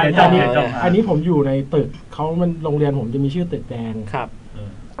นี่ไม่ยายอันนี้ผมอยู่ในตึกเขามันโรงเรียนผมจะมีชื่อตึกแดงครับ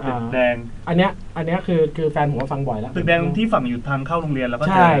ตึกแดงอันเนี้ยคือแฟนผมฟังบ่อยแล้วตึกแดงที่ฝั่งอยู่ทางเข้าโรงเรียนแล้วก็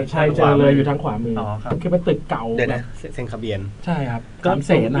ใช่เจอเลยอยู่ทางขวามือคือเป็นตึกเก่าเดี๋ยวนะเซ็นทะเบียนใช่ครับก็เ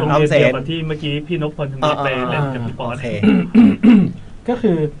สนโรงเรียนเดียวกับที่เมื่อกี้พี่นพพลทำไปเล่นกับพี่ปอก็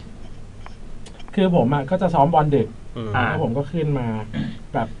คือผมก็จะซ้อมบอลดึกแล้วผมก็ขึ้นมา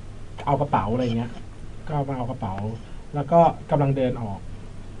แบบ เอากระเป๋าอะไรเงี้ยก็มาเอากระเป๋าแล้วก็กำลังเดินออก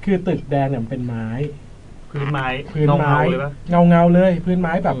คือตึกแดงเนี่ยมันเป็นไม้พื้นไม้เลยปะเงาเลยพื้นไ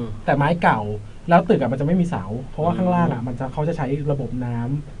ม้แบบแต่ไม้เก่าแล้วตึกมันจะไม่มีเสาเพราะว่าข้างล่างเขาจะใช้ระบบน้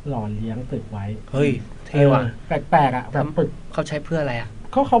ำหล่อเลี้ยงตึกไว้เฮ้ยเท่ว่ะแปลกๆแบบตึกเขาใช้เพื่ออะไร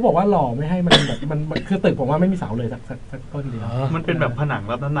เขาบอกว่าหล่อไม่ให้มันแบบมันคือตึกผมว่าไม่มีเสาเลยสักต้นเดียวมันเป็นแบบผนัง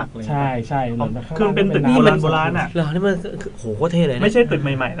รับน้ำหนักเลยใช่คือเป็นตึกโบราณเหรอนี่มันโหโคตรเท่เลยไม่ใช่ตึกใ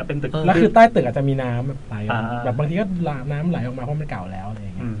หม่ๆนะเป็นตึกแล้วคือใต้ตึกอาจจะมีน้ำแบบไหลแบบบางทีก็น้ำไหลออกมาเพราะมันเก่าแล้วอะไรอ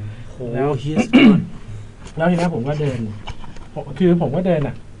ย่างเงี้ยแล้วทีนี้ผมก็เดินคือผมก็เดิน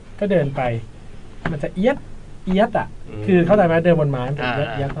ก็เดินไปมันจะเอียดคือเข้าใจไหมเดินบนไม้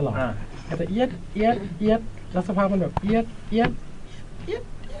เอียดตลอดมันจะเอียดแล้วสภาพมันแบบเอียด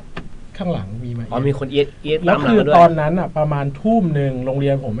ข้างหลังมีมามีคนเอียดแล้วคือตอนนั้นประมาณทุ่มนึงโรงเรี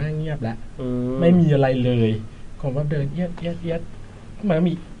ยนผมแม่งเงียบแล้วไม่มีอะไรเลยผมก็เดินเอียดมัน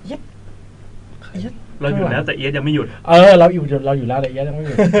มีเอียดเราอยู่แล้วแต่เอียดยังไม่หยุดเราอยู่แล้วแต่เอียดยังไม่ห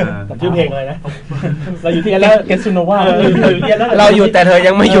ยุดชื่อเพลงอะไรนะเราอยู่ที่แล้วเกสโนวาเราอยู่แต่เธอ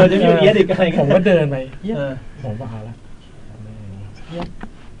ยังไม่หยุดเอียดอีกอะไรผมก็เดินไปเอียดผมก็เอาละ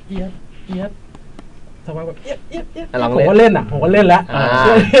เอียดสภาพแบบเอียดผมก็เล่นผมก็เล่นแล้ว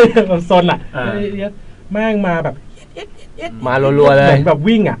แบบซนเอียดแม่งมาแบบมารัวๆเลยเหมือนแบบ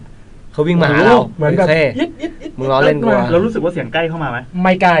วิ่งเขาวิ่งมาหาเราเหมือนกับมึงล้อเล่นกูเรารู้สึกว่าเสียงใกล้เข้ามาไหมไ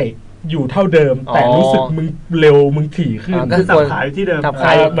ม่ใกล้อยู่เท่าเดิมแต่รู้สึกมึงเร็วมึงถี่ขึ้นคือจับขายที่เดิมจับข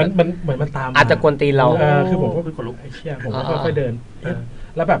ายเหมือนมันตามอาจจะกวนตีเราคือผมก็คนลุกไอ้เชี่ยผมก็ค่อยๆเดิน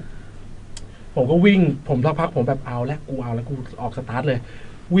แล้วแบบผมก็วิ่งผมสักพักผมแบบเอาแล้วกูออกสตาร์ทเลย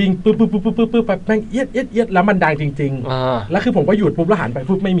วิ่งปึ๊บไปแม่งเอียดแล้วมันดังจริงๆแล้วคือผมก็หยุดปุ๊บแล้วหันไป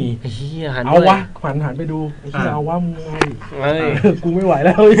ปุ๊บไม่มีเอาวะหันไปดูเอาว่ามึงไงกูไม่ไหวแ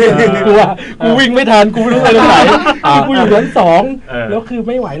ล้วกูวิ่งไม่ทันกูไม่รู้อะไรไหนกูอยู่ชั้น2แล้วคือ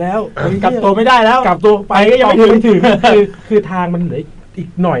ไม่ไหวแล้วกลับตัวไม่ได้แล้วกลับตัวไปก็ยังไม่ถึงคือทางมันเหลืออีก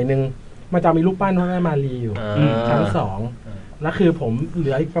หน่อยนึงมันจะมีรูปปั้นพระแม่มารีอยู่ชั้น2แล้วคือผมเห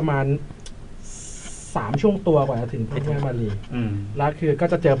ลืออีกประมาณ3 ช่วงตัวกว่าจะถึงพระแม่มารีแล้วคือก็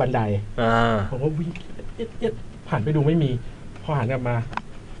จะเจอบันไดผมก็วิ่งผ่านไปดูไม่มีพอหันกลับมา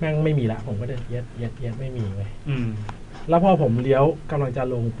แม่งไม่มีละผมก็เดินเอียดไม่มีเลยแล้วพอผมเลี้ยวกำลังจะ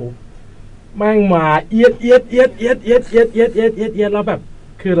ลงปุ๊บแม่งมาเอียดแล้วแบบ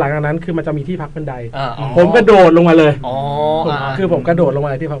คือหลังจากนั้นคือมันจะมีที่พักบันไดผมกระโดดลงมาเลยคือผมกระโดดลงม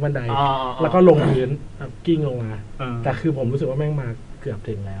าที่พักบันไดแล้วก็ลงพื้นกิ้งลงมาแต่คือผมรู้สึกว่าแม่งมาเกือบ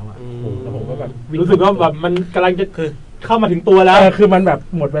ถึงแล้วแล้วผมก็แบบรู้สึกว่าแบบมันกำลังจะคือเข้ามาถึงตัวแล้วคือมันแบบ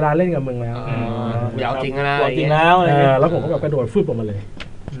หมดเวลาเล่นกับมึงแล้วยาวจริงนะจริงแล้วแล้วผมก็แบบกระโดดฟึบออกมาเลย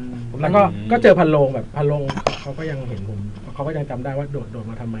แล้วก็เจอพันโลงแบบพันโลงเขาก็ยังเห็นผมเขาก็ยังจำได้ว่าโดด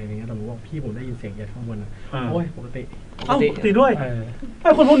มาทำไมอะไรเงี้ยแต่ผมบอกพี่ผมได้ยินเสียงยัดข้างบนโอ้ยปกติด้วยไอ้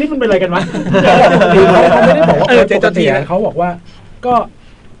คนพวกนี้มันเป็นอะไรกันวะเขาไม่ได้บอกว่าปกติเขาบอกว่า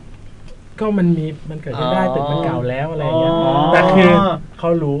ก็มันเกิดขึ้นได้ตึกมันเก่าแล้วอะไรเงี้ยแต่คือเขา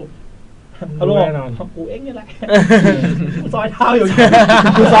รู้แน่นอนกูเองนี่แหละกูซอยเท้าอยู่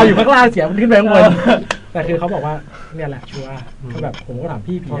กูซอยอยู่ข้างล่างเสียมันขึ้นไปข้างบนแต่คือเขาบอกว่าเนี่ยแหละชัวร์เขาแบบผมก็ถาม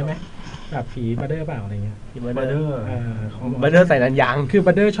พี่ผีได้ไหมแบบผีบัดเดอร์เปล่าอะไรเงี้ยบัดเดอร์ใส่นันยางคือ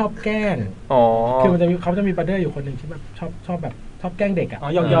บัดเดอร์ชอบแกล้งคือเขาจะมีบัดเดอร์อยู่คนหนึ่งที่แบบชอบแบบชอบแกล้งเด็ก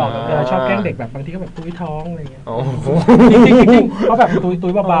หยอกชอบแกล้งเด็กแบบบางทีก็แบบตุ้ยท้องอะไรเงี้ยจริงเขาแบบตุ้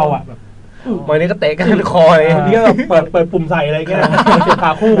ยเบาๆแบบวันนี้ก็เตะกันคอเลยวันนี้ก็เปิดปุ่มใส่อะไรเงี้ยเสียข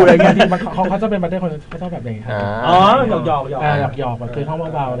าคู่อะไรเงี้ยที่เขาจะเป็นบัดเดอร์คนเขาชอบแบบอย่างเงี้ยหยอกแบบคือท้อง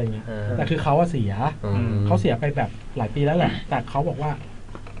เบาๆอะไรเงี้ยแต่คือเขาเสียไปแบบหลายปีแล้วแหละแต่เขาบอกว่า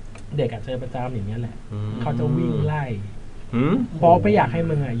เด็กเจอประจำอย่างเงี้ยแหละเขาจะวิ่งไล่เพราะไม่อยากให้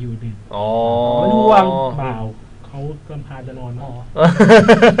มึงอยู่ดึกไม่ห่วงเปล่าเขากำพาจะนอน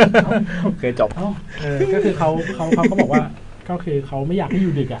เคยจบก็คือเขาบอกว่าก็คือเขาไม่อยากให้อ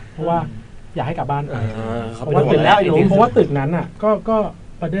ยู่ดึกเพราะว่าอยากให้กลับบ้านไปเพราะว่าตึกแล้วเพราะว่าตึกนั้นก็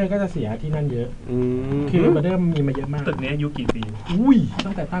บัดเดอร์ก็จะเสียที่นั่นเยอะคือบัดเดอร์มีมาเยอะมากตึกนี้อายุกี่ปี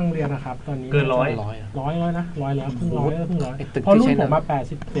ตั้งแต่ตั้งเรียนนะครับตอนนี้เกิน100นะ100แล้วเพิ่งร้อยเพราะรุ่นผมมา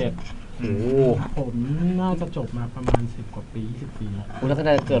87ผมน่าจะจบมาประมาณ10 กว่าปี20 ปีแล้วแล้วก็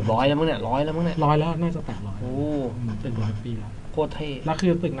น่าจะเกิด100แล้วมั้งเนี่ย100แล้วน่าจะแตะ100ตึก100 ปีแล้วโคตรเท่แล้วคื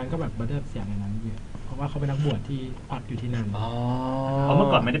อตึกนั้นก็แบบบัดเดอร์เสียในนั้นเยอะเพราะว่าเขาเป็นนักบวชที่พักอยู่ที่นั่นเพราะเมื่อ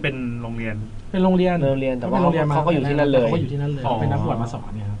ก่อนไม่ได้เป็นโรงเรียนเป็นโรงเรียนแต่ว่าเขาก็อยู่ที่นั่นเลยเขาอยู่ที่นั่นเลยเป็นนักบวชมาสอน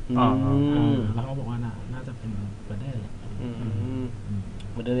เนี่ยครับแล้วเขาบอกว่าน่าจะเป็นบัดเดอร์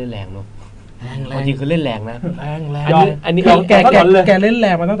บัดเดอร์เล่นแรงเนาะจริงคือเล่นแรงนะแรงอันนี้แกเล่นแร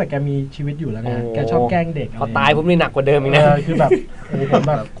งมาตั้งแต่แกมีชีวิตอยู่แล้วไงแกชอบแกล้งเด็กเขาตายผมนี่หนักกว่าเดิมอีกนะคือแบบผมแ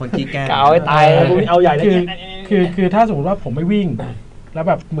บบคนจี้แกล้งเอาให้ตายเอาใหญ่เลยคือถ้าสมมติว่าผมไม่วิ่ง แล้ว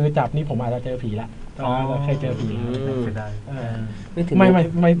แบบมือจับนี่ผมอาจจะเจอผีละเราเคยเจอผี เสียดาย ไม่เสี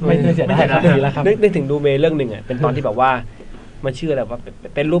ยดายครับผีแล้วครับ นึกถึงดูเมเรื่องหนึ่งอ่ะเป็นตอนที่แบบว่ามันชื่ออะไรว่า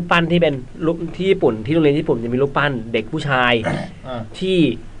เป็นรูปปั้นที่เป็นรูปที่ญี่ปุ่นที่โรงเรียนญี่ปุ่นจะมีรูปปั้นเด็กผู้ชายที่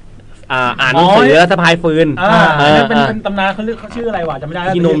อ่านหนังสือสะพายฟืนเป็นตำนานเขาชื่ออะไรวะจำไม่ได้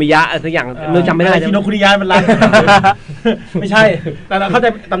คิโนมิยะสักอย่างนึกจำไม่ได้คิโนคุริยะมันไรไม่ใช่แต่เราเข้าใจ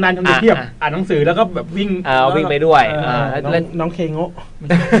ตำนานของเด็กที่แบบอ่านหนังสือแล้วก็แบบวิ่งไปด้วยน้องเคโงะ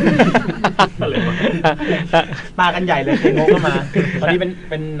มากันใหญ่เลยเคโงะก็มาตอนนี้เ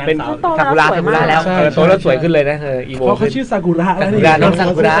ป็นนางสาวซากุระแล้วโตแล้วสวยขึ้นเลยนะอีโวเขาชื่อซากุระแล้วนี่น้องซา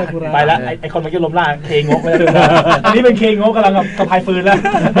กุระไปแล้วไอคนเมื่อกี้ล้มล่าเคโงะไปแล้วอันนี้เป็นเคโงะกำลังกับสะพายฟืนแล้ว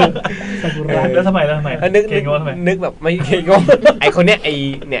แล้วทำไมนึกแบบไม่เคโงะไอคนเนี้ย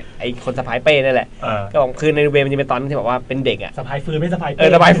ไอคนสะพายเป้นั่นแหละก็บอกคือในเวมันจะเป็นตอนที่บอกว่าเป็นเด็กอ่ะสะพายฟืนไม่สะพาย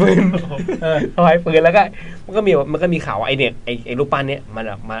สะพายฟืนสะพายฟืนแล้วก็มันก็มีข่าวไอเนี่ยไอรูปปั้นเนี้ยมัน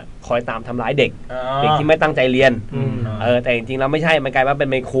มาคอยตามทำร้ายเด็กที่ไม่ตั้งใจเรียนแต่จริงๆแล้วไม่ใช่มันกลายว่าเป็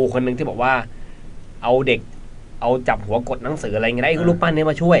นครูคนหนึ่งที่บอกว่าเอาเด็กเอาจับหัวกดหนังสืออะไรเงี้ยไอ้รูปปั้นนี้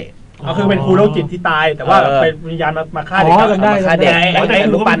มาช่วยก็คือเป็นครูโรคจิตที่ตายแต่ว่าเป็นวิญญาณมาฆ่าเด็กมาฆ่าเด็กไอ้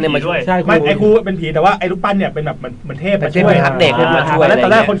รูปปั้นเนี่ยมาช่วยไม่ไอ้ครูเป็นผีแต่ว่าไอ้รูปปั้นเนี่ยเป็นแบบเหมือนเทพมาช่วยเด็กมาช่วยตอ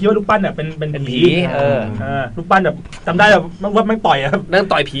นแรกคนคิดว่ารูปปั้นเนี่ยเป็นผีรูปปั้นแบบจำได้แบบว่าไม่ต่อยครับนั่ง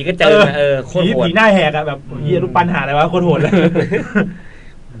ต่อยผีก็เจอผีหน้าแหกอะแบบยี่รูปปั้นหาอะไรวะโคตรโหดเลย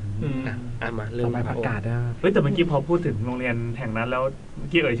มาเรื่องประกาศนะแต่เมื่อกี้พอพูดถึงโรงเรียนแห่งนั้นแล้วเมื่อ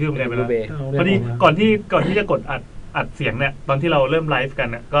กี้เอ่ยชื่อโรงเรียนไปแล้วพอดีก่อนที่จะกดอัดเสียงเนี่ยตอนที่เราเริ่มไลฟ์กัน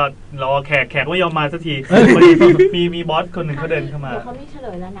เนี่ยก็รอแขกไม่ยอมมาสักทีพอดีมีบอสคนหนึ่งเขาเดินเข้ามาเขามีเฉล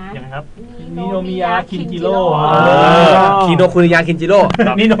ยแล้วนะยังไงครับนิโนมิยะคินจิโร่คิโนคุริยะคินจิโร่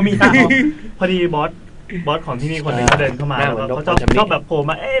นิโนมิยะพอดีบอสของที่นี่คนหนึ่งเขาเดินเข้ามาเขาชอบแบบโผล่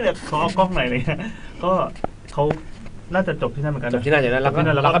มาเนี่ยขอกล้องหน่อยอะไรเงี้ยก็เขาน่าจะจบที่นั่นเหมือนกันจบที่นั่นอย่างนั้นแล้ว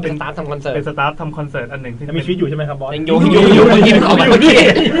ก็เป็นสตาฟทำคอนเสิร์ตเป็นสตาฟทำคอนเสิร์ตอันหนึ่งที่มีชีวิตอยู่ใช่ไหมครับบอสยังอยู่กินของอยู่นี่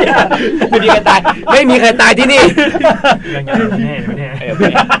ไม่มีใครตายไม่มีใครตายที่นี่ยังแน่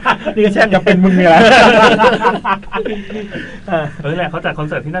นี่ก็แช่งจะเป็นมึงเนี่ยแหละเขาจัดคอน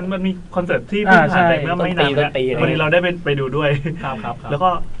เสิร์ตที่นั่นมันมีคอนเสิร์ตที่เพิ่งผ่านไปเมื่อไม่นานแล้ววันนี้เราได้ไปดูด้วยครับแล้ว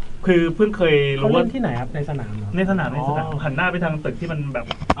ก็คือเพิ่งเคยรู้ว่าที่ไหนครับในสนามในสนามหันหน้าไปทางตึกที่มันแบบ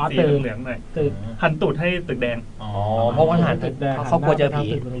สีเหลืองหน่อยหันตูดให้ตึกแดงเพราะว่าหันตึกแดงเขากลัวเจอผี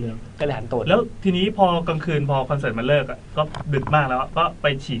ก็เลยหันตูดแล้วทีนี้พอกลางคืนพอคอนเสิร์ตมันเลิกก็ดึกมากแล้วก็ไป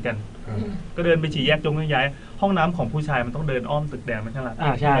ฉี่กันก็เดินไปฉี่แยกย้ายห้องน้ำของผู้ชายมันต้องเดินอ้อมตึกแดงไม่ใช่หรอ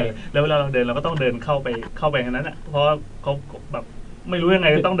ใช่แล้วเวลาเราเดินเราก็ต้องเดินเข้าไปในนั้นอ่ะเพราะเขาแบบไม่รู้ยังไง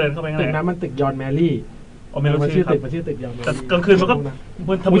ต้องเดินเข้าไปข้างในตึกนั้นมันตึกยอนแมรี่ไม่รู้ชื่อตึกยาวแต่กลางคืนมันก็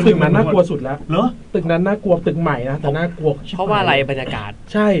ตึกนั้นน่ากลัวสุดแล้วเหรอตึกนั้นน่ากลัวตึกใหม่นะแต่น่ากลัวเพราะว่าอะไรบรรยากาศ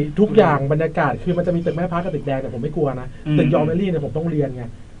ใช่ทุกอย่างบรรยากาศคือมันจะมีตึกแม่พักกับตึกแดงแต่ผมไม่กลัวนะตึกยอมแมรี่เนี่ยผมต้องเรียนไง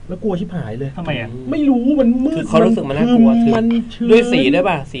แล้วกลัวชิบหายเลยทำไมอ่ะไม่รู้มันมืดเขารู้สึกมันน่ากลัวมันด้วยสีด้วย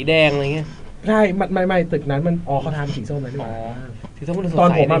ป่ะสีแดงอะไรเงี้ยใช่ไม่ตึกนั้นมันเขาทำสีส้มเลยนี่ตอ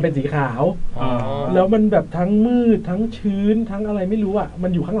นผมมาเป็นสีขาวแล้วมันแบบทั้งมืดทั้งชื้นทั้งอะไรไม่รู้อ่ะมั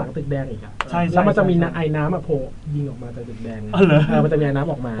นอยู่ข้างหลังตึกแดงอีกอ่ะใช่แล้วมันจะมีไอ้น้ำอ่ะโผล่ยิงออกมาจากตึกแดงมันจะมีไอ้น้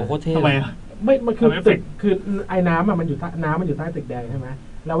ำออกมาทำไมอ่ะไม่มันคือตึกคือไอ้น้ำอ่ะมันอยู่ใต้ตึกแดงใช่ไหม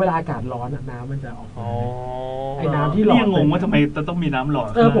แล้วเวลาอากาศร้อนน้ำมันจะออกมาไอ้น้ำที่หล่องงว่าทำไมต้องมีน้ำหล่อ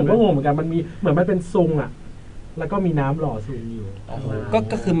ผมก็งงเหมือนกันมันมีเหมือนมันเป็นซุงอ่ะแล้วก็มีน้ำหล่อสูงอยู่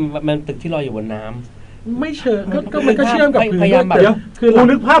ก็คือมันตึกที่ลอยอยู่บนน้ำไม่เชิงก็มันก็เชื่อมกับพยายามแบบคือกู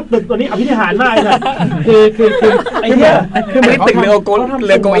นึกภาพตึกตัวนี้อภินิหารมากเลยคือไอ้เนี่ยคือตึกเลโอโก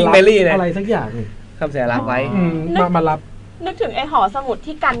อิงเมลี่เนี่ยอะไรสักอย่างคำเสียรับไว้มารับนึกถึงไอ้หอสมุด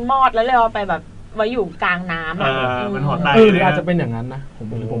ที่กันมอดแล้วเลยเอาไปแบบไว้อยู่กลางน้ำมันหอใต้อาจจะเป็นอย่างนั้นนะ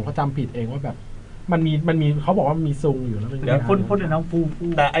ผมก็จำผิดเองว่าแบบมันมีเขาบอกว่ามันมีซุงอยู่แล้วเดี๋ยวพ่นในน้ำฟู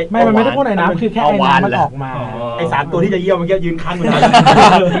แต่ไม่มันไม่ได้พ่นในน้ำคือแค่ไอ้น้ำมันออกมาไอ้3ตัวที่จะเยี่ยวมันก็ยืนค้างอยู่นาน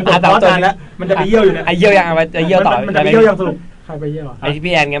แล้วมันจะไปเยี่ยวอยู่เนี่ยไอ้เยี่ยวยังเอาไปเยี่ยวต่อมันจะไปเยี่ยวยังสรุปใครไปเยี่ยวไอ้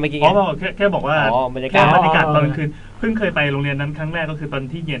พี่แอนไงเมื่อกี้แค่บอกว่าบรรยากาศตอนคืนเพิ่งเคยไปโรงเรียนนั้นครั้งแรกก็คือตอน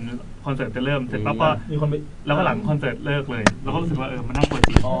ที่เย็นคอนเสิร์ตจะเริ่มเสร็จปั๊บก็มีคนแล้วก็หลังคอนเสิร์ตเลิกเลยเราก็รู้สึกว่ามันน่ากลัวจ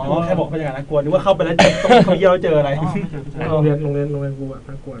ริงแค่บอกบรรยากาศน่ากลัวนึกว่าเข้าไปแล้วต้องเขาเยี่ยวเจออะไรโรงเรียนกูอะ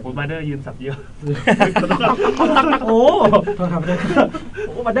น่ากลัวมาเดอร์ยืนสับเยอะโอ้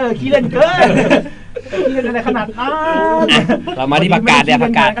มาเดอร์ขี้เล่นเกินขี้เล่นในขนาดนั้นเรามาที่ผักกาดเนี่ยผั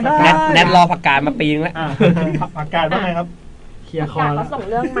กกาดแนทรอผักกาดมาปีนึงแล้วผักกาดว่าไงครับเคลียร์คอแล้วส่ง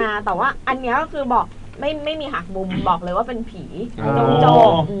เรื่องมาแต่ว่าอันนี้ก็คือบอกไม่มีหักมุมบอกเลยว่าเป็นผีโจ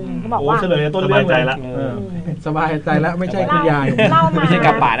เขาบอกว่าเฉลยต้นเรื่องใจละสบายใจแล้วไม่ใช่คุณยายเล่ามา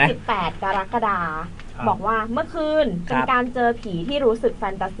18 กรกฎาคมบอกว่าเมื่อคืนเป็นการเจอผีที่รู้สึกแฟ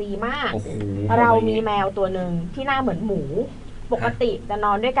นตาซีมากเรามีแมวตัวหนึ่งที่หน้าเหมือนหมู ปกติจะน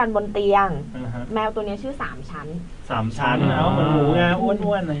อนด้วยกันบนเตียงแมวตัวนี้ชื่อ3 ชั้น3 ชั้นเอาเหมือนหมูไง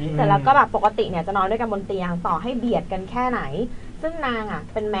อ้วนๆอะไรอย่างนี้แต่แล้วก็แบบปกติเนี่ยจะนอนด้วยกันบนเตียงต่อให้เบียดกันแค่ไหนซึ่งนางอ่ะ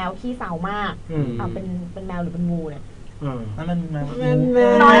เป็นแมวขี้เศร้ามากเป็นแมวหรือเป็นงูเนี่ยมัน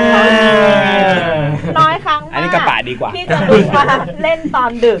น้อยครั้งอันนี้กระป๋าดีกว่าที่จะลุกมาเล่นตอ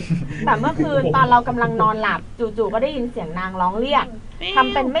นดึกแต่เมื่อคืนตอนเรากำลังนอนหลับจู่ๆก็ได้ยินเสียงนางร้องเรียกท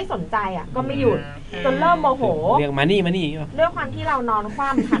ำเป็นไม่สนใจอ่ะก็ไม่หยุดจนเริ่มโมโหเรียกมานี่ด้วยความที่เรานอนคว่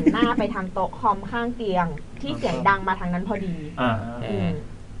ำหันหน้าไปทางโต๊ะคอมข้างเตียงที่เสียงดังมาทางนั้นพอดี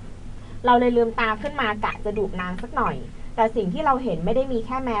เราเลยลืมตาขึ้นมากะจะดุนางสักหน่อยแต่สิ่งที่เราเห็นไม่ได้มีแ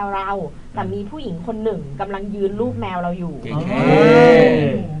ค่แมวเราแต่มีผู้หญิงคนหนึ่งกำลังยืนรูปแมวเราอยู่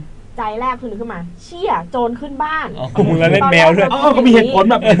ใจแรกขึ้นมาเชี่ยโจรขึ้นบ้านมึงแล้วเล่นแมวด้วยก็มีเหตุผล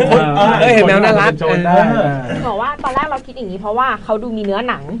แบบเหตุผลเห็นแมวน่ารักโจรได้บอกว่าตอนแรกเราคิดอย่างนี้เพราะว่าเขาดูมีเนื้อ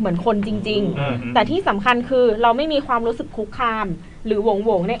หนังเหมือนคนจริงๆแต่ที่สำคัญคือเราไม่มีความรู้สึกคุกคามหรือห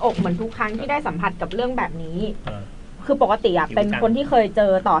วงในอกเหมือนทุกครั้งที่ได้สัมผัสกับเรื่องแบบนี้คือปกติอ่ะเป็นคนที่เคยเจ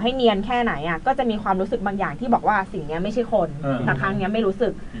อต่อให้เนียนแค่ไหนอ่ะก็จะมีความรู้สึกบางอย่างที่บอกว่าสิ่งนี้ไม่ใช่คนแต่ครั้งนี้ไม่รู้สึ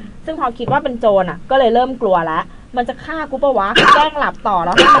กซึ่งพอคิดว่าเป็นโจรอ่ะก็เลยเริ่มกลัวแล้วมันจะฆ่ากูปะวะแกล้งหลับต่อแ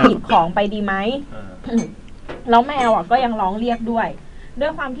ล้วให้มาหยิบของไปดีไหมแล้วแมวอ่ะก็ยังร้องเรียกด้ว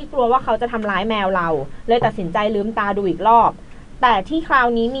ยความที่กลัวว่าเขาจะทำร้ายแมวเราเลยตัดสินใจลืมตาดูอีกรอบแต่ที่คราว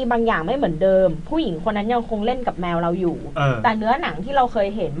นี้มีบางอย่างไม่เหมือนเดิมผู้หญิงคนนั้นยังคงเล่นกับแมวเราอยู่แต่เนื้อหนังที่เราเคย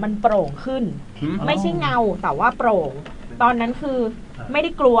เห็นมันโปร่งขึ้นไม่ใช่เงาแต่ว่าโปร่งตอนนั้นคือไม่ได้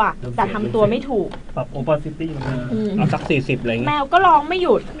กลัวแต่ทำตัวไม่ถูกปรับ opacity เอาสัก40อะไรเงี้ยแมวก็ร้องไม่ห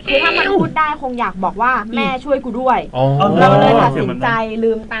ยุดคือถ้ามันพูดได้คงอยากบอกว่าแม่ช่วยกูด้วยเราเลยตัดสินใจ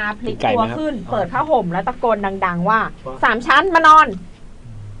ลืมตาพลิกตัวขึ้นเปิดผ้าห่มแล้วตะโกนดังๆว่า3 ชั้นมานอน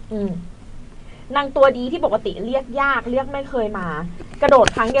นางตัวดีที่ปกติเรียกยากเรียกไม่เคยมากระโดด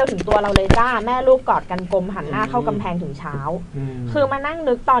ครั้งเดียวถึงตัวเราเลยจ้าแม่ลูกกอดกันกลมหันหน้าเข้ากำแพงถึงเช้าคือมานั่ง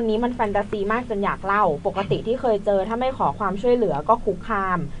นึกตอนนี้มันแฟนตาซีมากจนอยากเล่าปกติที่เคยเจอถ้าไม่ขอความช่วยเหลือก็คุกคา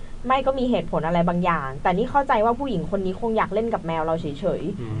มไม่ก็มีเหตุผลอะไรบางอย่างแต่นี่เข้าใจว่าผู้หญิงคนนี้คงอยากเล่นกับแมวเราเฉย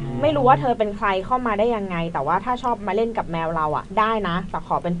ๆไม่รู้ว่าเธอเป็นใครเข้ามาได้ยังไงแต่ว่าถ้าชอบมาเล่นกับแมวเราอ่ะได้นะแต่ข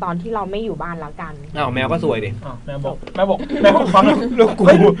อเป็นตอนที่เราไม่อยู่บ้านแล้วกันแมวก็สวยดิแม่บอกฟังแล้วกู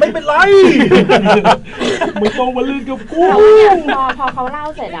ไม่เป็นไรมึงต้องมาเล่นกับกูพอเขาเล่า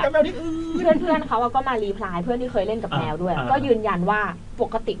เสร็จอะเพื่อนเขาก็มารีพลายเพื่อนที่เคยเล่นกับแมวด้วยก็ยืนยันว่าป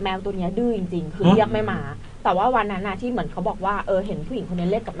กติแมวตัวนี้ดื้อจริงๆคือเรียกไม่มาแต่ว่าวันนั้นนะที่เหมือนเขาบอกว่าเห็นผู้หญิงคนนี้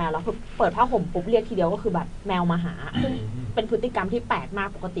เล่นกับแมวแล้วเปิดผ้าห่มปุ๊บเรียกทีเดียวก็คือแบบแมวมาหาซึ่งเป็นพฤติกรรมที่แปลกมาก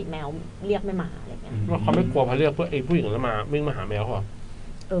ปกติแมวเรียกไม่มาอะไรเงี้ยเขาไม่กลัวพอเรียกเพื่อไอ้ผู้หญิงแล้วมาวิ่งมาหาแมวเขา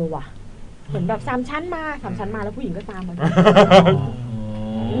ว่ะเหมือนแบบ3 ชั้นมาแล้วผู้หญิงก็ตามมา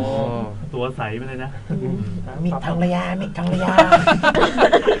ตัวใสไปเลยนะมีทางระยะ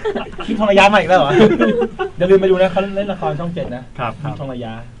คิดทองระยะใหม่อีกแล้วเหรออย่าลืมไปดูนะเขาเล่นละครช่อง7นะครับทองระย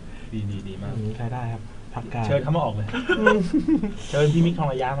ะดีมากใช้ได้ครับเชิญเขามาออกเลยเชิญพี่มิกทอง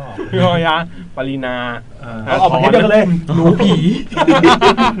ระยะมาออกพี่ทองระยะปรินาออกมาเทียบกันเลยหนูผี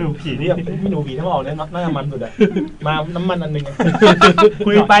นี่พี่หนูผีทั้งออกเลยน่าจะมันสุดอะมาน้ำมันอันนึง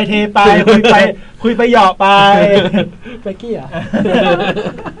คุยไปเทไปคุยไปหยอกไปไปกี้อ่ะ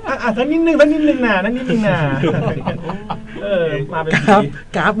สักนิดนึงนะมาเป็นผี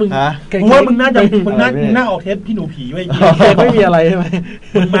กราฟมึงว่ามึงน่าออกเทสพี่หนูผีไว้ไม่มีอะไรใช่ไหม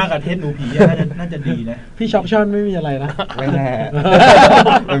มึงมากับเทสหนูผีน่าจะดีนะพี่ช็อกช่อนไม่มีอะไรนะไม่แน่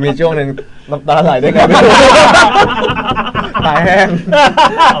มันมีช่วงหนึ่งน้ำตาไหลได้ไงตายแห้ง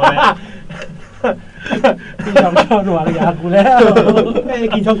กินช็อกช่อนหัวระยะกูแล้ว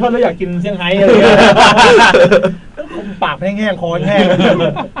กินช็อกช่อนแล้วอยากกินเซี่ยงไฮ้อะไรเงี้ยปากแห้งคอแห้ง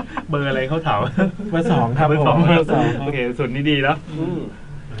เบอร์อะไรเขาถามเบอร์2ครับเบอร์2โอเคสุดนี้ดีแล้ว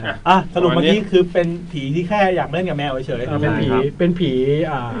สรุปเมื่อกี้คือเป็นผีที่แค่อยากเล่นกับแมวเฉยๆเป็นผี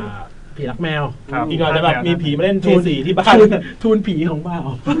รักแมวอีกหน่อยจะแบบมีผีมาเล่นทูนที่บ้านทูนผีของบ้าน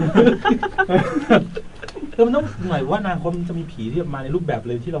มันต้องหน่อยว่านางคมจะมีผีที่มาในรูปแบบ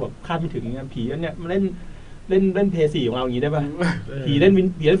เลยที่เราแบบคาดไม่ถึงงานผีเนี่ยมาเล่นเพย์4ของเราอย่างนี้ได้ป่ะผีเล่น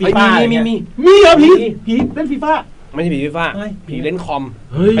ฟีฟ่ามีเหรอผีเล่นฟีฟ่าไม่ใช่ผีฟีฟ่าผีเล่นคอม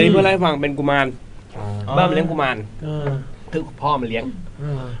อันนี้เพื่อไล่ฟังเป็นกุมารบ้านมันเลี้ยงกุมารคือพ่อมันเลี้ยง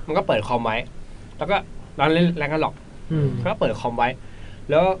มันก็เปิดคอมไว้แล้วก็ตอนเล่นแรงกันหรอกก็เปิดคอมไว้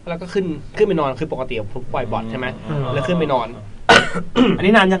แล้วก็ขึ้นไปนอนคือปกติผมปล่อยบอทใช่ไหมแล้วขึ้นไปนอนอัน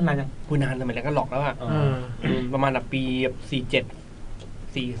นี้นานยังคุยนานทำไมแล้วก็หลอกแล้วอะประมาณปี47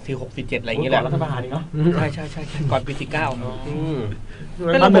 46 47อะไรอย่างเงี้ยแหละรัฐบาลนี่เนาะใช่ก่อนปี49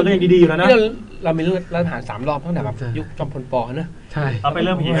แล้วเราก็ยังดีๆอยู่แล้วนะเรามีรัฐประหาร3 รอบตั้งแต่แบบยุคจอมพลป.นะใช่เอาไปเ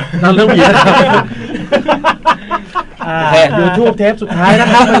ริ่มผี YouTube เทปสุดท้ายนะ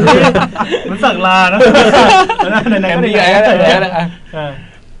ครับวันนี้มันสั่งลานะไหนๆก็ได้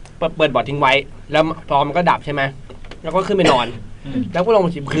เปิดบอร์ดทิ้งไว้แล้วพอมันก็ดับใช่ไหมแล้วก็ขึ้นไปนอนแล้วก็ลงม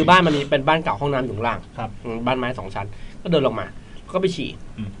าฉี่คือบ้านมันมีเป็นบ้านเก่าห้องน้ำอยู่ข้างล่างบ้านไม้2 ชั้นก็เดินลงมาก็ไปฉี่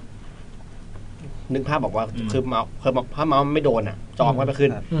นึกภาพบอกว่าคือเมาถ้าเมาไม่โดนอ่ะจอมก็ไปขึ้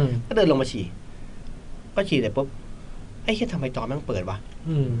นก็เดินลงมาฉี่ก็ฉี่เสร็จปุ๊บไอ้เหี้ยทำไมจอแม่งเปิดวะ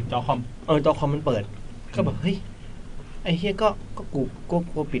จอคอมจอคอมมันเปิดก็แบบเฮ้ยไอ้เหี้ยก็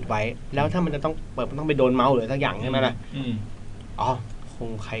กูปิดไว้แล้วถ้ามันจะต้องเปิดมันต้องไปโดนเมาส์หรือสักอย่างใช่ไหมล่ะอ๋อคง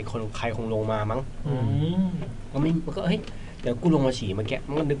ใครคงลงมามั้งมันก็เฮ้ยเดี๋ยวกูลงมาฉี่เมื่อกี้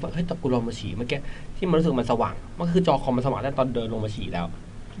มันก็นึกว่าเฮ้ยตอนกูลงมาฉี่เมื่อกี้ที่มันรู้สึกมันสว่างมันคือจอคอมมันสว่างแต่ตอนเดินลงมาฉี่แล้ว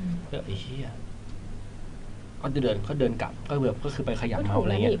ไอ้เหี้ยเขาเดินกลับก็แบบก็คือไปขยับเมาส์อะ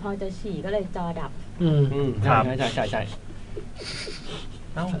ไรเงี้ยพอจะฉี่ก็เลยจอดับใช่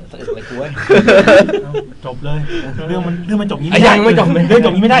เอ้าอะไรกูเว้ยจบเลยเรื่องมันจบนี้ยังไม่จบเรื่องจ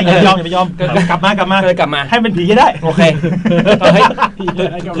บนี้ไม่ได้อย่าไปยอมกลับมาให้เป็นผีก็ได้โอเค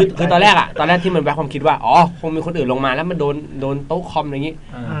คือตอนแรกที่มันแวบความคิดว่าอ๋อคงมีคนอื่นลงมาแล้วมันโดนโต๊ะคอมอะไรอย่างงี้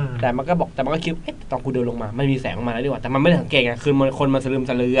แต่มันก็คิดเอ๊ะตอนกูเดินลงมามันมีแสงออกมาแล้วดีกว่าแต่มันไม่ได้สังเกตไงคือคนมันสลืม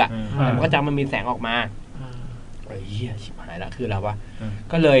สลืออ่ะแต่มันก็จำมันมีแสงออกมาไอ้เหี้ยชิบหายละคืออะไรวะ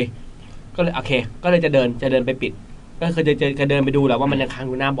ก็เลยโอเคก็เลยจะเดินไปปิดก็คือจะเดินไปดูแหละว่ามันยังค้างอ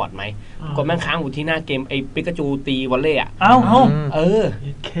ยู่หน้าบอร์ดไหมก็แม่งค้างอยู่ที่หน้าเกมไอ้ปิกาจูตีวอลเล่อะ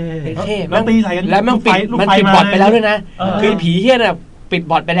แล้วตีใส่กันแล้วมันปิดบอร์ดไปแล้วด้วยนะคือผีเหี้ยน่ะปิด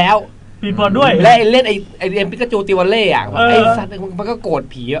บอร์ดไปแล้วปิดบอร์ดด้วยและเล่นไอ้เกมปิกาจูตีวอลเล่อะไอ้สัตว์มันก็โกรธ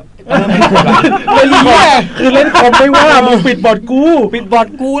ผีอะคือเล่นคอมไม่ว่ามึงปิดบอร์ด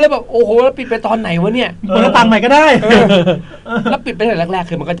กูแล้วแบบโอ้โหแล้วปิดไปตอนไหนวะเนี่ยมันก็ตังใหม่ก็ได้แล้วปิดไปตั้งแต่แรกๆ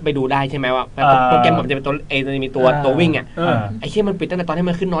คือมันก็จะไปดูได้ใช่ไหมว่าโปรแกรมผมจะเป็นตัวจะมีตัววิ่งอ่ะไอ้เหี้ยมันปิดตั้งแต่ตอนที่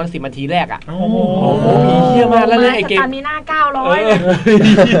มันขึ้นนอน10 นาทีแรกอ่ะโอ้โหผีเหี้ยมากแล้วเนี่ยไอ้เกมตอนนี้หน้า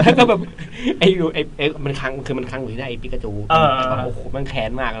900แล้วก็แบบไอ้มันค้างอยู่ที่หน้าไอ้ปิกาจูโอ้โหมันแค้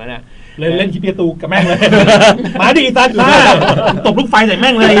นมากแล้วนะเล่นคิปเปียตูกับแม่งเลยมาดีซัดมาตบลูกไฟใส่แ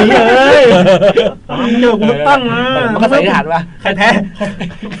ม่งเลยเจอกูตั้งนะมันก็ใส่ฐานว่าใครแพ้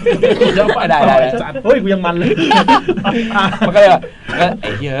ได้เฮ้ยกูยังมันเลยมันก็เลยไอ้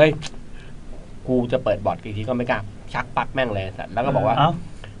เฮ้ยกูจะเปิดบอร์ดอีกทีก็ไม่กล้าชักปักแม่งเลยแล้วก็บอกว่า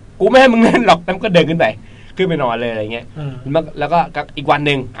กูไม่ให้มึงเล่นหรอกแล้วก็เดินขึ้นไปนอนเลยอะไรเงี้ยแล้วก็อีกวันห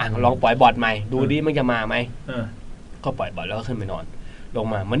นึ่งลองปล่อยบอร์ดใหม่ดูดิมันจะมาไหมก็ปล่อยบอร์ดแล้วก็ขึ้นไปนอนลง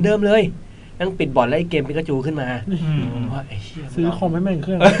มาเหมือนเดิมเลยนั่งปิดบอร์ดแล้วไอ้เกมปิกาจูขึ้นมาว่าไอ้เหี้ยซื้อคอมให้แม่งเค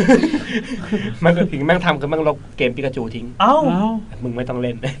รื่องมันก็ถึงแม่งทำคือแม่งลบเกมปิกาจูทิ้งมึงไม่ต้องเ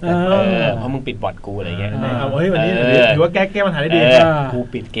ล่นเพราะมึงปิดบอร์ดกูอะไรเงี้ยเอาเฮ้ยวันนี้ถือว่าแก้ปัญหาได้ดีกู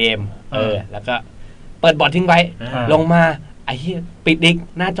ปิดเกมแล้วก็เปิดบอร์ดทิ้งไว้ลงมาไอ้เหี้ยปิดอีก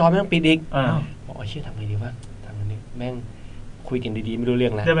หน้าจอแม่งปิดอีกบอกไอ้เหี้ยทำไงดีวะทำไงดีแม่งคุยกันดีๆไม่รู้เรื่อ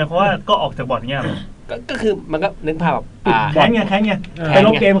งแล้วใช่ไหมเพราะว่าก็ออกจากบอร์ดเงี้ยก็คือมันก็นึกภาพแบบแข่งไงไปล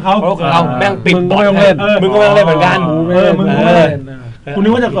งเกมเขาแม่งปิดบอร์ดมึงก็ไม่ต้องเล่นเหมือนกันมึงไม่เล่นกูนึ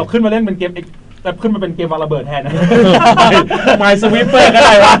กว่าจะขึ้นมาเล่นเป็นเกมแต่ขึ้นมาเป็นเกมวางระเบิดแทนนะไมสวิปเปอร์ก็ไ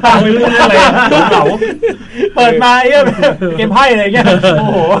ด้วะไม่รู้อะไรเขาเปิดมาเกมไพ่อะไรเงี้ยโอ้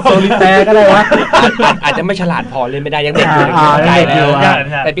โหโซลิแตร์ก็ได้วะอาจจะไม่ฉลาดพอเล่นไม่ได้ยังเด็กอยู่ได้แล้ว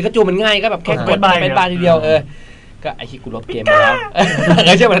แต่ปิกาจูมันง่ายก็แบบแค่กดเป็นบาร์ทีเดียวก็ไอที่กูลบเกมไปแ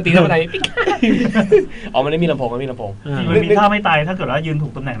ล้วใช่ปกติธรรมดาอ๋อมันไม่มีลำโพงมันมีท่าไม่ตายถ้าเกิดว่ายืนถู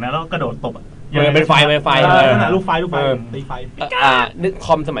กตำแหน่งนะแล้วกระโดดตบเป็นไฟลูกไฟตีไฟนึกค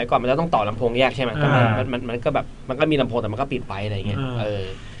อมสมัยก่อนมันจะต้องต่อลำโพงแยกใช่ไหมมันก็แบบมันก็มีลำโพงแต่มันก็ปิดไฟอะไรเงี้ย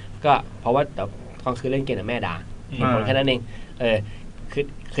ก็เพราะว่าเดี๋ยวตอนคืนเล่นเกมกับแม่ด่าแค่นั้นเอง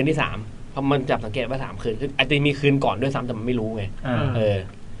คืนที่3เพราะมันจับสังเกตว่า3 คืนอาจจะมีคืนก่อนด้วยซ้ำแต่มันไม่รู้ไง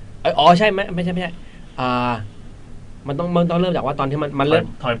อ๋อใช่ไหมไม่ใช่มันต้องเริ่มจากว่าตอนที่มันเริ่ม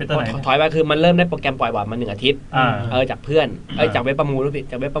ถอยไปตัวไหนถอยไปคือมันเริ่มได้โปรแกรมปล่อยบอร์ดมา1 อาทิตย์จากเพื่อนจากเว็บประมูล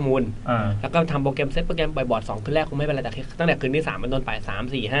จากเว็บประมูลแล้วก็ทำโปรแกรมเซตโปรแกรมปล่อยบอร์ด2 คืนแรกคงไม่เป็นไรแต่ตั้งแต่คืนที่3มันโดนไป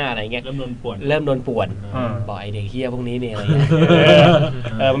3 4 5อะไรเงี้ยเริ่มโดนป่วนบอกไอเด็กเฮี้ยพวกนี้เนี่ยอะไรเงี้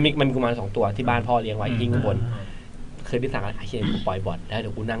ยมันกุมาร2 ตัวที่บ้านพ่อเลี้ยงไว้ยิงบนคืนที่3ไอ้เฮี้ยกูปล่อยบอร์ดแล้วเดี๋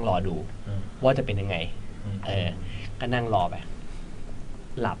ยวกูนั่งรอดูว่าจะเป็นยังไงก็นั่งรอไป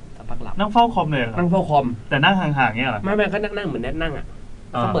หลับพักหลับนั่งเฝ้าคอมเลยนั่งเฝ้าคอมแต่นั่งห่างๆเงี้ยหรอไม่ก็นั่งเหมือนแนทนั่งอ่ะ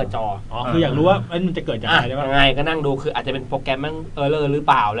ก็เปิดจอคืออยากรู้ว่ามันจะเกิดจากอะไรได้บ้างไงก็นั่งดูคืออาจจะเป็นโปรแกรมมันหรือเ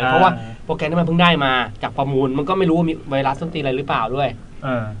ปล่าเลยเพราะว่าโปรแกรมที่มันเพิ่งได้มาจากประมูลมันก็ไม่รู้ว่ามีไวรัสต้นตีอะไรหรือเปล่าด้วย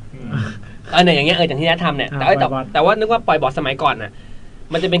เนี่ยอย่างเงี้ยอย่างที่แนททำเนี่ยแต่ว่านึกว่าปล่อยบอร์ดสมัยก่อนน่ะ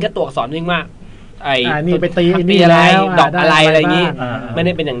มันจะเป็นแค่ตัวอักษรวิ่งว่าไอ้นี่ไปตีอะไรดอกอะไรอย่างงี้ไม่ไ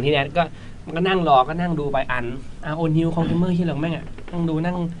ด้เป็นอย่างที่แนทก็มันก็นั่งรอก็นั่งดูไปโอนิวคอมพิวเมอร์ที่เหลืองแม่งอ่ะนั่งดู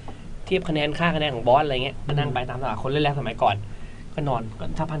นั่ง ทียบคะแนนค่าคะแนนของบอสอะไรเงี้ยก็นั่งไปตามตลาดคนเล่นแรกสมัยก่อนก็นอนก็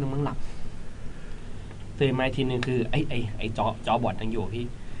สักพักนึงมันหลับตื่นมาทีนึงคือไอ้จอบอร์ดยังอยู่พี่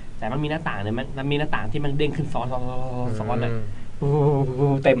แต่มันมีหน้าต่างเนี่ยมันมีหน้าต่างที่มันเด้งขึ้นซ้อนเลย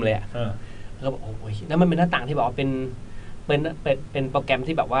เต็มเลยอ่ะแล้วก็บอกโอ้ยแล้วมันเป็นหน้าต่างที่บอกว่าเป็นโปรแกรม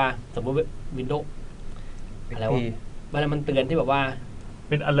ที่แบบว่าสมมติวินโดว์อะไรวะเวลามันเตือนที่แบบว่า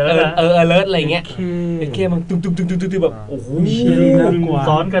เป็น alert นะalert อะไรเงี้ยเป็นแค่มันตุ้มแบบโอ้โห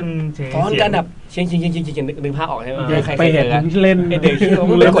ซ้อนกันแบบเชียงดึงผ้าออกใช่ไหมใครไปเห็นเล่นเด็กที่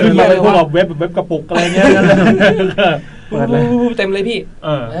มึงเล่นกดอะไรพวกเว็บกระปุกอะไรเงี้ยเปิดเลยเต็มเลยพี่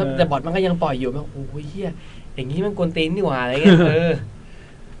แต่บอทมันก็ยังปล่อยอยู่แบบโอ้ยเฮียอย่างนี้มันกวนตีนนี่หว่าอะไรเงี้ย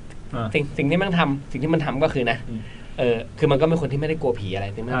สิ่งที่มันทำก็คือนะคือมันก็เป็นคนที่ไม่ได้กลัวผีอะไร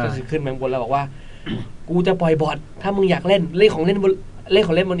ถึงมันก็ขึ้นมาบนแล้วบอกว่ากูจะปล่อยบอทถ้ามึงอยากเล่นของเล่น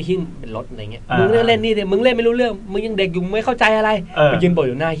บนหิ้งเป็นรถอะไรเงี้ยมึงเล่นนี่เลยมึงเล่นไม่รู้เรื่องมึงยังเด็กอยู่ไม่เข้าใจอะไรไปยืนบ่นอ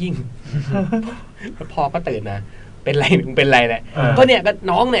ยู่หน้าหิ้งพอก็ตื่นนะเป็นไรเนี่ยก็เนี่ยก็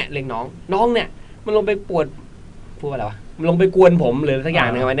น้องเนี่ยเล็กน้องเนี่ยมันลงไปพูดอะไรวะมันลงไปกวนผมหรือสักอย่าง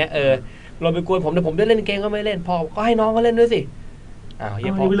นึงวันนี้ลงไปกวนผมแต่ผมได้เล่นเกมก็ไม่เล่นพอก็ให้น้องเขาเล่นด้วยสิเหี้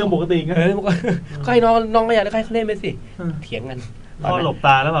ยพ่อเป็นเรื่องปกติงั้นก็ให้น้องก็อยากให้เขาเล่นไปสิเถียงกันพ่อหลบต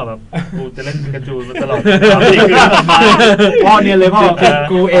าแล้วแบบกูจะเล่นกระจูตลอดพ่อเนี่ยเลยพ่อ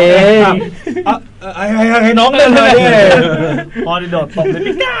กูเองให้น้องเล่นเลยพ่อที่โดดตบเลย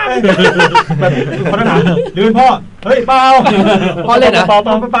พี่ก้าแบบคนนั้นลื่นพ่อเฮ้ยเปล่าพ่อเล่นนะเปล่า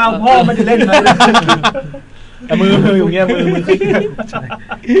พ่อไม่ได้เล่นเลยแต่มืออยู่เงี้ยมือ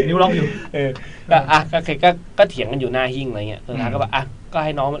นิ้วล็อกอยู่ก็เถียงกันอยู่หน้าหิ้งอะไรเงี้ยสุดท้ายก็แบบก็ใ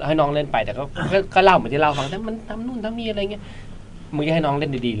ห้น้องเล่นไปแต่ก็เล่าเหมือนที่เราฟังแต่มันทำนู่นทำนี่อะไรเงี้ยมึงจะให้น้องเล่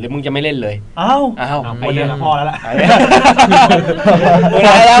นดีๆหรือมึงจะไม่เล่นเลยอ้าวไอ้เรื่องพอแล้วล่ะ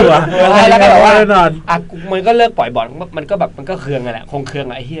แล้วก็แบบว่ามันก็เลิกปล่อยบอลมันก็แบบมันก็เคืองไงแหละคงเคือง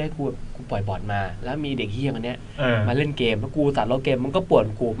ไอ้เฮียกูปล่อยบอลมาแล้วมีเด็กเฮียคนเนี้ยมาเล่นเกมแล้วกูสั่นรถเกมมันก็ปวด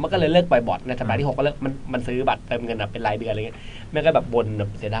กูมันก็เลยเลิกปล่อยบอลในสัปดาห์ที่6ก็เลิกมันซื้อบัตรเติมเงินเป็นรายเดือนอะไรเงี้ยแม่ก็แบบบ่นแบบ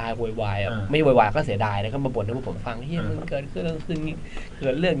เสียดายโวยวายไม่โวยวายก็เสียดายแล้วก็มาบ่นให้ผมฟังเฮียมันเกิดเ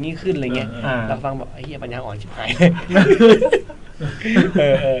รื่องนี้ขึ้นอะไรเงี้ยเราฟังบอกไอ้เฮียปัญญาอ่อนชิบหาย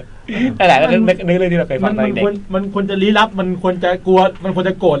แต่ก็นึกเรื่องที่เราเคยฟังตอนเด็กมันควรจะลี้ลับมันควรจะกลัวมันควร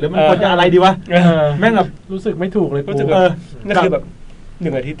จะโกรธหรือมันควรจะอะไรดีวะแม่งแบบรู้สึกไม่ถูกเลยรู้สึกนั่นคือแบบ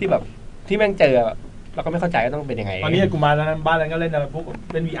1 อาทิตย์ที่แบบที่แม่งเจอแบบเราก็ไม่เข้าใจว่าต้องเป็นยังไงตอนนี้กูมาแล้วบ้านนั้นก็เล่นอะไรพวก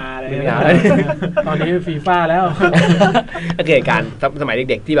เล่น VR อะไรตอนนี้ฟีฟ่าแล้วเกิดการสมัย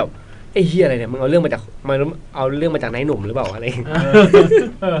เด็กๆที่แบบไอ้เหี้ยอะไรเนี่ยมึงเอาเรื่องมาจากนายหนุ่มหรือเปล่าอะไร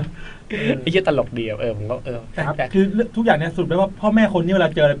ไอ้เหี้ยตลกดีผมก็แต่คือทุกอย่างเนี่ยสุดไปว่าพ่อแม่คนนี่เวลา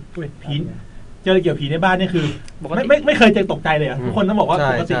เจอผีเจอเกี่ยวผีในบ้านนี่คือไม่เคยเจอตกใจเลยอ่ะทุกคนต้องบอกว่า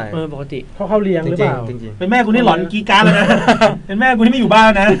ปกติเขาเลี้ยงหรือเปล่าเป็นแม่กูนี่หลอนกีการเลยนะเป็นแม่กูที่ไม่อยู่บ้าน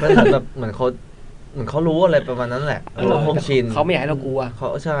นะแบบเหมือนเขารู้อะไรประมาณนั้นแหละเราคงชินเขาไม่อยากให้เรากลัวเขา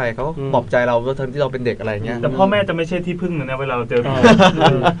ใช่เขาปลอบใจเราทั้งที่เราเป็นเด็กอะไรเงี้ยแต่พ่อแม่จะไม่ใช่ที่พึ่งนะเวลาเจอผี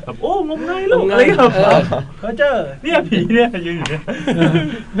แบบโอ้งมงายลูกอะไรแบบเขาเจอเนี่ยผีเนี่ยยืนอยู่เนี่ย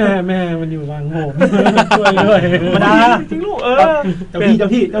แม่มันอยู่วางโหมด้วยธรรมดาจริงลูกเจ้า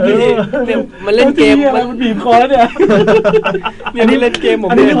พี่มันเล่นเกมมันบีบคอแล้วเนี่ยอันนี้เล่นเกม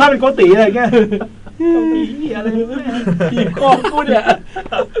อันนี้นึกภาพเป็นโกติอะไรเงี้ยผีอะไรผีคอกูเนี่ย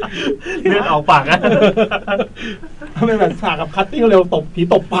เลือดออกปากอะทำไมแบบฉากกับคัตติ้งเร็วตบผี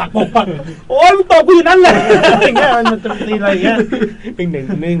ตบปากโอ้ยมึงตบกูอยู่นั่นแหละอย่างเงี้ยมันจะตีอะไรอย่างเงี้ยเป็นหนึ่ง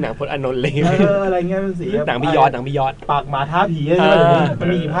หนังพจน์อานนท์เลยอะไรเงี้ยมันสีหนังพี่ยอดปากหมาท้าผีอะไรมัน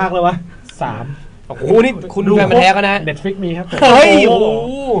มีกี่ภาคแล้ววะ3โอ้โหนี่คุณดูแฟนมาแท้กันนะ Netflix มีครับเฮ้ยโอ้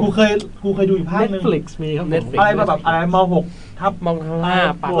กูเคยดูอีกภาคนึง Netflix มีครับอะไรแบบอะไรม.6 ทับม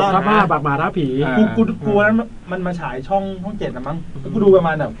.5 ปากหมาท้าผีกูนั้นมันมาฉายช่อง7นะมั้งกูดูประม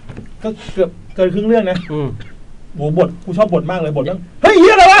าณแบบก็เกือบเกินครึ่งเรื่องนะโหบทกูชอบบทมากเลยบทนั้นเฮ้ยเฮี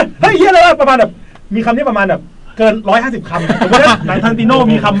ยอะไรวะประมาณแบบมีคำที่ประมาณแบบเกิน150 คำสมมติว่าหนังทันติโน่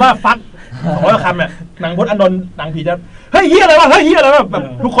มีคำว่าฟัก200 คำเนี่ยหนังพจน์อานนท์หนังผีจะเฮ้ยเฮียอะไรวะแบบ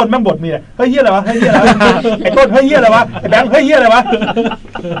ทุกคนแม่งบทมีเลยเฮ้ยเฮียอะไรวะไอ้ต้นเฮ้ยเฮียอะไรวะไอ้แบงค์เฮ้ยเฮียอะไรวะ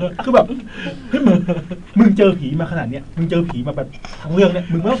คือแบบเฮ้ยมึงเจอผีมาขนาดเนี้ยมึงเจอผีมาแบบทั้งเรื่องเนี่ย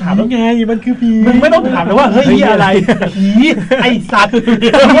มึงไม่ต้องถามแล้วไงมันคือผีมึงไม่ต้องถามเลยว่าเฮ้ยเฮียอะไรผีไอ้สัตว์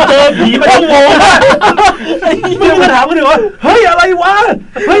เจอผีมาต้องโง่มึงมาถามกูดิว่าเฮ้ยอะไรวะ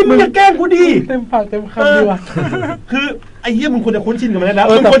เฮ้ยมึงจะแกล้งกูดิเต็มปากเต็มคำดีว่ะคือไอ้เหี้ยมึงควรจะคุ้นชินกับมันแล้ว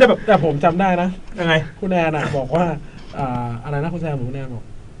มึงควรจะแบบแต่ผมจำได้นะยังไงคุณแอนบอกว่าอะไรนะคุณแซมคุณแอนบอก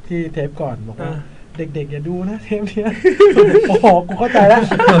ที่เทปก่อนบอกว่า เด็กๆอย่าดูนะเทปเนี้ยโอ้โหกูเข้าใจแล้ว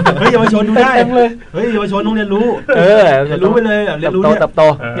เฮ้ยเยาวชนดูได้ เต็มเลย เฮ้ยเยาวชนต้องเรียนรู้ รู้ไปเลยเรียนรู้เนี่ย เติบโต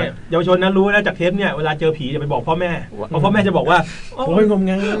เนี่ยเยาวชนนั้นรู้นะจากเทปเนี่ยเวลาเจอผีอย่าไปบอกพ่อแม่เพราะพ่อแม่จะบอกว่า โอ้ยงม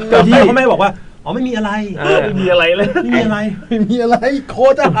งาย เจอผีพ่อแม่บอกว่าอ๋อไม่มีอะไรไม่มีอะไรเลยไม่มีอะไร ไม่มีอะไรโค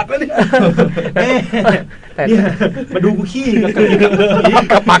จะหักแล้วเนี่ย เนี่ยมาดูกูขี้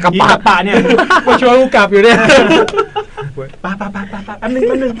กับปากเนี่ย มาชวนกูกลับอยู่เนี่ย ปาอันนึง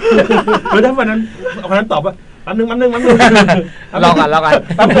แล้วถ้าวันนั้นตอบว่าอันนึงรอกัน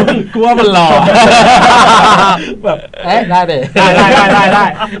กลัวมันหล่อแบบได้เด็ได้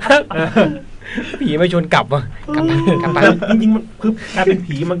ผีไม่ชวนกลับว่ะกลับไปจริงๆมันคือการเป็น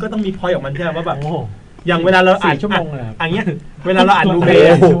ผีมันก็ต้องมีพอยของมันใช่ไหมว่าแบบอย่างเวลาเราอ่านชั่วโมงเลยอย่างเงี้ยเวลาเราอ่านดูเบ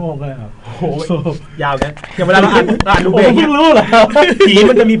ชั่วโมงเลยครับโอ้โหยาวนะอย่างเวลาเราอ่านดูเบ เพิ่งรู้เหรอผี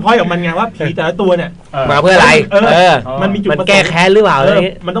มันจะมีพอยของมันไงว่าผีแต่ละตัวเนี่ย มาเพื่ออะไรมันมีจุดมันแก้แค้นหรือเปล่า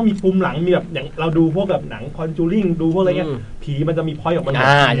มันต้องมีภูมิหลังมีแบบอย่างเราดูพวกแบบหนังคอนจูริงดูพวกอะไรเงี้ยผีมันจะมีพอยของมันใ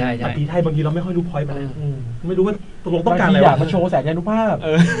ช่ผีไทยบางทีเราไม่ค่อยรู้พอยมันไม่รู้ว่าตกลงต้องการอะไรอยากมาโชว์แสงยานุภาพ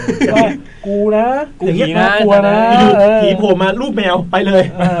ว่ากูนะอย่างเงี้ยน่ากลัวนะผีโผล่มารูปแมวไปเลย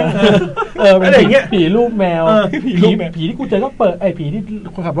อะไรอย่างเงี้ยผีรูปแมวผีที่กูเจอก็เปิดไอ้ผีที่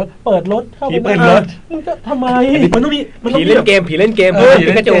คนขับรถเปิดรถเข้าไปในรถมึงจะทำไมมันต้องมีผีเล่นเกมผี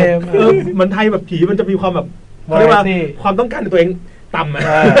กระจกมันไทยแบบผีมันจะมีความแบบเรียกว่าความต้องการในตัวเองต่ำ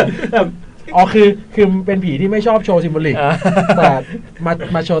แบบอ๋อคือเป็นผีที่ไม่ชอบโชว์ซิมโบลิกแต่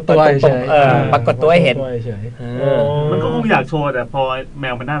มาโชว์ตัวเฉยปรากฏตัวให้เห็นมันก็คงอยากโชว์แต่พอแม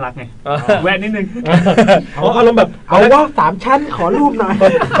วมันน่ารักไงแวะนิดนึงอารมณ์แบบเอาว่า3 ชั้นขอรูปหน่อย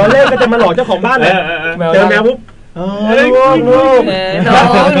ตอนแรกก็จะมาหลอกเจ้าของบ้านเลยเจอแมวปุ๊บน้อ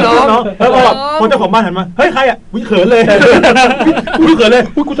งแล้วก็พอเจ้าของบ้านหันมาเฮ้ยใครอ่ะวิ่งเขินเลยกูเขินเลย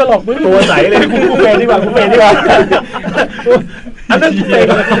กูจะหลอกมึงตัวใสเลยกูเฟรดีกว่าอันนั้นกูเฟร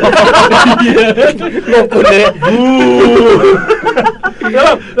โลกกูเลยแล้ว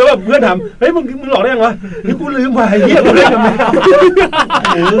แบบเพื่อนถามเฮ้ยมึงหลอกได้ยังวะนี่กูลืมไปเฮียกูเล่นกับแมว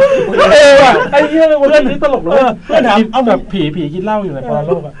ว่ะไอ้เฮียเพื่อนนี่ตลกเลยเพื่อนถามเอาแบบผีกินเหล้าอยู่ในปรโ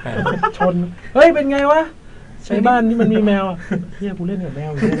ลกอ่ะชนเฮ้ยเป็นไงวะใช้บ้านนี่มันมีแมวอ่ะเฮียกูเล่นกับแม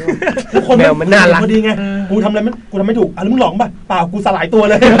วอยู่ทุกคนแมวมันน่ารักพอดีไงกูทำอะไรกูทำไม่ถูกแล้วมึงหลอกป่ะเปล่ากูสลายตัว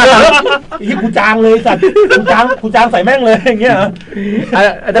เลยไอ้กูจางเลยสัตว์กูจางใส่แม่งเลยอย่างเงี้ย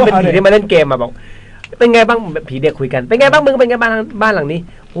ถ้าเป็นผีที่มาเล่นเกมมาบอกเป็นไงบ้างผีเด็กคุยกันเป็นไงบ้างมึงเป็นไงบ้านหลังนี้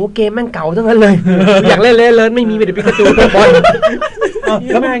โอ้เกมแม่งเก่าทั้งนั้นเลยอยากเล่นเลยไม่มีแต่ปิกาจูบอล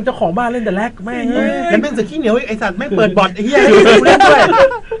แล้วแม่งเจ้าของบ้านเล่นแต่แรกแม่งแล้วแม่งสึกขี้เหนียวไอ้สัตว์แม่งเปิดบอทไอ้เหี้ยกูเล่นด้วย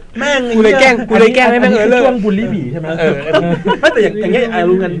แม่งกูเลยแกล้งให้แม่งช่วงบูลลี่ผีใช่ไหมไม่แต่อย่างเงี้ย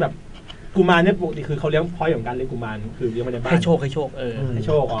รู้กันแบบกุมารเนี่ยปกติคือเขาเลี้ยงพอยของการเลี้ยงกุมารคือเลี้ยงมาในบ้านให้โชคให้โชคโ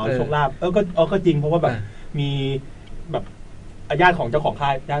ชคลาภก็จริงเพราะว่าแบบมีแบบญาติของเจ้าของค่า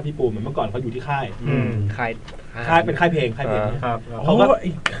ยญาติพี่ปูเหมือนเมื่อก่อนเขาอยู่ที่ค่ายเป็นค่ายเพลงครับเขาก็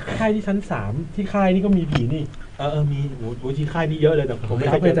ค่ายที่ชั้น3ที่ค่ายนี่ก็มีผีนี่มีโอ้ที่ค่ายนี่เยอะเลยแต่ผมไม่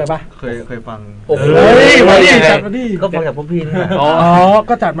เคยเจอปะเคยฟังโอ้โหจัดมาดิก็ฟังจากพวกพี่นี่แหละอ๋อ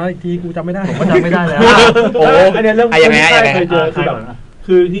ก็จัดมาอีกทีกูจำไม่ได้ผมก็จำไม่ได้แล้วโอ้อันนี้เรื่องเคยเจอคือแบบ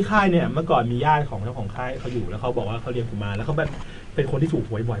คือที่ค่ายเนี่ยเมื่อก่อนมีญาติของเจ้าของค่ายเขาอยู่แล้วเขาบอกว่าเขาเลี้ยงกุมารแล้วเขาแบบเป็นคนที่ถูก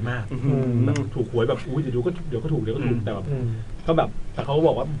หวยบ่อยมากถูกหวยแบบเดี๋ยวก็ถูกแต่แบบก็แบบแต่เขาบ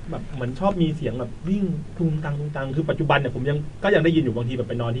อกว่าแบบเหมือนชอบมีเสียงแบบวิ่งตุงตังคือปัจจุบันเนี่ยผมยังได้ยินอยู่บางทีแบบ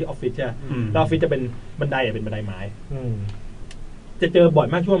ไปนอนที่ออฟฟิศใช่แล้วออฟฟิศจะเป็นบันไดเป็นบันไดไม้จะเจอบ่อย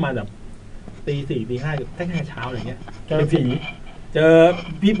มากช่วงมาแบบตี 4 ตี 5แค่เช้าอะไรเงี้ยเจอผีเจอ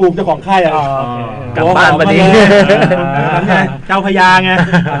พี่ปูมเจ้าของค่ายกลับบ้านมาดีเจ้าพญาไง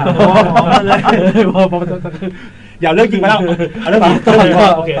อย่าเรื่องจริงมาแล้วเอาเรื่องจริง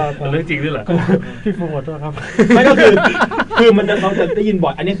โอเคเรื่องจริงด้วยเหรอพี่ฟูขอโทษครับไม่ก็คือมันจะเราจะได้ยินบ่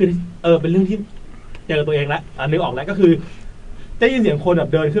อยอันนี้คือเป็นเรื่องที่เจอตัวเองแล้วนึกออกแล้วก็คือได้ยินเสียงคนแบบ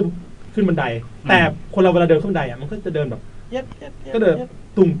เดินขึ้นบันไดแต่คนเราเวลาเดินขึ้นบันไดอ่ะมันก็จะเดินแบบก็เดิน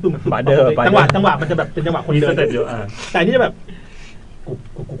ตุ่มจังหวะมันจะแบบเป็นจังหวะคนเดินแต่นี่จะแบบ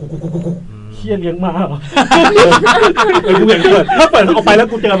เชี่ยเลี้ยงมาเหรอกูอย่างนี้ถ้าเปิดออกไปแล้ว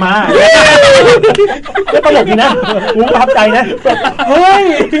กูเจอมาก็ตลกดีนะกูประทับใจนะเฮ้ย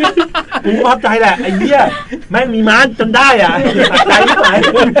กูประทับใจแหละไอ้เหี้ยแม่งมีม้าจนได้อ่ะใจที่ไหน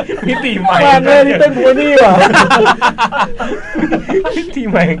มิติใหม่แม่งเลยนี่เต้นบัวนี่ว่ะมิติ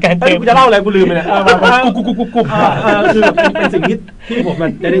ใหม่การเต้นกูจะเล่าอะไรกูลืมไปเนี่ยกูคือเป็นสิ่งที่ผมมัน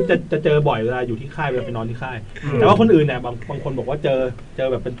จะเจอบ่อยเวลาอยู่ที่ค่ายเวลาไปนอนที่ค่ายแต่ว่าคนอื่นเนี่ยบางคนบอกว่าเจอ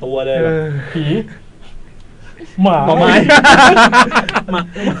แบบเป็นตัวเลยผีหมาไม้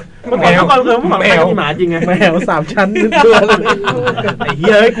แมวก็คือแมวหมาจริงไงแมว3 ชั้นตัวเลยไอ้เ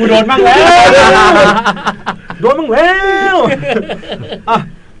หี้ยกูโดนบ้างแล้ว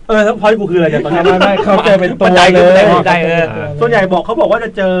แล้วพอยกูคืออะไรเนี่ยตอนนี้ ไม่เขาเจอเป็นตัวเลย ส่วนใหญ่เขาบอกว่าจะ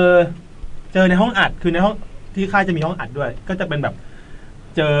เจอในห้องอัดคือในห้องที่ค่ายจะมีห้องอัดด้วยก็จะเป็นแบบ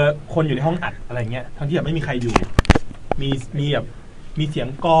เจอคนอยู่ในห้องอัดอะไรเงี้ยทั้งที่แบบไม่มีใครอยู่มีแบบมีเสียง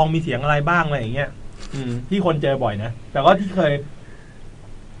กลองมีเสียงอะไรบ้างอะไรอย่างเงี้ยที่คนเจอบ่อยนะแต่ก็ที่เคย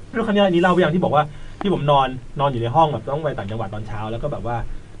ไม่รู้ครั้งนี้เล่าไปอย่างที่บอกว่าที่ผมนอนอยู่ในห้องแบบต้องไปต่างจังหวัดตอนเช้าแล้วก็แบบว่า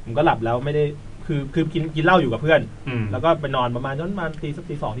ผมก็หลับแล้วไม่ได้คือกินเหล้าอยู่กับเพื่อนแล้วก็ไปนอนประมาณตี 2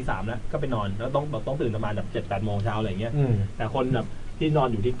 ตี 3แล้วก็ไปนอนแล้วต้องตื่นประมาณแบบ 7-8 โมงเช้าอะไรเงี้ยแต่คนแบบที่นอน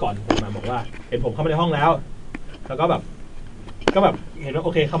อยู่ที่ก่อนผมมาบอกว่าเห็นผมเข้ามาในห้องแล้วก็แบบเห็นว่าโอ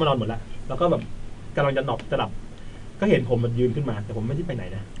เคเข้ามานอนหมดแล้วแล้วก็แบบกำลังจะหลับก็เห็นผมมันยืนขึ้นมาแต่ผมไม่ได้ไปไหน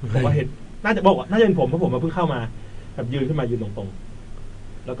นะผมว่าเห็นน่าจะเป็นผมเพราะผมมาเพิ่งเข้ามาแบบยืนขึ้นมายืนตรง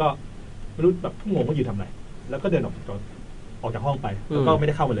ๆแล้วก็ไม่รู้แบบงงว่ายืนทำอะไรแล้วก็เดินออกจากห้องไปแล้วก็ไม่ไ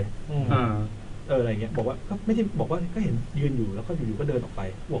ด้เข้ามาเลยอะไรเงี้ยบอกว่าก็ไม่ใช่บอกว่าก็เห็นยืนอยู่แล้วก็อยู่ๆก็เดินออกไป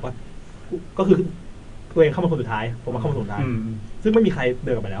บอกว่าก็คือตัวเองเข้ามาคนสุดท้ายผมมาเข้ามาคนสุดท้ายซึ่งไม่มีใครเ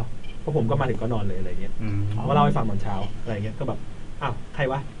ดินออกไปแล้วเพราะผมก็มาถึงก็นอนเลยอะไรเงี้ยก็เล่าให้ฟังตอนเช้าอะไรเงี้ยก็แบบอ้าวใคร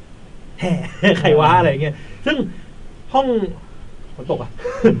วะแห่ใครวะอะไรเงี้ยซึ่งห้องฝนตกอ่ะ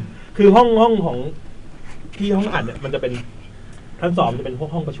คือห้องของที่ห้องอัดเนี่ยมันจะเป็นชั้น 2จะเป็นพว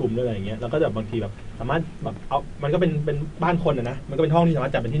กห้องประชุมด้วยอะไรอย่างเงี้ยแล้วก็แบบบางทีแบบสามารถแบบเอามันก็เป็นบ้านคนนะมันก็เป็นห้องที่สามาร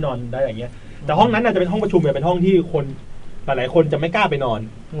ถจัดเป็นที่นอนได้อย่างเงี้ยแต่ห้องนั้นอาจจะเป็นห้องประชุมเป็นห้องที่คนหลายๆคนจะไม่กล้าไปนอน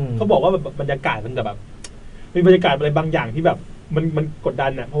เขาบอกว่าบรรยากาศมันจะแบบมีบรรยากาศอะไรบางอย่างที่แบบมันกดดั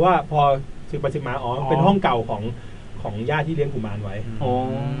นอ่ะเพราะว่าพอสืบไปสืบมาเป็นห้องเก่าของญาติที่เลี้ยงกุมารไว้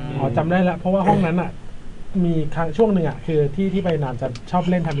จำได้แล้วเพราะว่าห้องนั้นอ่ะมีครั้งช่วงหนึ่งอ่ะคือที่ไปนานจะชอบ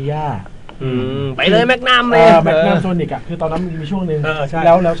เล่นทามิยาไปเลยแมกนัมเลยแมกนัมโซนิกอ่ะคือตอนนั้นมีช่วงนึงแ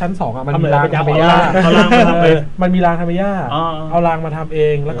ล้วชั้น 2อ่ะมันมีรางทามิยามันมีรางทามิยาเอารางมาทำเอ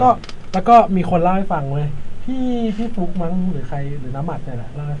งแล้วก็มีคนเล่าให้ฟังเลยพี่ฟุกมั้งหรือใครหรือน้ำหมัดเนี่ยแหละ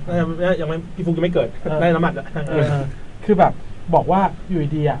ยังไม่พี่ฟุกยังไม่เกิดได้น้ำหมัดคือแบบบอกว่าอยู่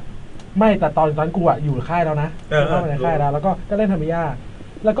ดีอ่ะไม่แต่ตอนกูอ่ะอยู่ค่ายแล้วนะเข้าไปในค่ายแล้วก็เล่นทามิยา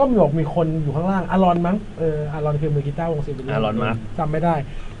แล้วก็มีคนอยู่ข้างล่างอารอนมั้งอารอนคือมือกีตาร์วงซิมโฟนีอารอนมัดจำไม่ได้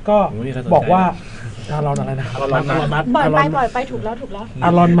ก็บอกว่าอารอนอะไรนะอารอนมัดบ่อยไปถูกแล้วอา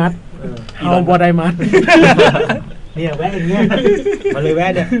รอนมัดเอาบอไดมัดเนี่ยแวะอย่างเงี้ยมาเลยแว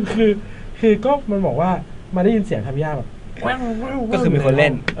ะเนี่ยคือก็มันบอกว่ามาได้ยินเสียงทำยากแบบก็คือมีคนเล่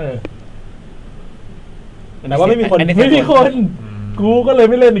นแต่ว่าไม่มีคนกูก็เลย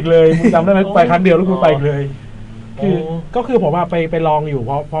ไม่เล่นอีกเลยจำได้ไหมไปครั้งเดียวแล้วกูไปอีกเลยก็คือผมไปลองอยู่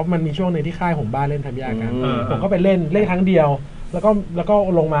เพราะมันมีช่วงนึงที่ค่ายผมบ้านเล่นทำยากกันผมก็ไปเล่นครั้งเดียวแล้วก็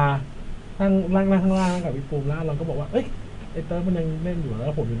ลงมานั่งข้างล่างกับพี่ปูมแล้วเราก็บอกว่าเอ้ยไอ้เติร์มันยังเล่นอยู่แล้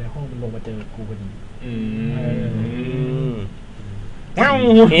วผมอยู่ในห้องมันลงมาเจอกูพอดี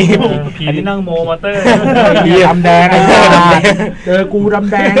ผีที่นั่งโมมอเตอร์ผีดำแดงเจอกูด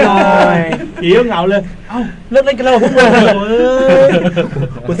ำแดงเลยผีก็เหงาเลยเอ้าเลิกเล่นกันแล้วพวกมึง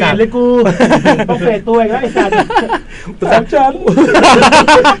กูสาดเลยกูต้องเฟดตัวอีกแล้วไอ้สัตว์กูสามชั้น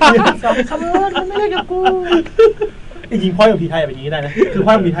สองคำมันไม่เล่นกับกูจริงๆพ่อของผีไทยแบบนี้ได้นะคือพ่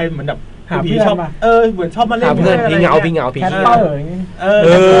อของผีไทยเหมือนแบบผีชอบเหมือนชอบมาเล่นหาเพื่อนผีเหงาผีแคสเปอร์อย่างงี้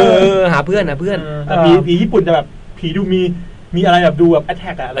หาเพื่อนแต่ผีญี่ปุ่นจะแบบผีดูมีอะไรแบบดูแบบแอทแท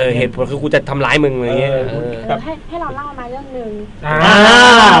กอะไรเหตุผลคือกูจะทำร้ายมึงอะไรเงี้ยให้เราเล่ามาเรื่องนึง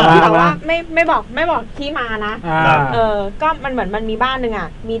แต่ว่าไม่บอกที่มานะก็มันเหมือนมันมีบ้านนึงอ่ะ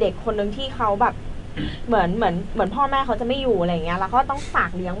มีเด็กคนนึงที่เขาแบบเหมือนพ่อแม่เขาจะไม่อยู่อะไรเงี้ยแล้วก็ต้องฝา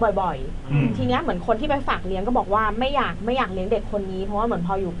กเลี้ยงบ่อยๆทีเนี้ยเหมือนคนที่ไปฝากเลี้ยงก็บอกว่าไม่อยากเลี้ยงเด็กคนนี้เพราะว่าเหมือนพ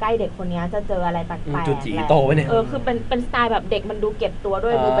ออยู่ใกล้เด็กคนนี้จะเจออะไรแปลกๆจุดจีโตไปเนี่ยคือเป็นสไตล์แบบเด็กมันดูเก็บตัวด้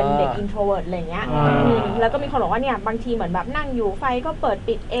วยดูเป็นเด็กอินโทรเวิร์ตอะไรเงี้ยแล้วก็มีคนบอกว่าเนี่ยบางทีเหมือนแบบนั่งอยู่ไฟก็เปิด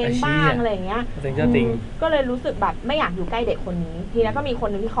ปิดเองบ้างอะไรเงี้ยก็เลยรู้สึกแบบไม่อยากอยู่ใกล้เด็กคนนี้ทีนี้ก็มีคน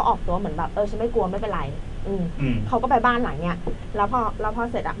นึงที่เขาออกตัวเหมือนแบบฉันไม่กลัวไม่เป็นไรเขาก็ไปบ้านหลังเนี้ยแล้วพอ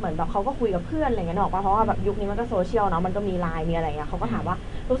เสร็จอะเหมือนแบบเขาก็คุยกับเพื่อนอะไรเงี้ยออกมาเพราะว่าแบบยุคนี้มันก็โซเชียลเนาะมันก็มีไลน์มีอะไรเงี้ยเขาก็ถามว่า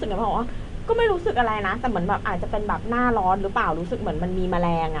รู้สึกไงบ้างบอกว่าก็ไม่รู้สึกอะไรนะแต่เหมือนแบบอาจจะเป็นแบบหน้าร้อนหรือเปล่ารู้สึกเหมือนมันมีแมล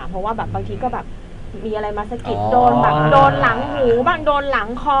งอะเพราะว่าแบบบางทีก็แบบมีอะไรมาสะกิดโดนแบบโดนหลังหูบ้างโดนหลัง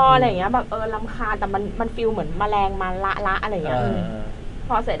คออะไรเงี้ยแบบรำคาญแต่มันฟีลเหมือนแมลงมาละอะไรเงี้ยพ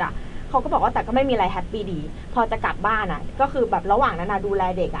อเสร็จอะเขาก็บอกว่าแต่ก็ไม่มีอะไรแฮปปี้ดีพอจะกลับบ้านอะก็คือแบบระหว่างนั้นนะดูแล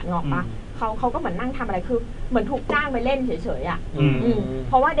เด็กอะงอกปะเขาก็เหมือนนั่งทำอะไรคือเหมือนถูกจ้างไปเล่นเฉยๆอ่ะเ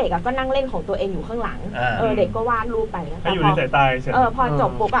พราะว่าเด็กก็นั่งเล่นของตัวเองอยู่ข้างหลังเด็กก็วาดรูปไปแต่อยู่ในสายตาพอจ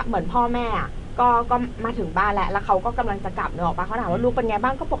บปุ๊บอ่ะเหมือนพ่อแม่ก็มาถึงบ้านแล้วเขาก็กำลังจะกลับเนอะปะเขาถามว่าลูกเป็นไงบ้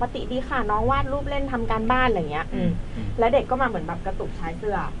างก็ปกติดีค่ะน้องวาดรูปเล่นทำการบ้านอะไรเงี้ยแล้วเด็กก็มาเหมือนแบบกระตุกชายเ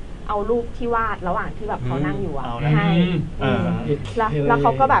สื้อเอารูปที่วาดระหว่างที่แบบเขานั่งอยู่อ่ะให้แล้วเข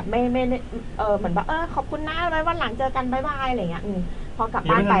าก็แบบไม่เหมือนแบบขอบคุณนะไว้วันหลังเจอกันบ๊ายบายอะไรเงี้ยพอ อกลับ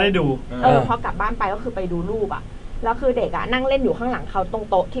บ้านไป ได้ดู พอกลับบ้านไปก็คือไปดูรูปอ่ะแล้วคือเด็กอ่ะนั่งเล่นอยู่ข้างหลังเขาตรง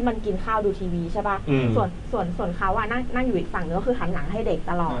โต๊ะที่มันกินข้าวดูทีวีใช่ป่ะส่วนเขาอ่ะนั่งอยู่อีกฝั่งนึงก็คือหันหลังให้เด็ก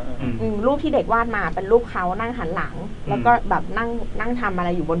ตลอดรูปที่เด็กวาดมาเป็นรูปเขานั่งหันหลังแล้วก็แบบนั่งทำอะไร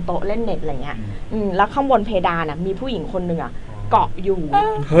อยู่บนโต๊ะเล่นเน็ตอะไรเงี้ยแล้วข้างบนเพดานอ่ะมีผู้หญิงคนนึงอ่ะเกาะอยู่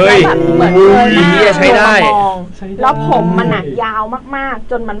เฮ้ยเหมือนใช้ได้แล้วผมมันหนักยาวมาก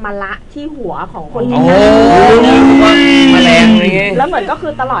ๆจนมันมาละที่หัวของคนที่นั่งมาแรงอะไรเงี้ยแล้วเหมือนก็คื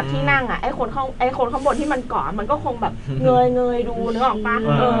อตลอดที่นั่งอ่ะไอ้คนข้างบนที่มันเกาะมันก็คงแบบเงยดูนึกออกปะ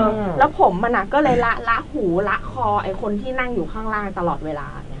แล้วผมมันก็เลยละหูละคอไอ้คนที่นั่งอยู่ข้างล่างตลอดเวลา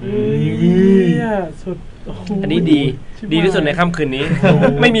เนี่ยสุดอันนี้ดีที่สุดในค่ำคืนนี้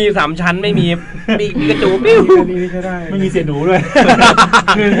ไม่มี3ชั้นไม่มีกระจูปิ้วไม่มีเสียหนูด้วย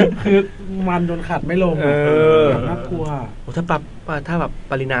คือมันจนขัดไม่ลงน่ากลัวถ้าแบบ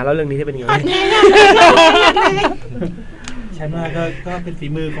ปรินาแล้วเรื่องนี้จะเป็นยังไงฉันว่าก็เป็นฝี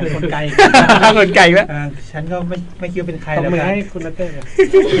มือของคนไกลแล้วฉันก็ไม่คิดว่าเป็นใครแล้วให้คุณนัทเต้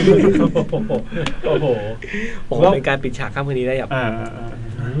โอ้โหเป็นการปิดฉากค่ำคืนนี้ได้แบบ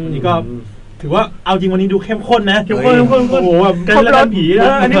นี่ก็ถือว่าเอาจริงวันนี้ดูเข้มข้นนะเข้มข้นโอ้โหแบบรายการผีน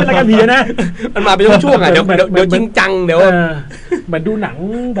ะอันนี้เป็นรายการผีนะมันมาเป็นช่วงๆอ่ะเดี๋ยวจริงจังเดี๋ยวเหมือนดูหนัง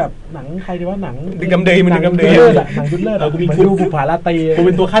แบบหนังใครดีว่าหนังดึงกำเดยมันดึงกำเดยหนังยุทธเลิศกูมีดูบุพาราตรีกูเ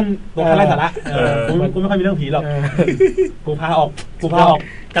ป็นตัวขั้นไร้สาระกูไม่ค่อยมีเรื่องผีหรอกกูพาออก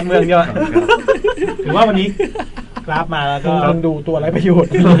กันเมืองเยอะถือว่าวันนี้กราฟมาแล้วก็ดูตัวอะไรประโยชน์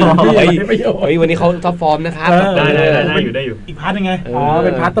วันนี้เขาท็อปฟอร์มนะครับได้อยู่อีกพาร์ทยังไงเ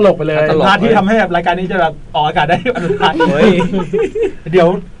ป็นพาร์ทตลกไปเลยพาร์ทที่ทำให้รายการนี้จะแบบออกอากาศได้อันสุดท้ายเดี๋ยว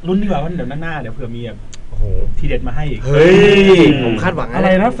ลุ้นดีกว่าว่าเดี๋ยวหน้าเดี๋ยวเผื่อมีแบบทีเด็ดมาให้อีกเฮ้ยผมคาดหวังอะไร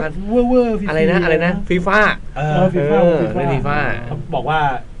นะเวอร์อะไรนะฟีฟ่าฟีฟ่าบอกว่า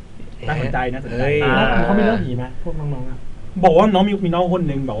น่าสนใจนะเขาไม่เรื่องผีไหมพวกน้องๆบอกว่าน้องมีน้องคน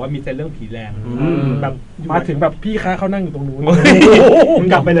หนึ่งบอกว่ามีเซนเรื่องผีแรงแบบมาถึงแบบพี่ค้าเขานั่งอยู่ตรงนู้นมึง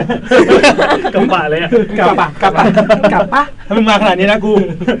กลับไปเลยกลับป่าเลยกลับปะถ้ามึงมาขนาดนี้นะกู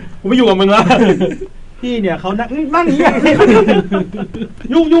ไม่อยู่กับมึงแล้วพี่เนี่ยเขานั่งอย่างนี้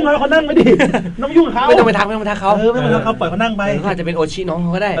ยุ่งแล้วเขานั่งไม่ดิน้องยุ่งเขาไม่ต้องไปทักเขาไม่ต้องทักเขาปล่อยเขานั่งไปเขาอาจจะเป็นโอชิน้องเข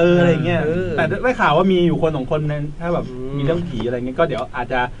าก็ได้อะไรเงี้ยแต่ได้ข่าวว่ามีอยู่คน2 คนนั้นถ้าแบบมีเรื่องผีอะไรเงี้ยก็เดี๋ยวอาจ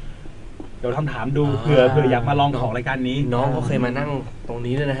จะเดี๋ยวถามดูเผื่ออยากมาลองของรายการนี้น้องเขาเคยมานั่งตรง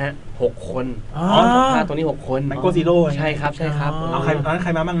นี้ด้วยนะฮะ6 คนตรงนี้6 คนแมงโกซีโร่ใช่ครับเอาใครตอนนั้นใคร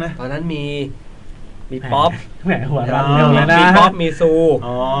มาบ้างนะตอนนั้นมีป๊อปแหมหัวเรามีป๊อปมีซู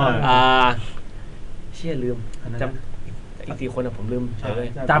เชี่ยลืมจำอีก4 คนผมลืมใช่เลย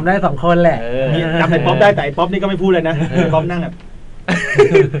จำได้2 คนแหละจำไอ้ป๊อปได้แต่ไอ้ป๊อปนี่ก็ไม่พูดเลยนะป๊อปนั่งแบบ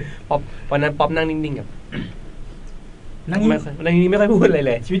ป๊อปวันนั้นป๊อปนั่งนิ่งๆกับนั่งนี่ไม่ค่อยพูดอะไรเ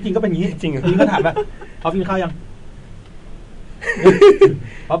ลยชีวิตจริงก็เป็นอย่างนี้จริงก็ถามว่าป๊อปกินข้าวยัง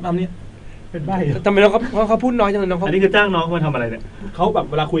ป๊อปทำนี่เป็นใบ้ทำไมเขาพูดน้อยจังเลยน้องเขาอันนี้คือจ้างน้องมาทำอะไรเนี่ยเขาแบบ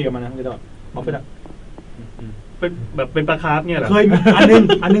เวลาคุยกับมันนะคือแบบป๊อปเป็นแบบเป็นปลาคาร์ฟเนี่ยเหรอเคยอั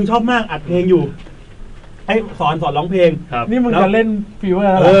นนึงชอบมากอัดเพลงอยู่ไอ้สอนร้องเพลงนี่มึงจะเล่นฟีเวอ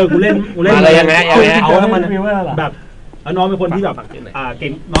ร์กูเล่นอะไรยังไงเอาทั้งมันแบบแล้วน้องเป็นคนที่แบบเก่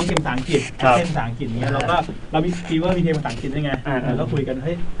งน้องเก่งภาษาอังกฤษเก่งภาษาอังกฤษเงี้ยแล้วก็เรามีฟีเวอร์มีเพลงภาษาอังกฤษได้ไงแล้วคุยกันเ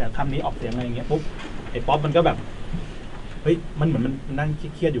ฮ้ยแต่คำนี้ออกเสียงอะไรอย่างเงี้ยปุ๊บไอ้ป๊อปมันก็แบบเฮ้ยมันเหมือนมันนั่ง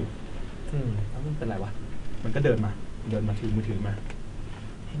เครียดอยู่แล้วมันเป็นไรวะมันก็เดินมาถือมือถือมา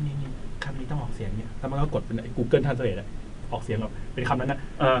นี่คำนี้ต้องออกเสียงเนี่ยแล้วมันก็กดเป็น Google Translate ออกเสียงแบบเป็นคำนั้นนะ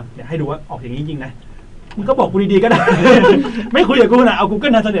เนี่ยให้ดูว่าออกอย่างนี้จริงนะมึงก็บอกกูดีๆก็ได้ไม่คุยกับกูนะเอา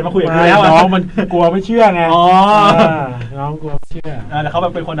Google Translate มาคุยกับกูแล้วน้องมันกลัวไม่เชื่อไงน้องกลัวเชื่อแล้วเขาแบ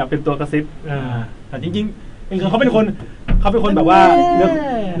บเป็นคนแบบเป็นตัวกระซิบแต่จริงๆเขาเป็นคนแบบว่า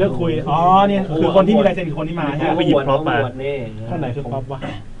เลือกคุยเนี่ยคือคนที่มีลายเซ็นคือคนที่มาใช่ไหมไปหยิบป๊อปมาคนไหนคือป๊อปวะ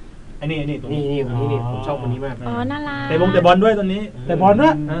ไอ้นี่ตัวนี้ผมชอบคนนี้มากน่ารักแต่บอลด้วยตอนนี้แต่บอลด้ว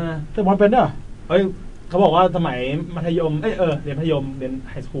ยแต่บอลเป็นด้วยเฮ้ยเขาบอกว่าสมัยมัธยมเรียนมัธยมเรียน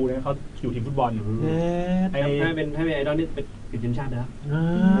ไฮสคูลเนี่ยเขาอยู่ทีมฟุตบอลให้เป็นไอดอลนี่เป็นติดทีมชาตินะ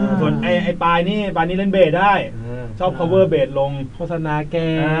ส่วนไอ้ปายนี่เล่นเบสได้ชอบ cover เบสลงโฆษณาแก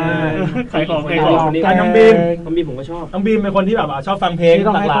ขายของน้องบีมผมก็ชอบน้องบีมเป็นคนที่แบบชอบฟังเพลง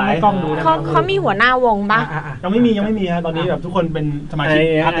หลากหลายเขามีหัวหน้าวงปะยังไม่มีฮะตอนนี้แบบทุกคนเป็นสมาชิก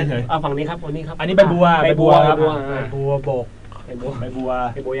พักเฉยฝั่งนี้ครับวันนี้ครับอันนี้ใบบัวครับบัวบกใบ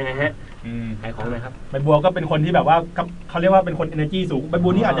บัวยังไงฮะขายของไหมครับใบบัวก็เป็นคนที่แบบว่าเขาเรียกว่าเป็นคน energy สูงใบบั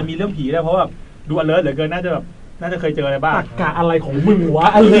วนี่อาจจะมีเรื่องผีได้เพราะว่าดู alert เหลือเกินน่าจะเคยเจออะไรบ้างกะอะไรของมึงวะ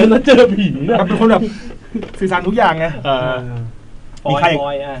alert แล้วเจอผีเป็นคนแบบสื่อสารทุกอย่างไงมีใคร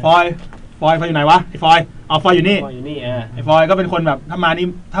ฟอย ฟอยอยู่ไหนวะไอ้ฟอยเอาฟอยอยู่นี่ อยู่นี่ไอ้ฟอยก็เป็นคนแบบถ้ามานี่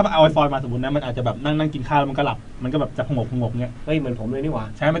ถ้าเอาไอ้ฟอยมาสมมตินะมันอาจจะแบบนั่งกินข้าวมันก็หลับมันก็แบบจะผงกเงี้ยเฮ้ยเหมือนผมเลยนี่หว่า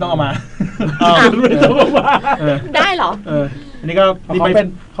ใช่ไม่ต้องเอามาไม่ต้องเอามาได้เหรออันนี้ก็เขา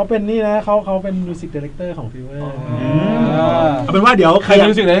เป็นนี่นะเขาเป็นมิวสิกดีเรคเตอร์ของฟิวเวอร์เอาเป็นว่าเดี๋ยวใคร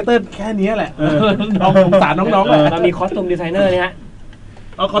มิวสิกดีเรคเตอร์แค่นี้แหละน้องสงสารน้องๆแหละเรามีคอสตูมดีไซเนอร์เนี่ยฮะ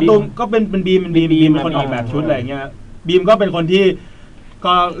คอสตูมก็เป็นบีมเป็นคนออกแบบชุดอะไรเงี้ยบีมก็เป็นคนที่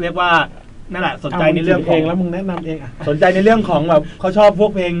ก็เรียกว่านั่นแหละสนใจในเรื่องเพลงแล้วมึงแนะนำเองสนใจในเรื่องของแบบเขาชอบพว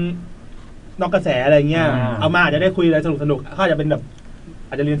กเพลงนอกกระแสอะไรเงี้ยเอามาอาจจะได้คุยอะไรสนุกเขาอาจจะเป็นแบบ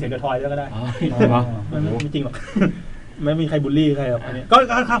อาจจะเรียนเสียงเดอะทอยก็ได้ไม่จริงหรอกไม่มีใครบูลลี่ใครหรอกอันนี้ก็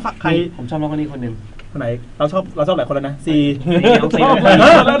ใครผมชอบน้องคนนี้คนหนึ่งคนไหนเราชอบหลายคนแล้วนะซีน้องซี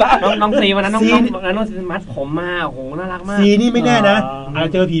น้องซีวันนั้นน้องซีมัดผมมาโอ้โหน่ารักมากซีนี่ไม่แน่นะอาจจ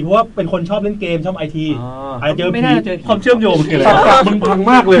ะเจอผีเพราะว่าเป็นคนชอบเล่นเกมชอบไอทีอาจจะเจอผีความเชื่อมโยงคืออะไรมึงพัง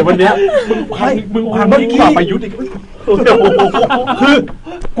มากเลยวันนี้มึงพังยิ่งกว่าประยุทธ์อีกคือ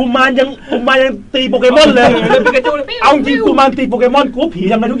กุมารยังตีโปเกมอนเลยเอาจริงกุมารตีโปเกมอนกูว่าผี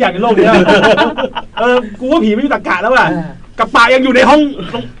ทำได้ทุกอย่างในโลกนี้กูว่าผีไม่มีตรรกะแล้วอ่ะกับป่ายังอยู่ในห้อง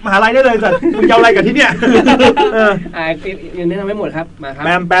มหาลัยได้เลยสัตว์มึงจะอะไรกับที่เนี่ยยังแนะนำไม่หมดครับมาครับ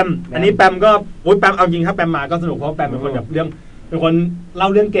แปมอันนี้แปมก็โอ๊ยแปมเอาจริงครับแปมมาก็สนุกเพราะแปมเป็นคนแบบเรื่องเป็นคนเล่า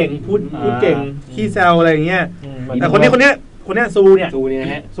เรื่องเก่งพูดเก่งขี้แซวอะไรอย่างเงี้ยแต่คนนี้ซูเนี่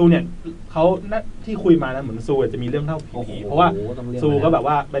ยเขาที่คุยมานะเหมือนซูจะมีเรื่องเล่าผีเพราะว่าซูก็แบบ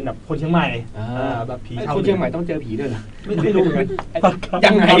ว่าเป็นแบบคนเชียงใหม่แบบผีคนเชียงใหม่ต้องเจอผีด้วยเหรอไม่รู้เหมือนกัน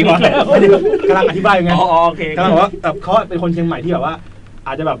ยังไงวะกำลังอธิบายยังไงกำลังบอกว่าแบบเขาเป็นคนเชียงใหม่ที่แบบว่าอ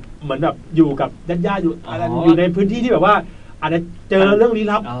าจจะแบบเหมือนแบบอยู่กับญาติอยู่ในพื้นที่ที่แบบว่าอาจจะเจอเรื่องลี้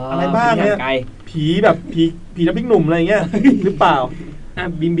ลับอะไรบ้างเนี่ยผีแบบผีน้ำพริกหนุ่มอะไรเงี้ยหรือเปล่า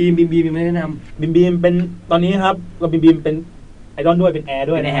บีมไม่แนะนำบีมเป็นตอนนี้ครับเราบีมเป็นไอดอลด้วยเป็นแอร์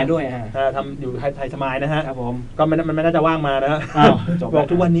ด้วยเป็นแอร์ด้วยทำอยู่ไทยสมายนะฮะครับผมก็มันไม่น่าจะว่างมานะบอก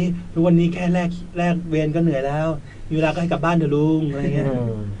ทุกวันนี้แค่แลกเวรก็เหนื่อยแล้วมีเวลาก็ให้กลับบ้านเถอะลุงอะไรเงี้ย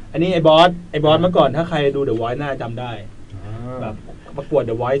อันนี้ไอ้บอสเมื่อก่อนถ้าใครดู The Voice น่าจำได้แบบประกวด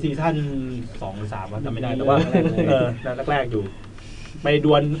The Voice ซีซั่น2 หรือ 3จำไม่ได้แต่ว่าแรกอยู่ไปด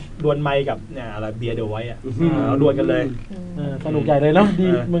วลไมค์กับเนี่ยอะไรเบียร์ The Voice อ่ะเราดวลกันเลยสนุกใหญ่เลยเนาะดี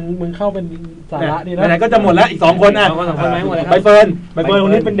มึงเข้าเป็นสาระดีนะไหนๆก็จะหมดแล้วอีก2 คนอ่ะใบเฟิร์นค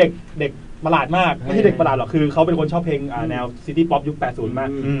นนี้เป็นเด็กประหลาดมากไม่ใช่เด็กประหลาดหรอกคือเขาเป็นคนชอบเพลงแนวซิตี้ป๊อปยุค80มาก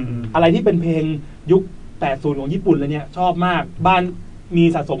อะไรที่เป็นเพลงยุค80ของญี่ปุ่นเลยเนี่ยชอบมากบ้านมี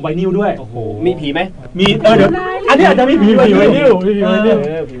สะสมไวนิลด้วยโอ้โหมีผีไหมมีเดี๋ยวอันนี้อาจจะมีผีไวนิล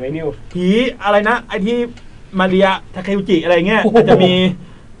ผีไวนิลผีอะไรนะไอที่มาเรียทาเคอุจิอะไรเงี้ยอาจ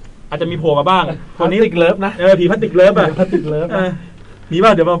จะมีโผล่มาบ้างคนนี้พลาสติกเลิฟนะผีพลาสติกเลิฟอ่ะพลาสติกเลิฟมีบ้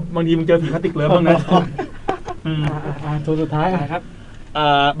างเดี๋ยวบางทีมึงเจอผีพลาสติกเลิฟบ้างนะตัวสุดท้ายครับ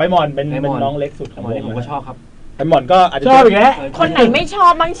ใบหมอนเป็นน้องเล็กสุดของผมก็ชอบครับใบหมอนก็อาจจะชอบอีกแล้วคนไหนไม่ชอ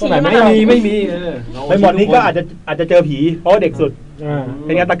บบ้างชี้มาไม่มีใบหมอนนี้ก็อาจจะเจอผีเพราะเด็กสุดเ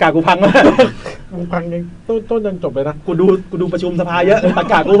ป็นไงตะกากูพังมากกูพังยังต้นยังจบเลยนะกูดูประชุมสภาเยอะตะ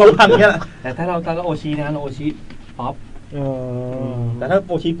กากูพังเงี้ยแต่ถ้าเราโอชินะเราโอชิป๊อปแต่ถ้า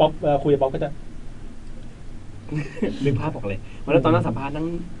โอชิป๊อปคุยกับป๊อปก็จะนึกภาพออกเลยวันนั้นตอนนั้นสัมภาษณ์นั่ง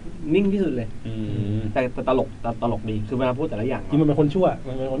นิ่งที่สุดเลยแต่ตลกดีคือเวลาพูดแต่ละอย่างจริงมันเป็นคนชั่ว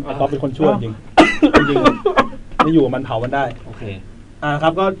มันเป็นคนป๊อปเป็นคนชั่วจริงไม่อยู่มันเผามันได้โอเคครั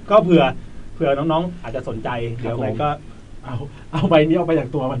บก็เผื่อน้องๆอาจจะสนใจเดี๋ยวไงก็เอาใบนี้เอาไปจาก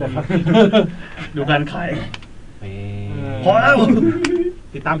ตัวมันนะครับดูการขายพอแล้ว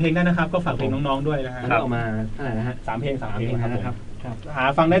ติดตามเพลงได้นะครับก็ฝากเพลงน้องๆด้วยนะฮะออกมาเท่าไหร่นะฮะ3 เพลงนะครับหา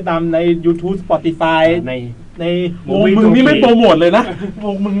ฟังได้ตามใน YouTube Spotify ในมึงนี่ไม่โปรโมทเลยนะ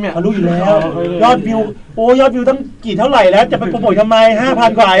มึงเนี่ยรู้อยู่แล้วยอดวิวตั้งกี่เท่าไหร่แล้วจะไปโปรโมททำไม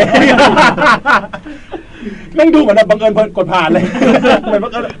 5,000 กว่าแม่งดูเหมือนแบบบังเอิญกดผ่านเลยเหมือนบั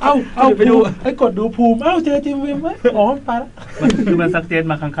งเอิญไปดูไอ้กดดูภูมิเจอจิมวิมไหมอ๋อไปละคือมันซักเจน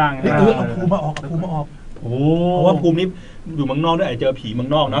มาข้างๆเอาภูมิมาออกโอ้เพราะว่าภูมินี้อยู่เมืองนอกด้วยเจอผีเมือง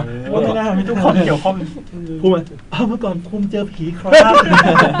นอกเนาะไม่น่ามีทุกคนเกี่ยวข้องภูมิเมื่อก่อนภูมิเจอผีครับ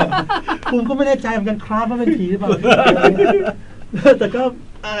ภูมิก็ไม่แน่ใจเหมือนกันครับว่าเป็นผีหรือเปล่าแต่ก็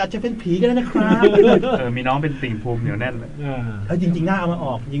อาจจะเป็นผีก็ได้นะครับมีน้องเป็นติ่งภูมิเหนียวแน่นเลยจริงๆน่าเอามาอ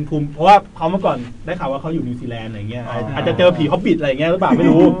อกยิงภูมิเพราะว่าเขาเมื่อก่อนได้ข่าวว่าเขาอยู่นิวซีแลนด์อะไรเงี้ยอาจจะเจอผีฮอบบิทอะไรเงี้ยหรือเปล่าไม่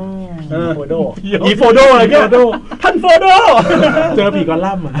รู้โฟโดอะไรเงี้ยท่านโฟโดเจอผีกอ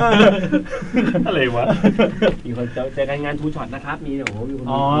ลัมน์อะไรวะมีคนเจอกันงานทูช็อตนะครับมีโอ้โห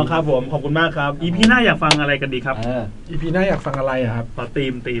อ๋อครับผมขอบคุณมากครับ EP หน้าอยากฟังอะไรกันดีครับ EP หน้าอยากฟังอะไรครับต่อธี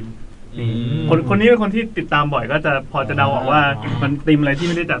มคนนี้เป็นคนที่ติดตามบ่อยก็จะพอจะเดาออกว่ามันธีมอะไรที่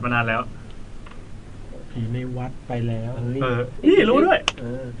ไม่ได้จัดมานานแล้ว ผีในวัดไปแล้ว นี่รู้ด้วย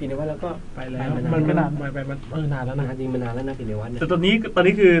ผีในวัดแล้วก็ ไปแล้ว มันนาน ไปนานแล้วนะ จริงมันนานแล้วนะผีในวัดเนี่ย แต่ตอน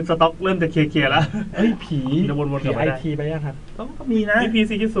นี้คือสต็อกเริ่มจะเคลียร์แล้ว เฮ้ยผี จะวนๆก ผี ลับ ไอ มาได้ ทีไปยังครับ ก็มีนะ พี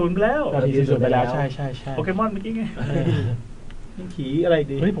ซีศูนย์ไปแล้ว ผีสุดไปแล้วใช่ใช่ โปเกมอนเมื่อกี้ไง ผีอะไร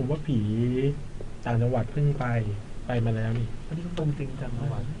ดี เฮ้ยผมว่าผีต่างจังหวัดเพิ่งไปมาแล้วนี่ อันนี้ตรงจริงจัง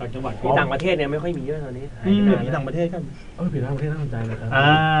ต่างจังหวัด ที่ต่างประเทศเนี่ยไม่ค่อยมีแล้วตอนนี้ ผีต่างประเทศกัน ผีต่างประเทศน่าสนใจนะครับ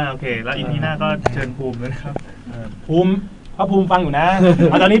โอเคแล้วอีพีหน้าก็เชิญภูมิด้วยนะครับ ภูมิพระภูมิฟังอยู่นะ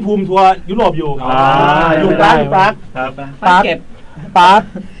ตอนนี้ภูมิทัวร์ยุโรปอยู่อยู่ปราก ครับ ปาเก็บ ปราก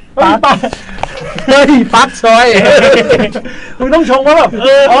เฮ้ยปรากซอยมึงต้องชงว่าแบบ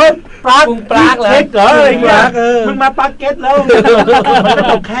ปรากเหรอเช็คเหรออะไรเงี้ยมึงมาปรากเก็ตแล้วมันจะ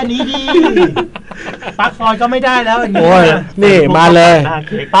จบแค่นี้ดีปรากซอยก็ไม่ได้แล้วอย่างเงี้ยนี่มาเลย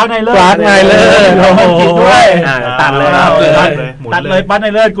ปรากไนเลอร์ ปรากไนเลอร์ โอ้โหด้วย ตัดเลย ตัดเลยปรากไน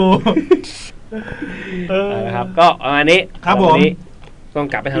เลอร์กู นะครับก็อันนี้ ครับผม ต้อง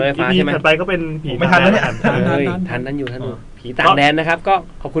กลับไปทางรถไฟฟ้าใช่ไหม ถัดไปก็เป็นผี ไม่ทันแล้วเนี่ย ทันอยู่ผีต่างแดนนะครับก็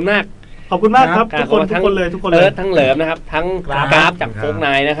ขอบคุณมาก ขอบคุณมากครับทุกคนเลยทั้งเหลิมนะครับทั้งกราฟจากFOLK9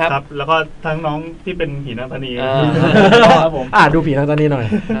นะครับแล้วก็ทั้งน้องที่เป็นผีนางธนีครับผมดูผีทางตอนนี้หน่อย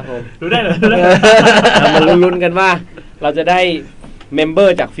ครับผมรู้ได้เลย มาลุ้นกันว่าเราจะได้เมมเบอ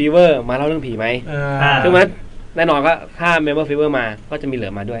ร์จากฟีเวอร์มาเล่าเรื่องผีไหมซึ่งมันแน่นอนก็ถ้าเมมเบอร์ฟีเวอร์มาก็จะมีเหลิ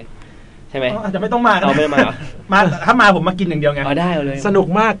มมาด้วยใช่ไหมอาจจะไม่ต้องมาเอาไม่มาถ้ามาผมมากินอย่างเดียวไงได้เลยสนุก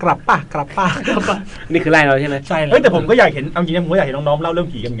มากกลับป่ะนี่คือไล่เราใช่ไหมใช่เลยแต่ผมก็อยากเห็นเอาจริงๆผมก็อยากเห็นน้องๆเล่าเรื่อง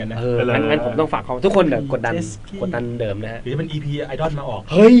ผีกันเหมือนกันนะงั้นผมต้องฝากของทุกคนกดดันเดิมนะฮะหรือจะเป็น EP ไอดอลมาออก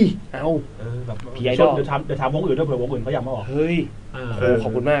เฮ้ยเอาแบบผีไอดอลเดี๋ยวถามวงอื่นด้วยเผื่อวงอื่นเขาอยากมาออกเฮ้ยขอ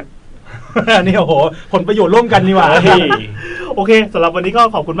บคุณมากนี่โอ้โหผลประโยชน์ร่วมกันนี่หว่าโอเคสำหรับวันนี้ก็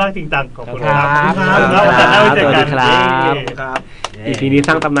ขอบคุณมากจริงจังขอบคุณครับครับEP นี้ส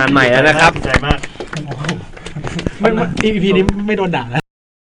ร้างตำนานใหม่แล้วนะครับใจมากEP นี้ไม่โดนด่าแล้ว